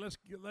 Nate,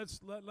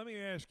 let me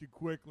ask you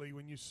quickly.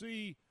 When you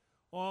see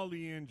all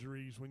the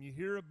injuries, when you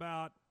hear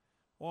about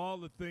all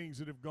the things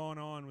that have gone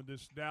on with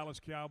this Dallas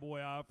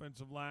Cowboy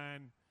offensive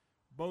line,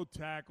 both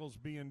tackles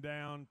being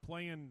down,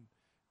 playing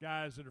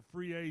guys that are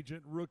free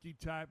agent, rookie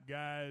type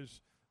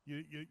guys,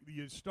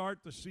 you start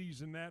the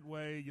season that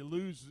way. You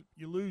lose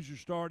your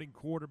starting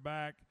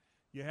quarterback.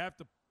 You have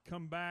to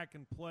come back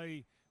and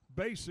play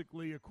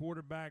basically a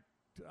quarterback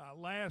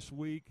last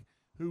week,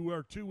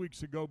 or 2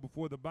 weeks ago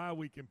before the bye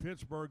week in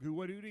Pittsburgh,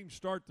 who didn't even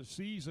start the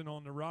season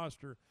on the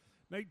roster.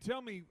 Nate,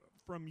 tell me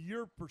from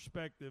your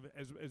perspective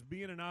as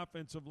being an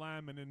offensive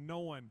lineman and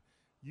knowing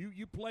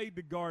you played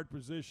the guard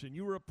position,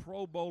 you were a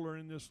Pro Bowler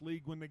in this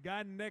league. When the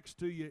guy next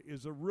to you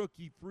is a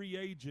rookie free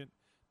agent,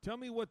 tell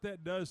me what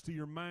that does to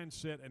your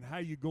mindset and how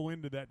you go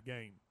into that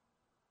game.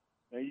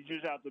 And you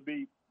just have to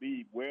be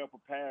well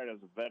prepared as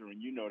a veteran.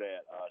 You know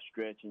that,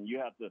 Stretch, and you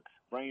have to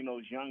bring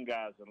those young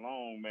guys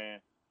along, man.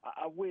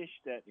 I wish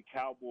that the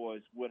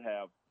Cowboys would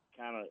have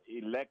kind of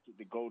elected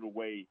to go the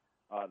way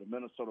the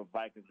Minnesota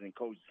Vikings and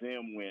Coach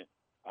Zim went.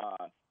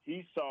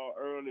 He saw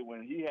early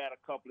when he had a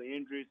couple of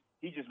injuries,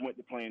 he just went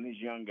to playing his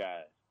young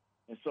guys.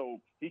 And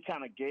so he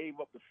kind of gave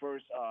up the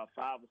first 5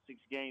 or 6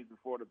 games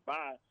before the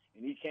bye,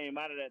 and he came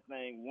out of that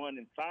thing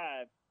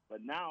 1-5. But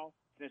now,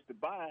 since the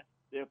bye,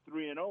 they're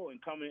 3-0 and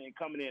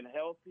coming in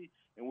healthy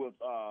and with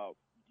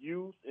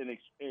youth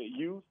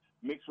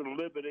mixed with a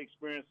little bit of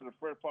experience in the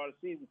first part of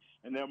the season,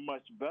 and they're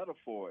much better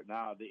for it.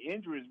 Now, the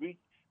injuries,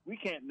 we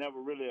can't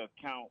never really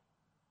account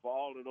for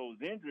all of those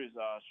injuries,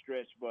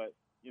 Stretch, but,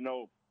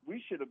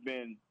 we should have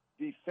been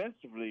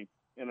defensively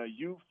in a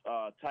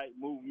youth-type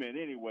movement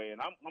anyway,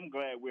 and I'm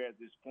glad we're at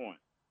this point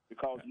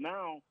because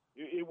now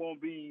it won't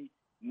be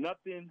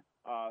nothing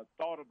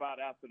thought about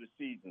after the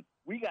season.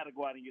 We got to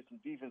go out and get some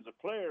defensive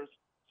players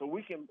so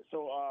we can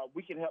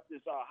help this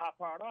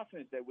high-powered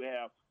offense that we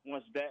have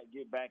once that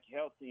get back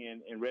healthy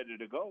and ready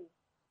to go.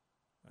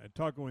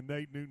 Talking with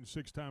Nate Newton,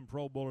 6-time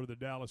Pro Bowler of the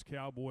Dallas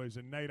Cowboys.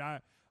 And, Nate,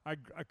 I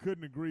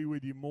couldn't agree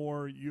with you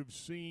more. You've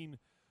seen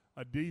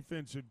a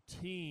defensive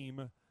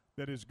team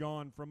that has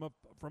gone from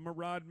a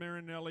Rod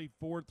Marinelli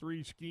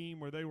 4-3 scheme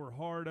where they were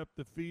hard up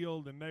the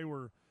field and they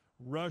were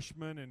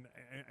rushman,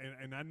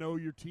 and I know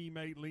your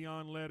teammate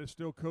Leon Lett is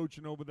still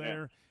coaching over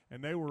there,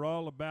 and they were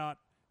all about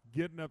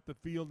getting up the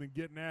field and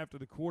getting after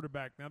the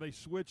quarterback. Now they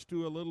switched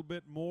to a little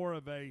bit more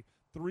of a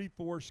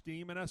 3-4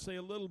 scheme, and I say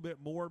a little bit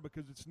more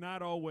because it's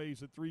not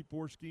always a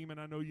 3-4 scheme,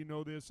 and I know you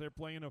know this. They're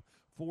playing a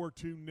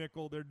 4-2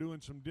 nickel. They're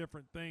doing some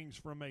different things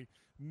from a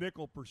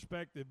nickel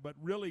perspective, but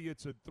really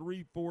it's a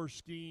 3-4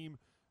 scheme.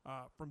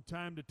 From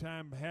time to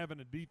time having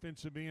a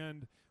defensive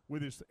end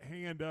with his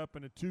hand up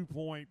and a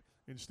 2-point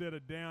instead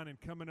of down and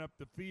coming up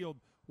the field.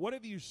 What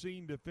have you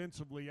seen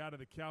defensively out of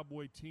the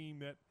Cowboy team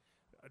that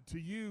to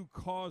you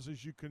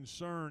causes you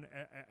concern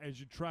as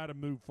you try to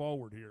move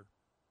forward here?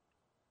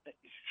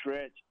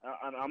 Stretch,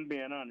 I'm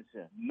being honest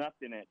here,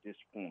 nothing at this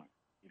point.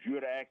 If you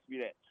would have asked me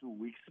that 2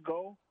 weeks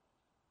ago,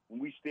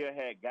 when we still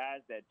had guys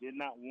that did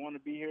not want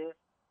to be here,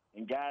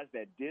 and guys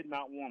that did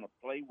not want to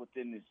play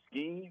within this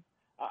scheme.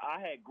 I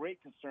had great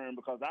concern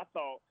because I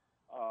thought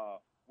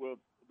with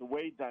the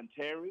way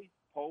Dontari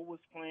Poe was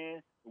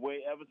playing, the way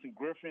Everson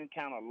Griffin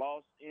kind of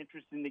lost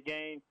interest in the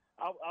game,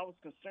 I was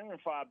concerned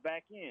for our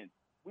back end.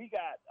 We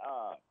got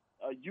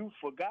a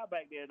youthful guy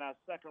back there in our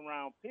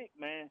second-round pick,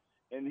 man,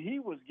 and he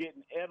was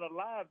getting ate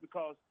alive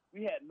because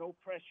we had no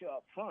pressure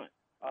up front.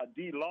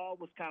 D-Law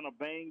was kind of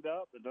banged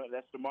up.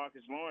 That's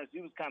DeMarcus Lawrence. He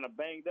was kind of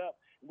banged up.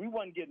 We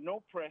wasn't getting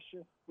no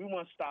pressure. We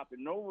weren't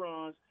stopping no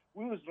runs.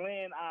 We was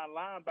laying our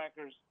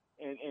linebackers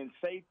and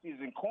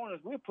safeties and corners.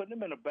 We were putting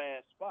them in a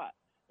bad spot,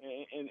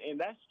 and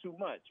that's too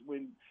much.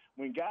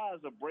 When guys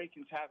are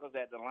breaking tackles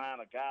at the line,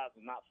 or guys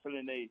are not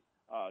filling their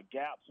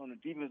gaps on the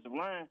defensive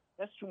line,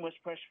 that's too much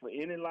pressure for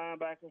any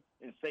linebacker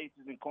and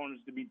safeties and corners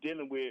to be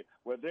dealing with,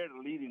 where they're the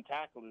leading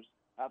tacklers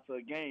after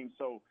a game.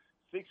 So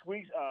 6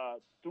 weeks,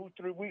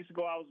 3 weeks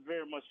ago, I was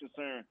very much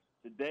concerned.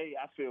 Today,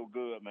 I feel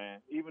good,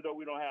 man. Even though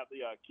we don't have the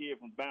kid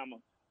from Bama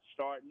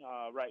starting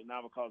right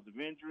now because of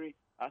injury,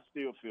 I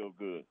still feel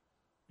good.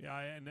 Yeah,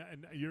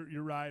 and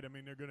you're right. I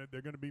mean,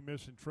 they're gonna be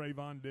missing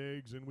Trayvon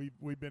Diggs, and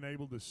we've been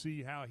able to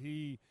see how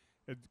he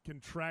can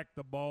track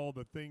the ball,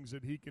 the things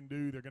that he can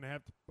do. They're going to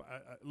have to.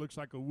 It looks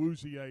like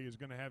Awuzie is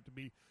going to have to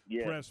be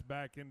pressed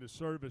back into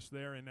service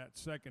there in that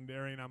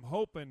secondary, and I'm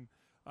hoping,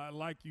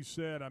 like you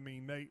said, I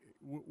mean,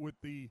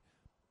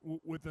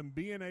 with them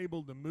being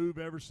able to move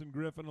Everson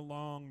Griffin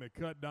along, they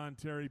cut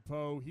Dontari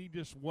Poe. He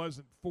just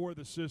wasn't for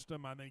the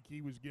system. I think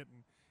he was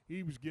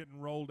getting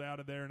rolled out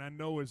of there. And I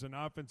know as an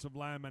offensive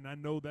lineman, I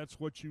know that's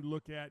what you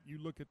look at. You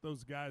look at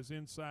those guys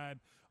inside,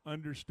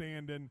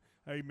 understanding,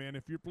 hey, man,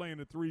 if you're playing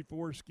a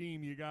 3-4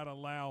 scheme, you got to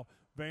allow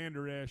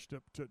Vander Esch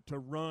to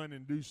run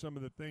and do some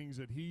of the things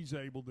that he's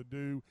able to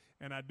do.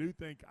 And I do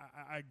think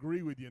I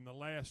agree with you. In the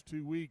last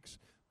 2 weeks,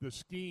 the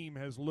scheme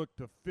has looked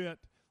to fit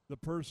the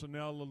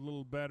personnel a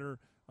little better,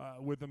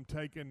 with them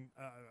taking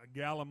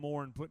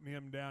Gallimore and putting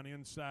him down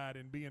inside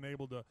and being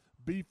able to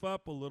beef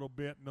up a little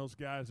bit in those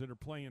guys that are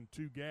playing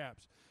two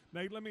gaps.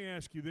 Nate, let me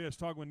ask you this.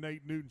 Talking with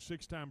Nate Newton,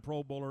 6-time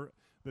Pro Bowler,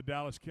 the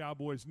Dallas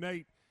Cowboys.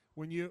 Nate,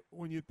 when you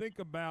think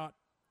about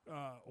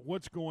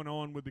what's going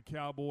on with the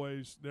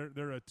Cowboys,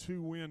 they're a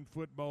 2-win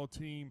football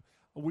team.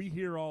 We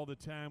hear all the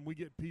time. We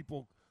get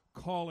people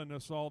calling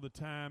us all the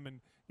time and,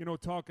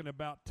 talking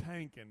about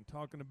tanking,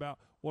 talking about,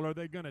 well, are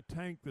they going to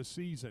tank the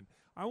season?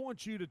 I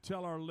want you to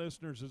tell our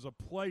listeners as a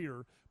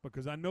player,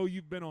 because I know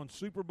you've been on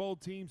Super Bowl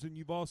teams and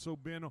you've also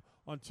been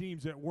on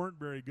teams that weren't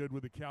very good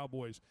with the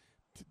Cowboys.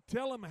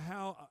 Tell them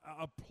how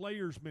a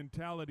player's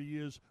mentality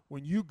is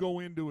when you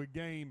go into a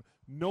game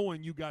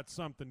knowing you got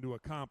something to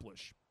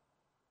accomplish.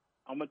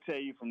 I'm going to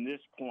tell you from this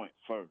point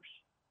first.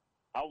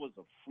 I was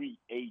a free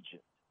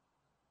agent.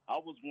 I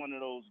was one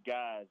of those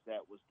guys that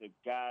was the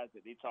guys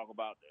that they talk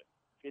about, the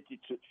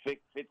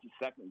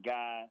 52nd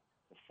guy,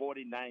 the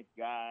 49th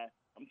guy.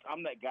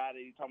 I'm that guy that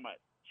you talking about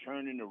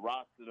churning the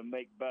roster to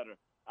make better.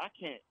 I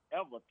can't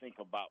ever think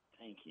about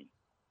tanking.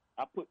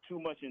 I put too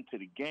much into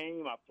the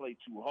game. I play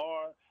too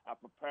hard. I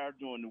prepare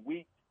during the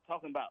week.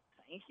 Talking about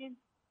tanking?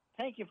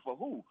 Tanking for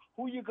who?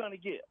 Who you going to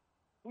get?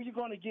 Who you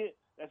going to get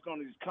that's going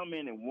to just come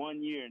in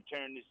 1 year and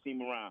turn this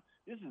team around?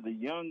 This is a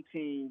young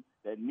team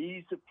that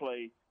needs to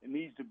play and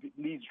needs to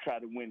try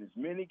to win as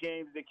many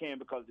games as they can,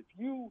 because if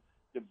you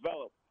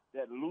develop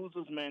that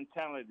loser's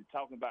mentality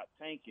talking about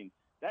tanking,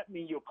 that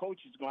means your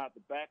coach is going to have to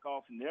back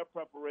off in their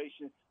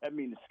preparation. That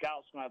means the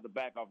scouts are going to have to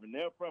back off in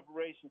their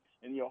preparation,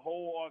 and your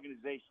whole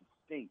organization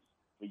stinks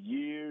for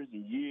years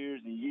and years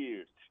and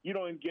years. You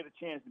don't even get a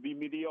chance to be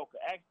mediocre.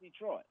 Ask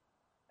Detroit.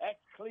 Ask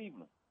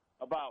Cleveland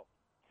about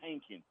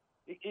tanking.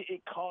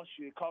 It costs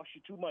you. It costs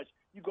you too much.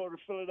 You go to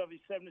the Philadelphia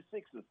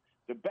 76ers,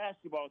 the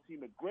basketball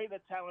team, the greater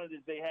talent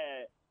as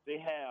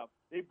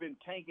they've been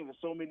tanking for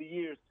so many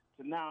years,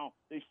 to now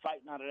they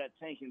fighting out of that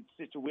tanking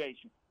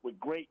situation with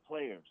great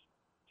players.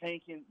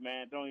 Tanking,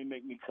 man, don't even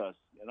make me cuss.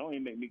 Don't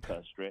even make me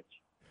cuss, Stretch.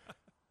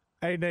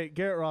 Hey, Nate,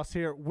 Garrett Ross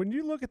here. When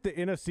you look at the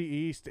NFC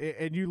East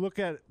and you look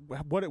at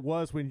what it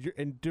was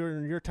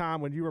during your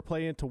time when you were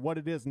playing to what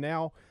it is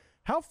now,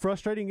 how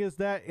frustrating is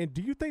that? And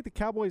do you think the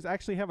Cowboys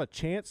actually have a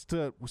chance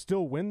to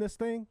still win this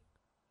thing?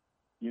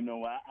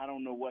 I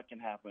don't know what can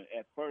happen.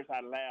 At first,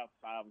 I laughed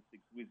 5 or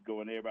 6 weeks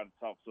ago, and everybody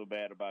talked so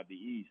bad about the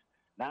East.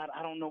 Now,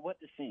 I don't know what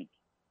to think.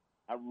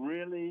 I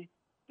really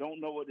don't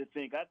know what to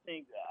think.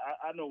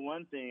 I know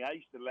one thing. I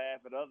used to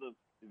laugh at other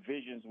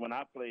divisions when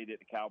I played at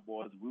the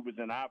Cowboys. We was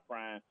in our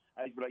prime.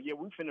 I used to be like, yeah,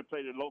 we finna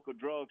play the local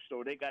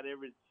drugstore. They got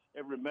every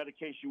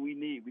medication we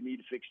need. We need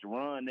to fix the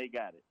run. They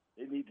got it.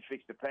 They need to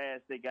fix the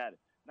pass. They got it.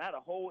 Now the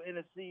whole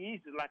NFC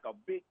East is like a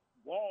big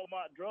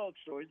Walmart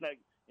drugstore. It's like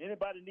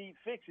anybody need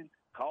fixing,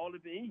 call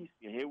it the East.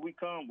 And here we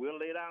come. We'll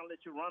lay down and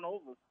let you run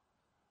over.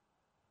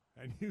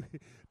 And you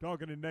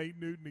talking to Nate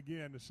Newton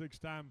again, the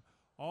 6-time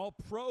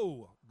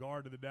All-Pro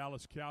guard of the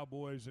Dallas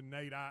Cowboys. And,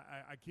 Nate,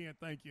 I can't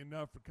thank you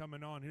enough for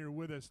coming on here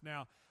with us.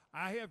 Now,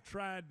 I have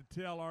tried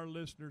to tell our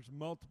listeners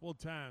multiple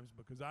times,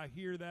 because I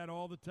hear that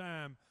all the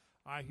time.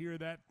 I hear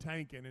that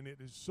tanking, and it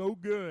is so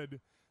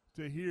good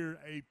to hear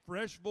a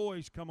fresh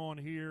voice come on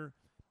here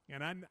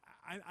And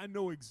I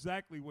know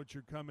exactly what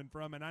you're coming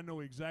from, and I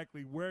know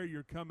exactly where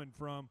you're coming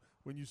from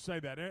when you say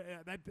that.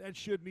 That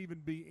shouldn't even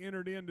be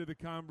entered into the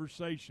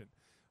conversation.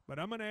 But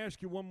I'm going to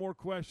ask you one more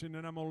question,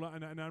 and I'm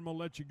going to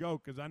let you go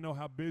because I know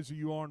how busy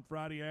you are on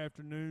Friday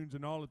afternoons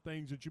and all the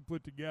things that you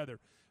put together.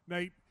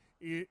 Nate,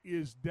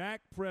 is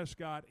Dak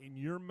Prescott, in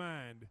your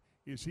mind,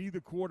 is he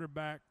the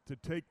quarterback to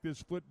take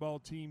this football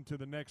team to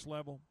the next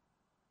level?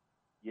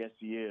 Yes,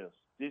 he is.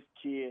 This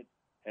kid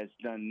has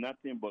done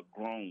nothing but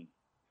grown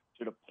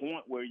to the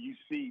point where you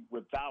see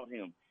without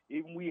him,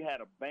 even we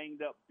had a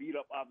banged-up,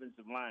 beat-up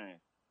offensive line,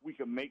 we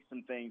could make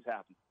some things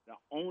happen. The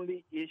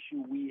only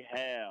issue we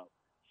have,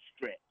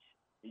 stretch.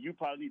 And you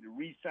probably need to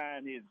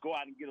re-sign his, go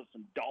out and get us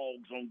some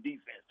dogs on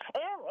defense.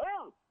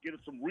 Get us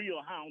some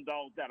real hound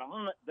dogs that'll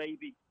hunt,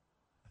 baby.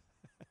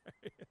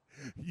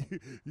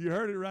 You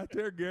heard it right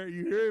there, Gary.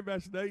 You hear him?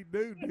 That's Nate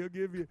Newton. He'll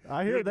give you.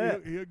 I hear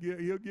that.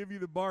 He'll give you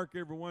the bark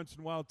every once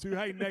in a while too.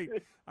 Hey, Nate,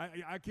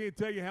 I can't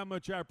tell you how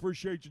much I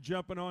appreciate you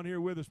jumping on here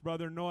with us,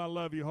 brother. Know I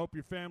love you. Hope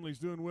your family's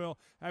doing well.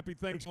 Happy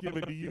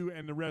Thanksgiving to you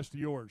and the rest of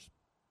yours.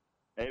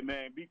 Hey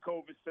man, be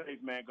COVID safe,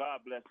 man. God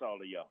bless all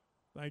of y'all.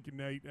 Thank you,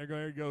 Nate.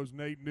 There goes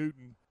Nate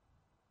Newton.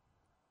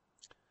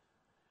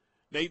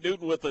 Nate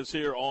Newton with us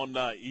here on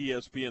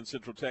ESPN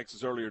Central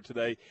Texas earlier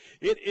today.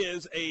 It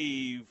is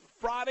a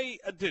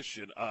Friday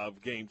edition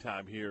of Game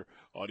Time here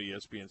on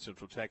ESPN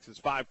Central Texas.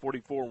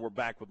 5:44, and we're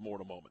back with more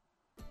in a moment.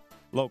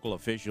 Local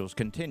officials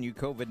continue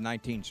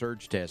COVID-19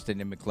 surge testing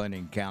in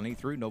McLennan County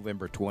through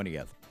November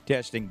 20th.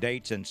 Testing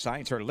dates and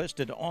sites are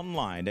listed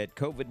online at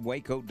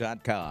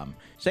covidwaco.com.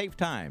 Save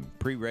time.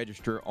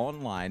 Pre-register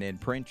online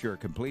and print your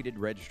completed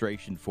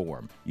registration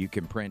form. You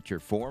can print your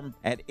form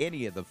at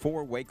any of the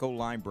 4 Waco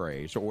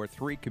libraries or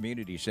 3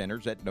 community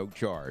centers at no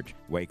charge.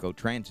 Waco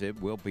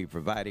Transit will be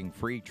providing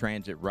free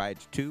transit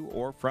rides to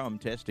or from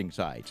testing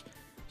sites.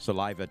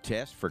 Saliva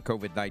test for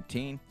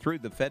COVID-19 through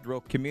the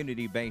federal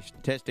community-based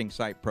testing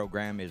site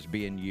program is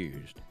being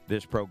used.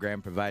 This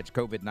program provides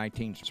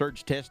COVID-19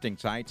 surge testing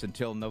sites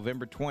until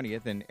November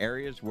 20th in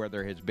areas where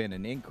there has been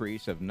an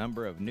increase of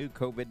number of new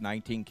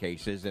COVID-19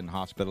 cases and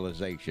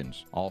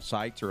hospitalizations. All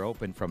sites are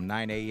open from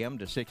 9 a.m.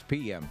 to 6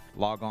 p.m.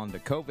 Log on to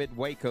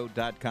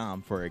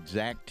covidwaco.com for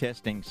exact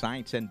testing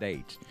sites and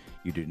dates.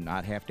 You do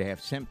not have to have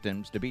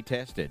symptoms to be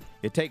tested.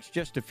 It takes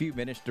just a few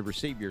minutes to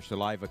receive your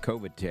saliva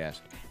COVID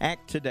test.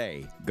 Act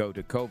today. Go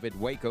to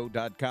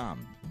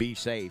covidwaco.com. Be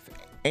safe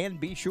and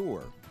be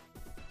sure.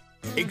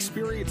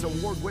 Experience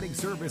award-winning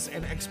service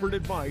and expert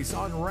advice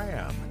on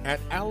Ram at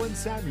Allen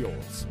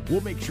Samuels.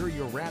 We'll make sure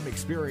your Ram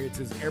experience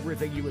is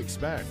everything you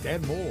expect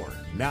and more.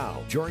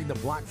 Now, during the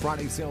Black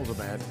Friday sales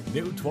event,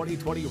 new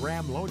 2020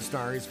 Ram Lone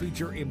Stars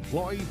feature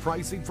employee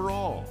pricing for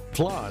all,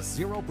 plus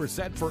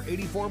 0% for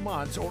 84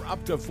 months or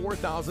up to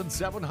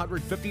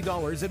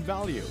 $4,750 in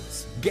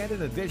values. Get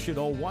an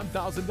additional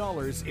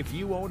 $1,000 if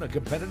you own a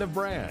competitive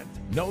brand.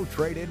 No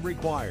trade-in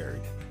required.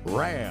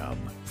 Ram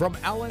from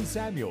Allen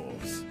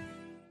Samuels.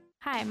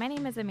 Hi, my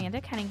name is Amanda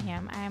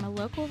Cunningham. I am a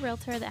local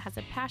realtor that has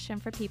a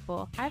passion for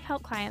people. I've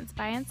helped clients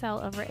buy and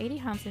sell over 80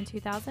 homes in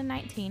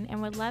 2019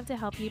 and would love to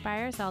help you buy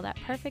or sell that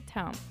perfect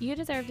home. You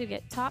deserve to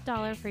get top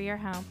dollar for your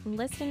home.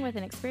 Listing with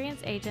an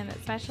experienced agent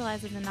that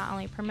specializes in not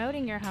only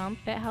promoting your home,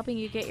 but helping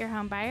you get your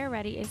home buyer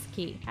ready is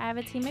key. I have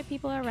a team of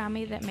people around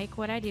me that make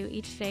what I do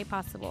each day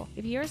possible.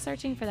 If you're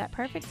searching for that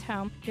perfect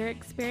home, your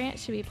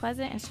experience should be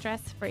pleasant and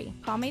stress-free.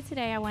 Call me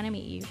today. I want to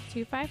meet you.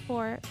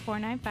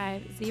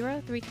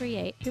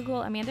 254-495-0338.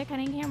 Google Amanda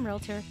Cunningham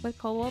Realtor with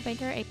Coldwell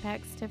Banker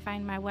Apex to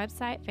find my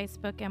website,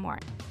 Facebook, and more.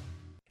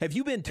 Have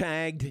you been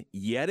tagged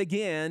yet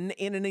again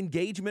in an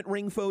engagement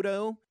ring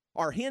photo?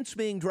 Are hints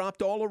being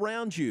dropped all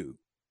around you?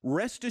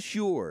 Rest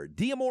assured,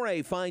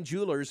 D'Amore Fine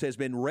Jewelers has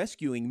been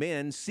rescuing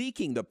men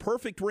seeking the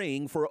perfect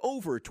ring for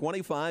over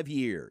 25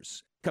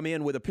 years. Come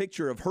in with a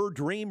picture of her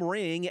dream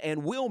ring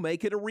and we'll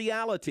make it a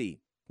reality.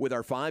 With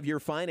our 5-year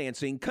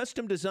financing,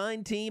 custom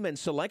design team, and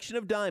selection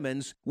of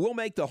diamonds, we'll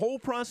make the whole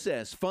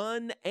process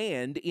fun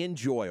and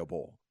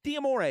enjoyable.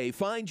 D'Amore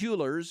Fine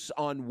Jewelers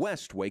on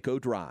West Waco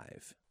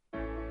Drive.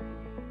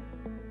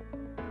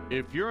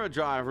 If you're a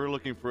driver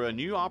looking for a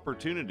new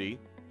opportunity,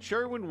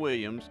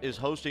 Sherwin-Williams is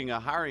hosting a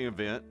hiring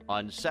event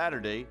on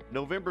Saturday,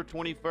 November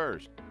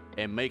 21st,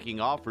 and making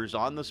offers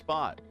on the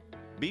spot.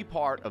 Be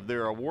part of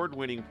their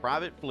award-winning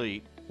private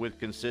fleet with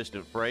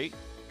consistent freight,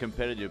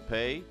 competitive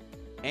pay,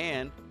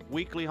 and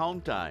weekly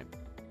home time.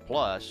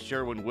 Plus,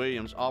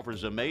 Sherwin-Williams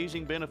offers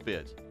amazing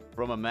benefits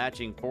from a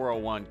matching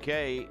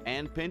 401k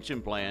and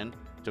pension plan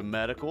to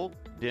medical,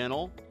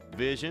 dental,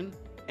 vision,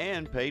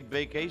 and paid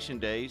vacation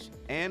days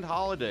and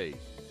holidays.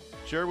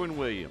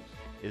 Sherwin-Williams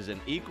is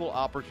an equal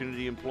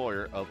opportunity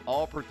employer of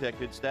all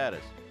protected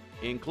status,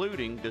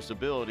 including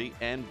disability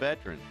and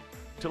veteran.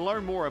 To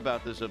learn more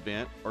about this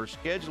event or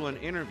schedule an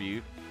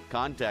interview,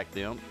 contact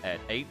them at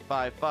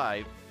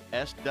 855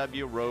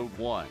 SW Road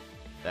 1.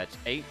 That's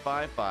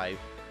 855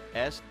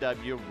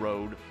 SW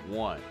Road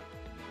 1.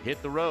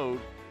 Hit the road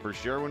for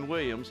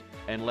Sherwin-Williams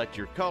and let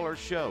your colors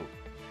show.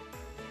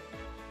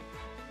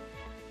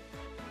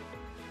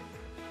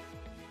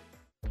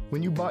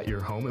 When you bought your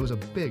home, it was a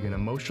big and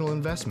emotional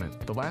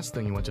investment. The last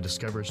thing you want to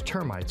discover is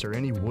termites or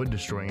any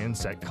wood-destroying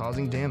insect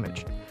causing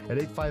damage. At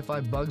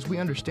 855-BUGS, we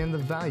understand the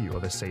value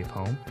of a safe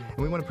home, and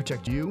we want to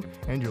protect you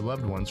and your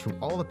loved ones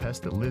from all the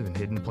pests that live in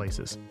hidden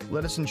places.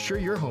 Let us ensure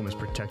your home is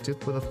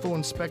protected with a full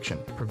inspection,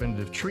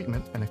 preventative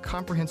treatment, and a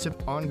comprehensive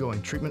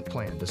ongoing treatment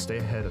plan to stay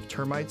ahead of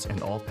termites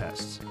and all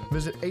pests.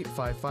 Visit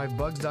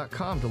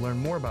 855bugs.com to learn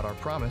more about our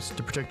promise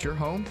to protect your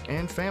home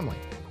and family.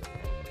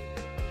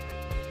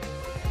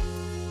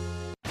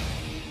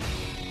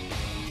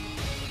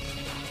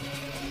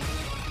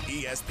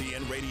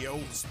 ESPN Radio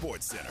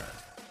Sports Center.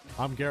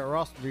 I'm Garrett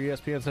Ross with the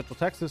ESPN Central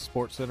Texas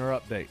Sports Center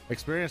update.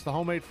 Experience the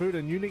homemade food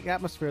and unique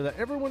atmosphere that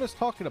everyone is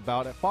talking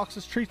about at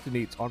Fox's Treats and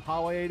Eats on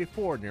Highway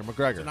 84 near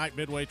McGregor. Tonight,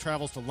 Midway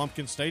travels to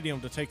Lumpkin Stadium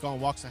to take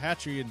on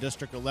Waxahachie in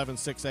District 11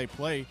 6A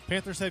play.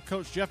 Panthers head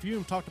coach Jeff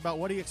Hume talked about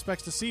what he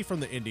expects to see from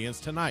the Indians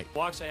tonight.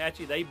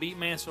 Waxahachie, they beat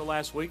Mansfield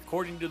last week.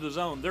 According to the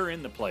zone, they're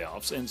in the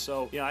playoffs, and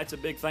so it's a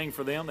big thing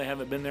for them. They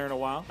haven't been there in a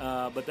while,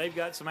 but they've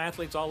got some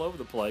athletes all over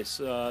the place.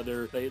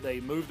 They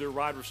moved their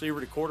wide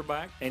receiver to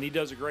quarterback, and he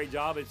does a great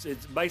job. It's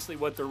basically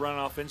what they're running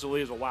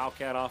offensively is a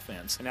wildcat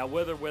offense. Now,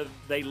 whether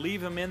they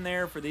leave him in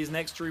there for these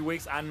next 3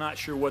 weeks, I'm not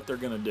sure what they're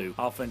going to do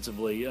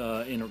offensively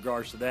in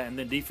regards to that. And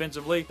then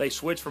defensively, they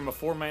switched from a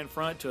 4-man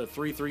front to a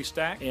 3-3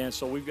 stack, and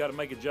so we've got to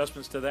make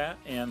adjustments to that.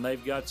 And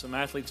they've got some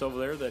athletes over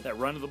there that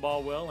run the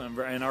ball well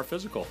and are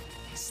physical.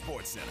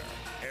 Sports Center,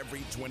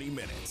 every 20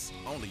 minutes,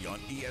 only on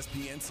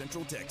ESPN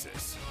Central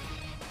Texas.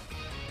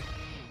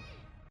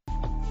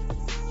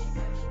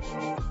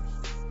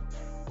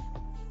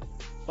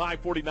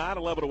 .549,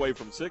 11 away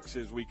from 6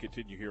 as we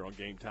continue here on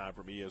Game Time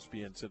from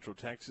ESPN Central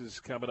Texas.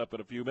 Coming up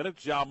in a few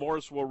minutes, John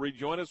Morris will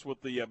rejoin us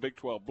with the Big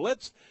 12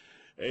 Blitz.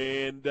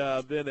 And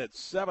then at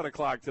 7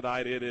 o'clock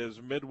tonight, it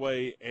is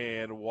Midway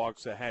and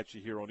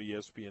Waxahachie here on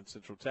ESPN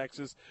Central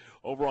Texas.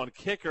 Over on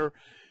Kicker,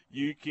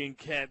 you can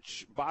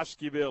catch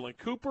Bosqueville and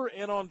Cooper.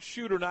 And on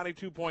Shooter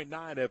 92.9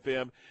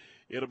 FM,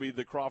 it'll be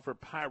the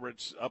Crawford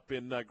Pirates up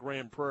in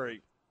Grand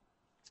Prairie.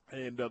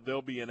 And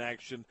they'll be in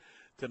action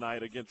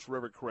tonight against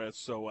Rivercrest.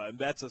 So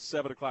that's a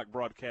 7 o'clock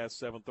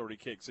broadcast, 7:30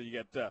 kick. So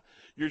you got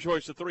your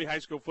choice of 3 high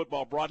school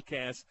football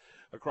broadcasts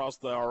across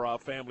our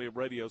family of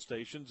radio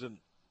stations. And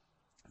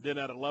then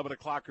at 11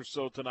 o'clock or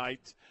so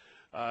tonight,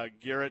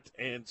 Garrett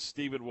and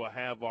Stephen will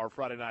have our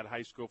Friday night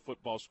high school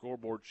football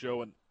scoreboard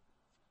show. And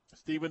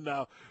Stephen,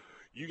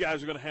 you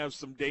guys are going to have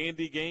some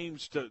dandy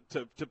games to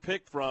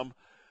pick from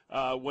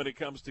when it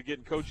comes to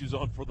getting coaches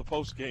on for the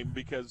post game,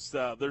 because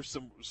there's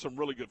some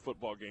really good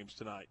football games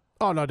tonight.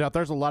 Oh, no doubt.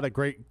 There's a lot of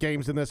great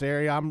games in this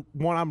area.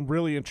 One I'm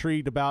really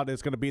intrigued about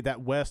is going to be that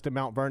West and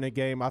Mount Vernon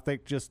game. I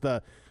think just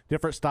the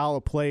different style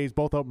of plays,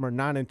 both of them are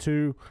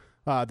 9-2.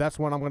 That's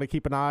one I'm going to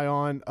keep an eye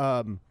on.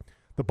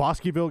 The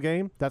Bosqueville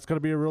game, that's going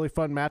to be a really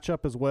fun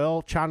matchup as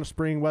well. China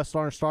Spring, West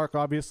Orange Stark,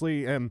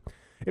 obviously. And,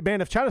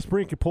 man, if China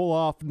Spring can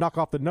knock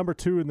off the number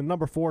 2 and the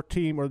number 4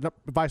 team, or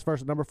vice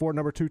versa, number 4,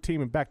 number 2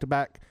 team in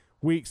back-to-back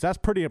weeks, that's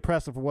pretty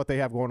impressive for what they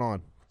have going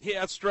on.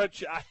 Yeah,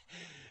 Stretch,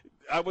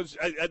 I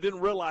didn't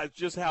realize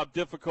just how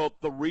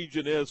difficult the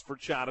region is for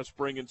China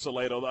Spring and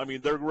Salado. I mean,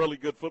 they're really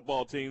good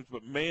football teams,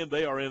 but man,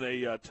 they are in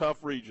a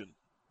tough region.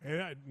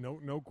 And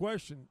no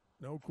question.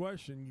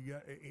 You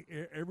got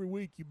every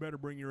week. You better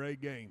bring your A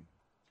game.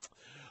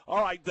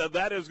 All right,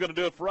 that is going to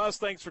do it for us.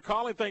 Thanks for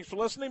calling. Thanks for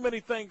listening.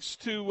 Many thanks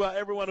to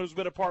everyone who's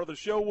been a part of the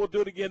show. We'll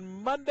do it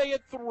again Monday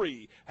at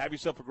 3. Have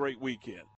yourself a great weekend.